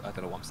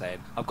don't know what I'm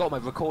saying. I've got my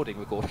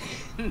recording.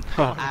 And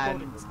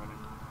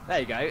there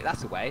you go.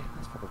 That's the way.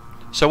 That's probably.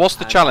 So what's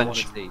the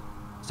challenge?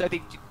 So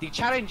the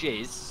challenge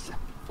is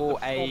for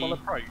formal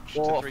approach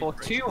for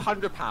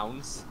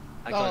 £200.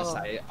 I gotta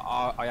say,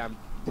 I am.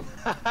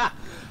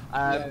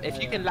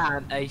 If you can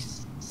land a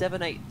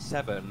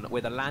 787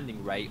 with a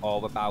landing rate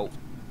of about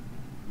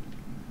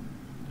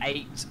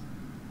 8,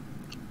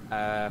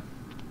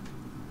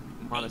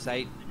 minus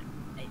 8.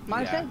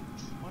 Minus 8.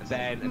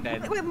 Then yeah,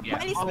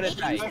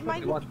 minus 8.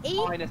 Minus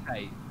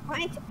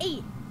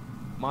 8.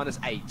 Minus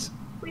 8.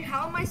 Wait,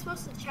 how am I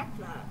supposed to check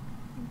that?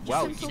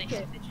 Well, It's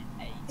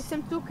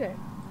some toolkit.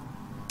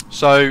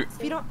 So,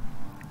 If you don't,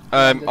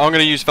 I'm going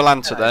to use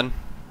Volanta then.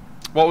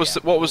 What was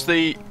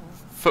the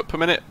foot per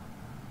minute?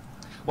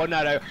 Well,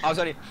 no.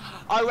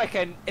 I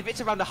reckon if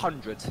it's around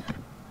 100,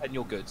 then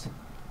you're good.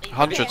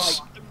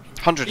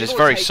 100 is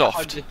very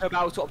soft.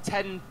 About sort of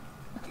 10,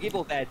 give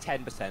or there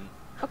 10%.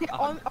 okay,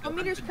 on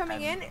meters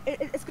coming in,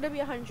 it's gonna be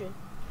 100.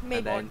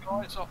 Maybe.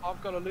 Guys,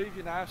 I've got to leave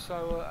you now,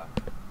 so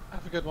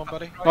have a good one,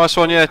 buddy. Nice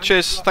one, yeah.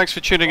 Cheers. Thanks for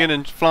tuning in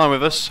and flying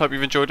with us. Hope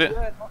you've enjoyed it.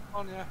 Yeah,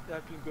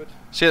 it's been good.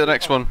 See you at the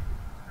next one.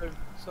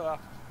 So,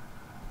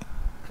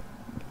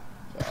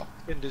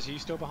 Binders, are you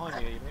still behind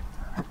me,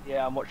 mate?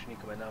 Yeah, I'm watching you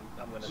come in.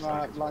 I'm going to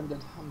Right, London.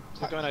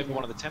 We're going over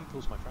one of the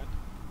temples, my friend.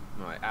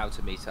 Right, out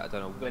to meet. I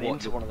don't know. Going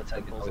into one of the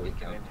temples. You're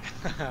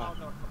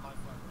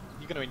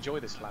going to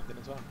enjoy this landing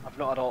as well. I've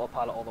not had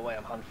autopilot all the way.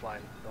 I'm hand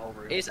flying the whole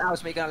route. Is out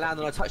to me going to land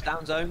on a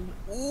touchdown zone?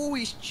 Ooh,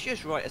 he's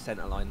just right at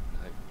centre line.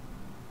 No.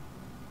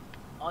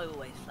 I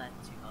always land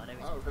too hard.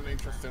 That was an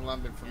interesting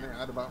landing for me. I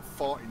had about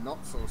 40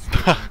 knots or so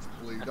to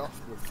bleed off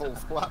with full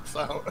flaps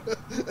out,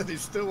 and he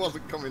still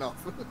wasn't coming off.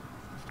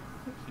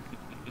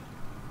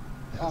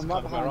 I'm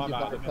right behind you,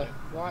 Doctor.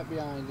 Right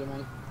behind you,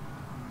 mate.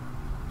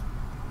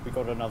 We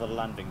got another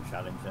landing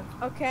challenge then.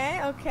 Okay.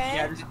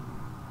 Yeah,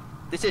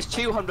 this is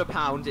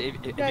 £200 if you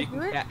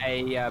can get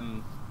a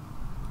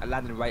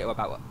landing rate of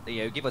about,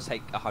 give or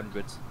take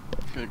 100.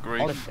 Good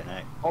grief.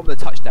 On the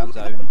touchdown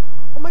zone.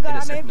 Oh my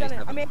God, I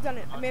may have done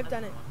it.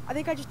 I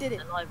think I just did it.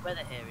 The live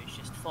weather here is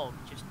just fog,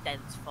 just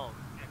dense fog.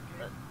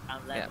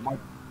 Yeah,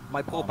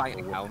 my poor bank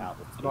account.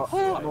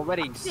 I'm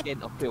already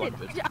skint of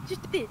 200. I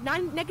just did it.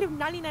 Negative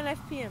 99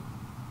 FPM.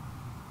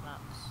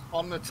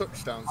 On the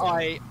touchdown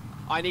zone.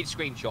 I need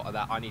screenshot of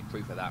that. I need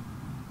proof of that.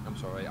 I'm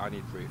sorry, I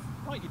need proof.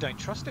 Like you don't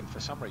trust him for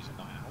some reason,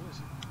 Night Owl,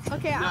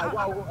 Okay, no,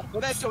 well,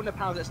 there's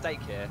 £200 at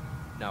stake here.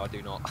 No, I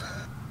do not.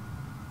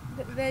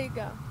 There you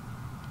go.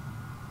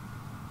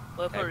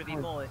 Well, it'll probably be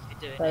more if you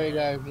do it. There you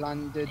go,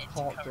 landed,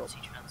 parked up.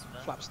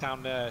 Flaps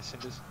down,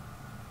 Cinders.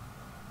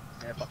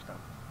 Yeah, flaps down.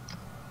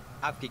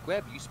 Avgeek, where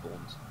have you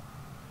spawned?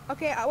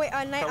 Okay, wait,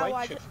 Night Owl,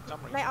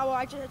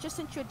 I just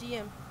sent you a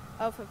DM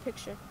of a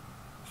picture.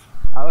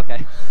 Oh,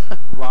 okay.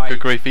 Right. Good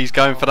grief, he's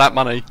going for that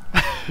money.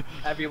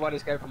 Everyone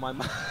is going for my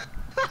money.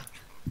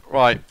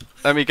 Right,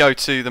 let me go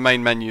to the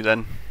main menu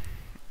then.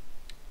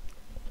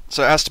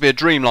 So it has to be a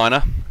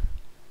Dreamliner.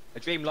 A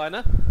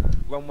Dreamliner,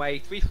 runway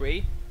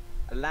 33,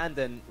 a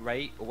landing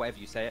rate, or whatever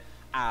you say it,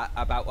 at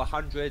about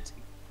 100,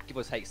 give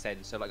or take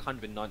cents, so like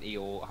 190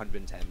 or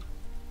 110.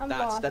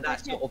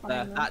 That's sort of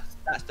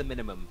that's the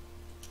minimum.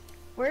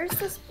 Where's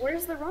the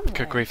runway?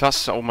 Good grief,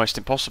 that's almost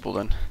impossible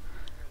then.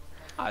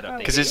 I don't think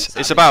because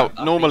it's about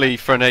normally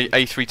for an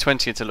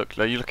A320 into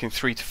Lukla, you're looking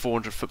 300 to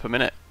 400 foot per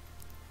minute.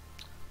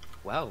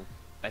 Well,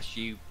 best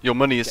you. Your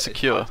money is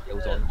secure. Hey,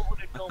 is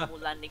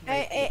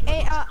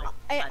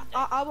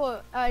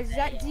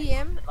that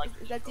DM?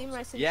 Is that DM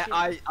I sent you? Yeah,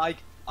 I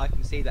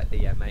can see that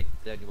DM, mate.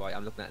 The only way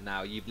I'm looking at it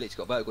now. You've literally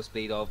got vertical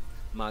speed of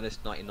minus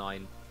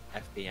 99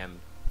 FPM.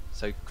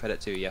 So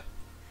credit to you.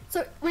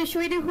 So wait, should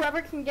we do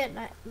whoever can get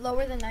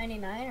lower than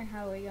 99, or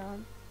how are we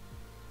going?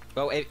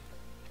 Well,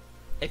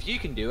 if you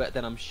can do it,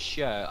 then I'm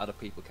sure other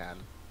people can.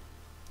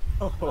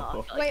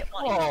 Wait.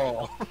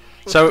 Oh.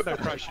 So,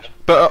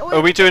 but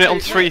are we doing it on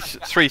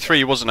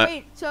 3-3, wasn't it?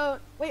 Wait. So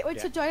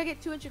do I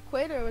get 200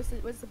 quid, or was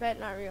the bet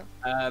not real?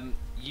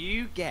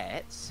 You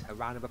get a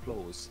round of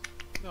applause.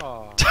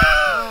 Oh.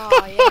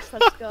 Oh yes,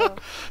 let's go.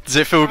 Does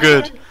it feel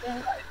good?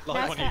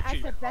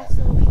 That's the best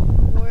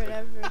award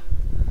ever.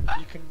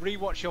 You can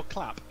rewatch your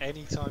clap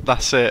anytime.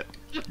 That's it.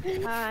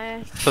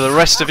 For the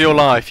rest of your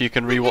life, you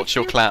can rewatch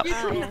your clap. You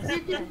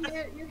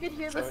can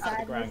hear the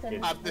sadness.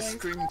 Add this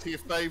screen to your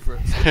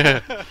favourites.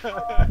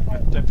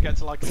 Don't forget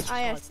to like and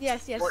subscribe.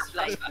 Yes.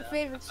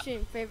 Favorite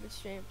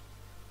stream.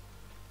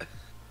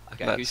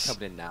 Okay, who's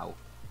coming in now?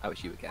 Oh,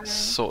 it's you again.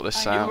 Sort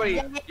this out.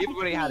 You've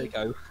already had it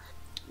go.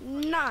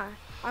 Nah,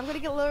 I'm gonna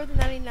get lower than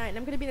 99.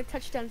 I'm gonna be in the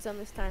touchdown zone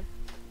this time.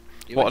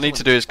 What I need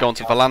to do is go on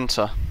to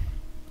Volanta.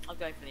 I'll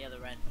go for the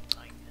other end.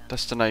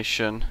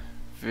 Destination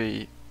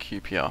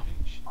VQPR.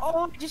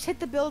 Oh, I just hit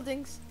the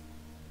buildings.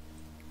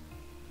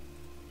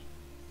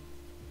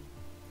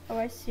 Oh,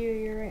 I see you.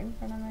 You're right in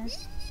front of me.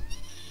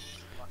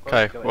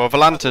 Okay, well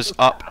Volanta's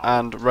up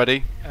and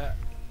ready.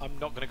 I'm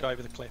not going to go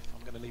over the cliff.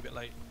 I'm going to leave it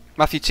late.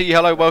 Matthew T,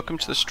 hello, welcome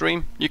to the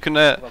stream. You can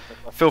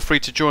feel free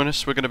to join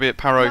us. We're going to be at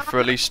Paro for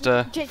at least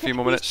a few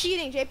more minutes.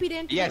 Cheating. JP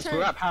didn't do Yes, the turn.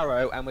 we're at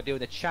Paro and we're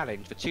doing a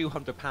challenge for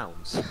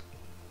 £200.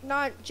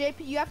 No, JP,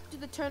 you have to do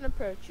the turn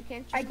approach. You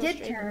can't just go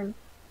straight. turn.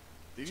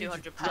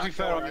 £200. To be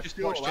fair, I just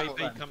watched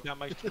JP come down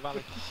most of the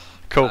valley.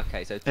 Cool.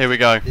 Okay, so here we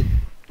go.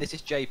 This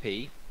is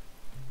JP.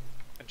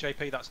 And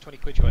JP, that's 20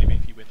 quid you owe me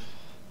if you win.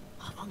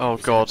 Oh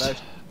god,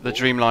 the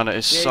Dreamliner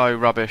is so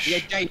rubbish. Yeah,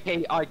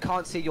 JP, I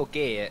can't see your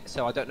gear,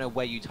 so I don't know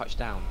where you touched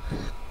down.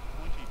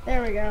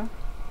 There we go.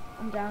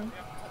 I'm down.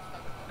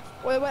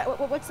 Wait,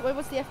 what's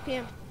the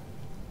FPM?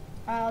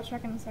 I'll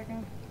check in a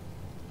second.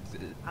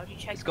 How do you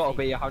check? It's got to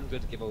be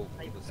 100, give or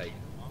take.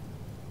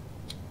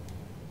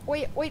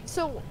 Wait.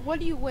 So what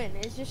do you win?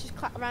 Is this just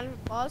a round of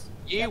applause?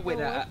 You win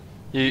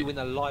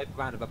a live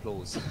round of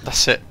applause.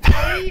 That's it.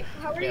 How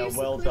are Yeah, you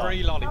well done.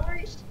 3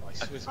 lollipops.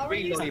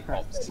 Three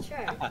lollipops.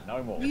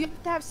 No more. You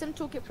have to have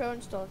SimToolkit Pro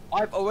installed.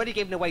 I've already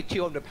given away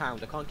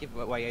 £200. I can't give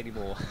away any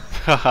more.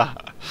 Can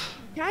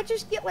I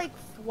just get like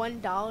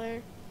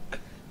 $1?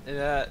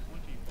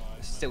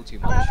 Still too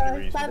much.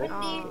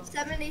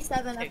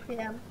 77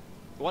 FPM.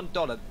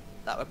 $1,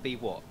 that would be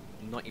what?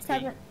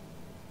 90p?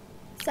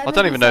 I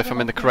don't even know if I'm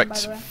in the 77 correct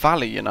by the way.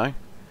 valley, you know.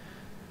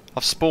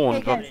 I've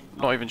spawned, but I'm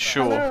not even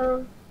sure.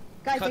 Hello.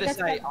 Guys, Can I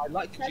say, I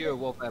like the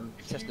duo of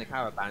Cessna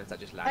caravans that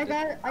just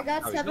landed. I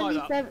got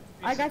 77.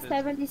 I got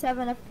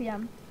 77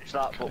 FPM. It's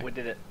that, but we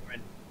did it.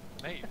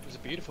 Mate, it was a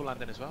beautiful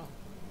landing as well.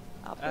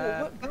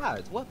 What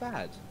bad? What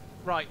bad?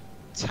 Right,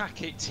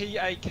 Taki,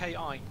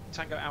 T-A-K-I,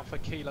 Tango Alpha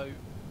Kilo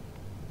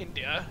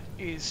India,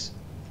 is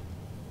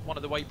one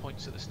of the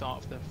waypoints at the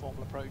start of the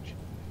formal approach.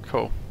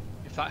 Cool.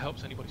 If that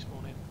helps anybody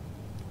spawn in.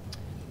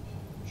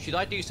 Should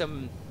I do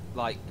some,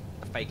 like,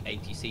 a fake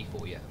ATC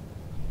for you?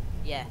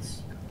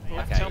 Yes.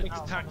 Okay. Tell me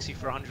to taxi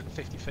for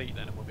 150 feet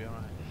then and we'll be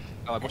alright.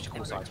 Oh, what's your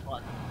call sign?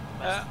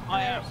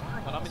 I am,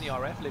 and I'm in the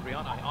RF livery,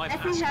 aren't I? I'm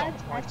If you had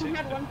Ascot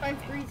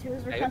 153 to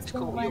his Hey, request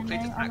cool. You're clear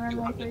to landing on taxi runway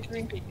 150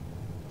 33. feet.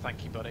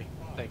 Thank you, buddy.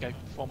 There you go,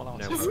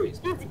 formalised. No worries.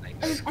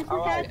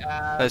 Alright,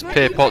 There's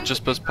Pierpont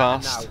just buzzed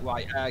past. Now,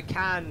 right,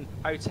 can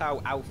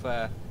Hotel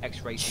Alpha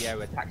X-Ray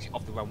Sierra taxi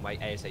off the runway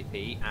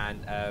ASAP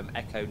and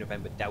Echo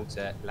November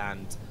Delta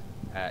land,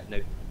 no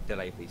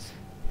delay please.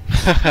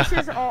 This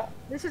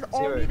is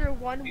all meter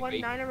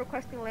 119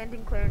 requesting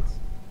landing clearance.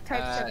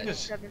 Type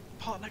 717.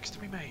 Part next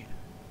to me, mate.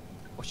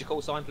 What's your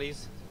call sign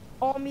please?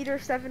 All meter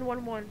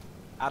 711.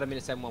 Adam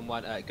minute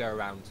 711, go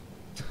around.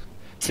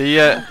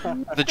 The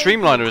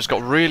Dreamliner has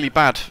got really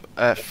bad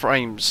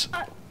frames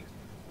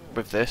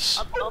with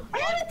this.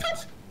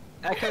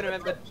 Echo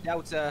November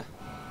Delta,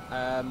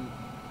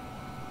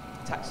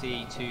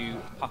 taxi to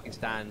parking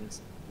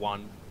stand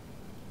 1.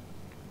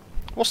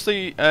 What's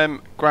the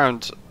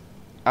ground,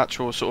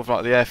 actual sort of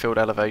like the airfield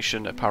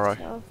elevation at Paro?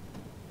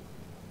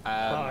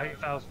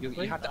 You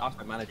have to ask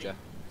my manager.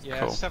 Yeah,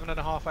 Cool.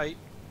 7.5, 8.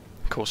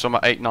 Cool, so I'm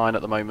at 8.9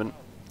 at the moment.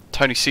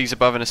 Tony C's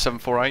above in a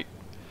 748.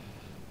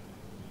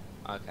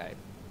 Okay.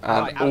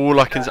 And Right, all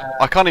I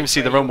can't even see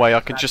the runway,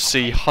 I can just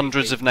see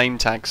hundreds of name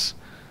tags.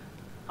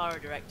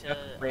 Paro director.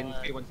 Wind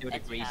 310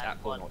 degrees at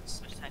 4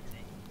 knots.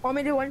 All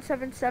meter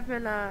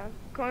 177,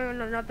 going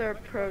on another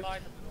approach.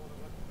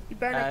 You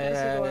better not get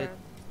this order.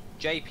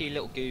 JP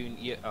Little Goon,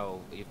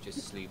 you've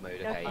just slew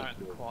mode, okay. Out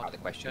of the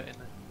question.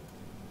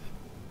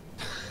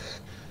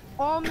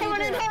 All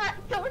Coming in meter. hot!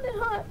 Coming in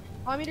hot!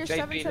 All meter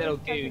JP Little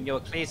 777. Goon, you're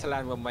clear to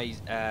land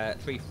runways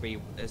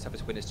 33,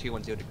 surface wind is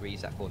 210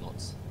 degrees at 4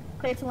 knots.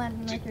 Clear to land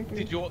runway 33.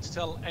 Did you want to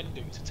tell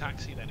Endu to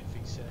taxi then if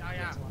he's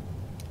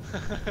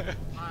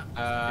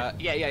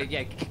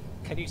Yeah.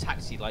 Can you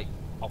taxi like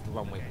off the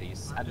runway,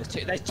 please? And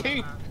there's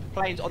two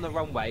planes on the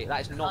runway.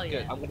 That is not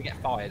good. I'm gonna get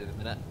fired in a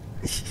minute.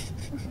 The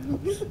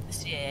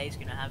CAA is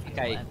gonna have you.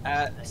 Okay.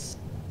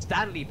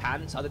 Stanley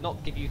pants. I did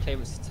not give you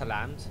clearance to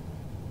land.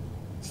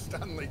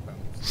 Stanley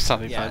pants.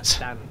 Stanley Yeah, pants.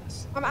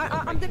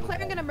 I'm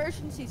declaring an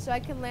emergency so I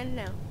can land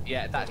now.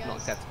 Yeah, that's not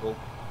acceptable.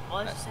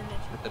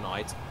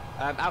 Denied.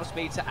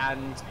 Outspeeder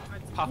and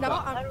puff No,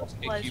 up. I'm-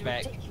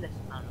 Quebec.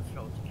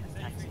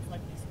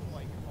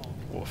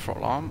 Water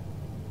throttle arm.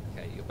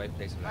 Okay, you're both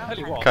placed on Tell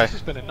you what, Okay, this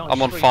has been a nice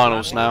I'm on stream.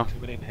 finals now.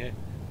 Coming in here.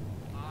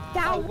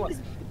 That what?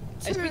 was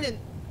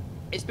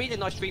It's been a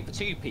nice stream for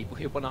 2 people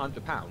who won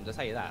 £100. I'll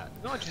tell you that.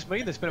 Not just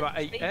me, there's been about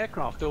 8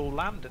 aircraft all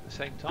land at the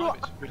same time.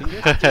 It's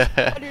really good.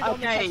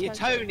 Okay,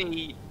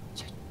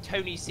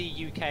 Tony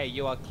C UK,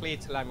 you are clear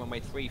to land runway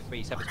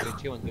 33,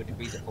 200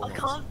 degrees at 4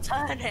 knots.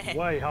 I can't turn it.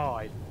 Way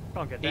high.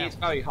 Can't get down. It's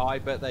very high,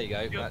 but there you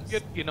go.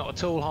 You're not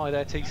at all high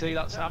there, TC.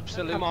 That's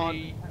absolutely Come on,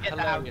 get down.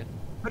 hilarious.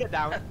 Put it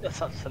down.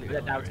 That's absolutely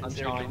Put it down, hilarious.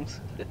 sunshine.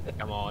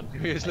 Come on.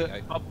 Here's There the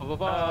you go.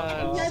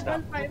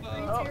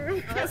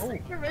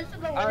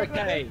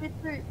 Okay.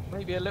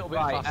 Maybe a little bit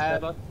Right,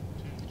 faster.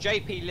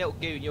 JP Little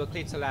Goon, you are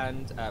clear to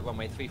land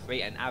runway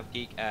 33, and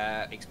Avgeek,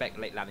 expect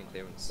late landing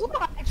clearance. Ooh,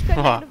 I expect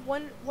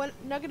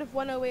negative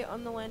 108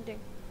 on the landing.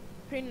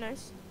 Pretty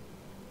nice.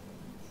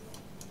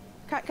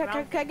 Can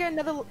I get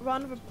another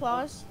round of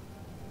applause?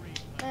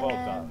 Well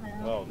done.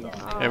 Well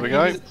done. Here we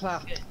go. Yes.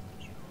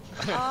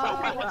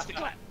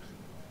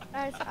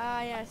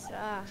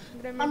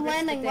 I'm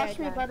landing. Watch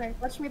me butter.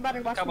 Watch me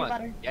butter. Watch me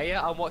butter.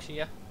 Yeah, I'm watching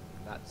you.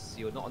 That's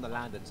you're not on the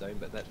landing zone,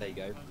 but there you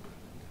go.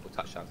 Or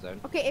touchdown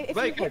zone. Okay, if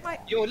very you good.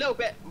 You're a little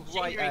bit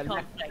right.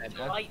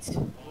 Right.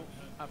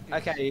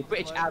 Okay,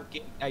 British Av,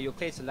 you're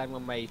clear to land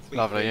runway 3.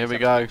 Lovely. Here we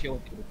go.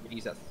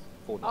 That's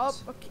 4 Oh,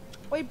 knots. okay.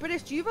 Wait,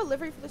 British, do you have a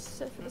livery for the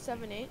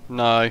 7-8?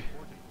 No.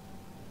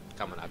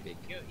 Come on, Abby.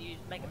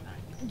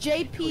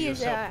 JP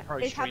is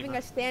having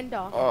a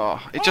standoff. Oh,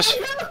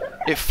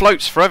 it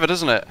floats forever,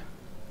 doesn't it?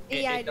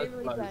 Yeah, it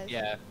really does.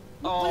 Yeah.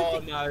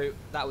 Oh no,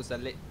 that was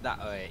a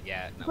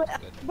yeah, no, but,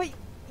 good. But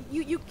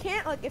you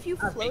can't, like, if you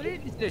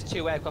floated. If there's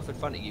 2 aircraft in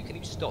front of you, can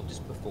you stop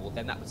just before?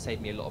 Then that would save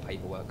me a lot of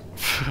paperwork.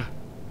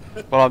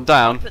 Well, I'm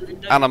down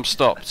and I'm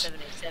stopped.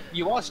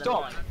 You are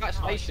stopped.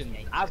 Congratulations,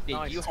 Abby.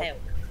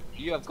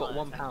 You have got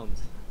 £1.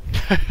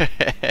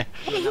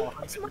 Wait, you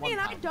asked money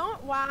and I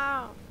don't.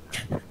 Wow.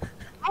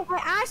 Oh,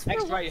 I asked for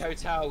X-ray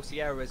Hotel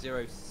Sierra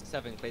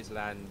 07 clear to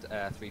land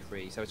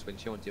 33. So it's wind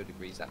chill on 0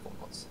 degrees at 4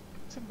 knots.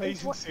 It's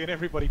amazing seeing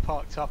everybody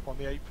parked up on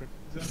the apron.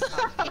 Yeah,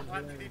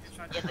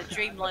 the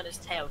Dreamliner's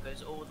tail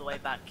goes all the way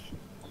back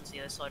onto the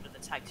other side of the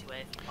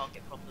taxiway if you park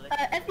it properly.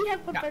 If you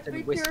have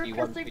Captain Whiskey,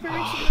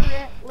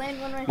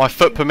 My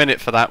foot per minute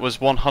for that was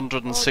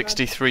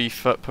 163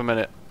 foot per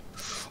minute.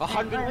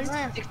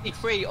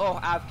 163. Oh,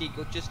 Avgeek,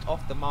 you're just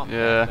off the mark.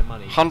 Yeah, The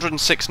money.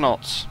 106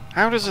 knots.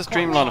 How does this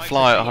Dreamliner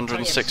fly at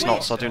 106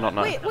 knots? I do not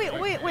know.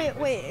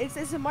 Wait.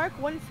 Is a Mark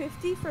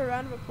 150 for a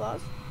round of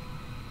applause?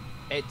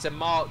 It's a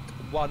Mark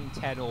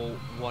 110 or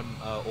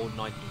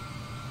 90.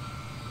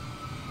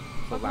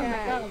 For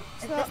round.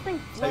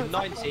 So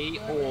 90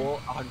 or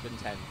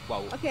 110.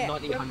 Well, okay.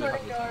 90, 100,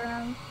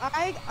 110.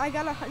 I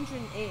got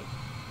 108.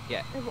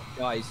 Yeah,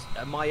 guys,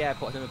 my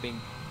airport has never been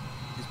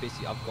this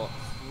busy. I've got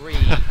 3,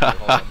 6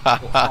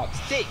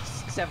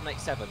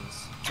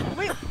 787s.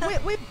 Wait,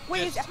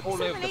 is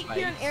all over the 7-8 place.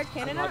 here in Air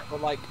Canada? And I've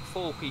got like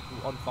 4 people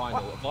on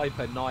final.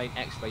 Viper 9,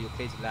 X-ray, you're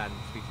clear to land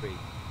 3-3.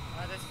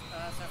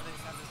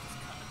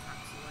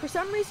 For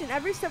some reason,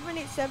 every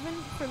 787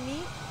 for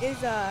me is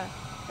the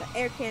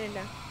Air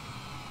Canada.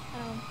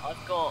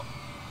 I've got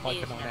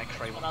Viper 9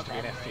 X-ray wants to be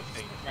an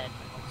F-15.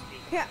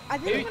 Yeah, I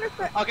think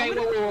Okay,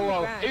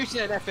 whoa. Who's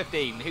in an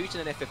F-15? Who's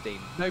in an F-15?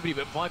 Nobody,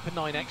 but Viper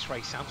 9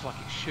 X-ray sounds like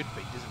it should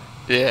be, doesn't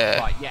it? Yeah.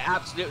 Right, yeah,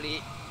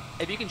 absolutely.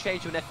 If you can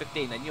change to an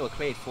F-15, then you're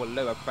cleared for a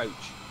low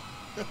approach.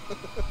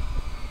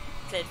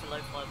 Cleared for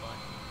low flyby.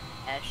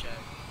 Air show.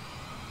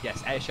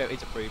 Yes, air show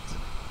is approved.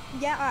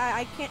 Yeah,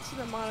 I can't see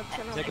the model.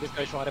 Negative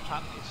Ghost Rider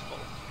pattern is full.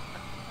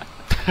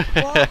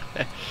 Well,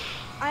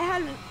 I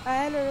had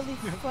a really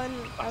fun.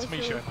 That's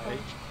me showing my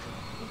age.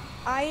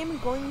 I am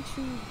going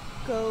to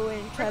go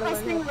and try to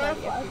learn how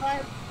to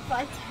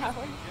fly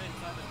tower.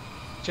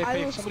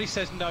 JP, if somebody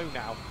says no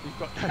now, we've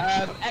got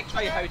no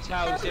X-ray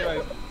Hotel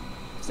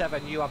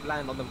 07, you have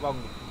landed on the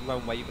wrong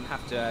runway. You're going to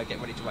have to get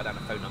ready to write down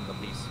a phone number,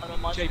 please.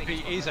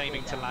 JP is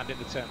aiming to land in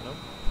the terminal.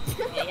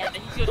 Yeah,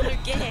 but he's going to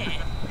get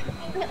it.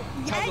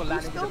 Yeah,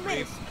 you still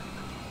missed.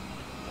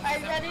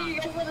 Alright, ready?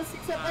 You guys want to see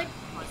something?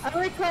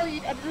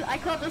 I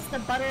call this the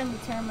butter in the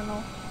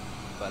terminal.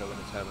 Butter in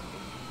the terminal.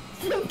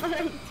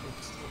 Butter.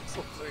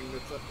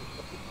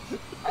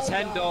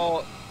 10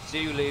 door,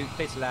 Zulu,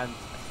 clear to land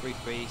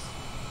 3-3.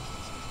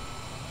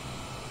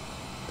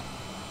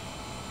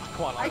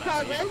 I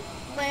call this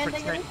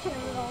landing in the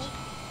terminal.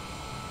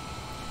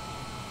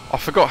 I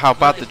forgot how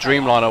bad the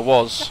Dreamliner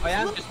was. I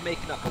am just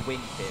making up a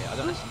wind here. I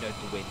don't actually know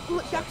the wind.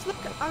 Look,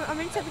 I'm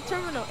inside the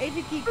terminal.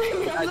 AVP,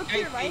 look to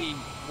your right.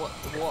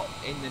 What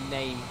in the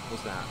name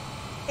was that?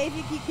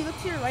 AVP, can you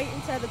look to your right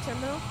inside the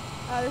terminal?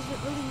 There's a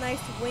really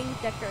nice wing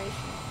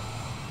decoration.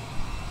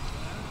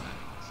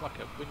 It's like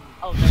a wind.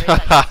 Oh,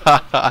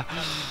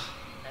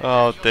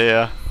 oh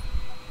dear.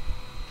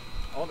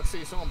 I want to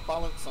see someone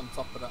balance on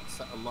top of that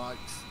set of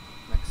lights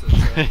next to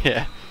the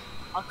yeah.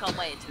 I can't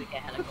wait until we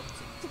get helicopters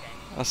in this game.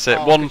 That's it,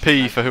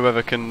 1p for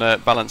whoever can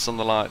balance on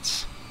the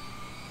lights.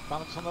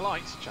 Balance on the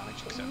lights,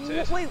 challenge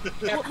accepted. Wait,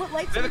 what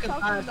lights are we talking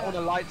balance about? on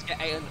the lights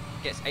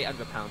gets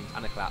 £800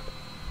 and a clap.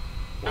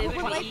 What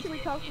lights are we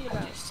talking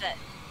about? Just set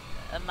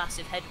a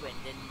massive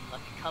headwind in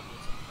like a cubby or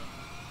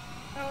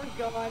something. Oh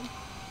god.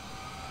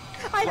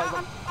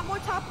 I'm on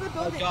top of the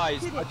building.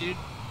 Guys, do you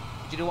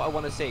know what I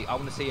want to see? I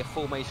want to see a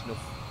formation of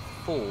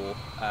 4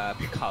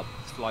 cubs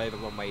fly over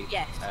runway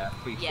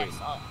 3-3. Yes,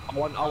 I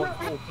want 4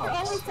 cubs.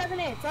 Only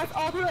 7-8. So let's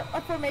all do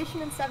a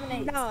formation in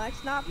 7-8. No,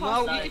 it's not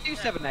possible. No, you can do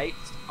 7-8.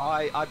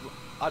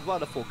 I'd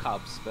rather 4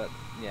 cubs, but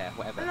yeah,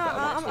 whatever. No,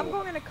 I'm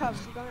going in a cub.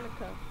 I'm going in a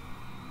cub.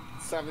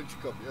 Savage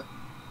Cub, yeah?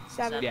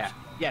 Savage. Yeah.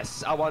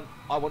 Yes, I want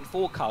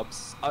 4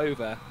 cubs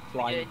over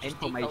flying in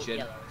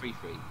formation 3-3.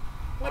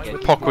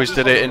 Pocquiz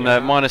did it in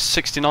minus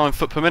 69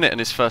 foot per minute in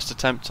his first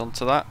attempt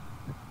onto that.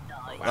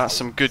 That's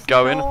some good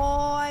going.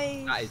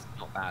 That is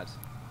not bad.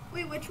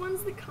 Wait, which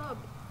one's the cub?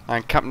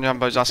 And Captain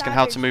Jumbo's asking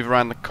how to move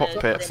around the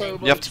cockpit.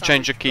 You have to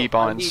change your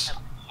keybinds.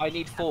 I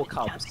need 4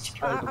 cubs.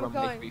 I'm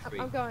going.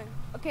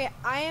 Okay,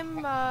 I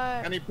am.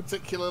 Any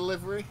particular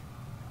livery?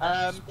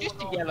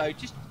 Just a yellow,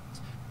 just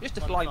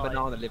a flying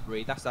banana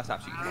livery. That's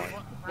absolutely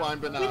fine. Flying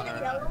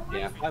banana.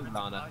 Yeah, flying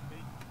banana.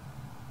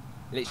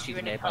 Literally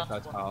the nearby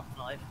first car.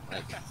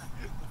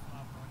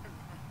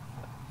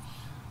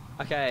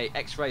 Okay,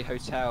 X-Ray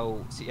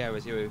Hotel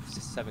Sierra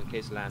 07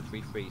 clears to land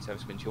 33,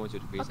 service wind 200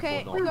 degrees.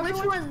 Okay,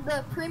 which one?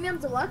 The premium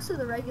deluxe or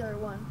the regular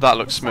one? That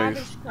looks smooth.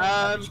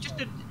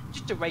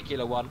 Just a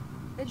regular one.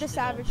 The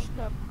Savage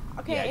Cup.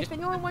 Okay, Yeah, if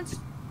anyone wants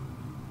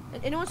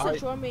to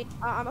join me,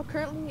 I'm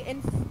currently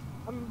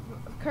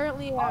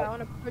on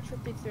a approach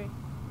 53.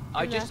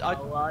 I just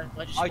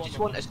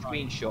want a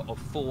screenshot of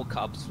 4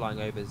 Cubs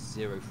flying over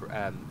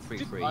 033.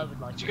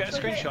 Did you get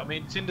a screenshot? I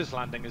mean, Tinder's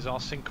Landing is our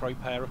synchro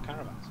pair of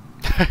caravans.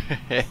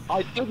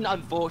 I didn't,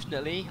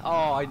 unfortunately.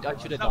 Oh, I should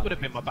have done. That would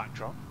have been my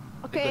backdrop.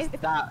 Okay.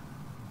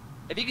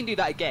 If you can do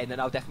that again, then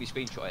I'll definitely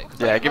screenshot it.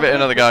 Yeah, give it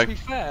another go. To be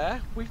fair,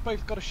 we've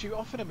both got to shoot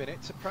off in a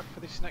minute to prep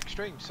for this next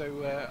stream, so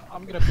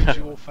I'm going to bid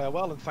you all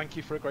farewell and thank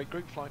you for a great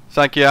group flight.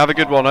 Thank you. Have a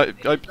good one.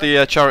 Hope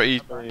the charity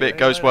bit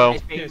goes well.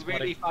 It's been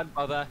really fun,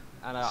 brother.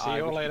 And see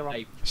you all later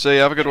on. See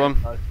you. Have a good one.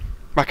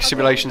 Macca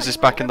Simulations is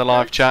back in the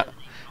live chat.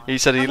 He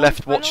said he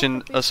left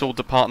watching us all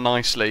depart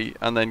nicely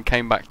and then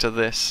came back to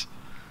this.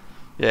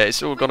 Yeah,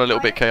 it's all gone a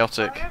little bit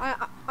chaotic.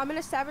 I'm in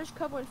a Savage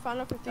Cup in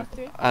Final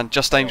 53. And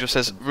Just Angel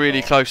says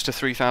really close to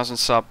 3,000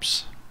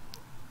 subs.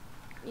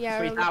 Yeah,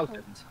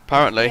 3,000?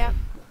 Apparently. Yeah.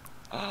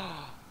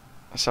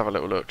 Let's have a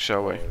little look,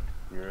 shall we?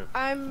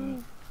 Okay,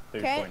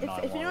 if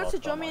anyone wants to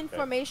join me in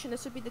formation,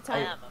 this would be the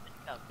time.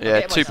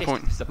 Yeah,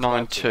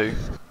 2.92.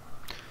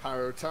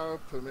 Paro Tower,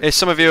 If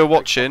some of you are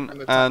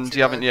watching and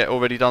you haven't yet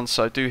already done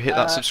so, do hit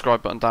that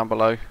subscribe button down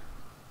below.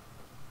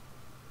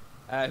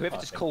 Whoever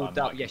just called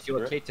up, yes, you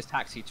are cleared to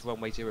taxi to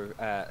runway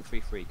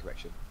 033,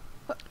 correction.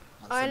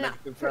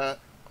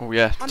 Oh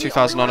yeah,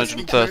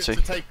 2,930.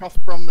 To take off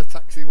from the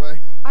taxiway.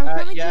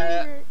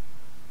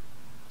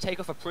 Take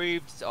off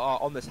approved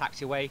on the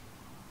taxiway.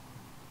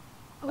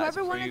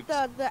 Whoever wanted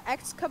the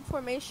X Cub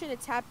formation,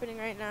 it's happening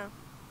right now.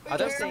 I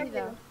don't think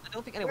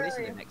anyone is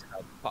in the next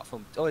club apart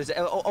from.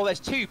 There's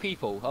 2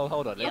 people. Oh,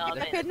 hold on.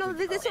 Okay, no,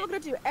 this is what we're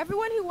gonna do.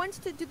 Everyone who wants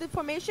to do the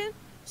formation,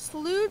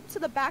 salute to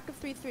the back of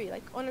 33,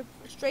 like on a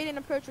straight in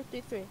approach with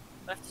 33. We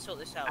have to sort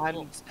this out.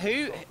 And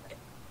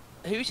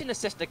who's in the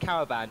sister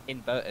caravan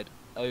inverted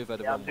over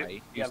the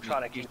runway? I'm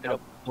trying to keep it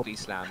up. Body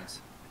slams.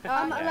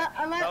 I'm at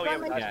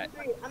runway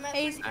 33. I'm at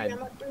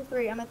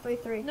 33. I'm at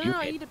 33.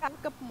 No, you need to back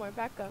up more.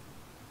 Back up.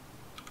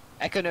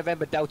 Echo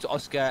November Delta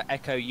Oscar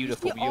Echo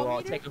uniform. You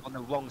are taking on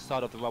the wrong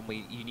side of the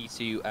runway. You need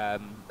to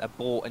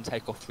abort and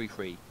take off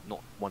 33,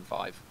 not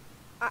 15.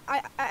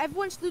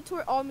 Everyone salute to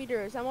our all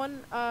meters. I'm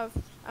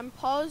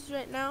paused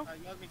right now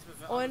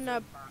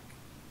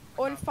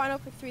on final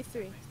for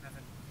 33.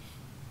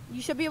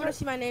 You should be able to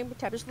see my name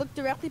tab. Just look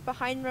directly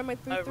behind runway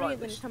 33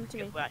 and then come to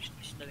me.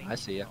 I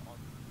see ya.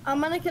 I'm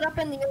gonna get up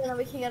in the air and then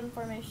we can get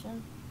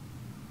information.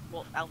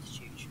 What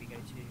altitude should we go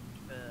to?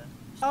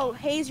 Oh,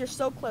 Hayes, you're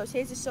so close.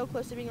 Hayes is so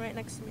close to being right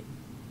next to me.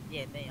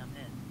 Yeah, I'm here.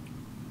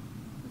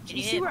 Can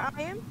you see where I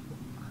am?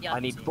 Yeah, I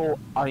need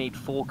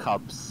 4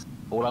 Cubs.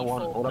 All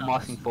I'm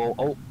asking for,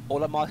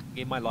 all I'm asking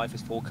in my life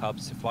is 4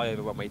 Cubs to fly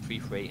over runway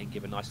 33 and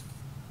give a nice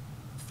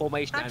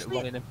formation and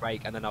run in and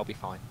break, and then I'll be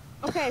fine.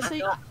 Okay, so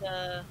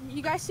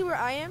you guys see where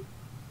I am?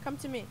 Come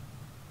to me.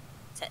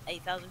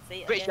 8,000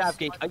 feet. Rich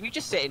Avgeek, are you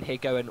just sitting here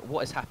going,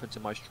 what has happened to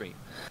my stream?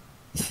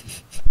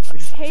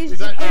 Hayes,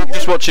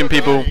 just watching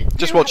people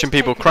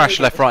crash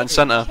left, right, and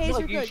centre. Hayes,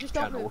 you're good. Just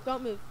don't move.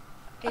 Don't move.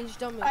 Hayes,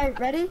 don't move. Alright,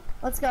 ready?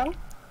 Let's go.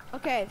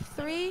 Okay,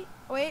 3,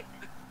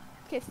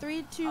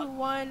 2,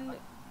 1,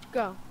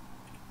 go.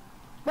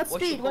 What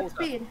speed?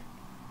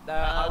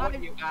 I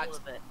want you at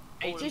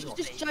 80 knots.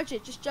 Just judge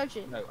it. Just judge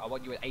it. No, I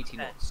want you at 80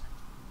 knots.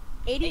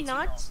 80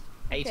 knots?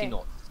 80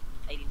 knots.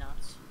 80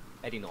 knots.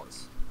 80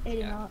 knots.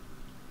 80 knots.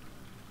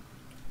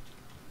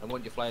 I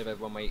want you to fly over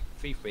runway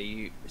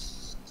 33.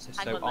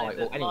 Hang on,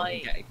 or anyone can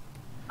get it.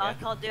 I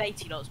can't do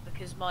 80 knots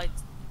because my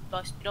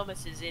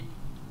speedometer's in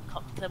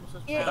thermal.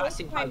 Yeah, that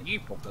seems like you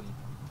problem.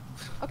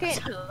 Okay.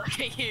 Like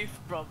a you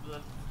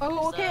problem.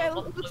 Oh, okay, it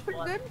looks pretty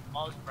good.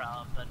 Miles per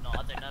hour, but not,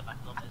 I don't know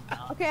about kilometers per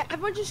hour. Okay,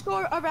 everyone just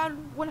go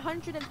around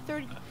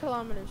 130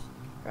 kilometers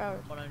per hour.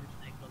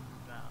 130 kilometers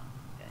per hour,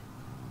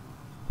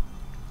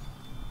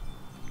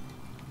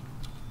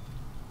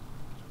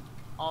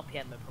 okay.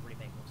 RPM would probably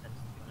make more sense,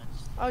 to be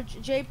honest. Oh,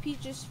 JP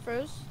just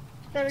froze?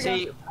 There we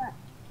go.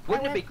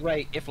 Wouldn't it be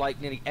great if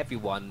like nearly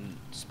everyone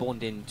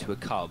spawned into a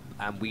Cub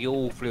and we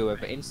all flew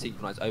over in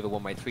synchronized over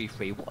runway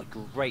 33? What a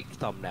great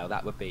thumbnail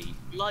that would be.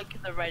 Like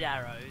the red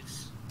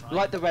arrows. Right?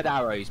 Like the red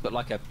arrows, but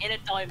like a in a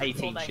diamond 18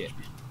 formation. ship.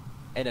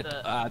 In a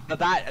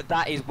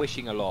that is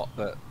wishing a lot,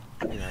 but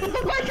you know.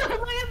 Oh my god,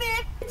 look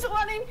at the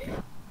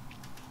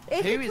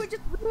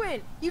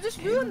 20! You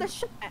just ruined the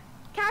shot,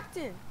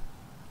 Captain.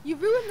 You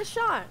ruined the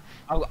shot.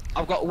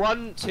 I've got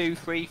 1, 2,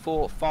 3,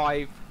 4,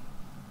 5.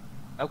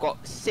 I've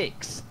got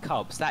 6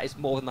 Cubs. That is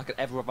more than I could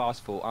ever have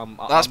asked for.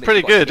 That's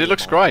pretty good. It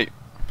looks great.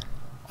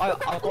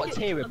 I've got a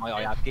tear in my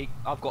eye, Abgeek.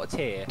 I've got a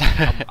tear.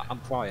 I'm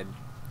crying.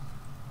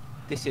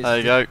 This is. There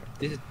you go.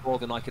 This is more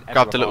than I could ever.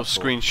 Grabbed a have little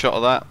asked for. screenshot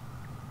of that.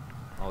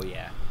 Oh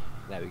yeah.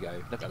 There we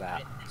go. Look at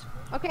that.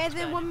 Okay,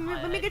 then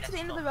when we get to the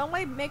end of the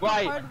runway, make a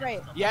hard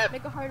right. Yeah.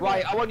 Make a hard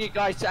right. right. I want you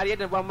guys to at the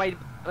end of the runway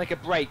make a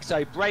break.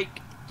 So break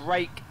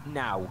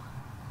now.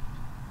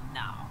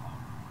 Now.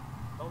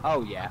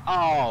 Oh yeah.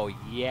 Oh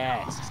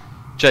yes.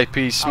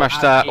 JP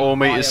smashed that. All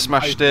meters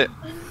smashed it.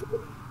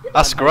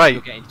 That's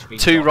great.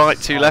 2 right,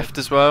 2 left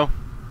as well.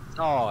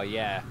 Oh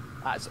yeah.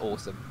 That's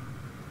awesome.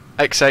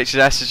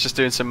 XHS is just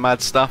doing some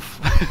mad stuff.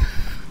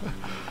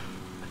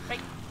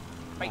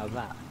 How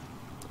that?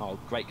 Oh,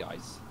 great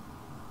guys.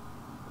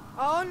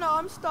 Oh no,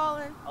 I'm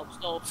stalling. Oh,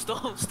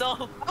 stop.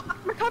 Oh, I'm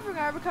recovering.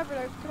 I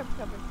recovered.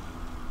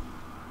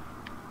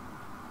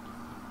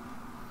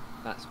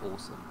 That's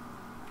awesome.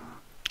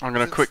 I'm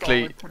gonna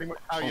quickly. Pretty much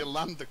how you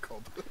land the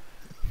cub.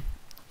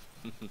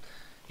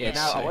 Yeah.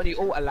 Now I want you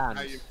all to land.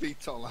 How your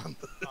feet all land.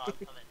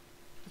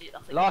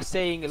 Last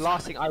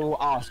thing I will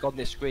ask on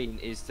this screen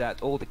is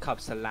that all the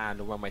cubs to land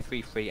on runway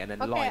 33 and then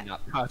line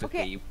up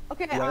perfectly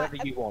wherever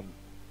you want.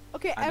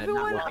 Okay,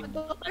 everyone,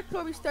 go back to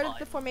where we started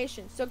the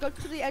formation. So go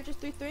to the edge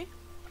of 3-3,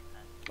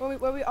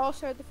 where we all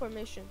started the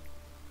formation,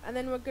 and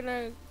then we're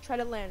gonna try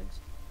to land,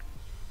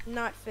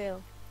 not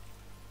fail.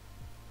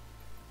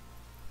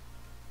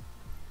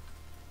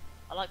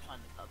 I like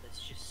flying the club.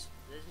 It's just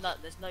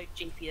there's no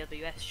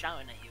GPWS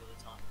shouting at you all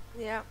the time.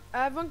 Yeah,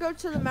 everyone go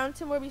to the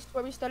mountain where we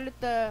started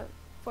the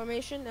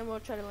formation, and we'll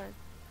try to land.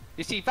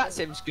 You see, that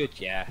seems good,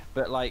 yeah,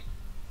 but like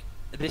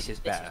this is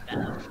better.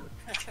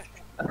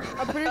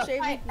 I'm pretty sure.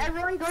 Alright,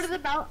 everyone go to the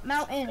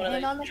mountain,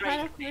 and on the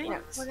count of 3,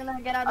 we're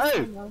gonna get out of the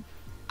tunnel.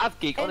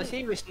 Avgeek, on a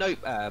serious note,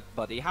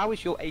 buddy, how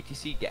is your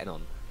ATC getting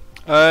on?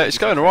 It's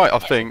going alright, I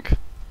think.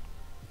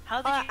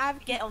 How did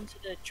you get onto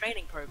the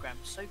training program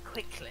so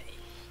quickly?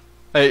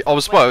 Hey,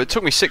 it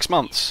took me 6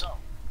 months.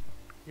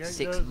 Yeah,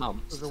 6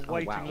 months. There's a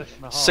waiting list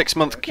and a half. 6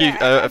 month queue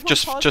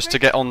just to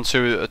get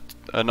onto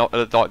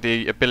like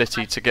the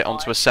ability to get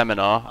onto a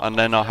seminar, and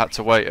then I had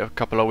to wait a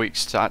couple of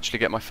weeks to actually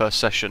get my first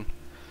session.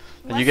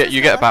 And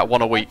you get about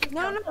 1 a week.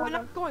 No,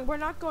 we're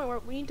not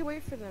going. We need to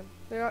wait for them.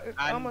 They're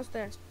almost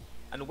there.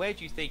 And where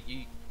do you think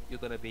you're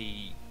gonna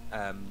be?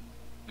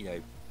 You know,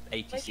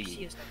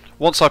 ATC.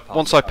 Once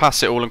I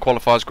pass it all and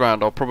qualify as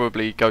ground, I'll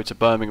probably go to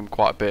Birmingham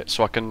quite a bit,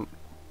 so I can.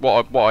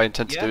 What I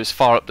intend to do is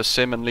fire up the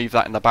sim and leave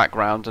that in the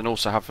background, and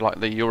also have like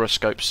the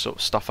Euroscope sort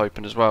of stuff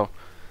open as well.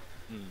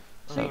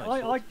 See,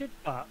 I did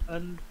that,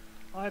 and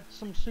I had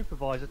some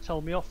supervisor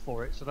tell me off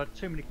for it, so I had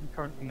too many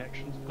concurrent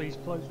connections, please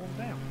close one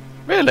down.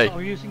 Really? I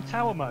was using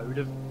tower mode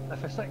of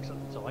FSX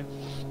at the time.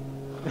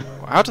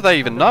 How do they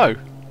even know?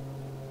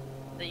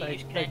 They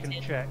can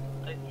check.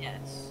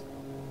 OBS,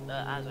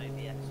 as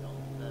OBS on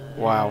the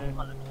Wow.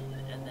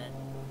 And then...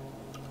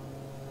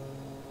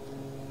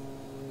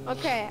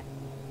 Okay.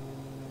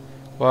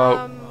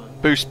 Well,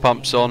 boost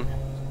pumps on.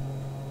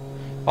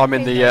 I'm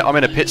in the I'm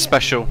in a pit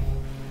special.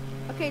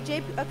 Okay,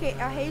 JP. Okay,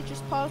 hey,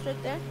 just pause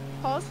right there.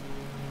 Pause.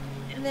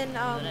 And then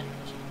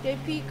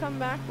JP, come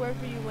back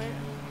wherever you went.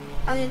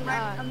 And then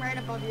I'm right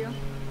above you.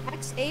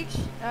 XH,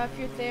 if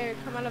you're there,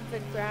 come out of the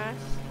grass.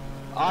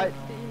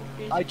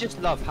 I just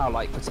love how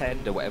like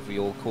Pretend or whatever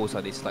your call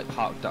sign is like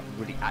parked up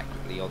really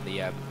accurately on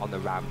the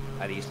ramp,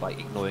 and he's like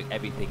ignoring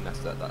everything that's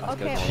going on.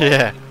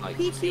 Yeah. Like,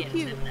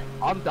 PQQ.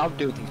 I'm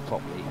doing things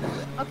properly.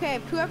 Okay,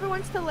 whoever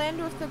wants to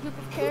land with the group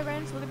of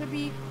caravans, we're gonna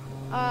be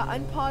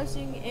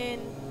unpausing in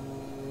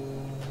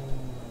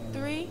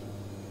 3.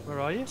 Where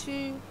are you?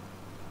 2,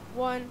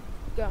 1,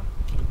 go.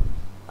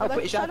 Oh,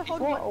 but is that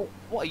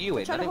what are you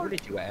in? I didn't really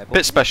do it.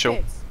 Bit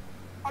special.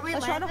 Are we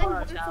Let's try to landing?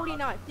 hold 140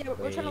 knots. Yeah,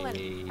 we're trying to land.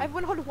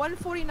 Everyone hold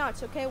 140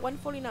 knots, okay?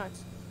 140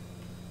 knots.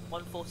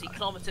 140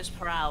 kilometers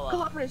per hour.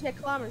 Kilometers, yeah,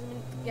 kilometers. I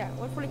mean, yeah,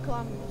 140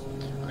 kilometers.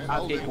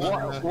 Okay,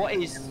 what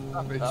is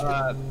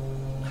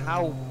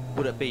how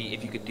would it be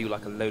if you could do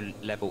like a low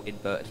level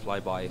inverted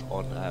flyby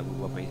on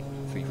runway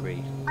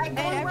 33?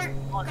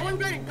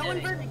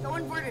 Go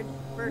inverted.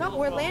 No,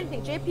 we're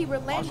landing. JP, we're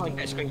landing. I'll try and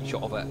get a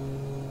screenshot of it.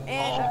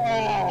 And,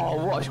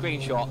 oh, what a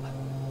screenshot!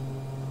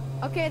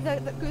 Okay,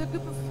 the group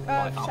of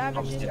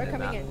savages are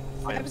coming in.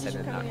 Savages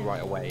are coming in.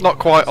 Right away. Not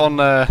quite on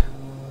the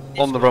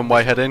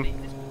runway heading.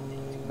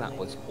 That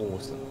was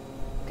awesome.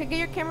 Okay, get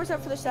your cameras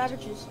up for the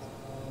savages.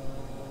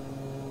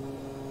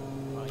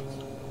 Right.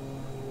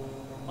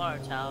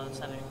 Paro Tower,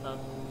 7 Club,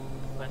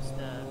 West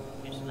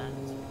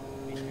Newfoundland.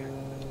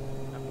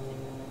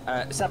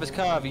 Savage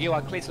Curve, you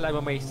are clear to land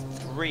runway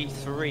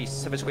 33,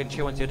 Savage wind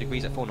 210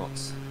 degrees at 4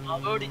 knots.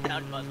 I've already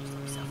downed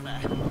myself there.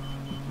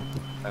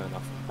 Fair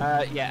enough.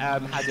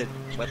 Hazard,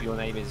 whatever your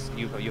name is,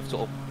 you've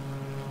sort of,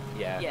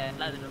 yeah. Yeah,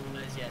 landed on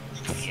those, yeah.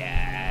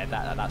 Yeah,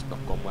 that's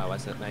not gone well,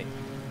 has it, mate?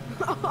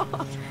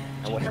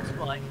 That's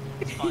fine.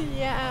 It's fine.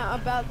 Yeah,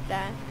 about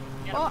that.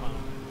 Yeah, well,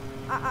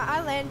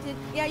 I landed.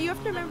 Yeah, you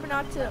have to remember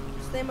not to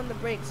slam on the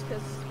brakes,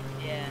 cause.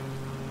 Yeah.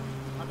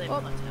 I don't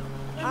want to.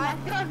 Oh my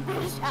god,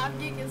 British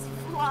Avgeek is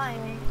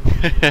flying.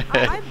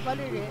 I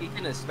buttered it. He's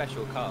in a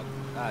special car.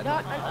 I'm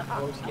gonna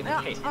go in the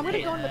pit. I'm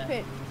gonna go in the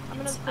pit.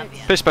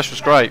 Pit special's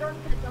great. I'm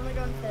gonna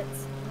go in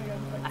pits.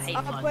 I hate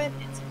flying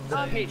pits.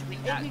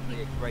 It's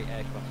actually a great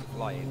aircraft to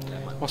fly in.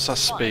 What's that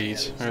speed?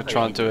 I'm gonna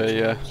try and do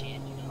a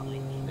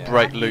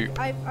break loop.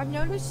 I've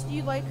noticed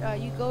you like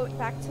you go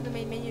back to the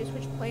main menu,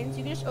 switch planes.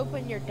 You can just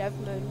open your dev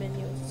mode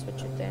menu and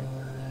switch it then.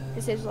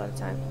 It saves a lot of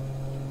time.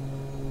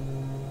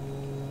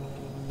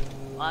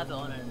 I have it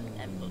on an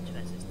M.2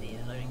 SSD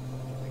and loading.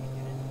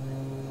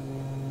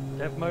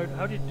 Dev mode.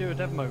 How do you do a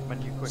dev mode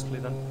menu quickly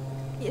then?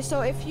 Yeah,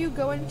 so if you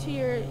go into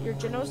your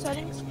general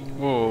settings.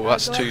 Whoa,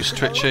 that's too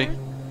twitchy.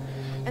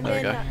 And there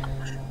we go.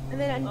 And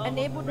then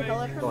enable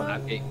developer Go on,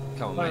 mode. Abby.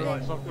 Come on, Right, mate.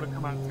 right, so I've got to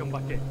come out and come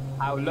back in.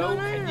 How low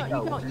can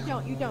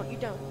you go? You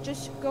don't.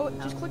 Just go.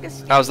 Just click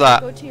escape. How's that?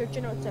 Go to your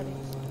general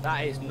settings.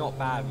 That is not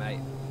bad, mate.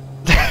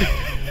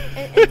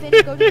 and then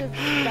go to the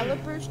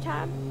developers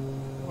tab.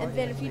 And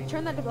then if you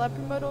turn that developer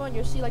mode on,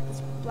 you'll see like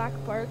this black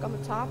bark on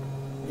the top.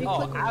 If you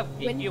Oh, click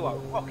Abby, you are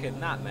rocking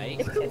that,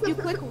 mate. If you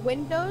click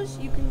Windows,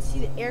 you can see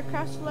the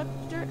aircraft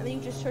selector, and then you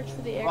just search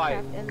for the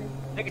aircraft, and then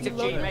Negative you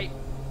load G, it. mate.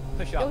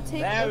 Push up.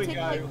 There we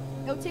go.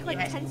 It'll take like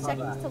Yes, 10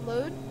 brother. seconds to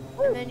load,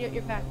 and then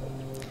you're back.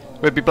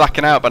 We'd be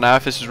blacking out by now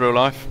if this is real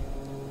life.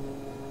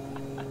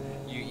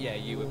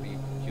 You would be.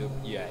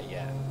 Yeah.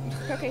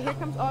 Okay, here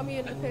comes Army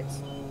in the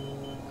pits.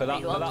 Pull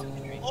up.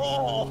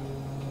 Oh!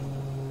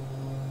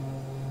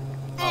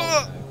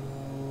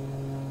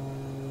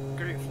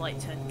 Group flight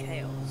 10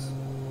 chaos.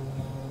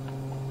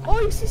 Oh,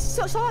 you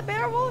saw that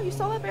barrel? You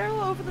saw that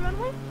barrel over the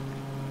runway? Do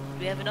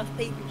we have enough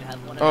people to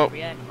have one Oh. of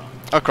every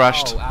aircraft? I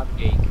crashed. Oh,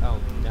 Abgeek. Oh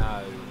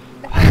no.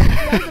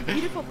 That was a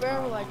beautiful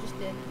barrel I just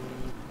did.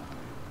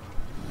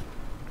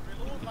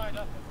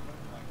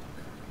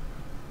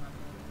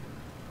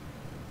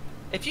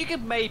 If you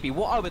could maybe,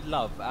 what I would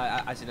love,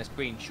 as in a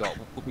screenshot,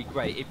 would be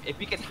great. If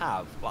we could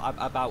have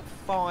about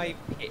 5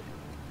 pits,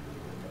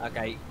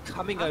 okay,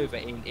 coming over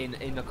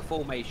in a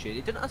formation.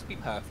 It doesn't have to be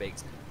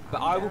perfect,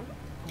 but I will.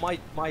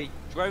 My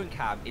drone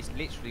cam is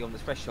literally on the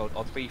threshold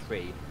of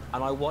 3-3,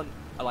 and I want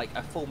like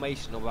a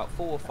formation of about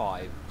 4 or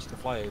 5 just to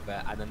fly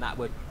over, and then that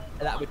would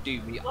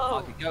do me.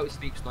 I could go to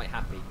sleep tonight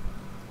happy.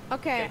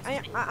 Okay,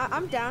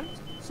 I'm down.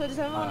 So does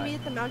everyone want to meet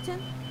at the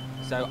mountain?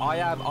 So I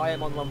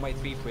am on runway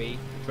 33,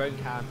 drone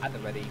cam at the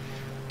ready.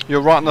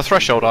 You're right on the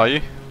threshold, are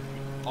you?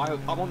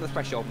 I'm on the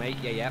threshold, mate.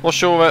 Yeah.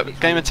 What's your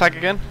gamer tag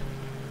again?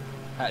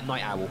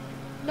 Night Owl.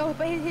 No,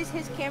 but his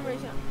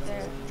camera's not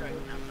there.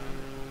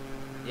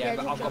 Yeah,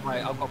 but I've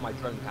got my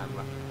drone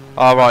camera.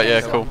 Oh right,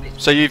 yeah, cool.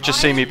 So you've just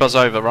seen me buzz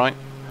over, right?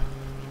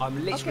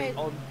 I'm literally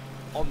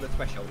on the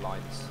threshold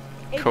lines.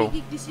 Cool.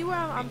 Do you see where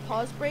I'm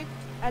pause break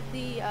at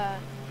the?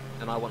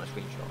 And I want a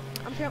screenshot.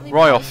 I'm currently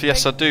Ryoth,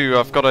 yes I do.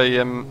 I've got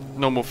a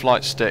normal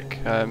flight stick.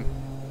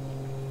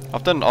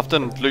 I've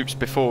done loops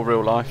before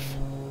real life.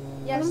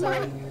 Yeah, so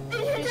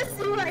Did you just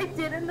see what I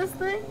did in this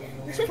thing?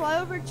 just fly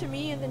over to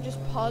me and then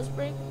just pause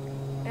break,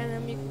 and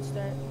then we can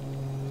start.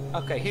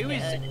 Okay, who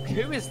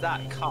is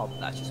that cub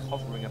that's just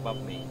hovering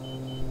above me?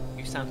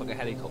 You sound like a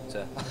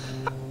helicopter.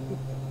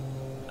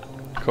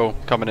 Cool,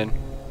 coming in.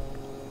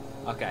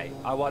 Okay,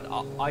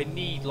 I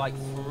need like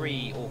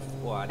 3 or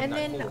 4. And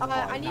then, 4 or 5.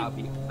 I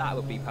need- that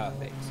would be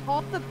perfect.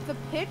 All the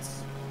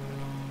pits.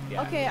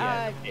 Yeah, Okay,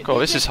 yeah. Cool,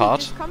 this is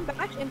hard. Just come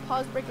back and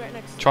pause break right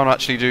next. Trying to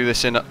actually do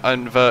this in an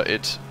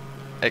inverted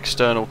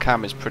external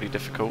cam is pretty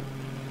difficult.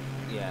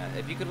 Yeah,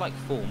 if you could like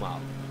form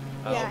up.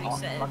 Yeah. Like I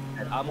said,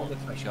 I'm on the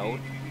threshold.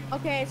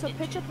 Okay, so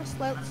pitch up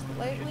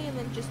slightly and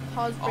then just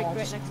pause break right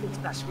just next to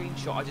it. that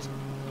screenshot. I just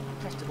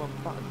pressed the wrong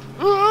button.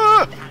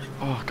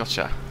 Oh,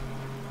 gotcha.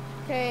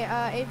 Okay,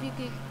 AV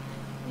Geek,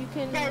 you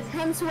can. Guys,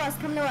 come to us.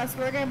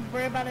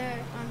 We're about to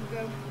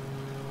go.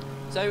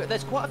 So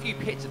there's quite a few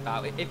pits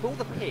about it. If all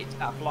the pits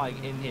that are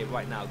flying in here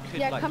right now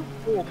could like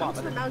form up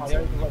and then fly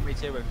over runway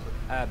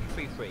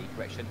 33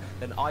 direction,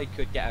 then I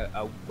could get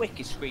a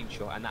wicked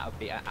screenshot, and that would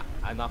be and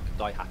I could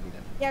die happy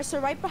then. Yeah, so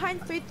right behind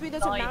 3-3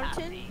 there's a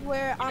mountain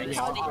where I'm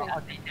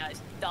pause break.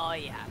 Die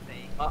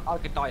happy. I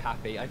could die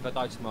happy. If I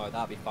die tomorrow,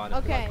 that'd be fine.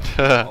 Okay.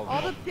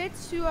 All the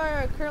pits who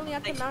are currently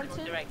at the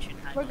mountain,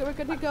 we're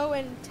good to go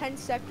in 10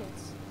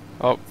 seconds.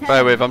 Oh,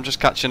 bear with, I'm just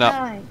catching up.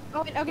 Oh,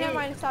 okay, never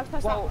mind. Stop.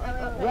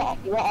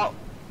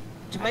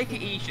 To make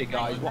it easier,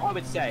 guys, what I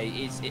would say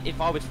is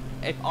if I would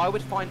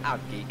find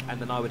Abgeek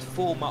and then I would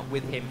form up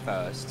with him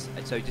first,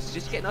 and so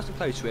just get nice and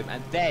close to him,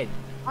 and then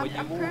when you're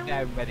all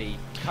there and ready.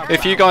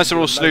 If you guys are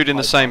all slewed in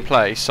the same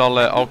place,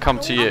 I'll come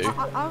to you.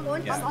 I'm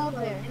all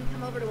there and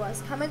come over to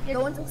us.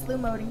 Go into slew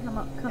mode and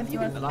come to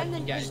us. And I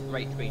can get a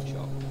great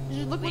screenshot.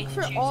 Just look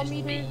for all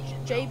meters,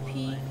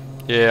 JP.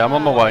 Yeah, I'm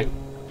on my way.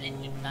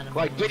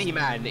 Right, Gritty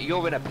Man,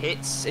 you're in a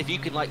pits. If you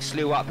can like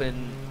slew up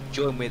and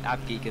join with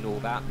Abgeek and all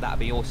that, that'd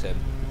be awesome.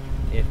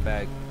 If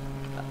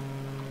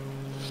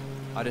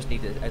I just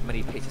need as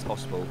many pits as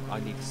possible. I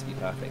need this to be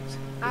perfect.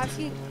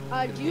 Asking,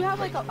 do you have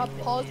like a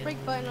pause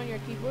break button on your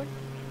keyboard?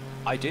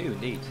 I do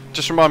indeed.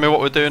 Just remind me what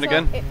we're doing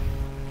again.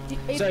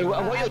 So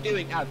what you're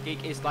doing,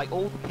 Abgeek, is like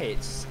all the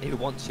pits, if you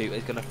want to,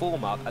 is going to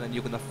form up, and then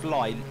you're going to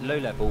fly low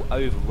level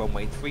over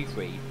runway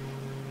 33.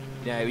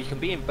 You know, you can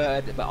be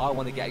inverted, but I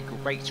want to get a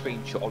great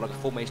screenshot of like a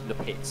formation of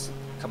pits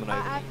coming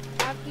over.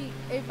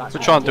 We're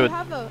trying to do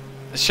it.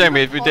 It's a shame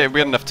we had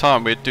enough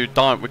time. We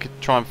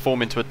could try and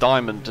form into a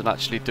diamond and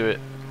actually do it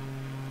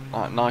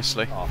like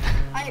nicely.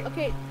 I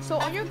Okay, so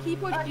on your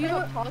keyboard, do you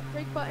have a pause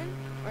break button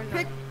or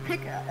no?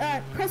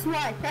 Press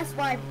Y. Press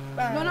Y.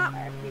 No, not.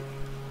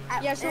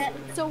 Yeah.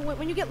 So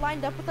when you get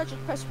lined up with us,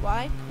 just press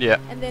Y. Yeah.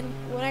 And then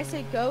when I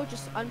say go,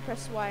 just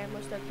unpress Y and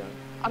we'll start going.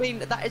 I mean,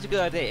 that is a good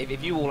idea.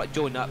 If you all like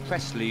join up,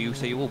 press slew,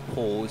 so you all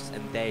pause,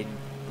 and then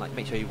like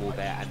make sure you're all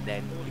there, and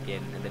then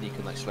begin, and then you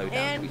can like slow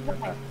down. And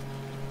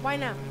why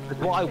now?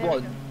 Because what I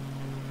want,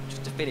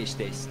 just to finish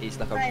this, is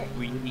like a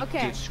really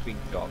good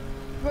screenshot.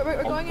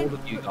 We're going all in.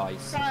 of you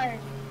guys.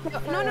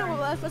 No.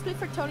 Let's wait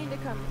for Tony to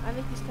come. I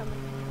think he's coming.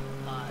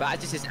 But as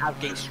this is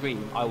Avgeek's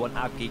stream, I want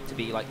Avgeek to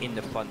be like in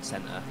the front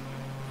center,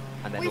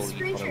 and then all of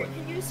you follow it.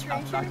 Can you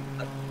screen share?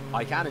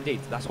 I can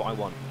indeed. That's what I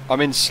want.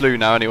 I'm in slew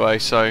now anyway,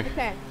 so.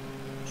 Okay.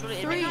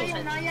 3.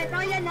 Not yet.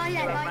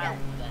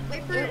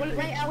 Wait for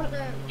Owl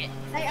to.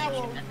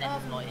 Owl.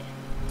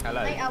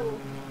 Hello. Owl.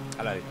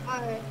 Hello.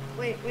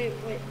 Wait.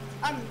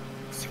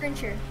 Screen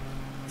share.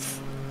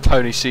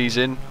 Tony sees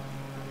in.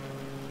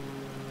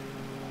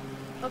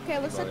 Okay,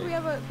 looks like we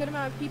have a good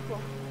amount of people.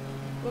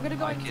 We're gonna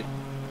go in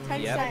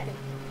 10 seconds.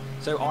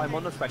 So I'm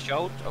on the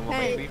threshold. I'm on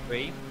my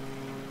 3.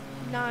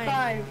 9.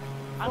 5.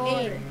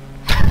 8.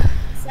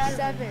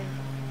 7.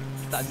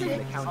 That's even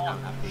the countdown.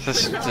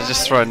 They're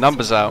just throwing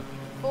numbers out.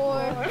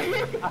 4.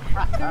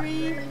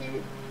 3.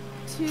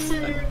 2.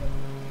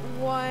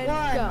 1.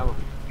 Go.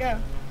 Go.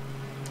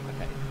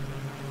 Okay.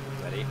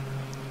 Ready?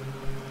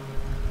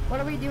 What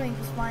are we doing?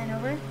 Just flying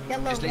over?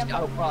 Get low. Just listen,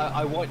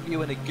 I want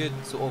you in a good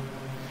sort of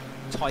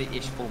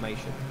tight-ish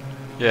formation.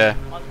 Yeah.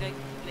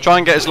 Try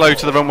and get as low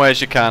to the runway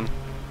as you can.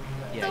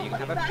 Yeah, you can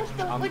have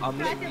a. I'm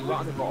literally right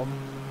on the bottom.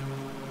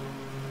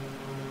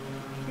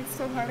 It's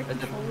so hard to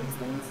control these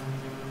things.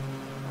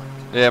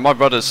 Yeah, my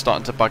rudder's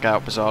starting to bug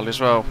out bizarrely as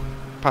well.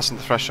 Passing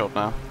the threshold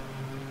now.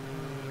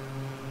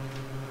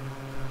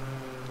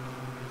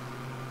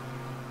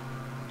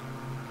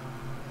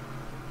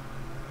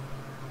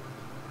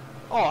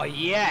 Oh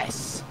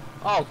yes!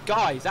 Oh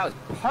guys, that was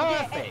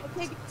perfect!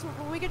 Okay, so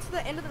when we get to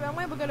the end of the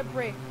runway, we're gonna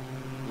brake.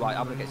 Right,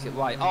 I'm gonna get it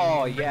right.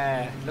 Oh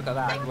yeah, look at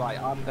that.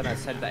 Right, I'm gonna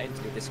send that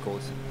into the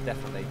Discord,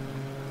 definitely.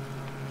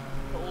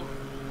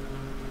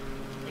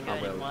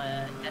 I will.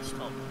 My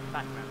desktop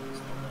background.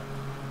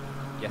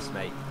 Yes,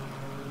 mate.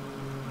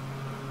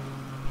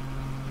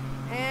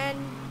 And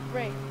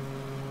brake.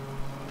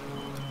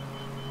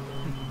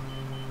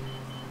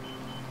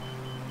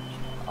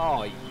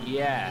 Oh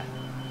yeah.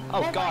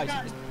 Oh guys,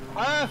 it's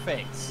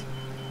perfect.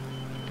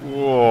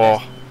 Whoa.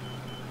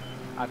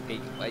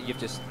 You've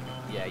just,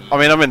 yeah. I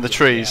mean, I'm in the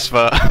trees,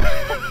 but.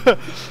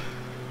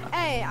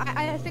 Hey,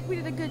 I think we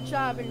did a good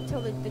job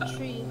until the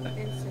tree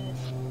incident.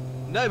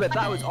 No, but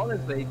that was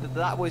honestly,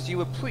 that was, you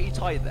were pretty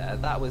tight there.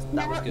 That was good.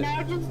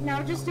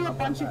 Now just do a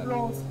bunch of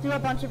rolls. Do a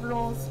bunch of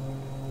rolls.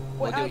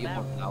 We'll do it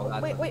now.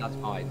 That's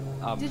fine.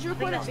 Did you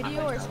record a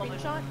video or a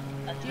screenshot?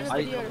 Do you have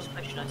a video or a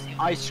screenshot?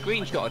 I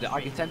screenshotted it.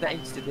 I can send that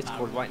into the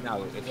Discord right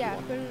now if you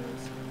want. Put it in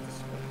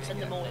Send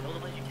them all in, all the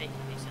ones you take,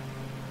 please.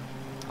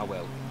 I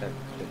will. Don't.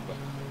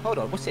 Hold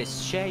on, what's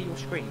this? Share your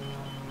screen.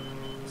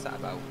 What's that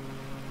about?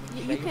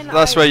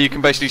 That's where you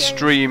can basically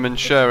stream and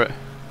share it.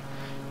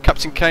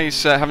 Captain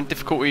K's having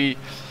difficulty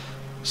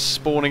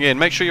spawning in.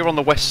 Make sure you're on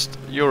the West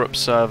Europe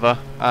server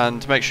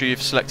and make sure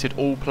you've selected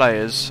all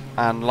players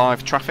and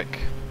live traffic.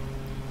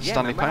 Yeah,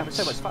 Stanley we're having Pants.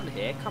 so much fun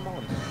here. Come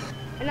on.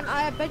 And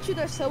I bet you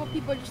there's several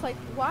people just like,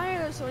 why are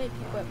there so many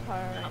people at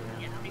Paro?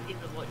 Yeah, how many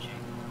people are watching?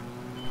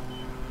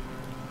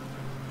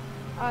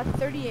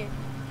 38.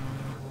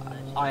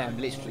 I am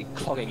literally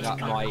clogging up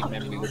my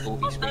memory with all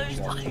these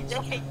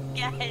screenshots.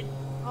 Again.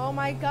 Oh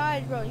my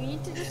god, bro, you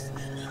need to just...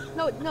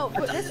 No,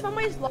 but this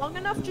runway is long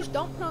enough, just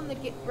don't put on the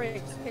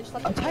brakes. Okay, just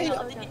let I'll tell you,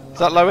 is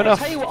that low enough?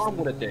 I'll tell you what I'm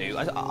gonna do.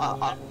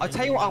 I'll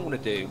tell you what I'm gonna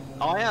do.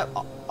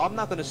 I'm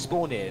now gonna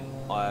spawn in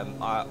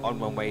on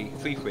runway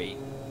 33,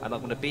 and I'm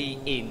gonna be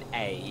in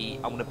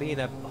I'm gonna be in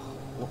a...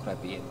 What could I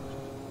be in?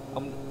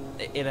 I'm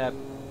in a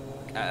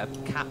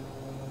Cat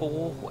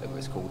 4, whatever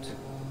it's called.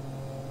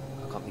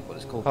 I can't think what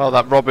it's called. Oh,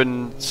 that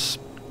Robin's...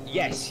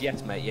 Yes,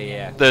 mate,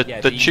 yeah.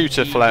 The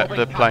tutor flight,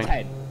 the plane.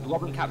 10,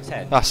 Robin Cap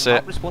 10. That's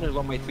it. I'm responding to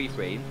runway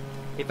 33.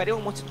 If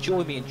anyone wants to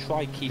join me and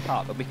try and keep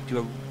up, and we can do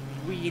a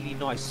really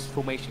nice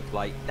formation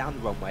flight down the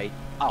runway,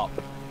 up,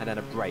 and then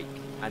a break,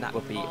 and that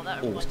would be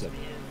awesome.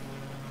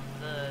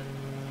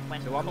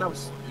 So I'm now,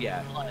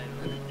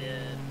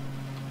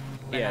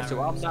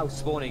 so I'm now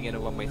spawning in a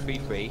runway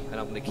 33, and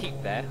I'm going to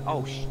keep there.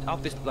 Oh,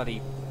 I've just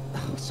bloody...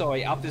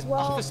 Sorry, I've just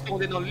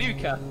spawned in on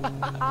Lukla.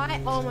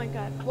 Oh my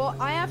god. Well,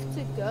 I have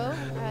to go.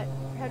 I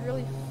had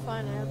really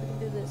fun. I hope we can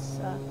do this.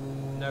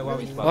 No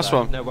worries, really That's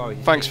one. No worries.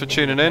 Thanks for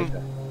tuning in.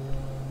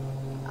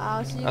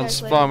 I'll see you and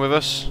guys later. flying with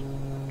us.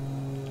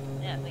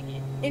 Yeah, thank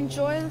you.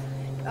 Enjoy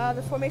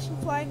the formation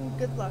flag and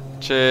good luck.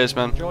 Cheers,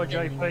 man. Enjoy,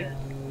 JP.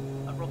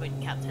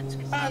 Robin Captain's.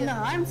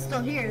 No, I'm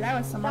still here. That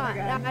was some other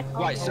guy.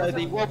 Right, so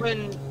the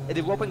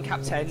Robin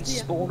Cap 10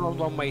 spawn on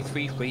runway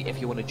 33 if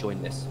you want to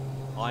join this.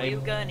 Are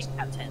you going in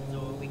Cap 10s or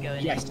are we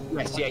going? Yes.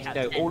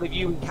 No, all of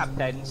you in Cap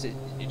 10s,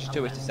 just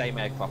do it the same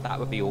aircraft. That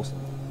would be awesome.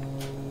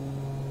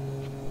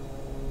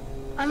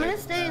 I'm gonna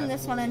stay in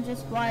this one and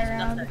just fly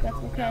around if that's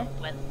okay.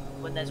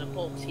 When there's a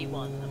Hawk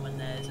T1 and when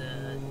there's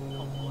a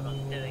Concorde,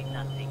 I'm doing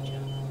that feature.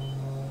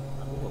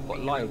 I've got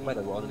live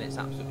weather on and it's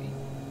absolutely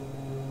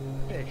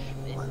fish.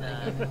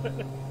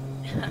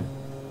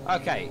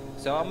 Okay,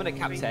 so I'm gonna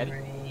cap 10.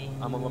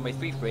 I'm on runway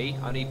 33.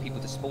 I need people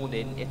to spawn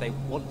in if they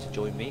want to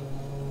join me.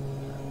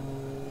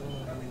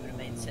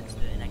 Remain set to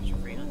an extra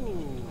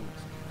 300.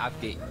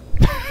 Abdi.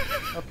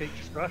 Okay,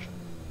 just crash.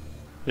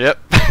 Yep.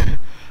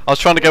 I was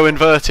trying to go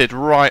inverted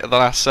right at the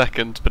last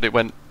second, but it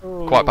went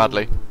quite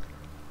badly.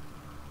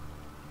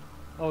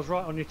 I was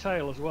right on your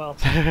tail as well.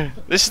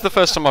 This is the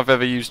first time I've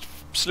ever used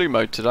slew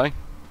mode today.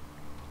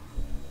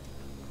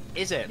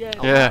 Is it? Yeah.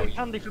 Yeah. It's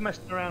handy for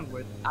messing around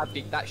with.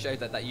 Abdi, that shows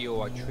that you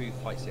are a true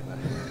flight simmer.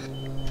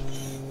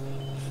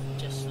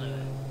 Just slew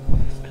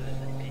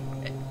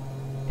it.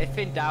 If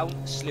in doubt,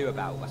 slew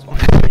about. That's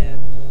what. Yeah.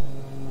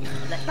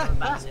 Unless you're a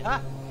bat sim.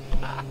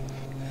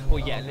 Well,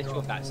 yeah, unless you're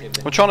a bat sim.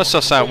 I'm trying to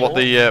suss out what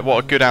the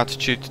what a good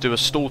altitude to do a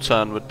stall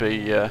turn would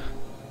be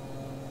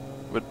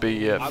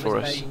for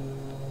us. Say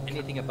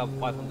anything above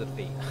 500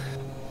 feet.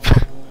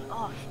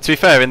 To be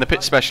fair, in the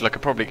pit special, I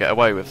could probably get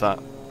away with that.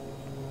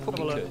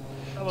 Probably could.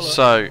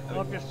 So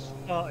I've just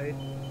started.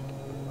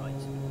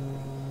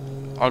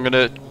 I'm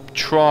gonna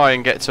try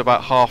and get to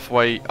about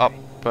halfway up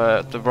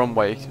the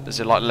runway,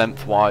 as in like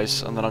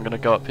lengthwise, and then I'm gonna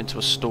go up into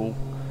a stall.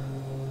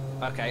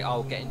 Okay,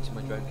 I'll get into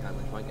my drone camera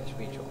and try and get a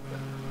screenshot of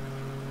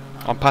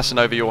it. I'm passing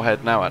over your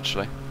head now,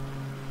 actually.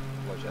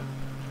 Roger.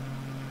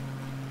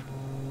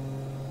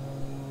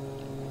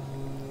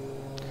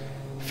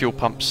 Fuel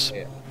pumps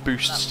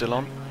boost still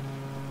on.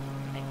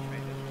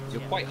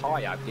 You're quite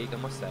high, Abdi, I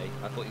must say.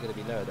 I thought you were going to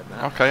be lower than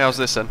that. Okay, how's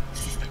this then?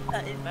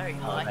 That is very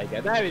high.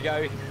 Oh, there we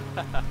go.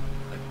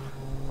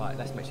 Right,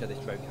 let's make sure this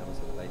drone camera's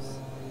in place.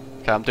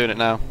 Okay, I'm doing it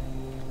now.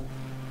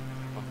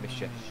 I've missed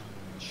you.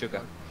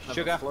 Sugar. Have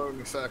Sugar. a flow in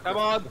the circle. Come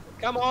on.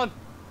 Come on.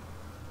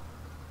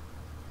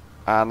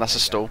 And that's a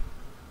stall.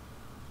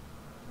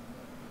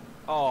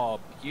 Oh,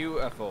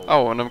 beautiful.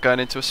 Oh, and I'm going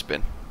into a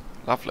spin.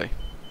 Lovely.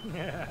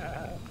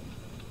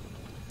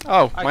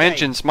 Oh, my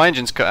engine's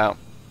cut out.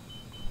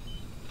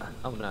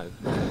 Oh no.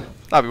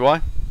 That'd be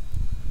why.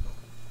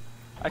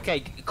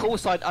 Okay, call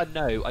sign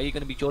unknown. Are you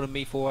going to be joining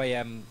me for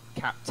a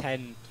Cap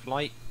 10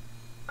 flight?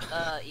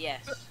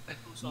 Yes.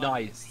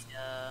 Nice.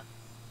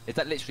 Is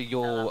that literally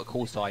your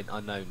call sign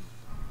unknown?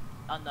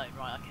 Unknown,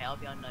 right? Okay, I'll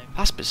be unknown.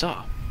 That's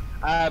bizarre.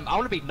 I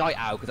want to be Night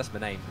Owl because that's my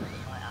name.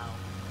 Night Owl.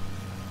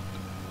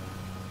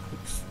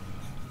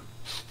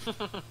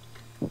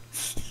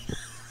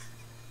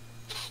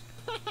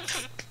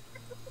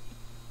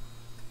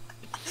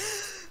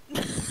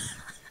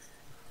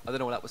 I don't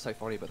know why that was so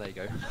funny, but there you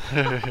go.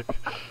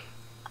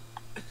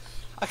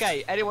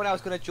 Okay, anyone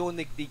else going to join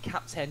the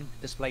Cap 10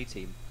 display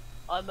team?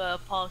 I'm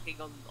parking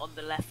on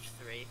the left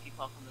 3. If you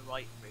park on the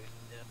right 3, we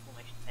can do a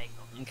formation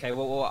takeoff. Okay,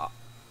 well,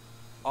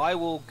 I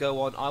will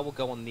go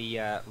on the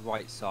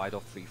right side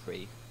of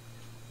 3-3.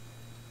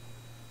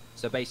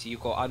 So basically,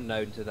 you've got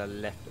unknown to the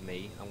left of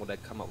me. I'm going to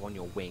come up on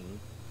your wing,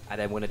 and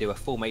then we're going to do a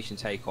formation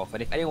takeoff.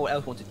 And if anyone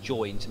else wants to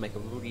join to make a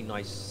really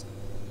nice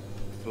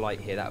flight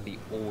here, that would be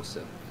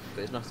awesome. But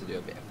there's nothing to do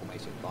a bit of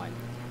formation flying.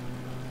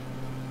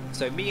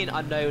 So me and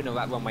unknown are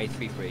at runway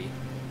 33,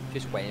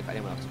 just waiting for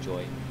anyone else to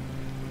join.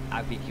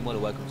 Abby, you're more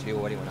than welcome to,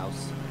 or anyone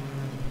else.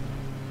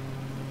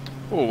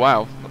 Oh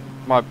wow,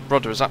 my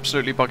brother is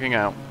absolutely bugging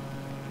out.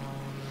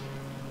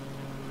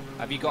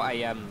 Have you got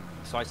a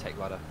side take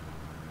rudder?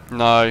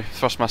 No,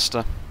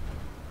 Thrustmaster.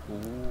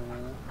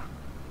 Ooh.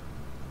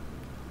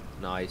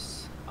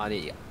 Nice. I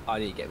need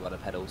to get rudder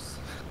pedals.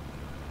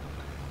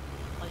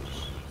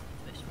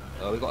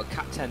 Oh, we've got a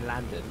Cap 10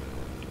 Landon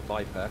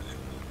Viper.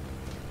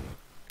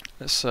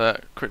 Let's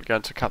quickly go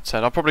into Cap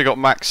 10. I've probably got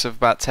max of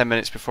about 10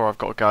 minutes before I've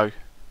got to go.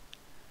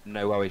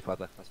 No worries,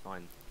 brother. That's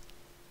fine.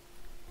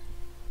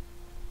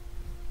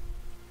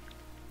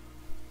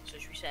 So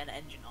should we set an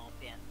engine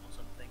RPM or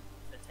something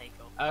for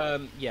takeoff?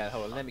 Yeah.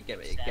 Hold on. Let me get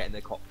in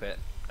the cockpit.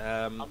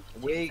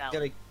 We're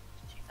gonna. 2000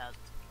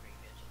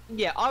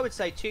 Yeah, I would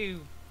say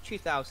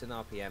 2000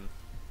 RPM.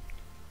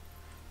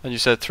 And you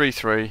said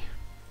 3-3.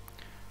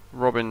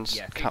 Robin's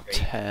Yeah, Cap 3-3.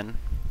 10.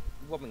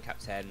 Robin Cap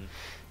 10.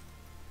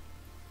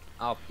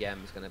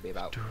 RPM is going to be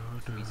about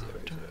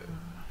 300.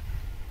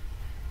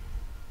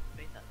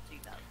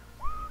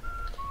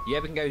 Yeah,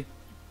 we can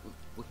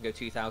go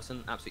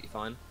 2000. Absolutely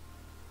fine.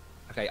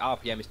 Okay,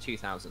 RPM is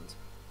 2000.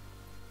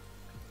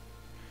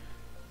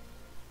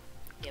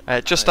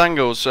 Just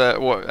Angles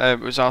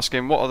was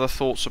asking, what are the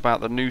thoughts about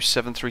the new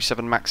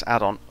 737 MAX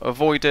add-on?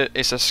 Avoid it,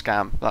 it's a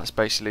scam. That's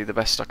basically the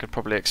best I could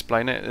probably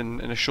explain it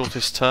in a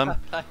shortest term.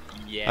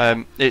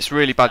 Yeah. It's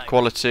really bad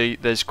quality.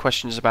 There's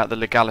questions about the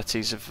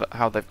legalities of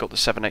how they've got the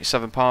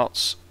 787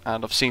 parts,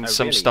 and I've seen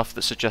some really? stuff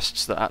that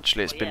suggests that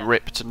actually it's been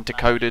ripped and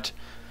decoded,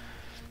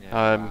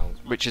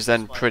 which is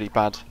then pretty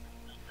bad.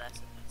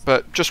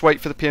 But just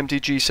wait for the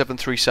PMDG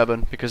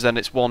 737, because then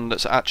it's one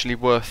that's actually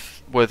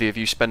worthy of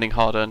you spending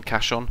hard-earned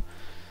cash on.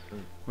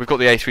 We've got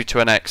the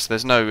A32NX.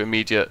 There's no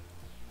immediate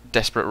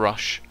desperate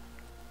rush.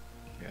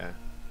 Yeah.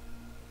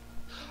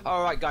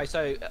 Alright guys,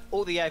 so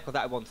all the aircraft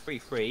that are on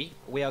 3-3,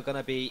 we are going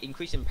to be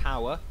increasing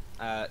power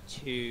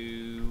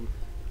to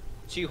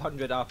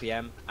 200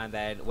 RPM, and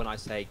then when I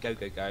say go,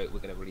 go, go, we're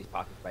going to release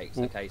parking brakes.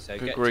 Ooh, okay, so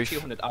good get grief. to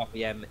 200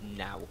 RPM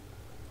now.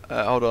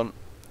 Hold on.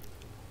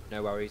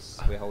 No worries,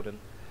 we're holding.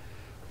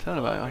 Tell me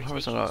about it. How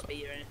is that?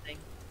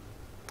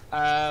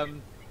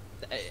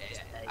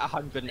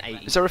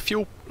 180. Is there a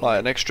fuel, like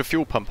an extra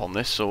fuel pump on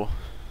this, or?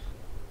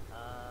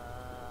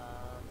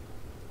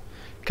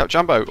 Cap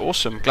Jumbo,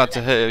 awesome. Glad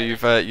to hear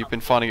you've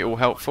been finding it all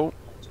helpful.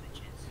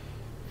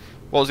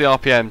 What was the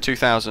RPM?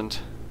 2,000.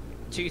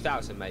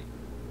 2,000, mate.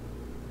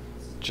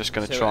 Just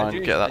going to So, try as and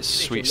soon get as that it's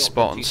sweet literally spot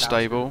locked on and 2,000,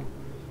 stable.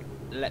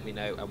 Let me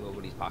know and we'll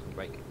release parking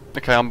brake.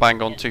 Okay, I'm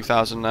bang on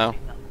 2,000 now.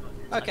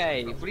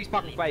 Okay, release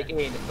parking brake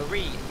in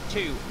 3,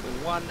 2,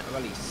 1,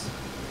 release.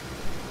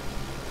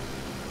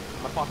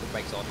 My parking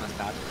brake's on, that's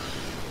bad.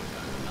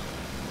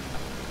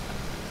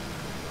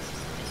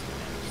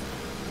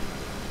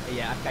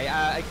 Yeah, okay,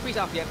 increase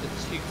RPM to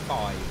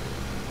 2.5.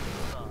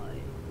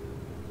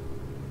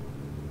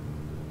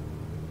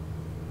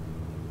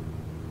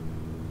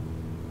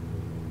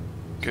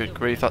 Good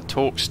grief, that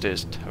torque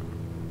steer's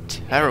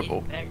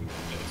terrible.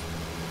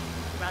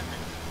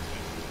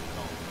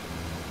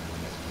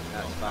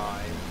 That's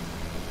fine.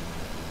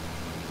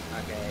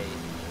 Okay,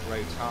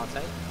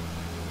 rotate.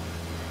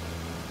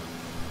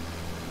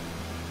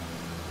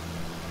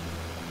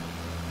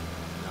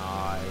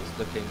 Nice,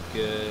 looking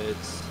good.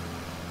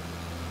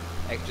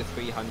 Extra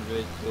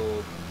 300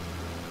 or...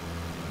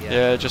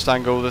 Yeah, just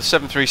angle. The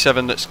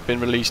 737 that's been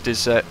released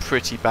is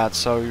pretty bad,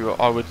 so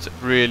I would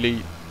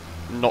really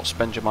not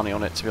spend your money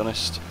on it, to be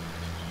honest.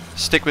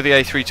 Stick with the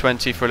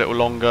A320 for a little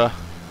longer.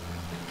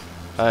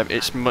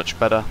 It's much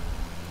better,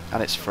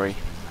 and it's free.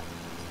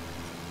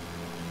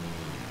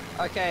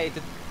 Okay,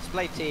 the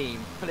display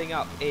team pulling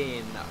up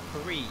in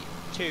 3,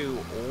 2,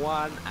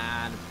 1,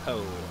 and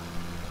pull.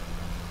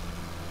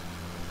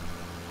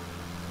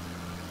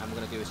 And we're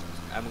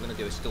gonna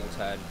do a stall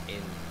turn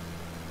in.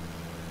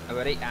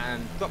 Ready?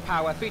 And drop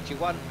power. 3, 2,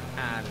 1,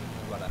 and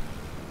rudder.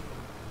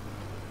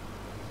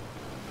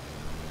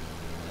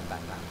 And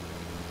back down.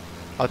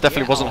 I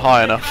definitely wasn't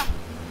high enough.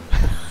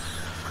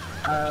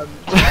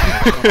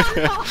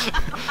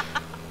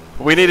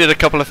 We needed a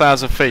couple of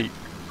 1,000 feet.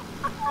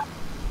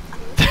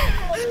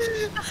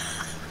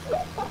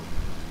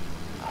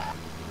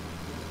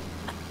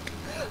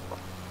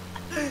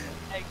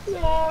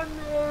 Oh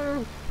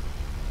no!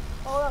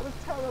 Oh, that was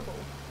terrible.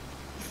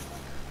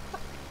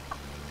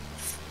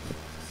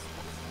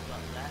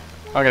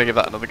 I'm gonna give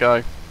that another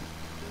go.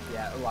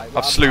 Yeah, alright.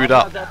 I've slewed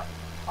up.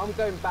 I'm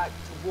going back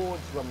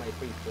towards runway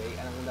 33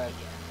 and I'm going to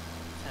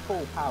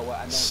full power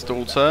and then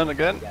Stall turn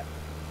again.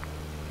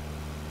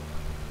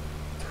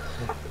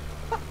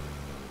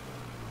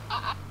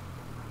 Are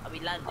we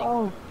landing?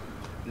 Oh.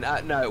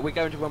 No, we're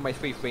going to runway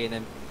 33 and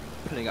then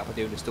pulling up and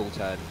doing a stall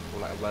turn,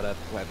 or like a rudder,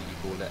 whatever you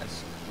call it, a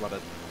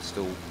rudder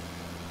stall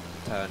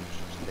turn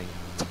thing.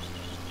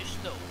 Just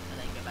stall and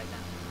then go back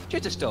down.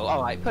 Just a stall.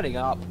 All right, pulling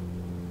up.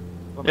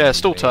 Yeah,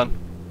 stall turn.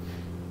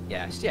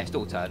 Yes, yeah,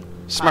 stall turn.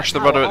 Smash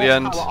the rudder at the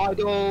end. Power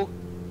idle.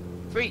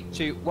 3,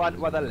 2, 1,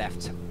 rudder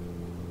left.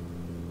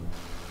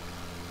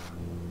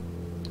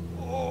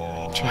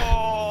 Oh,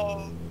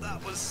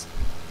 that was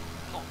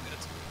not good.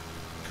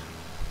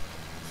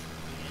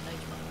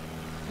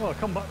 Well, I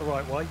come back the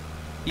right way.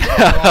 You know,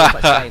 I was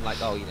like saying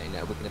like, oh, you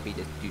know, we're going to do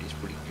this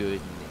really good,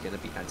 and it's going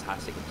to be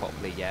fantastic and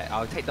properly. Yeah,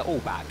 I'll take that all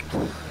back.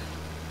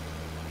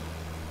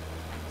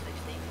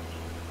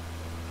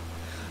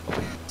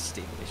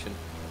 Steam edition.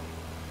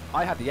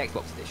 I had the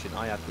Xbox edition.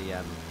 I had the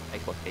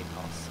Xbox Game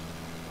Pass.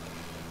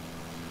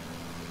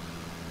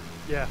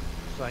 Yeah,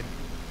 same.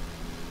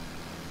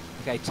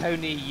 Okay,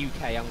 Tony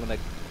UK, I'm gonna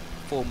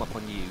form up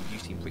on you. You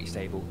seem pretty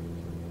stable.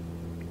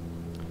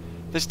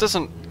 This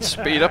doesn't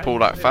speed up all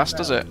that fast,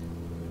 does it?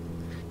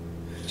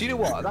 Do you know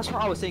what? That's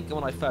what I was thinking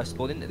when I first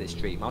spawned into this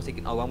stream. I was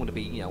thinking, oh, I want to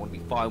be, I want to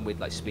be fine with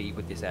like speed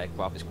with this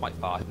aircraft. It's quite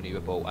fast,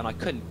 manoeuvrable, and I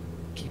couldn't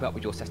keep up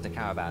with your Cessna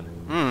Caravan.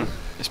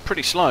 It's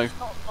pretty slow. It's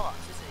not fast,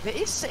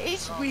 is it?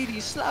 It's really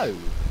slow.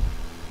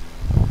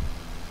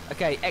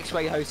 Okay,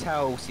 X-Ray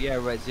Hotel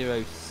Sierra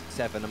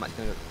 07. I'm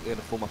actually going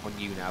to form up on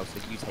you now, so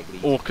you take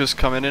lead. Orca's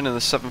coming in the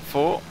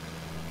 7-4.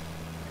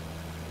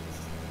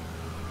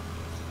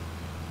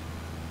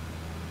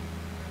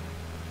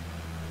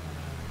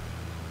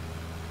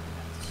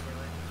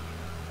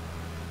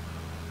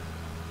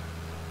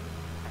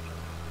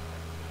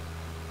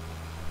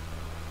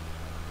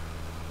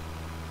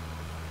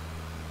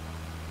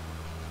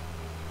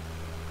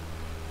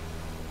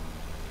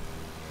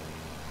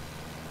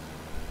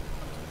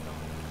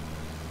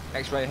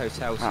 X-Ray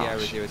Hotel Sierra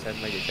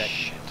 07, radio check.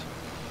 Shit.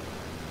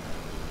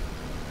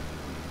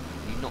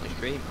 You not a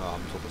stream? Oh,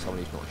 I'm talking to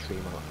someone who's not a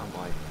streamer, am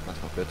I?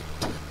 That's not good.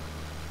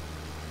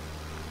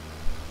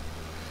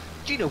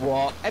 Do you know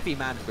what? Every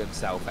man for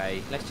himself,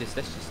 eh? Let's just.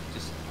 I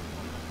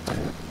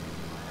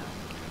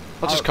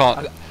just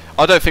can't.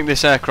 I don't think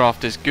this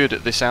aircraft is good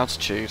at this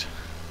altitude.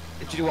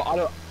 Do you know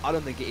what? I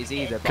don't think it is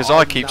either. Because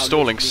I keep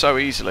stalling so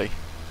easily.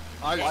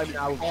 I'm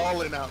now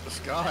falling out the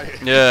sky.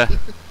 Yeah.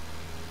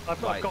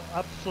 I've got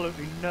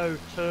absolutely no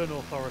turn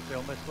authority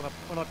on this.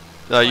 When I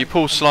No, you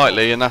pull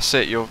slightly and that's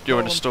it. You're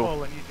in a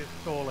stall. And you're just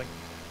stalling.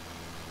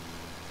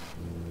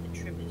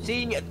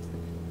 Seeing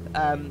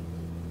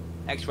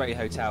X-ray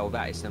hotel,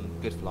 that is some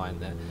good flying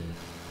there.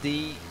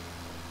 The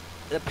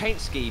paint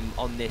scheme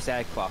on this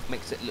aircraft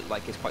makes it look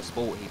like it's quite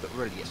sporty, but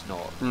really it's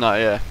not. No,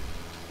 yeah.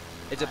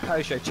 It's a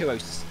Peugeot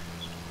 207.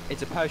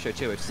 It's a Peugeot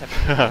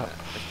 207. Let's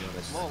be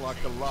honest. More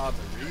like a Lada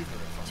Reaver,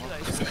 if I'm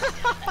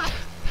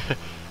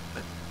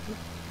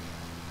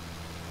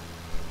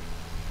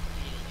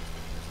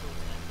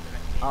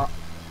honest.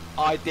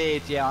 I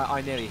did, yeah.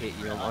 I nearly hit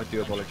you. I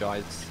do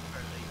apologise.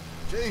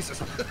 Jesus.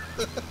 This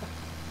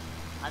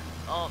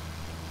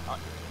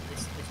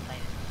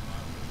plane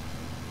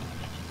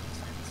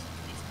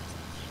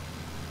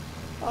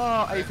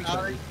Oh,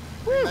 A320.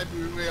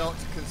 Maybe we ought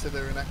to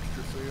consider an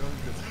extra 300.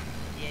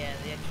 Yeah,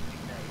 the extra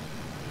big day.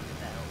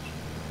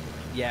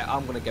 Yeah,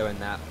 I'm gonna go in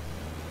that.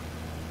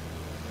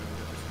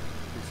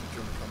 Do some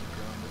jump on the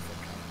ground if I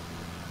can.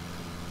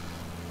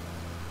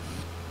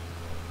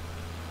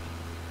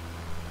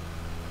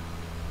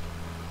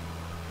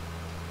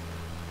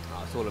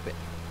 Oh, it's all a bit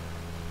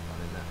fun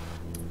in there.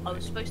 I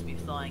was supposed to be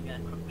flying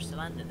across the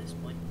land at this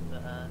point,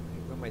 but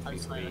runway I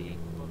decided I 33. couldn't be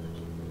bothered.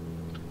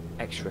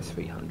 Extra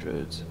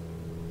 300.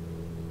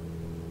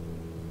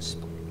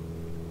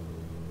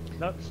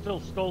 No, still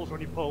stalls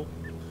when you pull.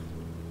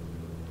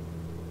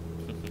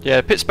 Yeah,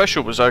 pit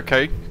special was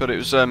okay, but it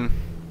was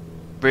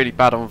really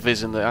bad on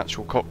vis in the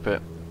actual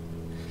cockpit.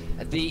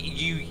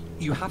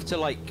 You have to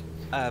like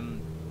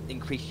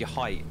increase your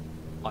height,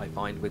 I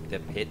find, with the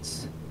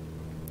pits.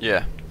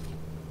 Yeah.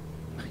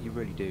 You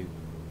really do.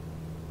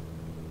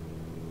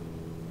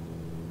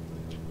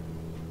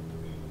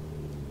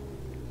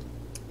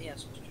 Yeah, I'm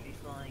supposed to be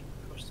flying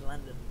across the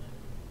land at the moment.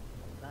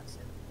 That's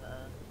it.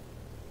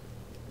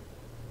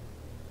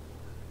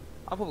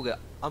 I'm probably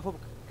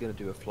gonna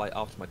do a flight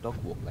after my dog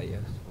walk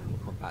later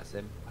on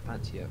Patsim. I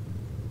fancy it.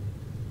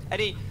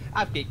 Any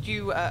Abgig, do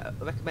you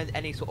recommend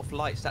any sort of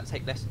flights that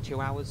take less than 2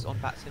 hours on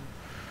Patsim?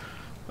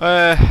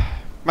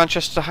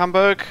 Manchester to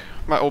Hamburg,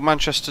 or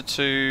Manchester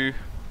to.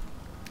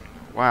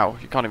 Wow,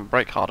 you can't even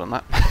brake hard on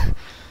that.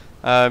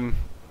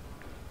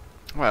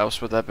 What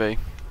else would there be?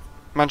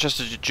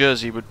 Manchester to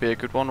Jersey would be a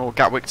good one, or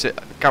Gatwick to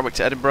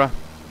Edinburgh.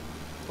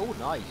 Oh,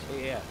 nice.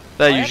 Yeah.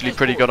 They're usually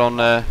pretty good on.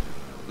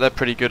 They're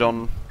pretty good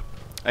on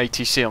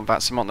ATC on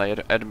VATSIM, aren't they,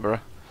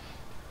 Edinburgh?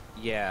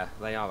 Yeah,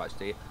 they are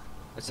actually.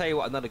 I'll tell you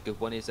what, another good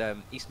one is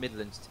East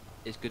Midlands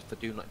is good for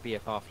doing like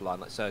BFR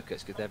flying, like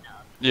circuits, because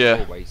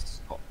they're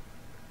always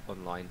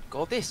online.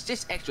 God,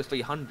 this extra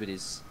 300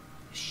 is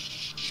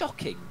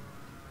shocking.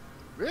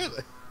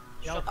 Really?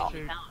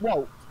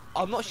 Well,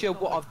 I'm not sure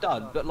what I've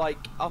done, but like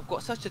I've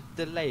got such a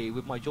delay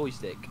with my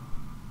joystick.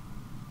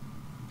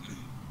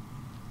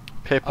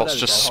 Pierpot's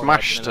just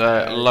smashed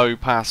low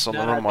pass on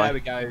the runway. There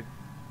we go.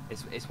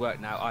 It's worked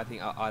now. I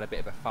think I had a bit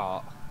of a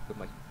fart with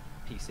my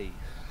PC.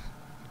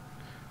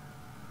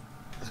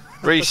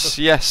 Reese,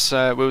 yes,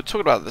 we were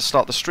talking about at the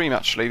start of the stream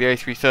actually. The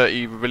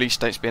A330 release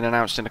date's been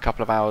announced in a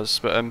couple of hours,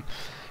 but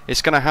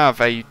it's going to have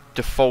a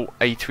default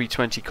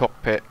A320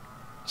 cockpit,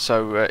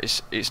 so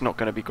it's not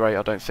going to be great,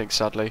 I don't think,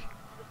 sadly.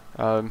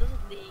 Doesn't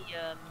the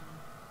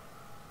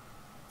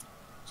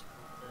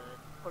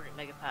Project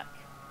Megapack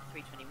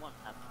 321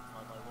 have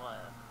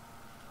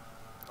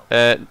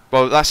fly-by-wire?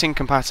 Well, that's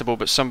incompatible,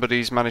 but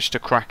somebody's managed to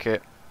crack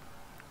it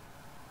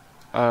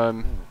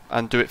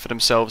and do it for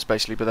themselves,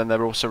 basically. But then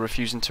they're also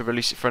refusing to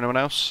release it for anyone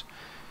else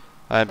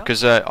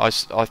because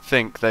I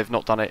think they've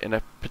not done it in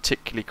a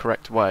particularly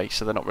correct way,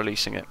 so they're not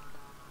releasing it.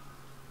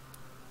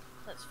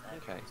 That's fair.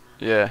 Okay.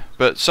 Yeah,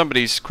 but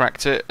somebody's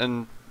cracked it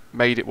and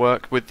made it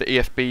work with the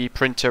EFB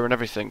printer and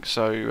everything.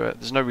 So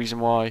there's no reason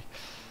why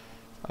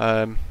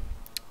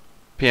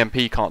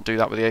PMP can't do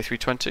that with the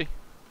A320.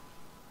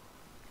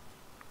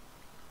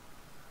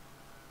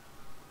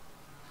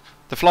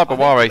 The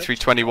fly-by-wire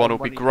A321 will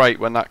be great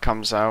when that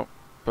comes out,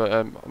 but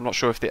I'm not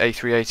sure if the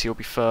A380 will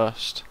be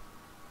first.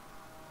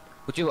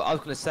 Would you? I was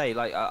going to say,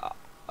 like, I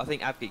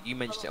think Abgig, you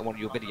mentioned it in one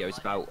of your videos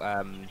about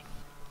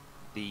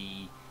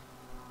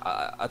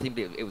I think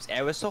it was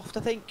Aerosoft. I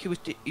think he was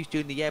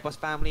doing the Airbus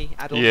family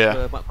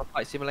add-on for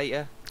Flight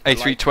Simulator.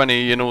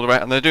 A320 and all the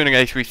rest, and they're doing an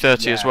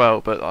A330 as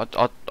well. But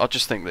I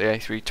just think the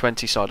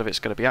A320 side of it's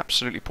going to be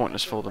absolutely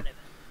pointless for them.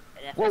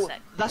 Well,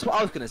 that's what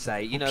I was going to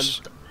say. You know,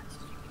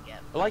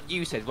 like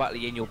you said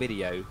rightly in your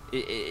video,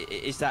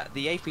 is that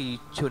the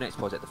A320X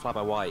project, the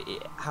fly-by-wire,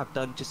 have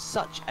done just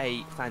such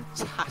a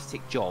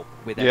fantastic job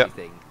with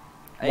everything.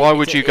 Why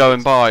would you go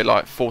and buy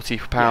like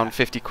 £40,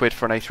 50 quid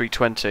for an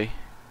A320?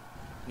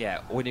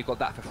 Yeah, when you got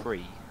that for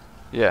free.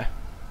 Yeah.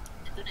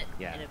 They've done it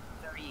in a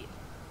very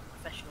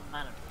professional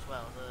manner as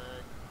well.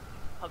 The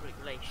public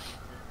relations.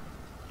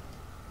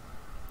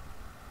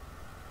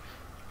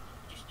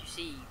 You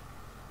see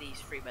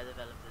these freeware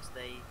developers,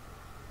 they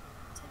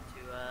tend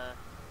to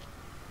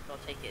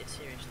not take it as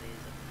seriously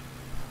as them.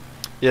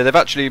 Yeah, they've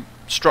actually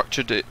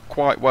structured it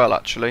quite well,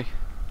 actually.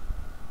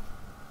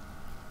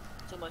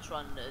 It's almost much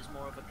run as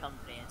more of a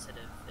company instead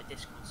of a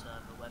Discord server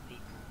where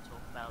people talk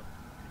about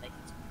making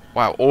something.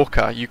 Wow,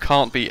 Orca, you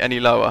can't be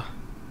any lower.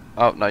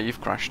 Oh no, you've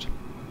crashed.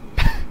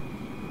 I'm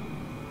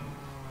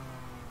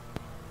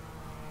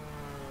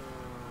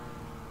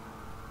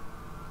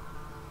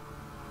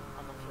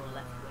off your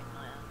left wing,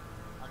 I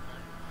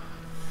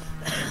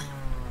am.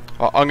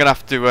 Well, I'm gonna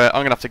have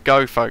to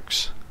go,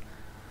 folks.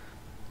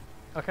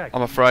 Okay.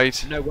 I'm afraid.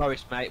 No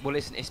worries, mate. Well,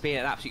 listen, it's been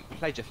an absolute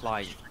pleasure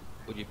flying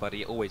with you,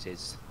 buddy. It always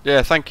is.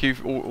 Yeah, thank you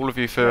all of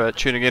you for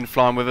tuning in,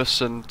 flying with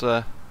us, and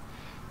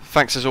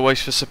thanks as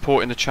always for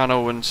supporting the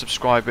channel and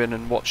subscribing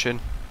and watching.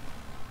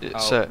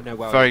 It's no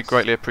worries. very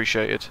greatly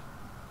appreciated.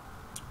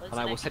 And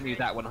I will send you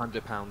that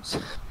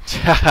 £100.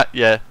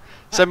 Yeah,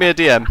 send me a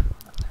DM.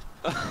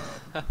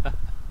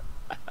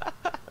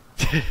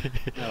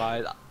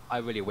 No, I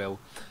really will.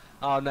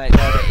 Oh no,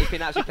 it's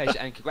been an absolute pleasure,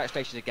 and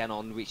congratulations again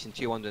on reaching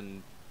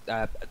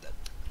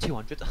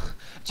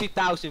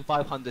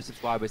 2,500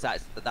 subscribers.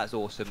 That's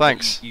awesome.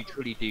 Thanks. You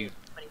truly do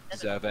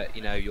deserve it.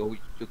 You know, your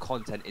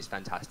content is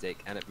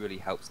fantastic, and it really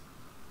helps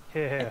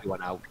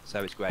everyone out.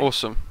 So it's great.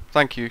 Awesome.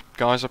 Thank you,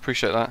 guys. I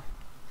appreciate that.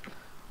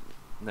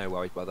 No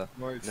worries, brother.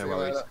 No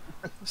worries.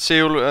 See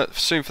you all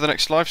soon for the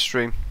next live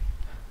stream.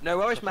 No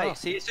worries, mate.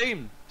 See you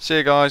soon. See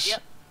you guys.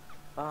 Yep.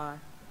 Bye.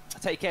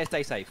 Take care.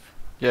 Stay safe.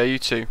 Yeah, you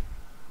too.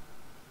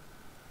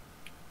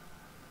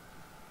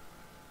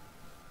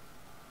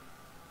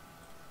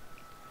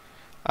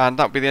 And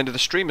that'll be the end of the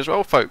stream as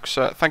well, folks.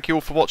 Thank you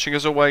all for watching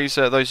as always.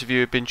 Those of you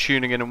who have been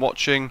tuning in and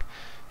watching,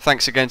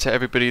 thanks again to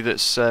everybody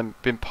that's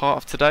been part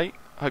of today.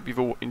 I hope you've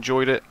all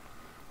enjoyed it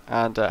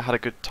and had a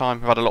good time.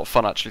 We've had a lot of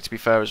fun actually, to be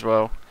fair, as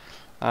well.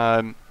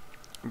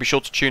 Be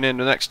sure to tune in.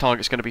 The next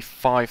target is going to be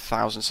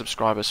 5,000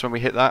 subscribers. So when we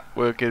hit that,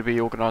 we're going to be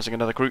organising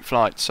another group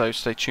flight, so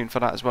stay tuned for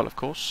that as well, of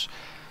course.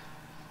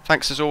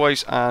 Thanks as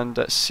always,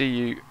 and see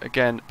you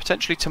again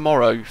potentially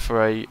tomorrow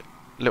for a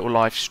little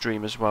live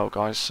stream as well,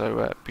 guys.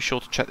 So be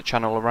sure to check the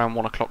channel around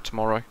 1 o'clock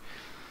tomorrow.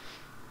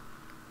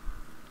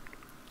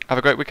 Have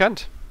a great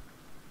weekend.